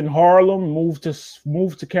raised in Harlem. Moved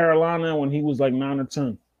to Carolina when he was like 9 or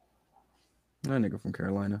 10. That nigga from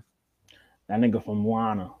Carolina. That nigga from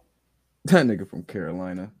Lana. That nigga from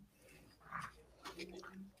Carolina.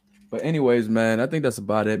 But anyways, man, I think that's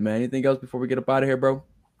about it, man. Anything else before we get up out of here, bro?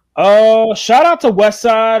 Shout out to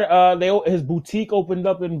Westside. His boutique opened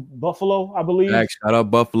up in Buffalo, I believe. Shout out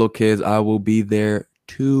Buffalo kids. I will be there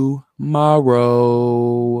tomorrow.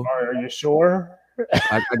 Are you sure?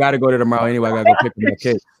 I gotta go there tomorrow anyway. I gotta go pick up my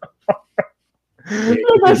kids.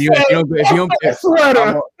 If you don't get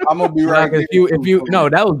I'm gonna be right. If you no,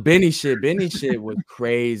 that was Benny shit. Benny shit was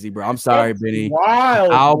crazy, bro. I'm sorry, Benny. Wild.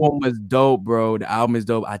 The album was dope, bro. The album is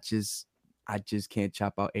dope. I just can't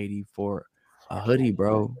chop out 80 for a hoodie,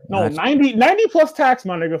 bro. No, 90 plus tax,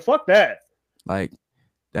 my nigga. Fuck that. Like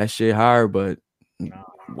that shit hard, but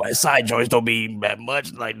West Side joints don't be that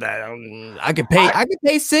much like that. I could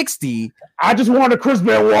pay 60. I just want a Chris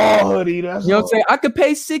Benoit hoodie. That's you know what I'm saying? I could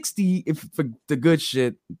pay 60 for the good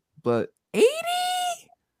shit, but 80?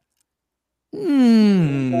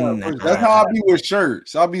 That's how I'll be with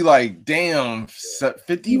shirts. I'll be like, damn,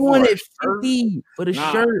 50 you wanted 50 for the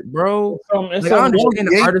shirt, bro. I understand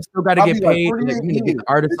the artist still got to get paid. Like, you need to get the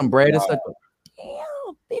artist some bread and stuff.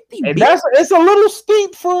 Damn, 50. And it's a little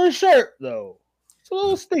steep for a shirt, though. It's a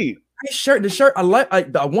little steep. The shirt,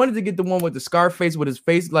 I wanted to get the one with the Scarface with his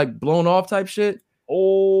face like blown off type shit.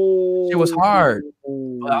 Oh, it was hard.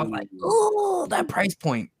 But I was like, oh, that price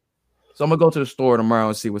point. So I'm gonna go to the store tomorrow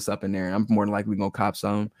and see what's up in there. And I'm more than likely gonna cop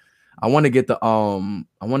some. I want to get the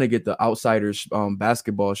Outsiders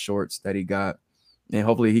basketball shorts that he got, and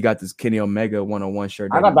hopefully he got this Kenny Omega 101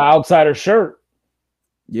 shirt. I got the Outsider shirt.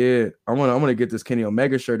 Yeah, I want to get this Kenny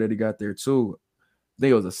Omega shirt that he got there too. I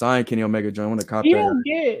think it was a signed Kenny Omega joint. I want to cop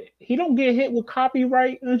that. He don't get hit with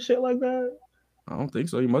copyright and shit like that. I don't think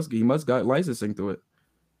so. He must got licensing through it.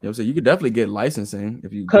 You know what I'm saying? You could definitely get licensing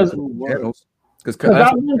if you because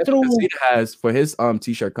Casita has for his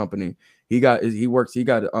t-shirt company. He got a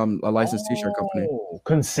licensed t-shirt company.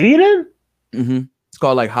 Conceded? Mm-hmm. It's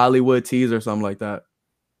called like Hollywood Tees or something like that.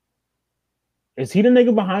 Is he the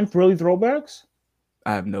nigga behind Frilly Throwbacks?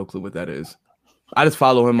 I have no clue what that is. I just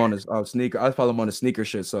follow him on his sneaker. I follow him on the sneaker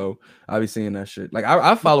shit, so I be seeing that shit. Like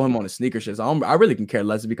I follow him on the sneaker shit. So I really can care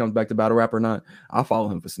less if he comes back to battle rap or not. I follow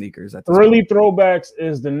him for sneakers. Frilly Throwbacks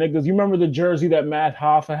is the niggas. You remember the jersey that Matt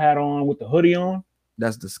Hoffa had on with the hoodie on?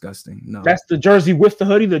 That's disgusting. No, that's the jersey with the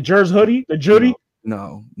hoodie, the Jers hoodie, the Judy.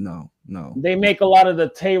 No. They make a lot of the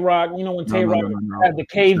Tay Rock. You know when Tay Rock had the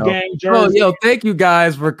Cave Gang jersey. Oh, yo, thank you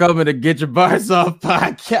guys for coming to Get Your Bars Off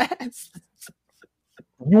podcast.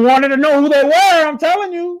 You wanted to know who they were. I'm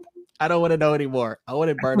telling you. I don't want to know anymore. I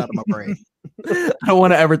want it burned out of my brain. I don't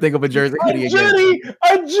want to ever think of a jersey hoodie again.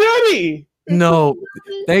 A Judy. No,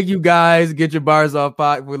 thank you guys. Get Your Bars Off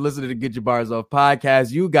podcast. We're listening to Get Your Bars Off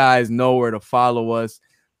podcast. You guys know where to follow us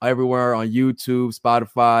everywhere on YouTube,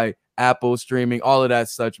 Spotify, Apple streaming, all of that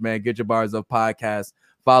such, man. Get Your Bars Off podcast.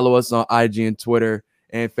 Follow us on IG and Twitter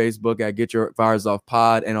and Facebook at Get Your Bars Off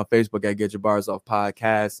Pod, and on Facebook at Get Your Bars Off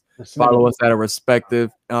Podcast. Follow us at our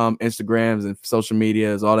respective Instagrams and social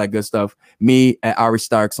medias, all that good stuff. Me at Ari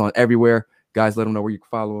Starks on everywhere. Guys, let them know where you can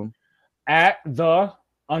follow them. At _marketable1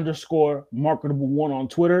 on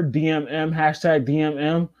Twitter, DMM, hashtag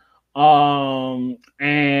DMM.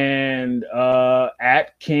 And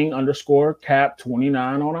at King_Cap29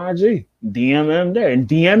 on IG. DMM there. And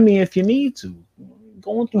DM me if you need to.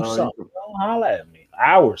 Going through something. Holla at me.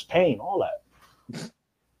 Hours, pain, all that.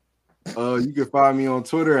 You can find me on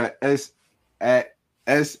Twitter at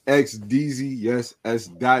SXDZ. Yes,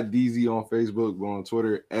 S.DZ on Facebook, but on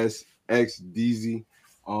Twitter, SXDZ.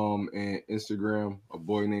 And Instagram, a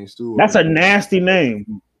boy named Stu. That's a nasty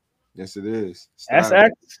name. Yes, it is. SX?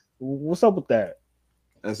 What's up with that?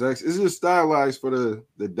 SX. It's just stylized for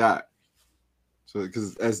the dot. So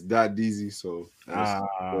because it's S.DZ, so that's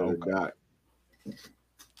the dot.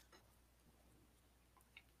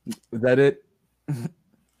 Is that it?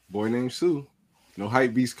 Boy named Sue. No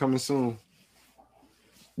hype beast coming soon.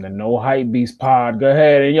 The No Hype Beast pod. Go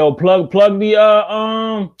ahead and plug the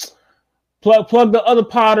plug the other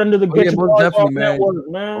pod under the Get Your Bars Off network,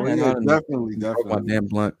 man. Definitely. My damn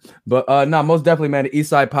blunt. But most definitely, man. The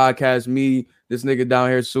Eastside Podcast. Me, this nigga down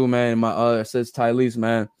here, Sue, man. My sis Tylese,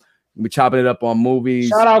 man. We chopping it up on movies.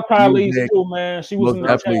 Shout out Tylese too, man. She was in the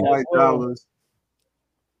chat.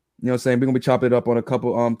 You know what I'm saying? We're gonna be chopping it up on a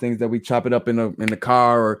couple things that we chop it up in the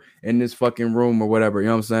car or in this fucking room or whatever. You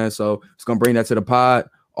know what I'm saying? So it's gonna bring that to the pod.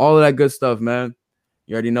 All of that good stuff, man.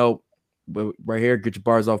 You already know. But right here, Get Your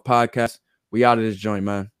Bars Off podcast. We out of this joint,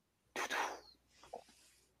 man.